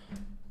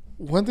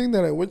 One thing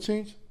that I would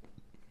change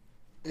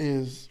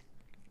is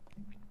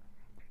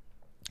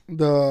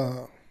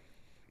the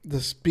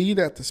speed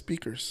at the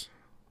speakers,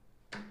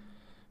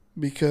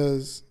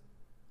 because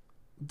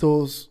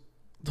those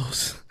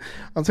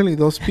I'm telling you,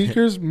 those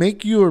speakers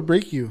make you or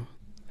break you.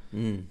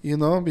 You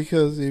know,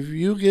 because if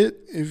you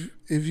get to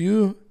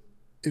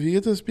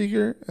the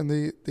speaker and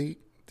they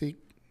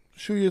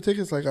shoot your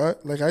tickets like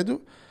I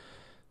do,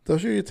 they'll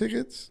shoot your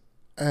tickets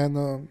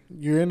and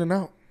you're in and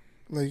out.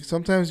 Like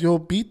sometimes you'll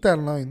beat that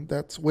line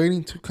that's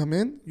waiting to come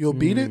in. You'll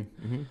beat it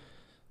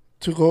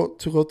to go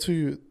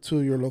to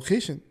your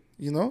location.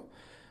 You know,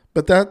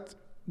 but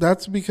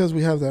that's because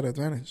we have that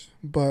advantage.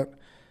 But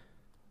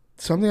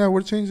something I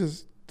would change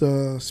is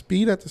the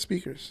speed at the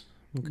speakers,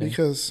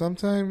 because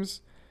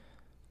sometimes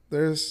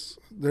there's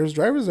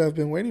drivers that have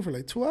been waiting for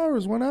like 2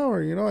 hours, 1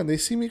 hour, you know, and they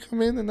see me come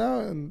in and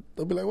out, and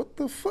they'll be like, "What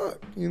the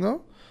fuck," you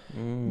know.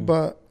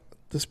 But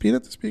the speed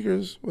at the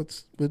speakers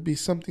would be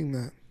something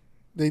that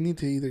they need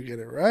to either get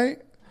it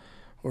right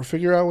or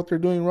figure out what they're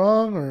doing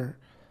wrong, or,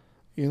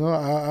 you know,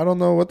 I don't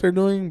know what they're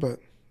doing, but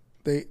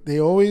there's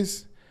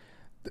always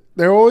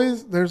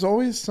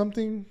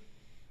something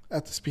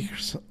at the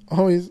speakers.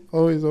 Always.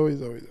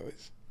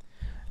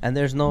 And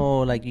there's no,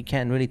 like, you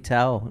can't really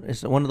tell.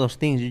 It's one of those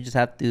things you just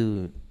have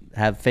to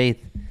have faith.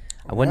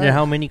 I wonder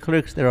how many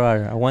clerks there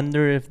are. I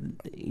wonder if,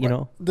 you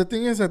know. The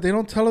thing is that they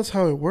don't tell us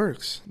how it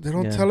works. They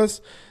don't tell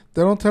us.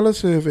 They don't tell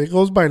us if it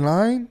goes by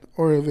line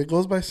or if it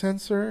goes by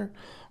sensor,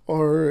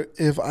 or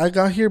if I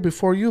got here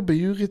before you,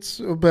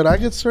 but I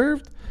get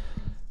served.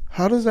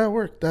 How does that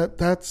work?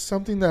 That's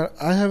something that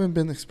I haven't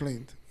been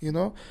explained. You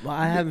know. Well,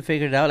 I haven't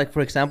figured it out. Like,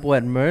 for example,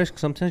 at Maersk,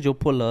 sometimes you'll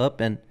pull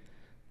up and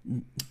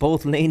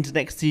both lanes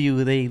next to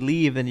you, they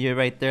leave, and you're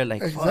right there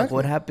like, fuck,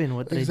 what happened?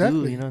 What did I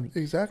do? You know.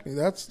 Exactly.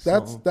 That's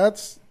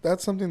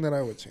something that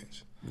I would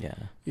change. Yeah.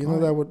 You know,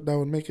 that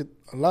would make it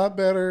a lot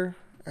better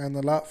and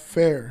a lot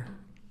fair.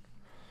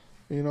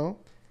 You know.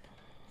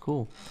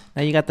 Cool.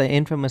 Now you got the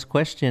infamous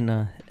question.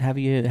 Have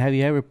you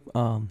ever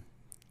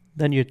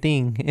done your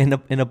thing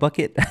in a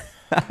bucket?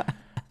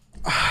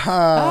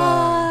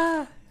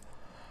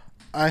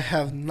 I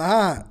have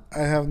not.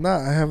 I have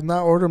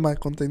not ordered my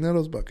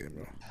Containeros bucket,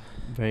 bro.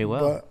 Very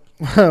well.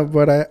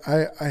 But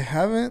I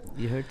haven't.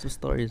 You heard some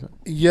stories, huh?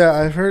 Yeah,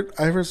 I've heard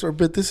stories,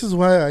 but this is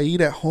why I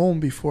eat at home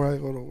before I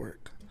go to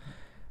work.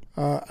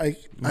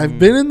 I've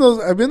been in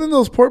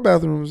those port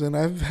bathrooms, and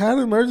I've had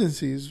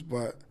emergencies,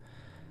 but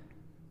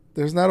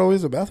there's not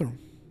always a bathroom.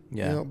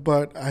 Yeah. You know,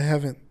 but I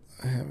haven't.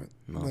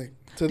 No. Like,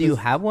 do you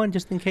have one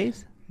just in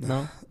case?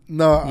 No.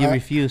 No. You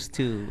refuse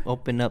to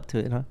open up to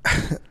it, huh?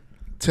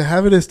 To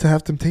have it is to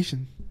have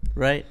temptation.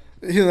 Right.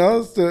 You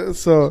know,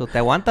 so te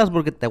aguantas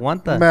porque te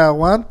aguantas. Me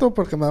aguanto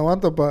porque me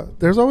aguanto, but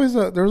there's always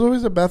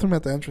a bathroom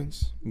at the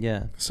entrance.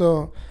 Yeah.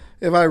 So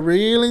if I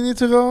really need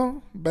to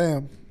go,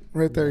 bam,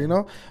 right there, you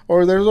know.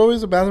 Or there's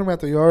always a bathroom at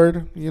the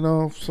yard, you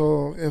know.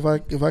 So if I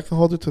can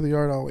hold it to the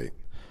yard, I'll wait,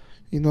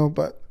 you know.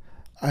 But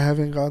I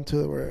haven't gone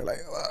to where like,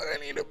 I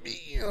need to be,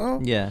 you know.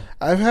 Yeah.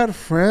 I've had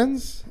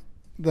friends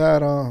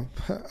that I'm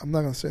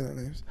not gonna say their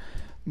names,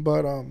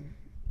 but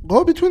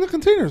go between the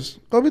containers.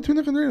 They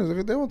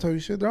won't tell you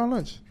shit. They're on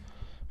lunch.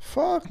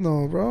 Fuck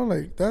no, bro.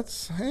 Like,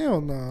 that's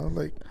hell no.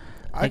 Like,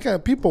 I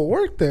can't. People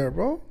work there,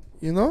 bro.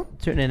 You know?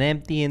 Turn an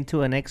empty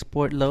into an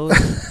export load.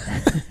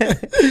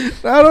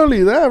 Not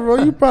only that,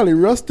 bro. You probably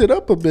rusted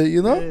up a bit,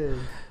 you know?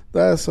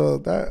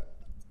 That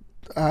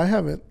I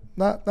haven't.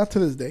 Not to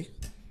this day.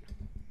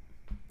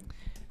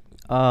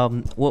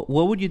 What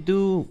would you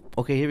do?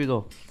 Okay, here we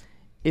go.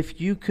 If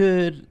you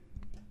could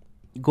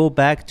go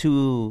back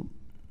to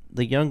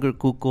the younger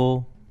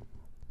Cuco,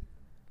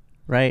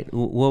 right?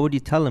 What would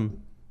you tell him?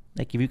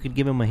 Like, if you could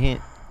give him a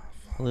hint,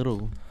 a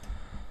little.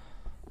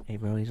 Hey,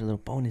 bro, here's a little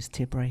bonus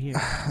tip right here.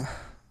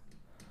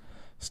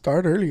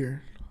 Start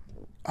earlier.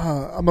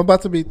 I'm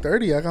about to be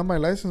 30. I got my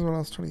license when I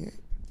was 28.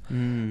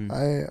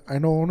 I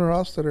know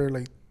owner-ops that are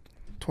like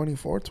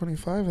 24,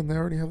 25, and they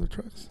already have the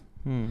trucks.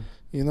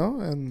 You know,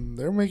 and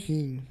they're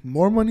making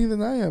more money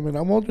than I am, and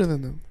I'm older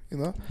than them. You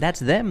know, that's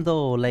them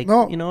though. Like,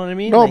 no, you know what I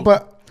mean? No,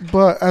 like,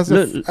 but as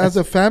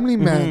a family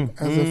man,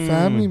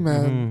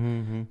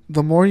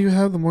 the more you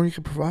have, the more you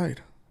can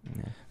provide.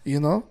 Yeah. You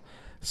know,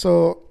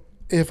 so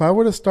if I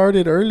would have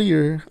started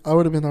earlier, I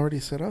would have been already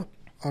set up.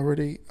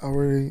 Already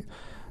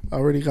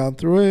gone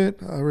through it.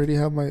 I already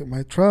have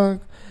my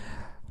truck.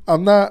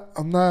 I'm not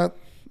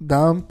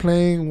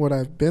downplaying what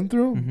I've been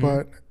through,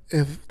 but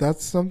if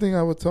that's something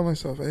I would tell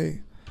myself,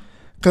 hey,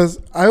 because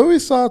I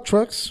always saw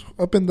trucks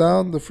up and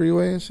down the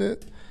freeway and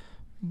shit,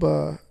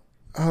 but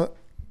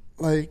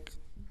like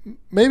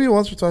maybe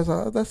once or twice,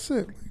 that's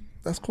it. Like,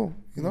 that's cool,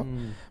 you know.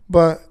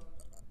 But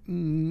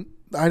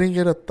I didn't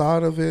get a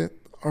thought of it,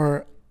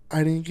 or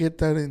I didn't get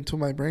that into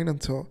my brain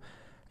until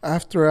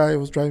after I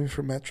was driving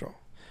for Metro,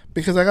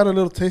 because I got a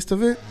little taste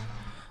of it.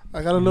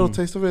 I got a little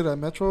taste of it at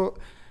Metro.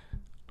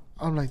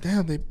 I'm like,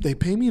 damn, they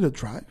pay me to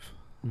drive.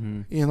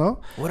 You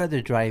know, what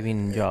other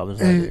driving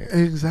jobs are there?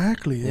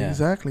 Exactly.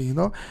 You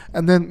know,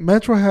 and then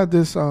Metro had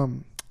this. I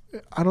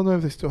don't know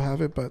if they still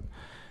have it, but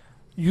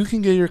you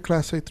can get your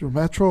Class A through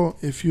Metro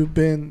if you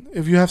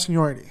have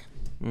seniority.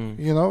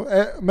 You know,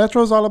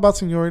 Metro is all about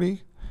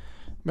seniority.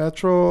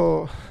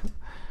 Metro,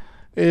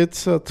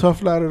 it's a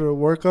tough ladder to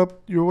work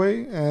up your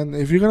way, and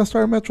if you're gonna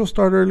start Metro,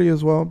 start early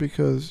as well,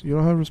 because you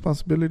don't have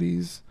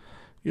responsibilities,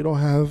 you don't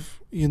have,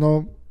 you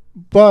know,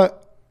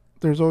 but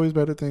there's always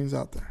better things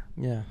out there.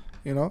 Yeah.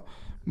 You know,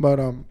 but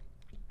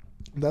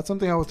that's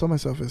something I would tell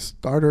myself is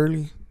start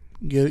early,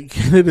 get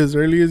it as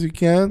early as you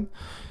can,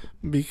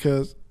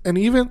 because, and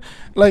even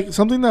like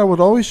something that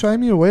would always shy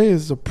me away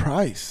is the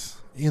price.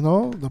 You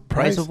know, the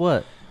Price of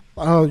what?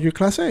 Your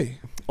Class A.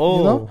 Oh,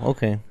 you know?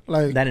 Okay.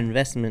 Like that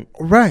investment.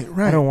 Right.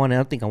 I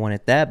don't think I want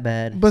it that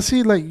bad. But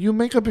see, like you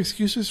make up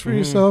excuses for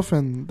yourself,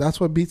 and that's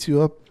what beats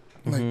you up.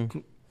 Like,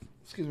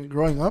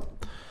 growing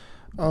up.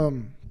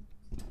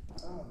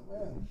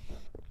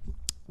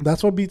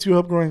 That's what beats you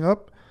up growing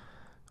up.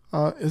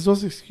 Is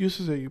those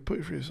excuses that you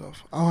put for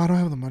yourself. Oh, I don't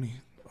have the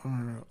money.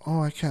 Or,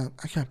 oh, I can't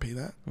pay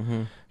that.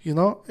 You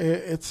know,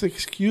 it's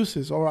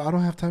excuses. Or I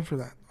don't have time for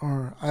that.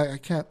 Or I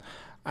can't.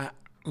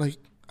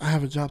 I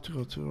have a job to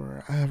go to,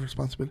 or I have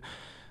responsibility.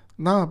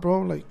 Nah,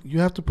 bro. Like you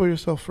have to put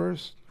yourself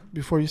first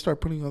before you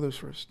start putting others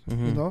first.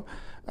 You know,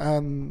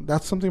 and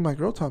that's something my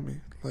girl taught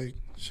me. Like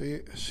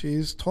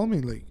she's told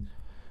me, like,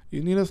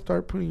 you need to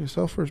start putting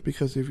yourself first,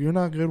 because if you're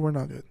not good, we're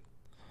not good.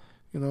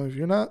 You know, if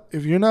you're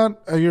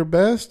not at your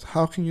best,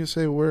 how can you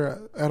say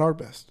we're at our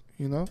best?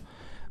 You know,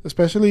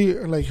 especially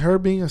like her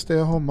being a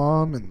stay-at-home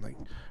mom and like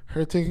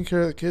her taking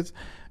care of the kids.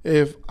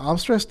 If I'm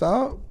stressed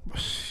out,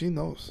 she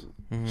knows.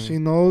 She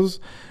knows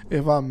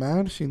if I'm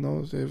mad. She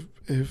knows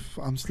if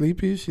I'm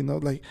sleepy. She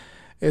knows. Like,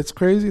 it's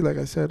crazy. Like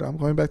I said, I'm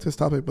going back to this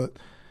topic, but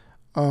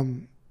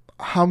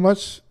how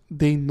much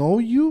they know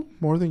you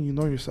more than you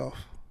know yourself.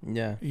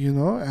 Yeah. You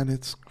know, and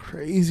it's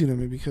crazy to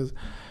me, because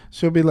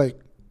she'll be like,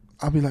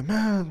 I'll be like,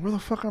 man, where the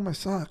fuck are my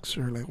socks?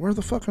 Or like, where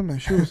the fuck are my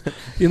shoes?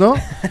 You know?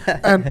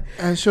 and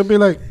she'll be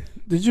like,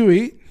 did you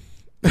eat?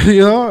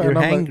 You know? You're and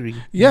I'm hangry.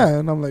 Like, yeah.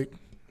 And I'm like,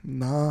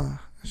 nah.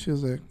 She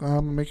was like, I'm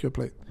gonna make you a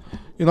plate.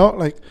 You know,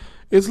 like,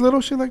 it's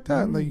little shit like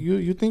that. Like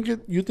you think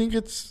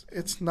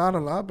it's not a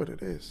lot, but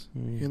it is.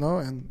 You know,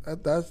 and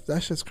that's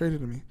just crazy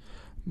to me.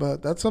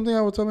 But that's something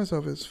I would tell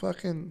myself is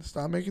fucking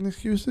stop making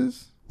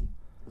excuses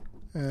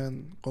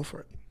and go for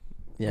it.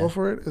 Yeah. Go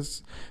for it.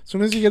 As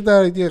soon as you get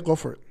that idea, go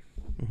for it.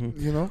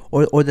 You know,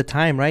 or the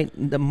time, right?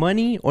 The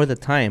money or the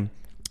time,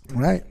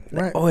 right?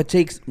 Oh, it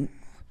takes.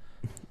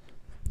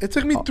 It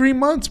took me 3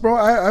 months, bro.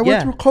 I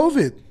went through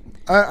COVID.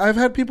 I've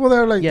had people that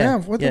are like,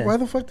 damn, why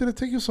the fuck did it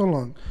take you so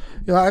long?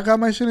 You know, I got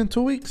my shit in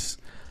 2 weeks.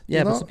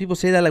 Yeah, but some people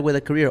say that like with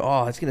a career.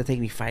 Oh, it's gonna take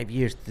me 5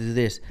 years to do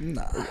this.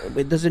 Nah,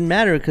 it doesn't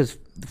matter, because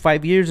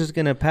 5 years is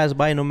gonna pass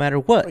by no matter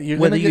what,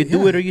 whether you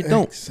do it or you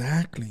don't.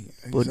 Exactly.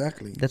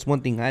 That's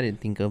one thing I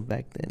didn't think of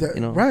back then.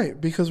 You know, right?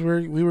 Because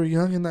we were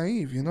young and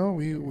naive. You know,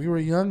 we were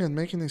young and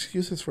making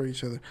excuses for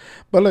each other.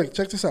 But look,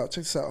 check this out.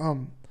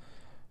 The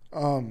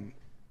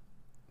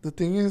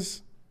thing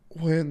is,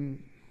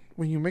 when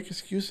you make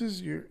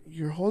excuses,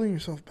 you're holding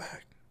yourself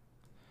back.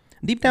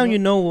 Deep down, you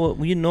know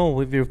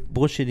if you're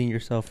bullshitting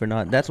yourself or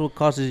not. That's what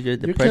causes your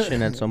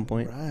depression at some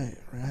point. Right.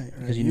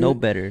 Because you know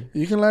better.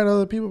 You can lie to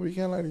other people, but you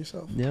can't lie to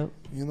yourself. Yep.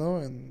 You know,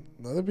 and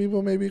other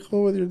people may be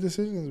cool with your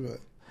decisions, but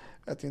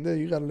at the end of the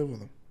day, you got to live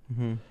with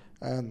them.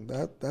 And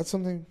that's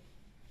something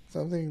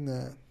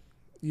that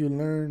you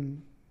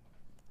learn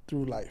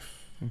through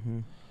life.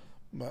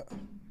 But,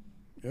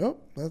 yep,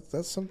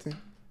 that's something.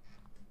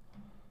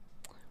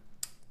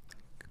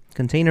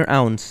 Container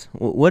ounce.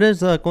 What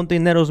does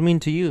conteneros mean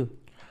to you?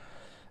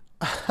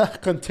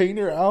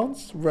 Container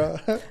ounce, bro.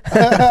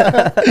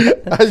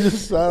 I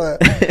just saw that.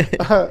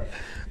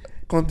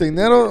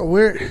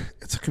 Containero,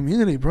 it's a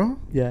community, bro.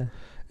 Yeah,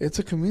 it's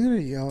a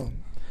community.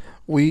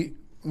 We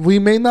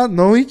may not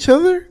know each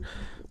other,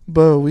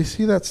 but we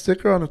see that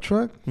sticker on a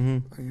truck. I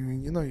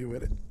mean, you know you're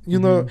with it. You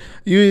know,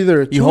 you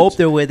either you hope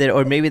they're with it,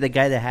 or maybe the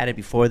guy that had it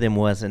before them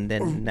was, and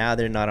then now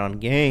they're not on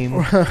game,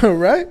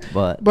 right?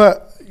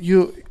 But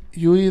you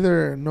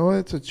either know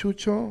it's a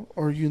chucho,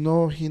 or you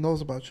know he knows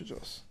about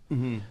chuchos.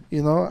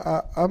 You know,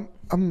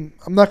 I'm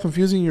not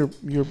confusing your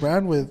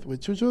brand with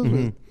chuchos,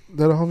 with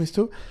little homies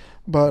too,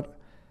 but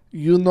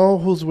you know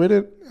who's with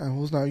it and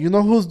who's not. You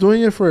know who's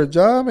doing it for a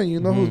job, and you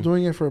know who's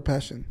doing it for a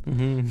passion.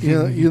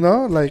 You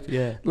know, like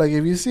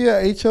if you see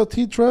a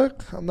HLT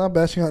truck, I'm not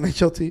bashing on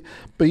HLT,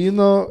 but you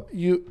know,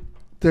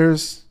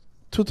 there's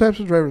two types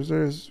of drivers.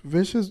 There's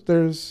vicious,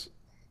 there's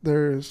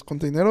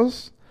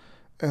conteneros,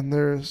 and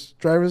there's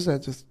drivers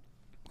that just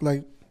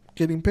like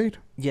getting paid.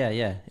 Yeah.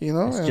 You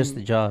know, it's just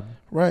the job.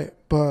 Right.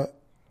 But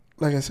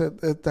like I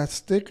said, that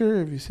sticker,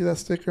 if you see that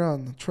sticker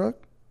on the truck,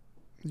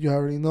 you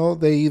already know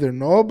they either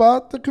know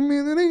about the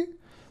community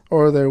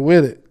or they're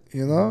with it,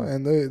 you know,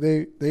 and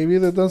they've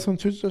either done some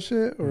chucho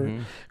shit or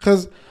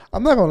because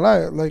I'm not gonna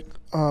lie, like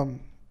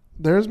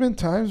there's been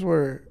times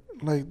where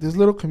like this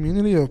little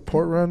community of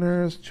port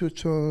runners,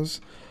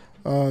 chuchos,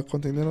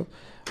 containeros,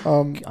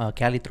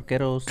 Cali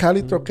Troqueros.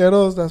 Cali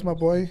Troqueros, that's my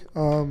boy.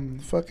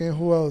 Fucking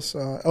who else?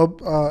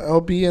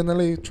 LB and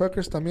LA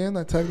Truckers también.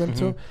 I tagged them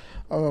too.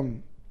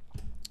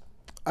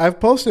 I've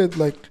posted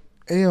like,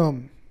 hey,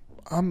 I'm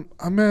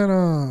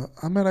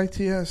at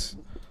ITS.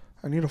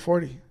 I need a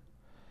 40.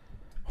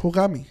 Who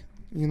got me?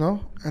 You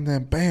know? And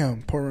then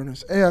bam, port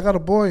runners. Hey, I got a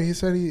boy. He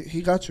said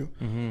he got you.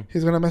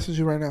 He's gonna message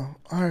you right now.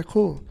 All right,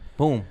 cool.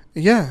 Boom.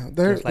 Yeah,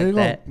 there Just like you go.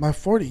 that. My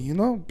 40. You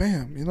know,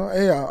 bam. You know,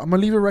 hey, I'm gonna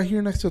leave it right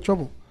here next to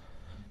Trouble.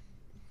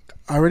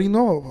 I already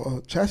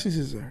know chassis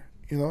is there.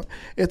 You know,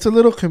 it's a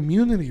little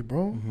community,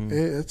 bro.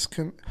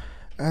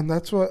 And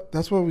that's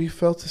what we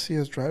fail to see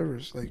as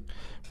drivers. Like,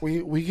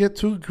 we get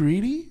too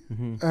greedy,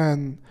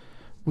 and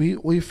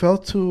we fail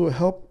to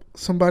help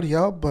somebody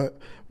out. But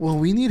when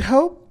we need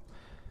help,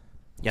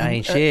 y'all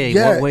ain't shit.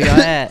 Where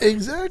y'all at?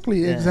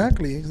 Exactly.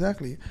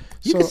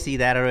 You can see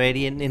that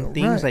already in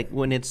things like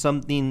when it's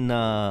something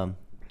like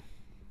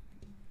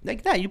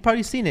that. You've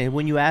probably seen it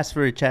when you ask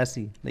for a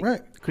chassis,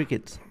 like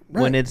crickets.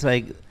 When it's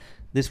like,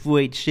 this fool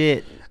ate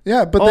shit.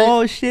 Yeah,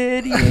 but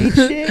shit, he ate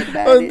shit,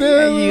 man.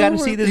 You gotta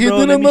see this. He bro.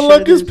 didn't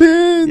unlock his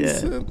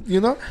pins, you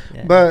know.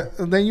 Yeah. But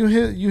then you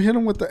hit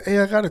him with the, hey,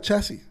 I got a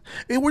chassis.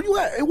 Hey, where you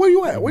at? Hey, where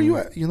you at? Where you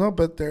at? You know.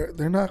 But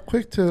they're not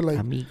quick to like.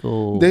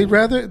 Amigo. They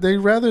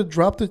rather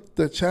drop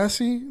the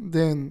chassis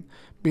than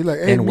be like,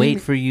 hey, and wait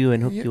for you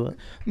and hook you up.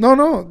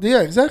 No, yeah,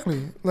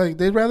 exactly. Like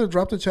they'd rather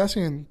drop the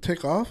chassis and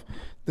take off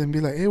than be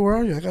like, hey, where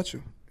are you? I got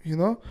you. You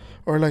know,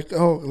 or like,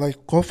 oh,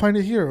 like go find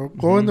it here, or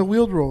go in the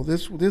wheeled roll,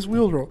 this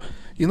wheeled roll,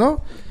 you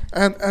know,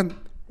 and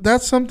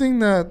that's something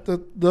that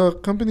the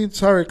company.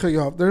 Sorry, to cut you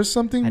off. There's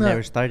something I that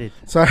never started.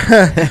 Sorry,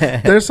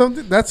 there's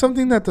something that's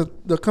something that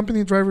the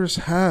company drivers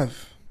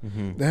have.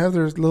 They have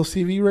their little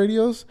CV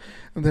radios,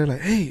 and they're like,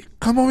 hey,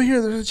 come over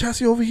here. There's a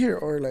chassis over here,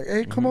 or like,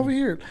 hey, come over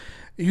here.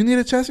 You need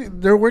a chassis.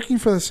 They're working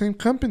for the same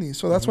company,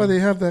 so that's why they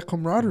have that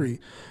camaraderie,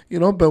 you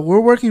know. But we're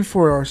working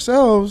for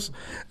ourselves,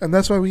 and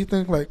that's why we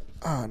think like,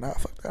 nah,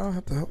 fuck that. I don't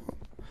have to help them,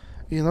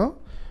 you know.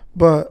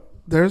 But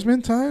there's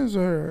been times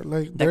where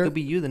like that could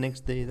be you the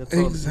next day. That's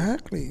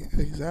exactly,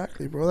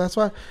 bro. That's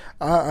why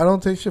I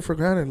don't take shit for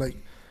granted. Like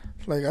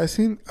I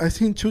seen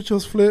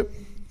Chuchos flip,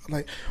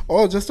 like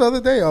just the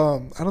other day.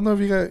 I don't know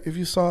if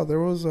you saw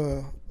there was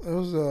a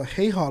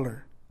hay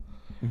hauler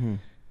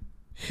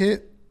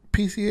hit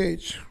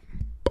PCH.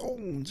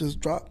 Boom, just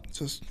dropped,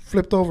 just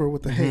flipped over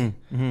with the hay.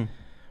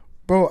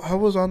 Bro, I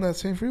was on that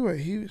same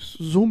freeway. He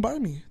zoomed by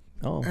me.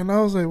 And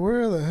I was like,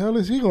 where the hell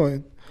is he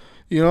going?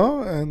 You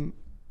know? And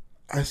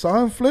I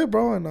saw him flip,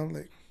 bro. And I'm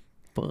like,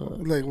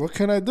 like, what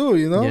can I do?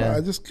 You know?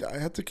 Yeah. I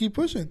had to keep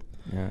pushing.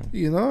 Yeah.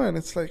 You know? And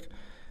it's like,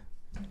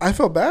 I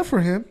felt bad for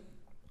him.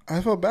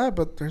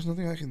 But there's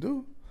nothing I can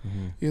do.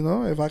 You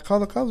know? If I call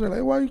the cops, they're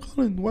like, why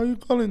are you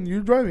calling? You're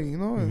driving, you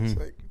know? And it's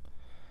like,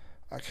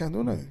 I can't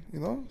do nothing, you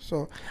know?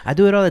 So I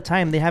do it all the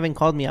time. They haven't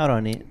called me out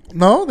on it.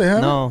 No, they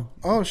haven't? No.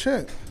 Oh,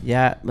 shit.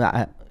 Yeah.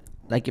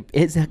 Like,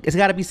 it's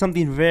got to be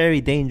something very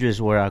dangerous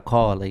where I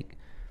call. Like,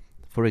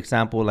 for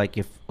example, like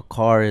if a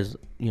car is,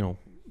 you know,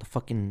 the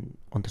fucking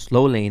on the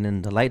slow lane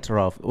and the lights are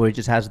off, or it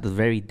just has the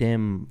very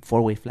dim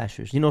four-way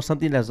flashers. You know,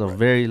 something that's a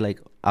very,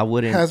 like, I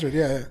wouldn't... Hazard,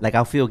 yeah. Like,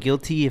 I'll feel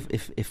guilty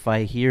if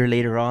I hear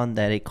later on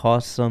that it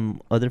caused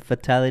some other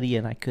fatality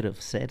and I could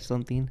have said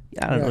something.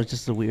 I don't know. It's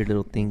just a weird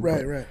little thing.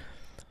 Right.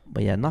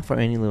 But yeah, not for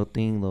any little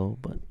thing though.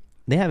 But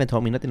they haven't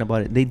told me nothing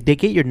about it. They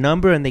get your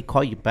number and they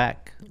call you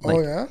back.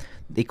 Like, yeah?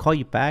 They call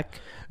you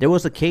back. There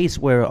was a case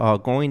where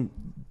going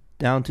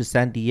down to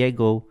San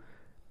Diego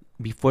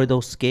before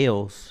those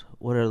scales.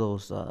 What are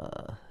those?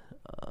 What's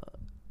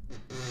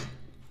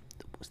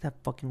that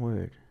fucking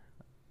word?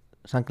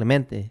 San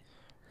Clemente.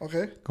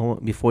 Okay.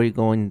 Before you're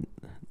going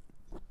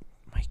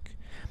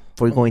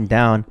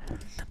down,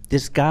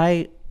 this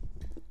guy,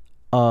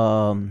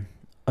 a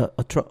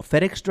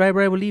FedEx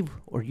driver, I believe,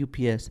 or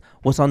UPS,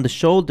 was on the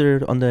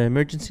shoulder on the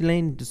emergency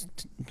lane.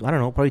 Just, I don't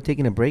know, probably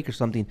taking a break or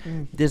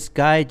something. This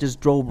guy just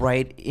drove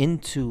right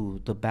into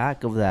the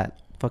back of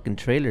that fucking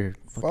trailer,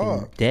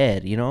 fucking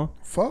dead. You know?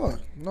 Fuck,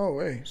 no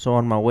way. So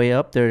on my way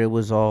up there, it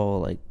was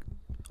all like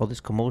all this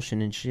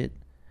commotion and shit,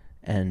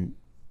 and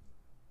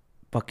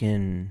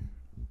fucking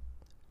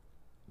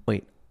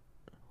wait,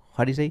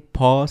 how do you say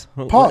pause?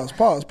 Pause.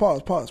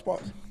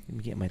 Let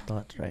me get my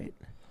thoughts right.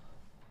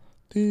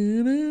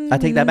 I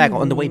take that back.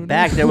 On the way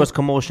back, there was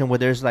commotion where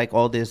there's like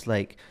all this,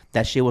 like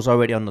that shit was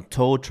already on the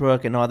tow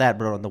truck and all that.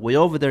 But on the way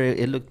over there,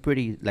 it looked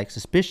pretty like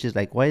suspicious.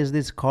 Like, why is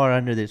this car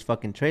under this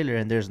fucking trailer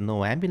and there's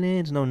no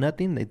ambulance, no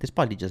nothing? Like, this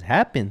probably just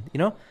happened, you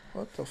know?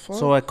 What the fuck?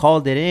 So I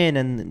called it in,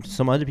 and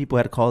some other people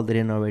had called it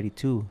in already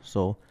too.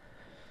 So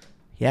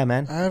yeah,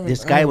 man,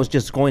 this guy was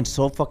just going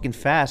so fucking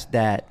fast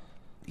that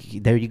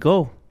there you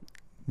go.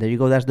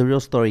 That's the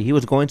real story. He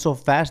was going so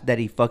fast that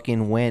he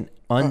fucking went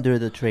under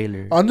the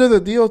trailer. Under the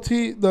DOT,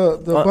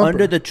 the bumper.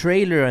 Under the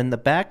trailer, in the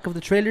back of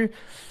the trailer.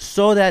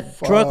 So that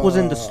truck was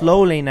in the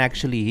slow lane,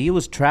 actually. He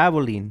was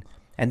traveling.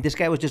 And this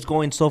guy was just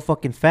going so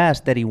fucking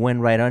fast that he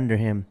went right under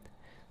him.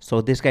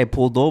 So this guy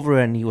pulled over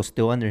and he was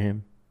still under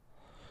him.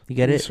 You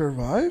get Did it? he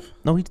survive?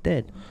 No, he's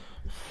dead.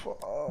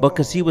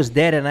 Because he was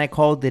dead and I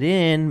called it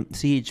in,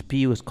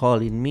 CHP was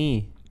calling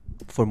me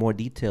for more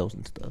details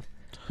and stuff.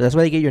 So that's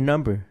why they get your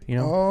number, you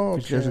know? Oh,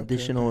 if there's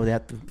additional, they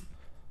have to...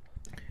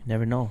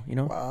 Never know, you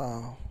know?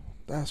 Wow.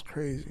 That's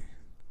crazy.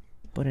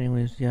 But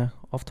anyways, yeah,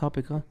 off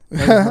topic, huh?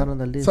 That was not on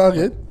the list. It's all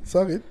good. It's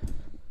all good.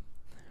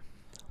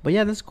 But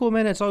yeah, that's cool,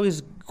 man. It's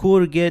always cool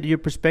to get your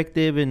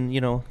perspective and, you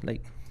know,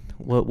 like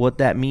what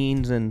that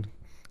means. And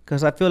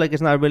because I feel like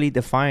it's not really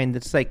defined.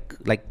 It's like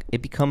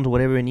it becomes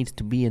whatever it needs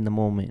to be in the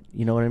moment.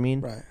 You know what I mean?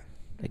 Right.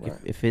 Like right.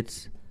 if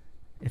it's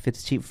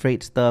cheap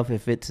freight stuff,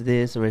 if it's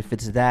this or if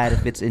it's that,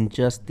 if it's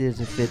injustice,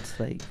 if it's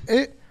like...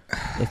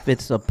 if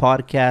it's a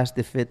podcast,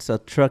 if it's a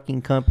trucking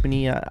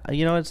company,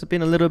 you know, it's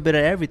been a little bit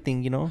of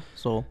everything, you know.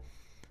 So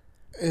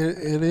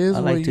it is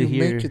like what you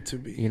make it to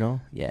be, you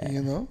know. Yeah,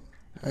 you know,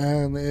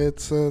 and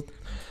it's a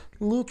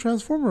little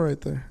transformer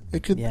right there.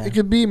 It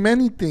could be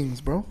many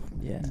things, bro.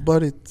 Yeah.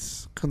 But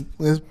it's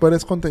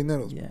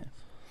containeros. Yeah.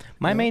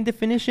 My main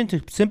definition,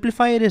 to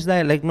simplify it, is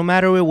that like no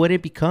matter what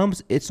it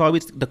becomes, it's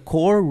always the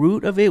core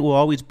root of it will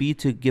always be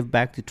to give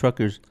back to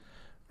truckers.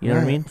 You know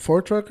what I mean?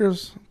 4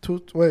 truckers,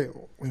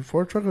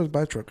 4 truckers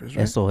by truckers,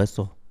 right?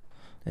 Eso.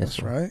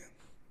 That's right.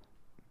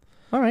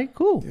 All right,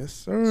 cool. Yes,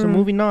 sir. So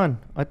moving on,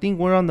 I think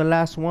we're on the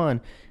last one,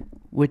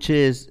 which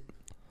is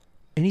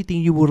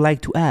anything you would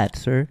like to add,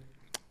 sir,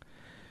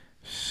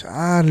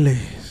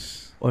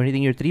 Charles. or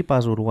anything your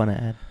tripas would want to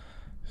add.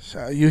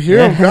 You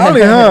hear him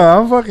growling, huh?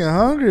 I'm fucking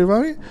hungry,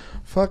 buddy.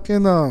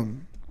 Fucking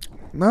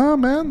nah,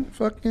 man.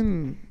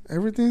 Fucking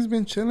everything's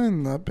been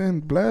chilling. I've been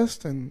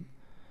blessed and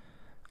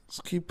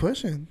just keep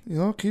pushing. You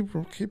know,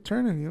 keep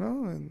turning. You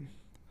know, and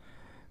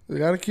we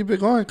gotta keep it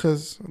going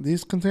because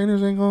these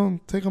containers ain't gonna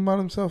take them by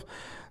themselves.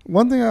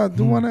 One thing I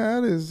do want to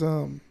add is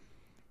a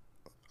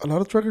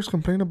lot of truckers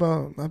complain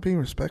about not being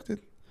respected.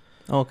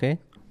 Okay.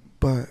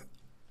 But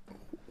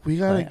we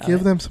gotta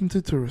give them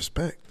something to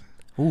respect.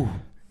 Ooh.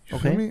 You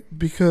feel me?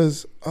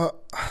 Because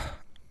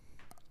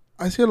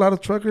I see a lot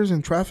of truckers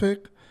in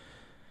traffic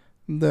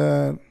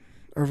that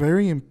are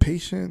very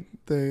impatient.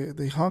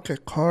 They honk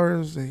at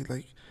cars.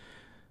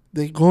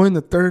 They go in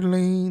the third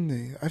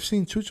lane. I've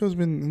seen Chucho's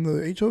been in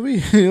the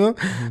HOV, you know.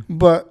 Mm-hmm.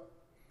 But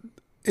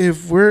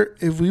if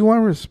we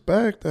want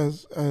respect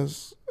as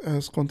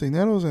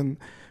containeros, and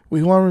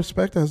we want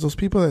respect as those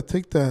people that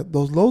take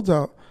those loads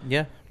out,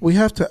 yeah, we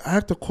have to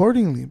act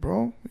accordingly,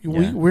 bro.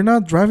 Yeah. We're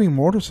not driving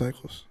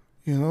motorcycles.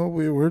 You know,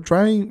 we're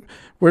driving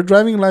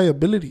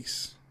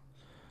liabilities,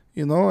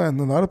 you know, and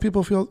a lot of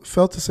people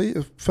felt to see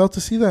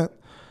that,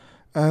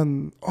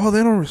 and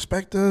they don't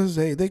respect us.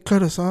 They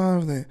cut us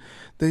off.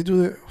 They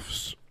do that.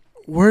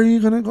 Where are you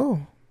gonna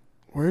go?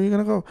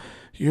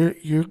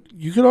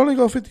 You could only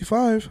go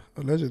 55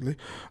 allegedly.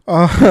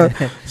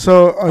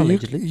 So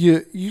allegedly.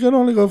 You can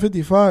only go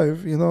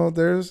 55. You know,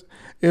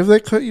 if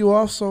they cut you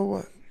off, so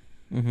what?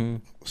 Mm-hmm.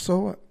 So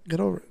what? Get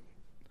over it.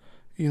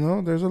 You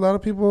know, there's a lot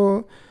of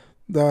people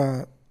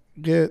that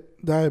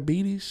get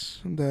diabetes,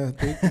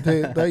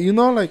 that you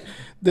know, like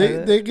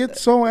they get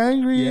so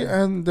angry,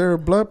 and their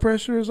blood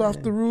pressure is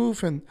off the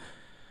roof, and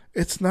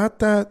it's not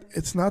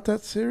that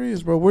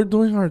serious, bro. We're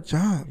doing our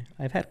job.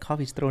 I've had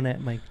coffees thrown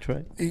at my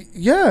truck.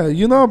 Yeah,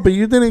 you know, but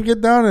you didn't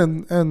get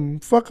down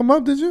and fuck them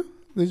up, did you?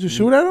 Did you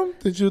shoot at them?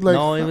 Did you like?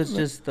 No, it was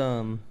just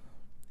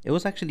it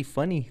was actually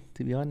funny,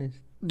 to be honest.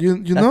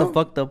 You That's know the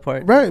fucked up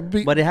part, right?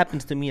 But it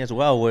happens to me as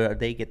well, where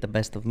they get the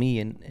best of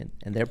me, and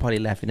they're probably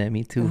laughing at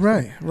me too.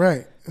 Right.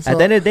 So at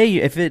the end of the day,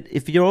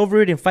 if you're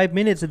over it in 5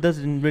 minutes, it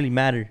doesn't really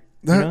matter.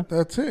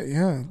 That's it.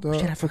 Yeah.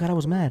 Shit, I forgot I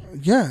was mad.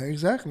 Yeah,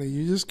 exactly.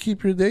 You just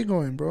keep your day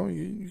going, bro.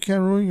 You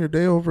can't ruin your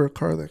day over a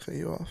car that cut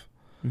you off.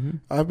 Mm-hmm.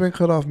 I've been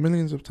cut off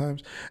millions of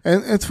times,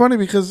 and it's funny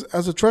because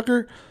as a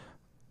trucker,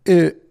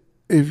 if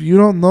you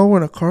don't know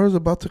when a car is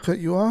about to cut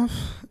you off,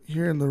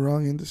 you're in the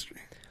wrong industry.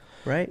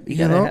 Right?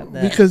 You know, have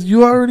that. Because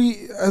you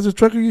already, as a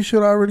trucker, you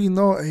should already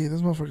know, hey,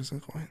 this motherfucker's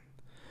gonna go in.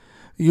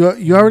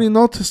 You already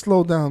know to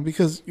slow down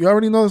because you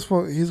already know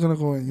he's gonna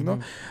go in. You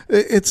know,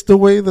 it's the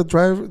way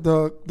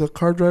the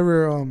car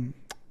driver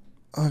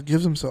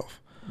gives himself.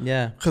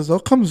 Yeah, because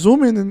they'll come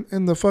zooming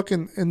in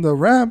the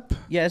ramp.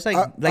 Yeah, it's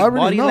like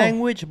body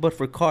language, but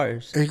for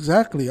cars.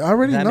 Exactly, I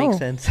already know. That makes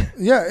sense.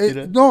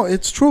 Yeah, no,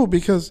 it's true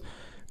because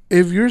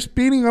if you're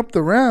speeding up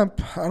the ramp,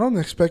 I don't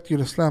expect you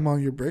to slam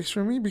on your brakes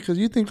for me because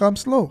you think I'm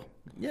slow.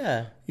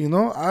 Yeah. You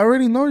know, I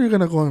already know you're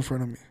going to go in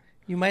front of me.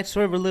 You might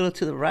swerve a little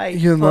to the right.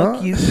 You know?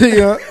 Fuck you.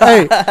 Yeah.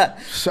 Hey,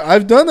 so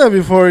I've done that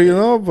before, you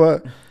know,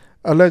 but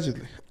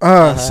allegedly.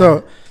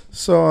 So,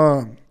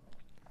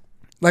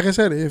 like I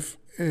said, if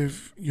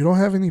you don't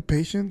have any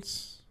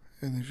patience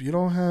and if you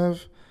don't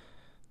have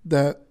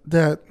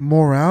that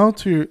morale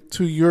to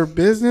your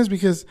business,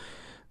 because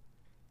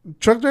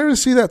truck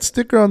drivers see that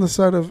sticker on the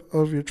side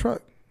of your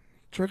truck.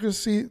 Drivers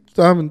see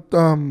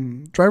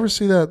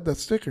that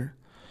sticker.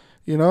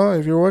 You know,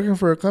 if you're working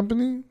for a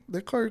company,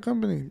 they call your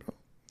company, bro.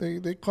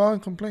 They call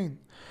and complain.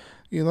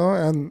 You know,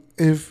 and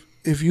if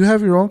you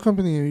have your own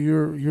company and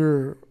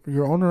you're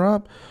owner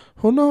up,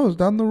 who knows?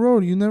 Down the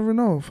road, you never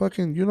know.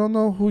 Fucking, you don't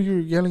know who you're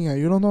yelling at.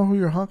 You don't know who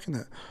you're honking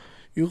at.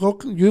 You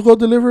go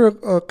deliver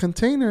a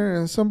container,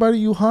 and somebody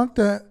you honked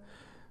at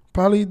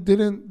probably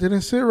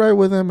didn't sit right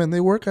with them, and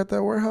they work at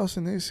that warehouse,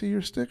 and they see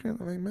your sticker, and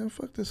they're like, man,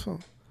 fuck this phone.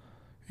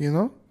 You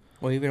know?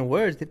 Or even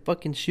worse, they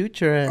fucking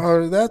shoot your ass.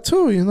 Or that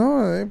too, you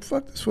know? Hey,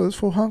 fuck this fool. This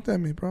fool honked at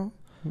me, bro.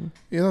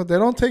 You know, they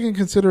don't take in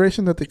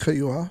consideration that they cut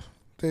you off.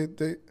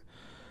 They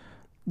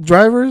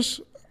drivers,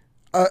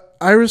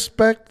 I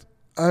respect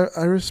truck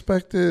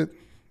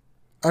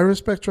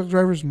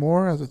drivers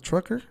more as a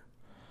trucker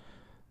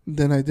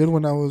than I did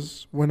when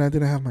I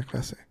didn't have my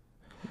Class A.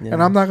 Yeah.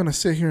 And I'm not gonna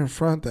sit here in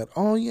front that,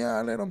 oh yeah,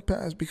 I let them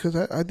pass, because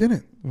I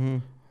didn't. Mm-hmm.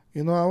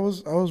 You know, I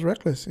was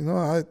reckless. You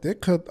know, they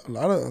cut a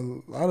lot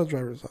of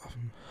drivers off.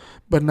 Mm-hmm.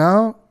 But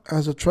now,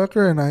 as a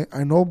trucker, and I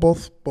know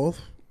both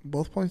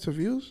points of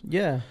views.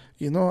 Yeah.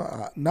 You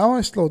know, now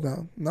I slow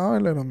down. Now I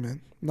let them in.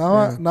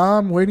 Now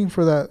I'm waiting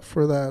for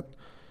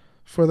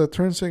the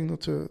turn signal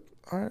to,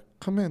 all right,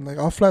 come in. Like,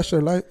 I'll flash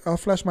my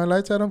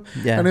lights at them.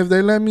 Yeah. And if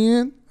they let me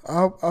in,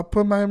 I'll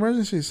put my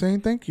emergency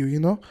saying thank you. You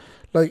know,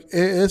 like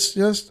it's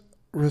just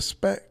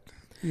respect.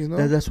 You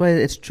know, that's why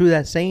it's true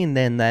that saying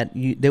then that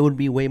there would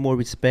be way more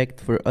respect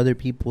for other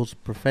people's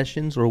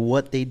professions or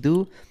what they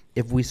do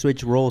if we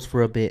switch roles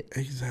for a bit.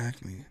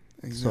 Exactly.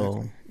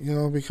 So, you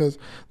know, because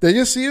they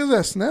just see us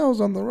as snails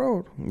on the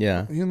road.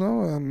 Yeah. You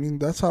know, I mean,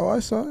 that's how I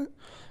saw it.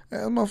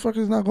 That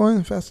motherfucker's not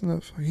going fast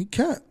enough. He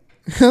can't.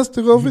 He has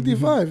to go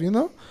 55, you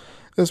know?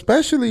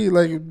 Especially,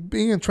 like,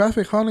 being in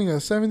traffic hauling a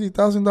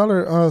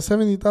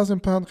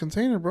 $70,000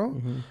 container, bro.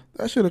 Mm-hmm.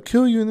 That should have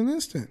killed you in an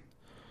instant.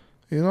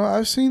 You know,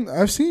 I've seen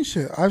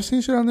shit. I've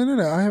seen shit on the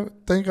internet.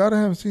 Thank God I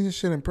haven't seen this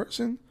shit in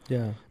person.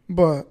 Yeah.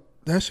 But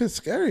that shit's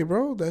scary,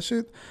 bro. That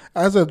shit,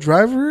 as a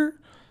driver,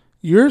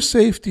 your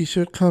safety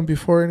should come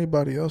before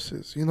anybody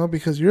else's, you know,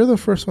 because you're the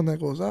first one that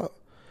goes out.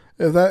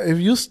 If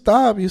you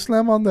stop, you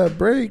slam on that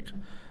brake,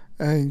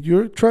 and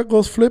your truck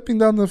goes flipping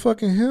down the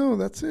fucking hill,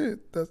 that's it.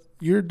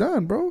 You're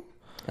done, bro.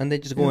 And they're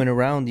just going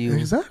around you.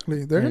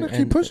 Exactly. They're going to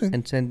keep pushing.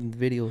 And send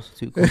videos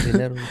to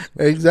Containeros.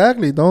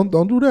 Exactly. Don't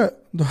do that.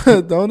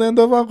 Don't end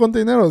up on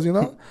Containeros, you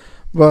know?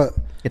 But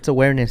it's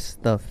awareness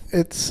stuff.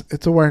 It's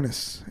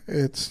awareness.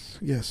 It's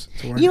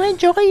awareness. You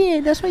enjoy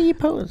it. That's why you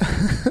post.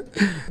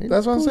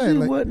 That's what I'm saying.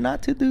 Like, what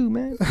not to do,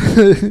 man.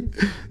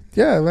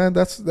 Yeah, man.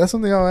 That's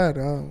something I'll add.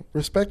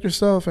 Respect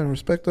yourself and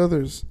respect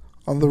others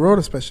on the road,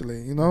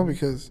 especially, you know,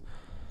 because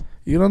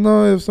you don't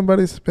know if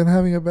somebody's been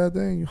having a bad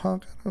day and you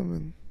honk at them,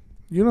 and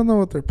you don't know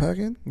what they're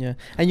packing. Yeah,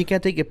 and you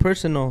can't take it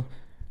personal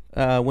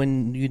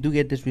when you do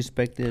get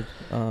disrespected,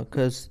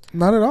 because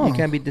not at all. You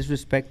can't be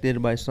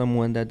disrespected by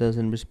someone that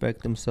doesn't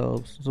respect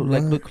themselves. So,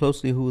 like, look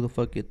closely who the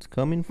fuck it's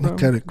coming from.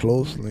 Look at it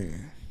closely.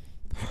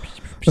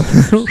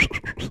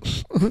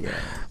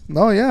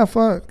 No, yeah,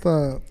 fuck.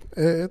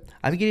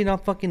 I'm getting all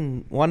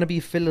fucking want to be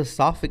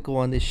philosophical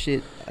on this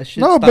shit. I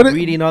should stop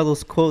reading all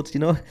those quotes.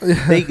 You know,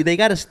 yeah. They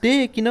got to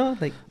stick. You know,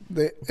 like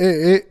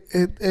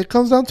it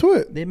comes down to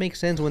it. They make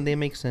sense when they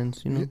make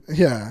sense. You know.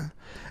 Yeah,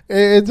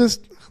 it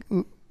just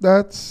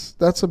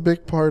that's a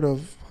big part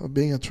of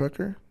being a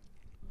trucker.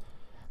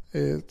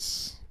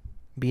 It's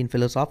being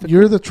philosophical.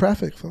 You're the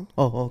traffic, fool.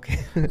 Oh, okay.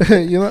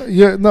 You know,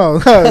 yeah.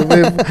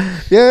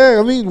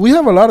 I mean, we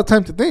have a lot of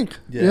time to think.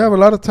 Yeah. You have a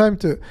lot of time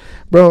to,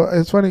 bro.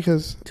 It's funny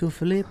because to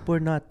flip or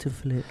not to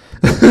flip.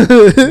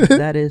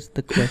 That is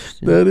the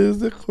question. That is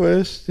the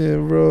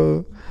question,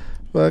 bro.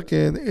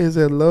 Fucking, is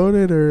it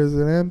loaded or is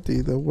it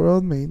empty? The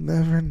world may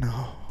never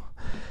know.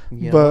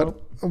 Yeah.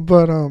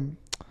 But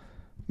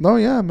no,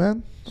 yeah,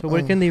 man. So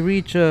where can they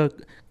reach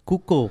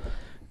Cuco?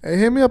 Hey,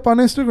 hit me up on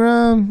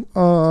Instagram,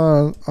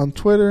 on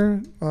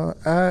Twitter,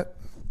 at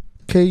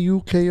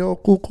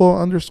KUKO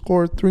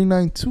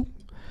Cuco_392.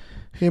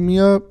 Hit me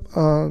up.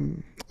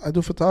 I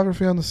do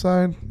photography on the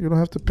side. You don't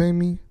have to pay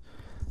me,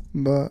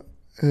 but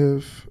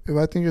if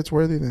I think it's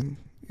worthy, then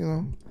you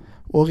know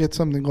we'll get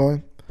something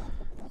going.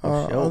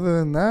 Sure. Other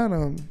than that,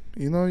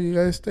 you know, you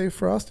guys stay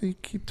frosty,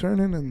 keep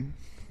turning, and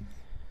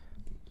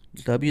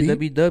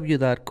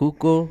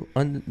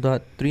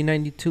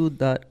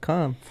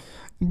www.cuco.392.com.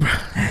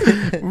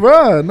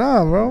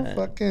 Bro,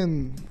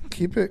 fucking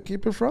keep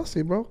it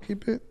frosty, bro.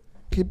 Keep it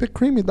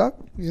creamy, doc.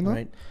 You know.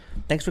 Right.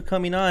 Thanks for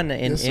coming on,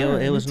 and yes,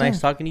 it was nice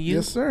talking to you.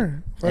 Yes,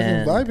 sir.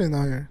 Fucking vibing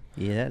out here.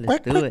 Yeah,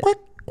 let's do it.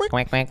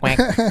 Quack, quack, quack.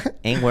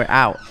 And we're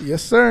out.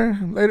 Yes, sir.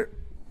 Later.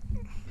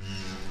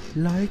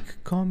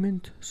 Like,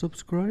 comment,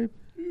 subscribe.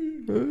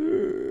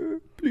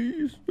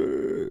 Please.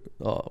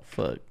 Oh,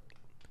 fuck.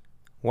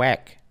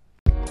 Whack.